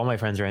friends. All my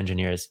friends are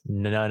engineers.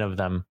 None of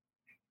them,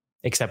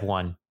 except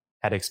one,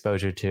 had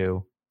exposure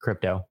to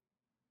crypto.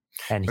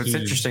 And what's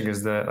interesting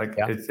is that like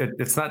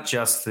it's not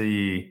just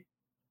the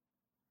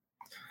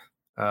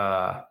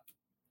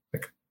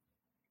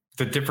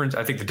difference.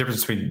 I think the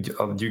difference between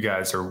you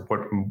guys or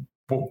what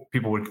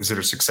people would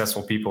consider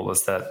successful people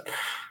is that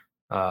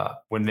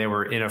when they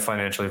were in a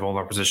financially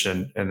vulnerable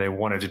position and they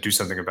wanted to do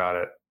something about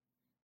it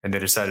and they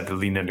decided to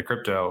lean into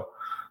crypto,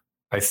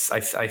 I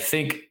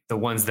think the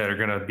ones that are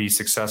going to be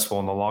successful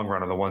in the long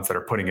run are the ones that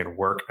are putting in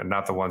work and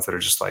not the ones that are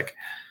just like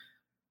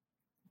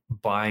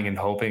buying and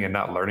hoping and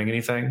not learning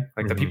anything.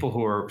 Like the people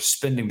who are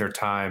spending their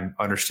time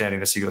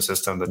understanding this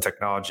ecosystem, the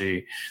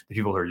technology, the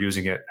people who are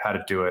using it, how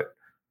to do it,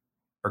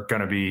 are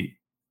going to be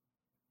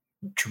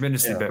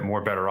tremendously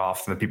more better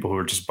off than the people who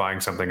are just buying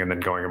something and then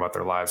going about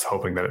their lives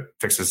hoping that it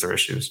fixes their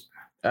issues.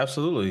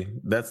 Absolutely.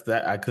 That's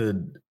that. I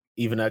could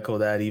even echo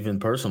that even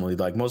personally.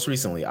 Like most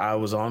recently, I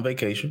was on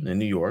vacation in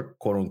New York,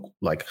 quote unquote,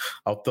 like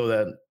I'll throw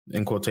that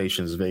in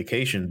quotations,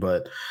 vacation,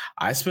 but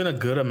I spent a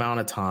good amount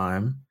of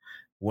time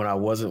when I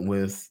wasn't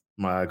with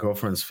my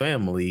girlfriend's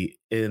family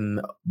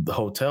in the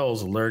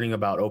hotels learning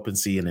about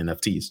OpenSea and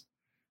NFTs,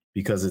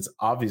 because it's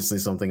obviously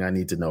something I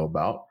need to know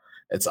about.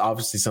 It's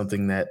obviously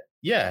something that,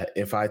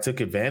 if I took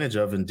advantage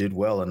of and did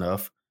well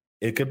enough,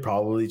 it could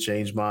probably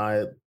change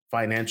my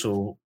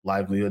financial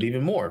livelihood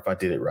even more if I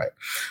did it right.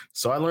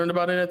 So I learned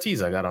about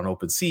NFTs. I got on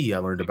OpenSea. I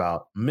learned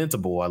about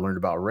Mintable. I learned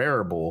about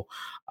Rarible.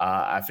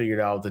 I figured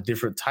out the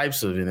different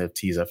types of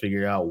NFTs. I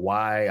figured out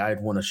why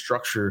I'd want to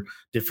structure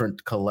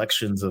different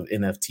collections of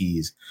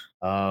NFTs.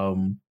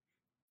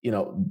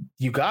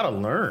 You got to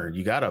learn.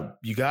 You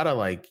gotta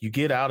like, you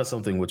get out of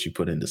something what you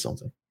put into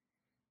something,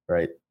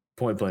 right?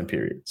 Point blank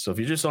period. So if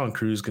you're just on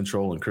cruise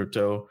control and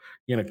crypto,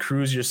 you're going to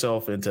cruise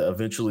yourself into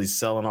eventually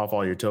selling off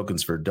all your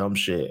tokens for dumb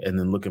shit. And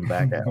then looking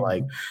back at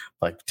like,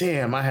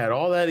 damn, I had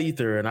all that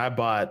ether and I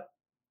bought,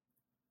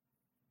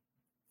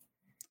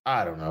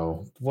 I don't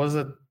know. Was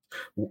it?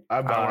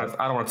 I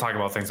don't want to talk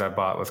about things I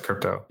bought with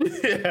crypto.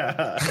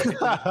 Yeah.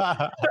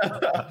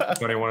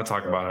 Don't even want to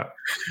talk about it.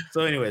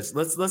 So anyways,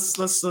 let's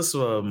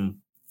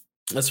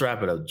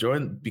wrap it up.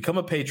 Become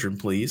a patron,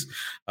 please.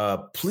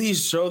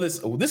 Please show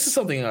this. This is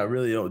something I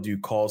really don't do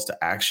calls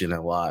to action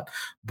a lot,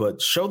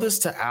 but show this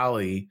to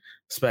Allie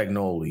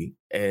Spagnoli,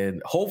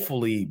 and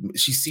hopefully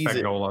she sees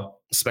Spagnola.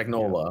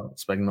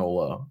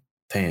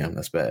 Damn,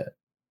 that's bad.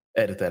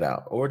 Edit that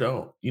out or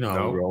don't. You know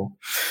how we roll.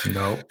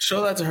 No.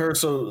 Show that to her.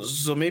 So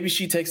maybe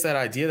she takes that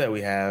idea that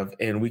we have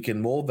and we can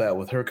mold that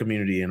with her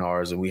community and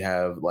ours. And we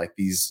have like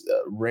these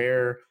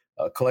rare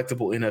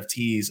collectible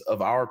NFTs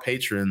of our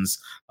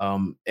patrons.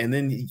 And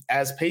then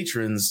as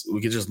patrons,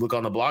 we can just look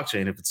on the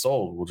blockchain. If it's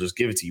sold, we'll just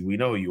give it to you. We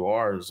know who you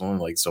are. There's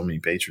only like so many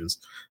patrons,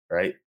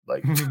 right?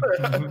 Like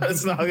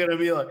it's not going to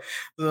be like,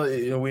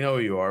 we know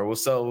who you are.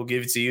 We'll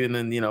give it to you. And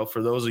then,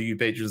 for those of you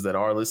patrons that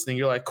are listening,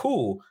 you're like,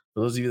 cool. For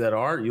those of you that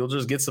aren't, you'll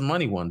just get some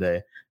money one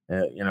day.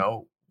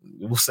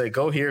 We'll say,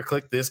 go here,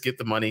 click this, get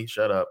the money,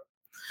 shut up.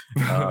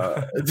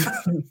 That's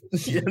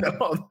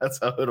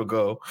how it'll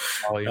go.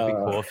 Oh, it'd be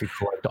cool if you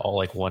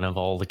collect one of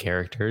all the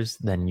characters,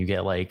 then you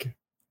get like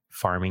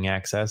farming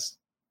access,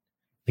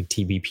 like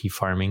TBP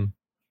farming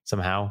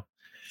somehow.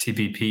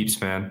 TB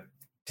peeps, man.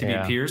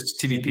 TB peers,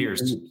 TB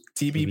peers,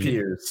 TB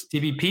peers,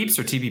 TB peeps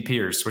or TB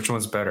peers. Which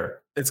one's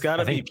better? It's got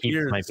to be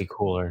peers. Might be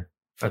cooler.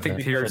 I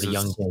think peers for the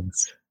young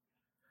kids.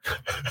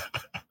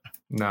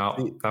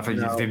 No,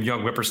 them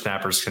young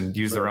whippersnappers can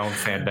use their own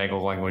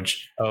fandangle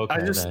language.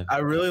 Okay, I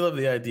really love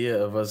the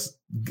idea of us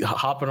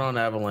hopping on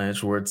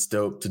Avalanche where it's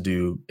dope to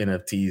do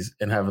NFTs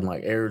and having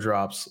like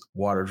airdrops,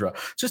 water drop,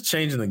 just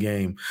changing the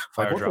game.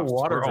 Fire drops.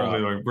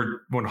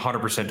 We're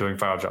 100% doing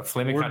fire drops.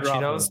 Flaming hot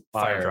Cheetos,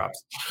 fire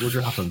drops. We're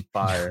dropping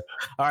fire.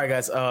 All right,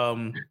 guys.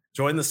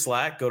 Join the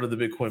Slack. Go to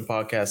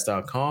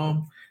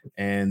thebitcoinpodcast.com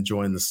and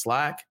join the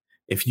Slack.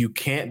 If you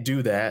can't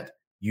do that,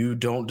 you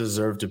don't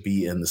deserve to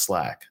be in the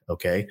Slack,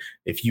 okay?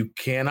 If you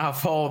cannot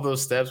follow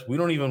those steps, we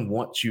don't even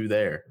want you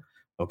there,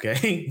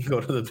 okay? Go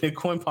to the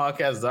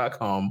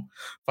bitcoinpodcast.com,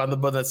 find the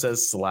button that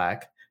says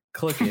Slack,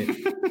 click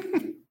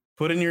it,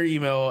 put in your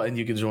email, and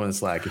you can join the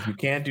Slack. If you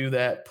can't do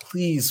that,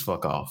 please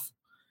fuck off,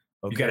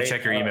 okay? You got to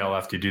check your email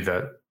after you do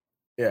that.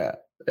 Yeah.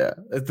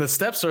 The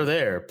steps are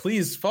there.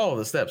 Please follow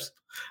the steps.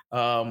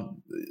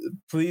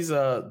 Please,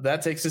 that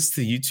takes us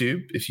to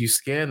YouTube. If you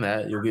scan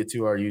that, you'll get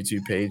to our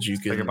YouTube page. You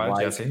can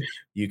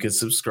you can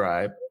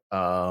subscribe.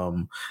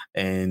 And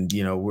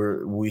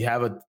we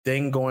have a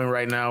thing going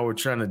right now. We're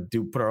trying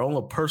to put our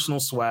own personal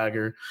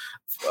swagger.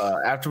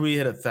 After we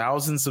hit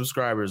 1,000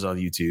 subscribers on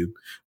YouTube,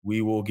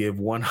 we will give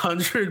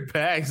 100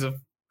 bags of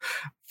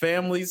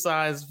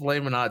family-sized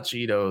Flamin' Hot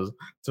Cheetos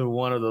to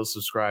one of those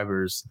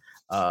subscribers.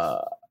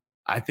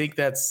 I think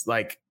that's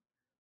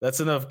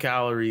enough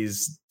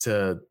calories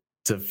to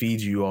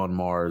feed you on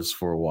Mars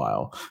for a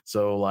while.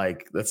 So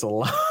like that's a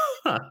lot.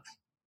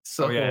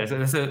 So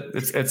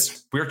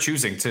it's we're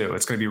choosing too.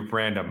 It's going to be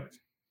random.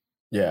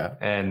 Yeah,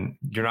 and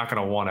you're not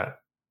going to want it.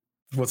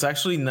 Well, it's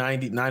actually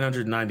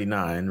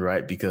 999,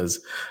 right? Because,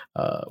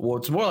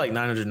 it's more like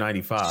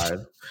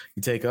 995.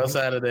 You take us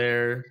out of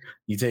there.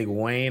 You take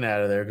Wayne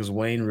out of there because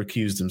Wayne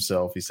recused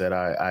himself. He said,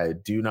 I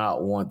do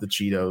not want the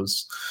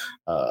Cheetos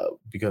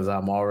because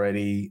I'm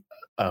already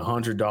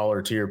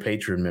 $100 tier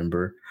patron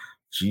member.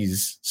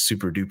 Jeez,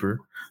 super duper.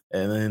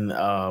 And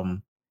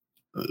then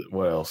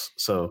what else?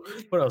 So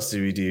what else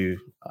do we do?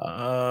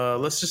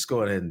 Let's just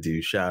go ahead and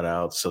do shout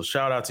outs. So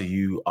shout out to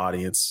you,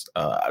 audience.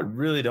 I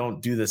really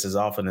don't do this as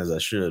often as I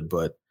should,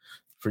 but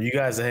for you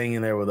guys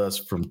hanging there with us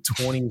from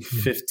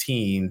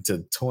 2015 to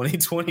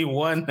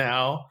 2021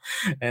 now,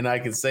 and I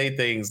can say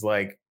things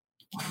like,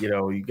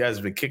 you guys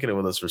have been kicking it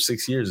with us for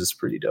 6 years. It's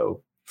pretty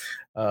dope.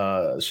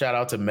 Shout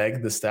out to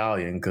Meg the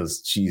Stallion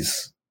because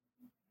she's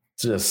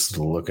just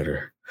look at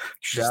her.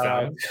 Shout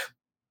out.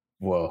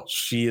 Well,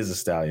 she is a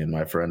stallion,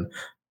 my friend.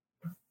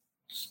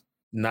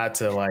 Not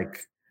to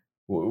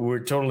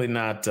we're totally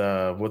not.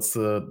 What's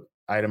the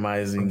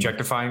itemizing?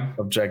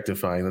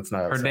 Objectifying. That's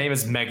not. Her name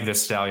is Meg the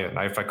Stallion.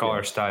 If I call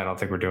her Stallion, I don't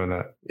think we're doing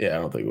that. Yeah,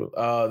 I don't think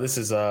we'll. This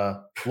is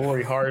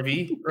Lori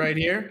Harvey right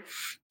here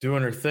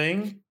doing her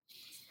thing.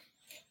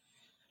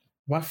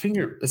 My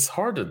finger, it's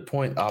hard to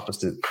point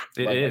opposite.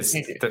 It is.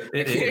 It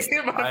is.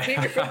 Get my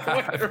finger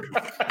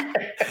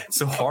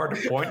so hard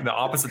to point in the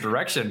opposite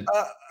direction.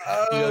 You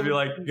gotta be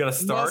like, you gotta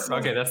start. Muscle.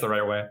 Okay, that's the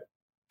right way.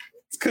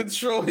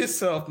 Control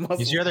yourself.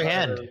 Use your other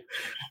hand.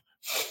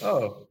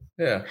 Oh,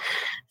 yeah.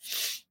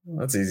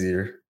 That's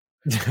easier.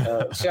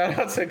 Shout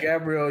out to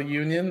Gabrielle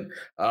Union,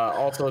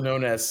 also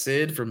known as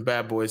Sid from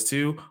Bad Boys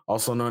 2,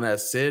 also known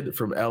as Sid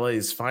from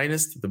LA's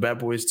Finest, the Bad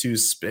Boys 2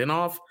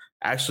 spinoff.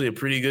 Actually, a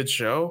pretty good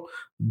show.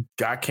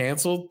 Got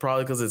canceled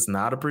probably because it's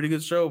not a pretty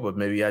good show, but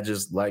maybe I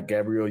just like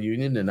Gabrielle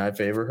Union and I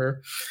favor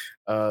her.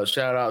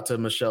 Shout out to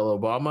Michelle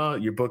Obama.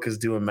 Your book is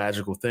doing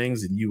magical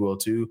things and you will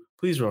too.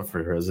 Please run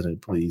for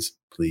president, please.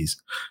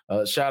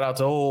 Shout out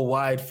to old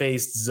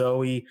wide-faced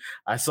Zoe.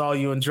 I saw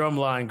you in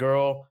Drumline,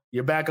 girl.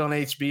 You're back on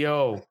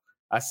HBO.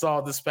 I saw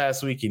it this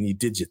past week and you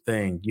did your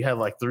thing. You had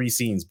like 3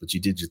 scenes, but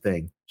you did your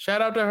thing.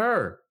 Shout out to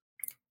her.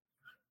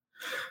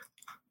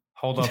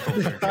 Hold up.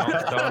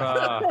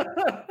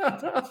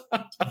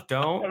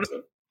 Don't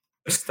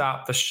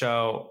stop the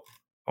show.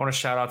 I want to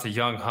shout out to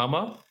Young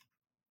Humma,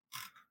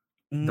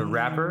 the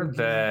rapper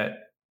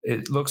that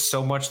it looks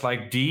so much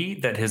like D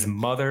that his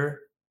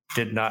mother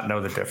did not know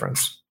the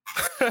difference.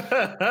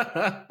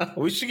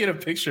 We should get a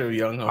picture of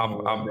Young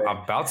Humma. I'm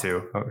about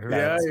to.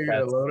 Yeah, you're going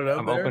to load it up.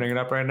 I'm opening it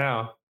up right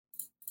now.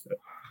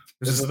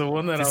 This is the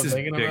one that I was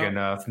thinking big about?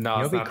 Enough.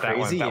 No, it's not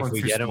crazy that one. If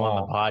we get him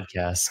on the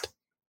podcast.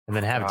 And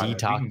then have D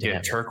talk to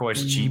him.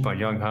 Turquoise Jeep on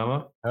Young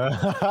Humma.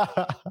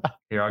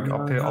 Here,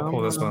 I'll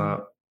pull this one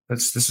up.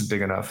 This is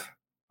big enough.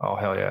 Oh,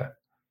 hell yeah.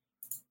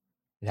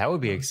 That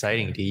would be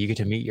exciting, D. You get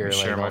to meet your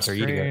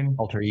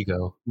alter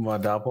ego. My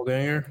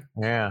doppelganger?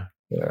 Yeah.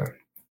 If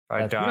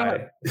I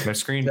die. My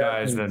screen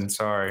dies, then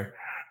sorry.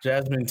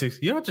 Jasmine,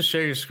 you don't have to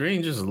share your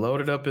screen. Just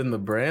load it up in the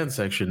brand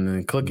section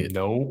and click it.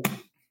 Nope.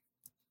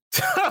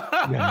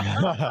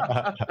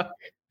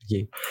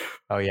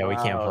 Oh, yeah, we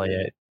can't play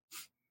it.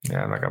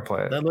 Yeah, I'm not gonna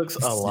play it. That looks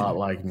a lot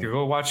like me.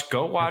 Go watch.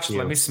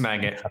 Let me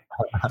smang it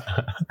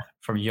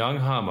from Young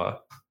Humma,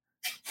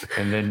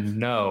 and then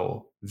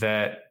know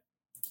that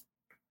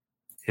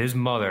his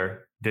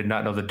mother did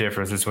not know the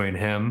difference between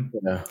him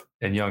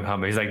and Young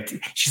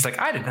Humma. She's like,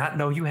 I did not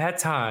know you had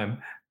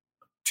time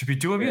to be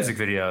doing music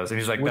videos, and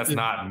he's like, that's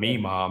not me,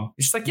 Mom.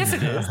 She's like, yes,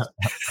 it is.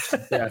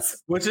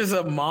 Yes, which is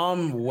a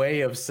mom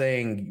way of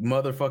saying,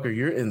 motherfucker,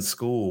 you're in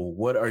school.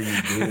 What are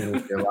you doing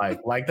with your life?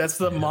 Like, that's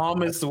the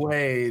mommest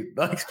way.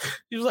 Like,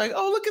 she was like,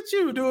 oh, look at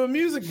you doing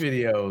music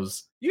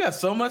videos. You got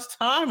so much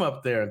time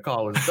up there in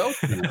college, don't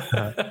you?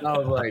 And I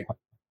was like,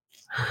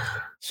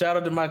 shout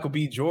out to Michael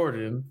B.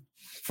 Jordan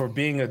for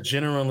being a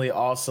genuinely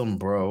awesome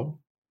bro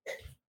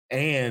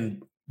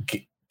and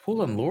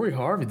pulling Lori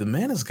Harvey. The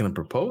man is going to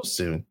propose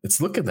soon.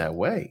 It's looking that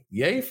way.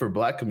 Yay for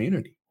Black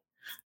community.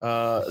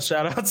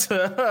 Shout out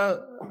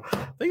to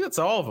I think that's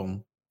all of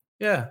them.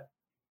 Yeah,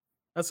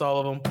 that's all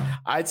of them.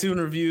 iTunes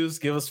reviews,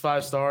 give us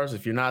 5 stars.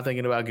 If you're not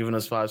thinking about giving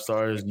us 5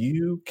 stars,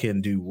 you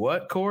can do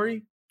what,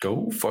 Corey?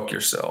 Go fuck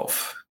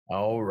yourself.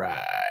 All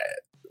right.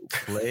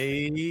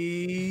 Play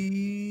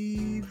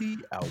the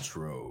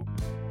outro.